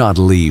 Do not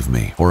leave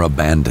me or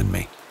abandon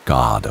me,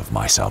 God of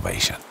my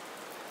salvation.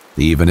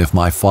 Even if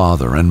my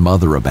father and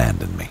mother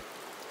abandon me,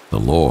 the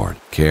Lord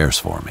cares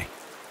for me.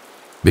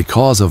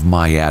 Because of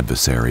my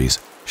adversaries,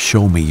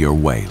 show me your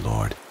way,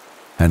 Lord,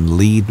 and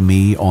lead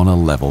me on a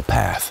level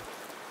path.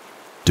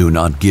 Do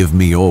not give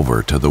me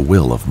over to the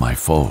will of my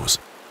foes,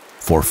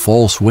 for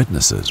false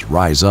witnesses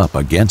rise up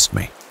against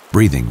me,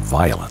 breathing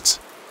violence.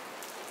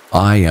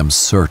 I am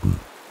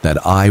certain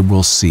that I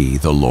will see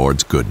the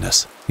Lord's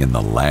goodness in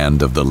the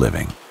land of the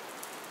living.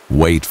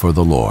 Wait for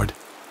the Lord,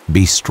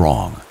 be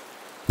strong,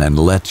 and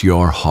let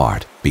your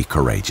heart be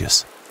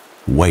courageous.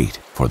 Wait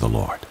for the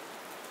Lord.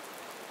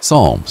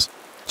 Psalms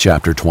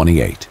chapter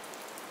 28.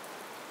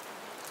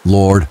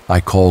 Lord, I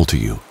call to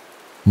you,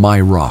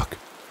 my rock,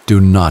 do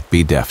not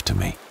be deaf to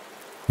me.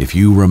 If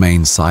you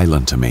remain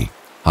silent to me,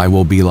 I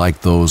will be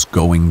like those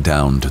going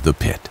down to the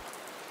pit.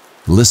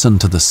 Listen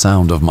to the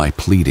sound of my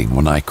pleading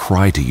when I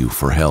cry to you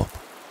for help,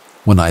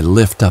 when I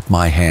lift up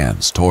my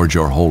hands toward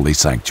your holy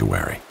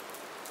sanctuary.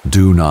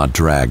 Do not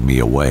drag me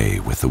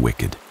away with the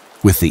wicked,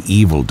 with the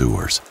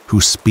evildoers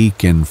who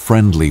speak in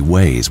friendly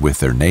ways with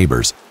their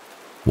neighbors,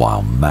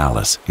 while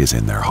malice is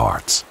in their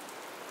hearts.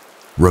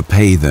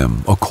 Repay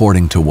them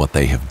according to what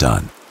they have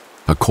done,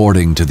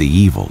 according to the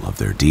evil of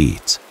their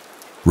deeds.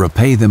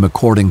 Repay them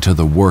according to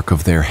the work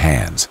of their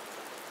hands.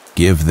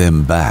 Give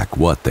them back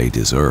what they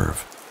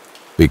deserve.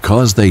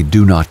 Because they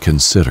do not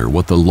consider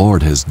what the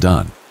Lord has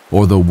done,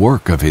 or the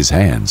work of his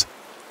hands,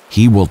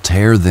 he will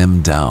tear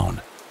them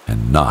down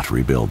and not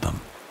rebuild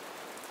them.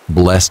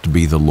 Blessed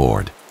be the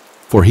Lord,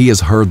 for he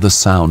has heard the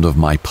sound of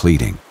my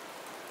pleading.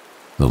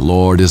 The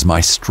Lord is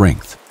my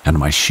strength and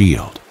my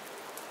shield.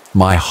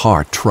 My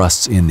heart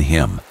trusts in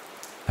him,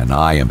 and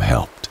I am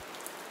helped.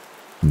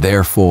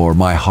 Therefore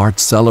my heart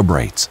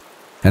celebrates,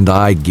 and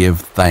I give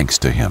thanks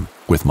to him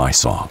with my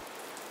song.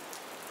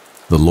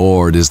 The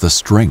Lord is the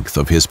strength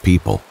of his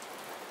people.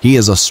 He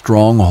is a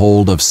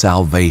stronghold of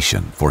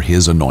salvation for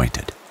his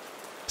anointed.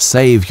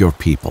 Save your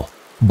people,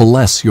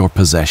 bless your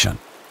possession,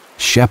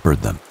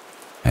 shepherd them,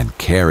 and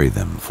carry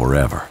them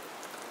forever.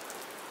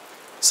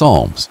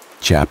 Psalms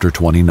chapter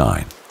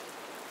 29.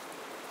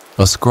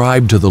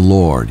 Ascribe to the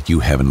Lord, you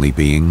heavenly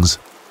beings.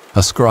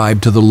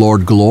 Ascribe to the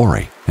Lord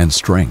glory and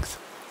strength.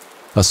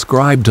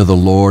 Ascribe to the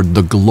Lord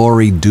the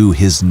glory due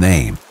his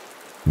name.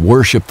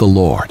 Worship the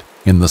Lord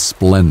in the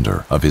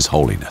splendor of his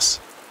holiness.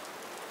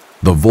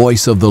 The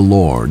voice of the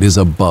Lord is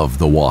above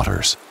the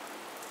waters.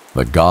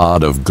 The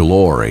God of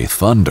glory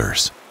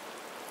thunders.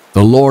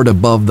 The Lord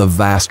above the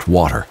vast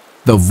water,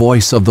 the the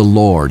voice of the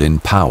Lord in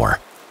power,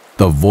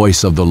 the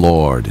voice of the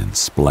Lord in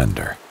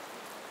splendor.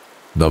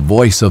 The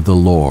voice of the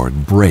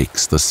Lord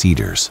breaks the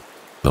cedars.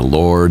 The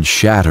Lord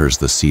shatters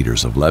the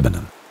cedars of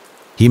Lebanon.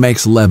 He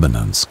makes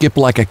Lebanon skip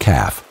like a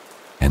calf,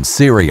 and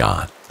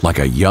Sirion like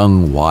a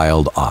young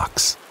wild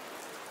ox.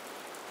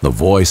 The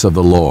voice of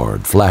the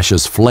Lord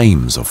flashes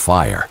flames of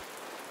fire.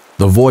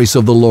 The voice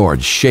of the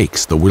Lord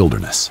shakes the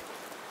wilderness.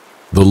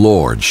 The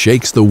Lord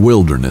shakes the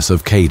wilderness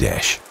of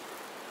Kadesh.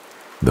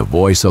 The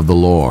voice of the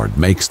Lord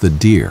makes the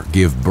deer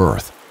give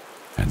birth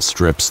and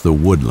strips the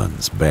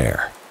woodlands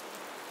bare.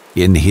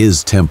 In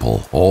his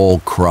temple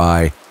all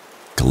cry,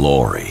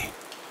 "Glory!"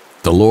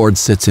 The Lord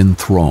sits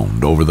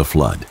enthroned over the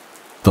flood.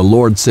 The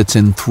Lord sits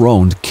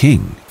enthroned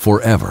King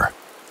forever.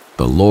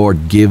 The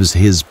Lord gives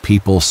his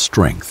people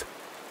strength.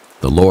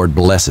 The Lord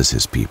blesses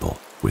his people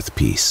with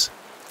peace.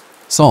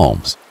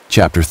 Psalms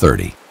chapter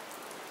 30.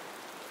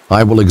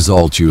 I will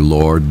exalt you,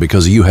 Lord,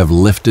 because you have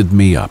lifted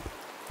me up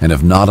and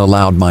have not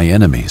allowed my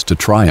enemies to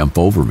triumph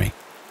over me.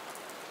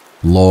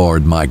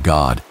 Lord my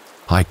God,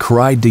 I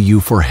cried to you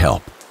for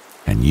help,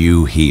 and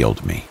you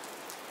healed me.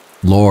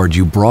 Lord,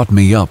 you brought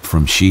me up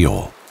from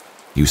Sheol.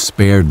 You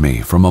spared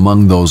me from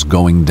among those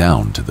going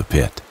down to the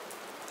pit.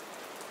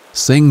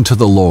 Sing to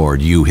the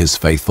Lord, you his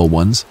faithful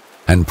ones,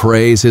 and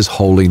praise his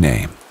holy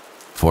name.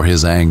 For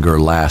his anger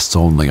lasts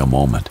only a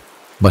moment,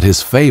 but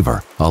his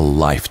favor a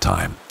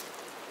lifetime.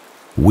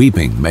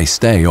 Weeping may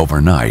stay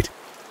overnight,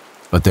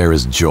 but there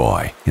is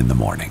joy in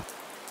the morning.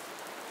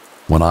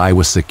 When I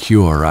was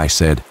secure, I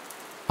said,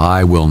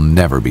 I will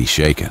never be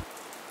shaken.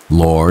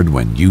 Lord,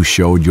 when you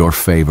showed your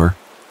favor,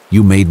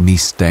 you made me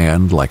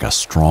stand like a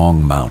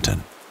strong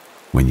mountain.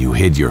 When you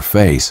hid your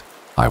face,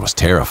 I was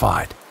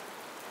terrified.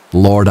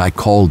 Lord, I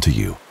called to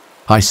you.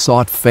 I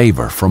sought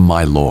favor from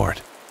my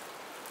Lord.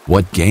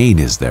 What gain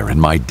is there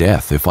in my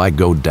death if I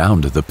go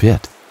down to the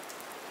pit?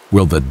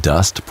 Will the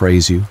dust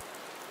praise you?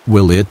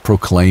 Will it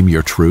proclaim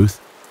your truth?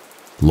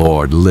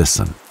 Lord,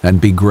 listen and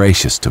be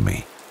gracious to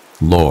me.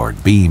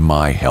 Lord, be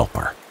my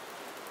helper.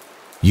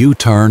 You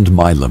turned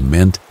my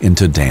lament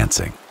into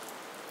dancing.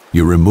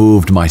 You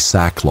removed my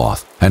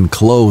sackcloth and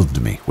clothed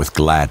me with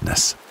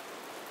gladness,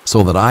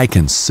 so that I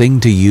can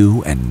sing to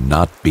you and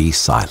not be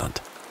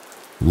silent.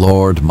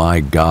 Lord my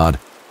God,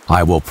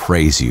 I will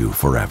praise you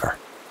forever.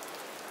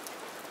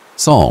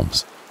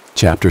 Psalms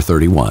chapter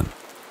 31.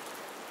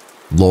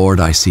 Lord,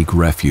 I seek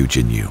refuge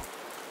in you.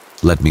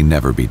 Let me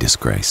never be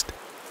disgraced.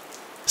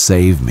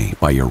 Save me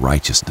by your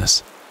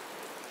righteousness.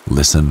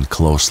 Listen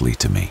closely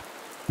to me.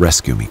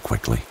 Rescue me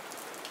quickly.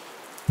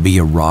 Be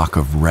a rock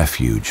of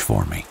refuge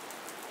for me,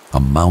 a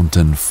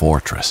mountain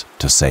fortress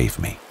to save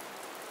me.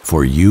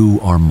 For you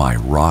are my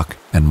rock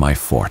and my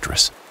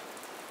fortress.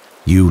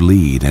 You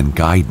lead and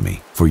guide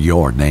me for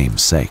your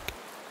name's sake.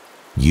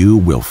 You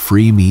will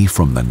free me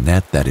from the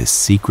net that is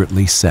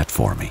secretly set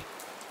for me,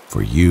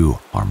 for you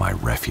are my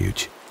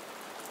refuge.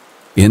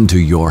 Into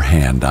your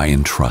hand I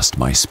entrust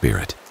my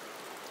spirit.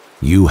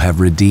 You have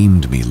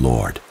redeemed me,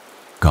 Lord,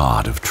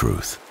 God of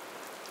truth.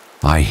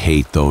 I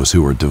hate those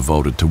who are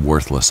devoted to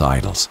worthless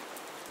idols,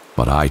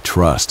 but I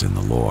trust in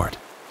the Lord.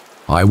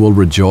 I will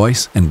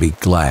rejoice and be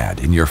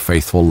glad in your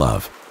faithful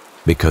love,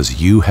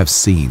 because you have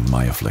seen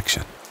my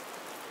affliction.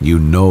 You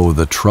know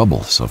the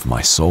troubles of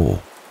my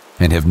soul,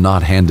 and have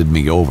not handed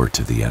me over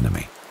to the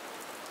enemy.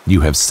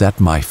 You have set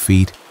my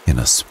feet in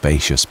a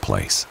spacious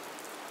place.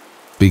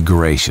 Be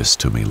gracious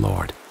to me,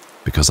 Lord,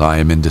 because I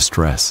am in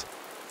distress.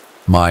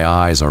 My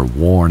eyes are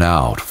worn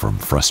out from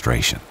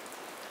frustration,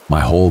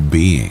 my whole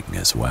being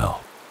as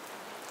well.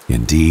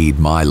 Indeed,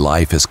 my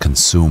life is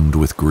consumed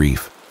with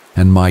grief,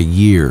 and my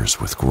years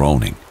with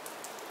groaning.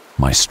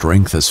 My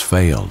strength has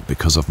failed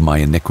because of my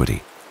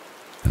iniquity,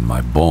 and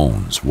my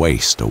bones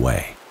waste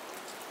away.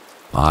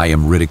 I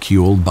am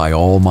ridiculed by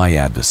all my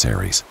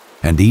adversaries,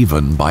 and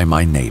even by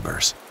my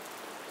neighbors.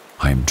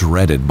 I am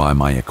dreaded by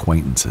my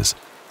acquaintances.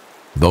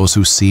 Those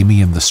who see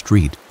me in the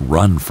street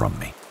run from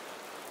me.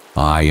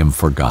 I am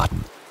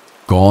forgotten,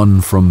 gone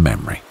from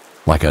memory,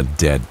 like a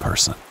dead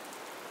person,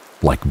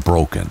 like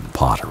broken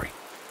pottery.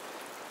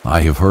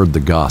 I have heard the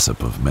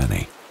gossip of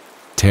many.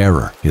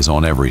 Terror is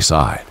on every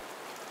side.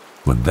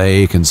 When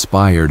they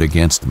conspired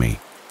against me,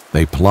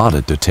 they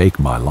plotted to take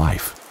my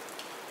life.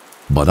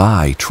 But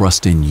I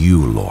trust in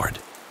you, Lord.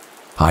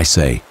 I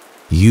say,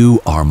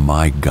 you are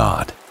my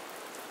God.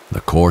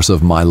 The course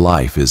of my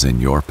life is in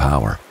your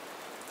power.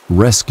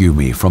 Rescue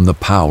me from the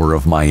power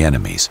of my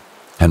enemies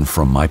and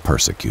from my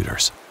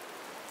persecutors.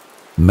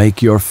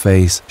 Make your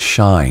face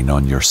shine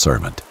on your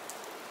servant.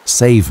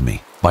 Save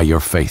me by your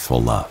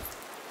faithful love.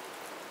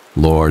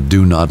 Lord,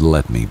 do not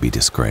let me be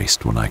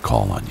disgraced when I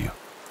call on you.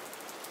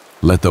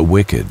 Let the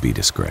wicked be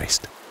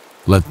disgraced.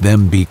 Let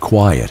them be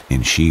quiet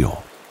in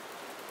Sheol.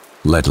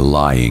 Let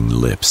lying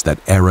lips that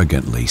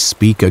arrogantly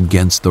speak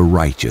against the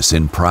righteous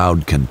in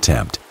proud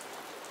contempt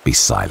be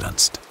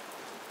silenced.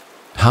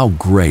 How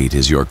great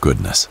is your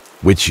goodness,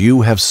 which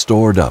you have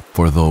stored up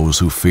for those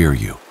who fear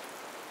you.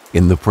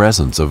 In the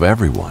presence of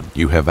everyone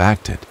you have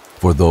acted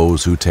for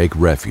those who take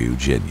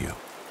refuge in you.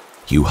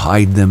 You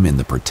hide them in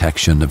the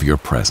protection of your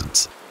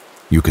presence.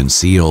 You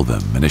conceal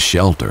them in a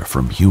shelter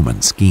from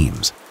human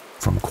schemes,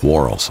 from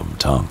quarrelsome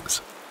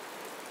tongues.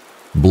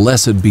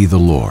 Blessed be the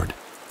Lord,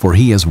 for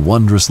he has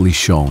wondrously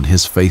shown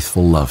his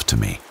faithful love to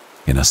me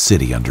in a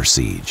city under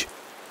siege.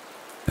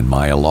 In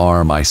my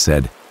alarm I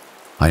said,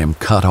 I am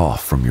cut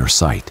off from your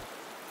sight.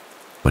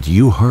 But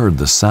you heard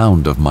the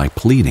sound of my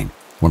pleading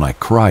when I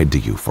cried to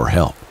you for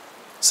help.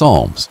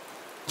 Psalms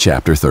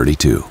chapter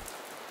 32.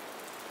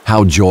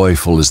 How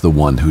joyful is the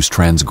one whose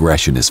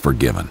transgression is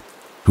forgiven,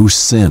 whose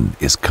sin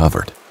is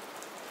covered.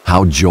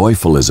 How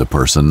joyful is a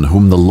person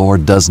whom the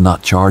Lord does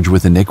not charge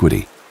with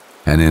iniquity,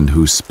 and in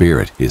whose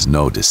spirit is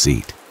no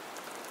deceit.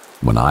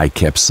 When I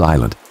kept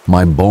silent,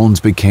 my bones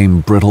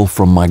became brittle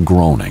from my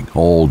groaning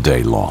all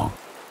day long.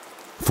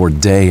 For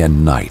day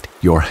and night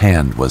your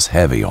hand was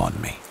heavy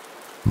on me.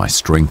 My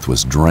strength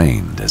was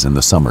drained as in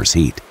the summer's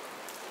heat.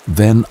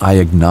 Then I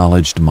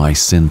acknowledged my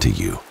sin to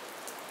you,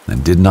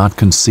 and did not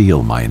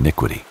conceal my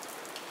iniquity.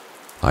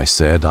 I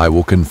said, I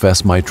will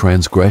confess my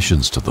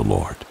transgressions to the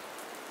Lord,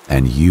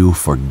 and you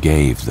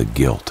forgave the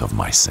guilt of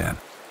my sin.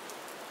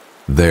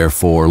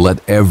 Therefore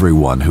let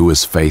everyone who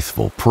is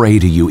faithful pray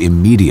to you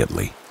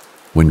immediately.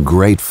 When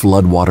great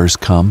floodwaters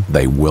come,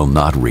 they will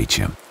not reach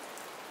him.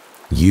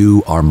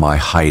 You are my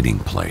hiding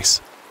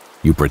place.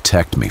 You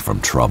protect me from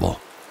trouble.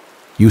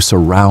 You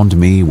surround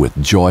me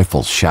with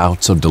joyful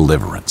shouts of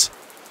deliverance.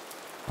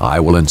 I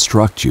will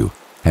instruct you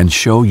and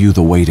show you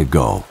the way to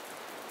go.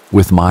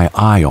 With my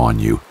eye on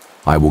you,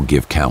 I will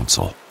give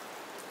counsel.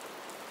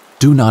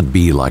 Do not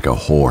be like a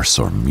horse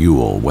or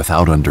mule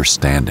without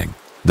understanding,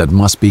 that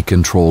must be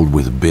controlled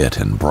with bit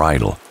and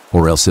bridle,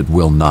 or else it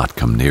will not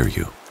come near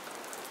you.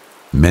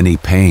 Many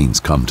pains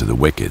come to the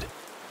wicked,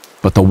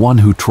 but the one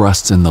who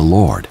trusts in the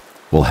Lord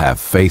will have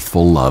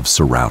faithful love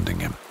surrounding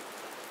him.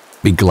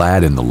 Be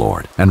glad in the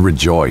Lord and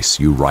rejoice,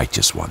 you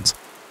righteous ones.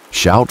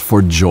 Shout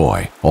for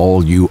joy,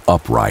 all you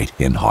upright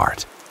in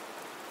heart.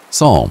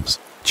 Psalms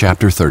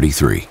chapter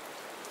 33.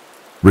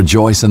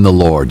 Rejoice in the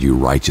Lord, you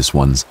righteous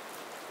ones.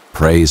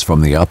 Praise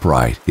from the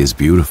upright is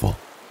beautiful.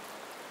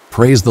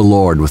 Praise the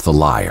Lord with the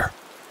lyre.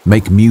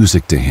 Make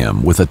music to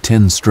him with a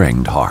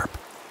 10-stringed harp.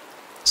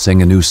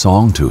 Sing a new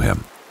song to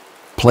him.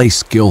 Play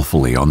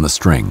skillfully on the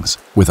strings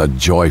with a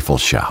joyful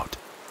shout.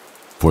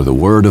 For the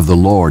word of the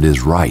Lord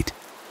is right,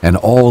 and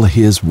all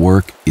his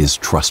work is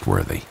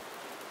trustworthy.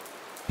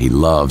 He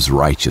loves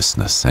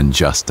righteousness and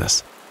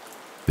justice.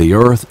 The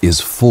earth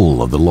is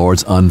full of the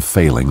Lord's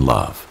unfailing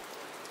love.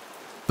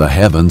 The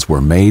heavens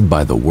were made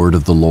by the word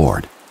of the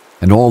Lord,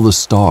 and all the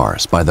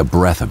stars by the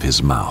breath of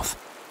his mouth.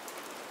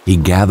 He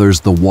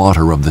gathers the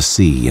water of the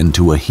sea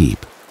into a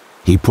heap.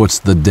 He puts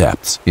the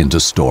depths into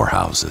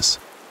storehouses.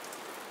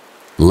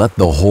 Let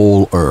the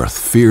whole earth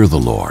fear the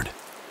Lord.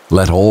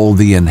 Let all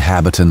the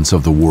inhabitants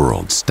of the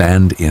world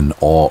stand in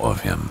awe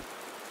of him.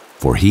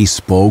 For he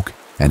spoke,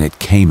 and it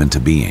came into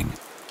being.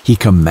 He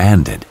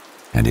commanded,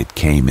 and it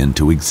came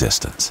into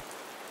existence.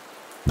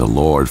 The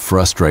Lord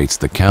frustrates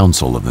the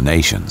counsel of the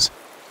nations.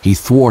 He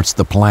thwarts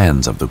the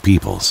plans of the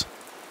peoples.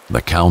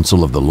 The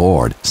counsel of the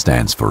Lord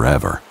stands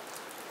forever,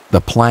 the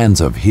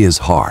plans of his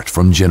heart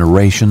from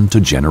generation to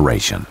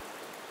generation.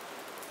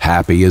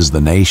 Happy is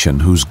the nation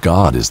whose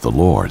God is the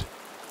Lord,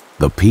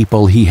 the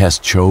people he has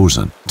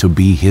chosen to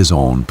be his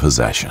own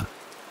possession.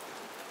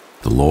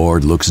 The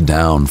Lord looks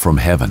down from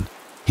heaven.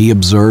 He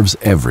observes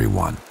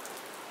everyone.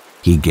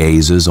 He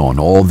gazes on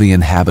all the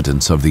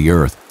inhabitants of the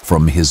earth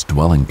from his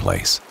dwelling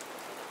place.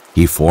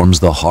 He forms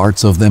the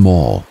hearts of them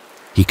all.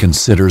 He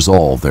considers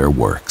all their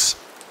works.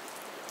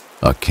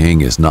 A king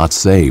is not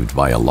saved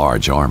by a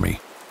large army.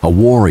 A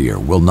warrior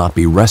will not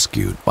be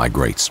rescued by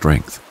great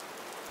strength.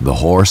 The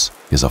horse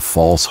is a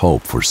false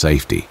hope for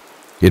safety.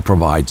 It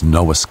provides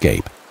no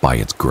escape by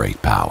its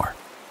great power.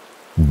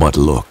 But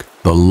look,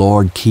 the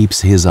Lord keeps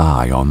his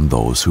eye on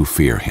those who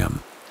fear him,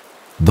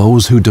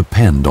 those who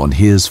depend on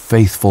his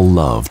faithful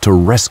love to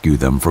rescue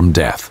them from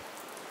death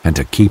and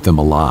to keep them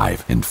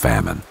alive in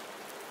famine.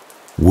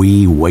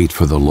 We wait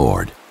for the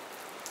Lord.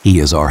 He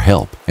is our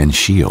help and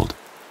shield.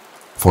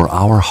 For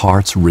our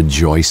hearts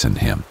rejoice in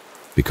him,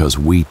 because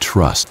we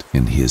trust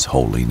in his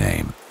holy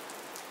name.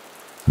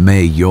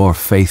 May your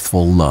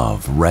faithful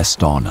love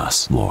rest on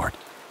us, Lord,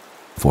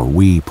 for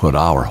we put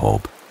our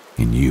hope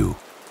in you.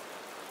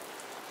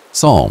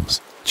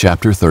 Psalms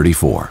chapter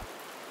 34.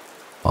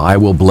 I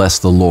will bless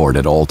the Lord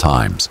at all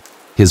times.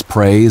 His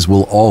praise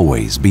will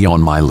always be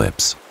on my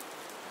lips.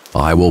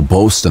 I will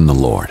boast in the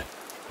Lord.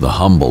 The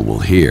humble will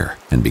hear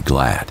and be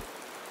glad.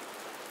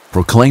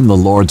 Proclaim the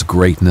Lord's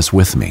greatness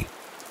with me.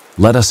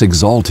 Let us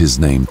exalt his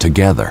name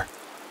together.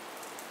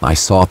 I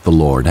sought the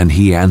Lord, and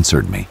he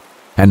answered me,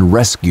 and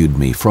rescued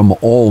me from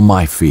all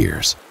my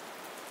fears.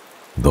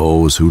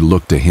 Those who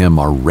look to him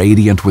are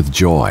radiant with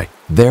joy.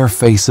 Their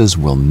faces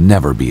will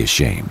never be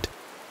ashamed.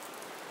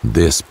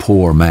 This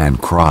poor man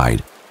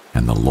cried,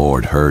 and the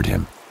Lord heard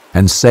him,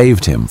 and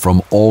saved him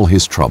from all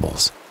his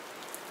troubles.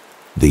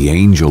 The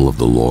angel of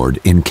the Lord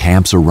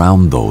encamps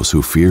around those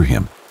who fear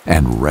him,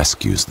 and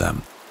rescues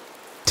them.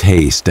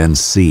 Taste and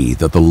see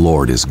that the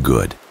Lord is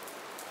good.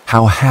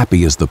 How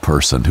happy is the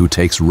person who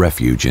takes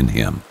refuge in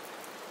him.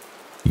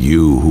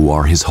 You who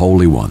are his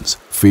holy ones,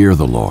 fear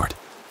the Lord,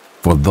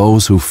 for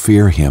those who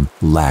fear him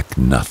lack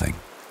nothing.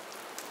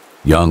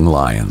 Young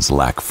lions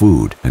lack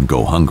food and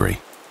go hungry,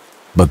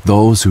 but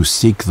those who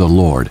seek the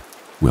Lord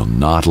will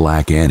not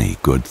lack any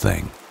good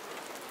thing.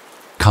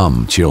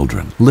 Come,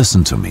 children,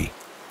 listen to me.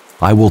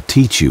 I will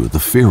teach you the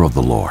fear of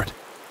the Lord.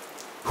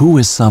 Who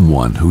is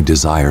someone who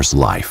desires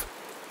life,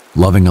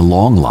 loving a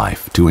long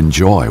life to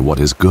enjoy what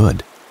is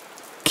good?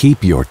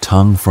 Keep your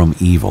tongue from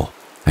evil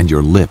and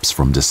your lips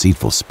from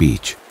deceitful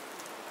speech.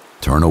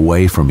 Turn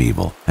away from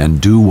evil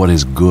and do what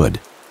is good.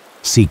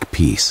 Seek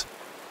peace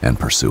and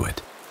pursue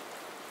it.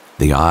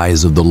 The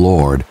eyes of the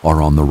Lord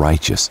are on the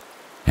righteous,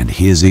 and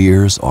his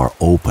ears are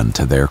open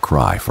to their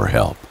cry for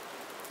help.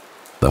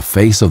 The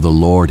face of the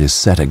Lord is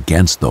set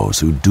against those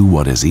who do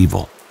what is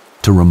evil,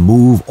 to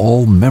remove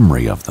all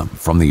memory of them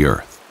from the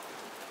earth.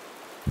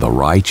 The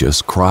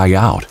righteous cry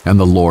out, and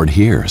the Lord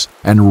hears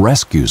and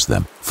rescues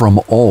them from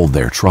all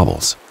their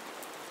troubles.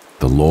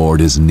 The Lord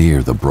is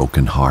near the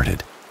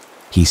brokenhearted.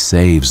 He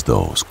saves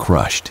those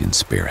crushed in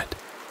spirit.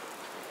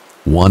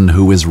 One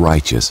who is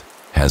righteous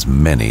has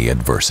many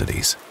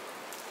adversities,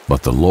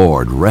 but the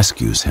Lord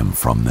rescues him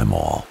from them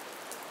all.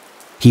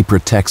 He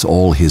protects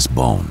all his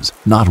bones,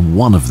 not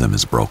one of them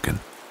is broken.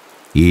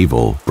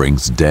 Evil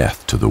brings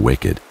death to the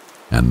wicked,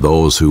 and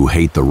those who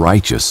hate the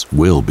righteous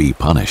will be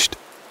punished.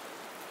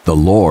 The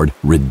Lord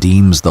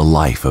redeems the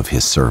life of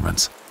his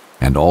servants,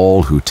 and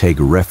all who take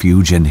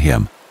refuge in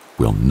him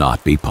will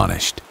not be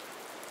punished.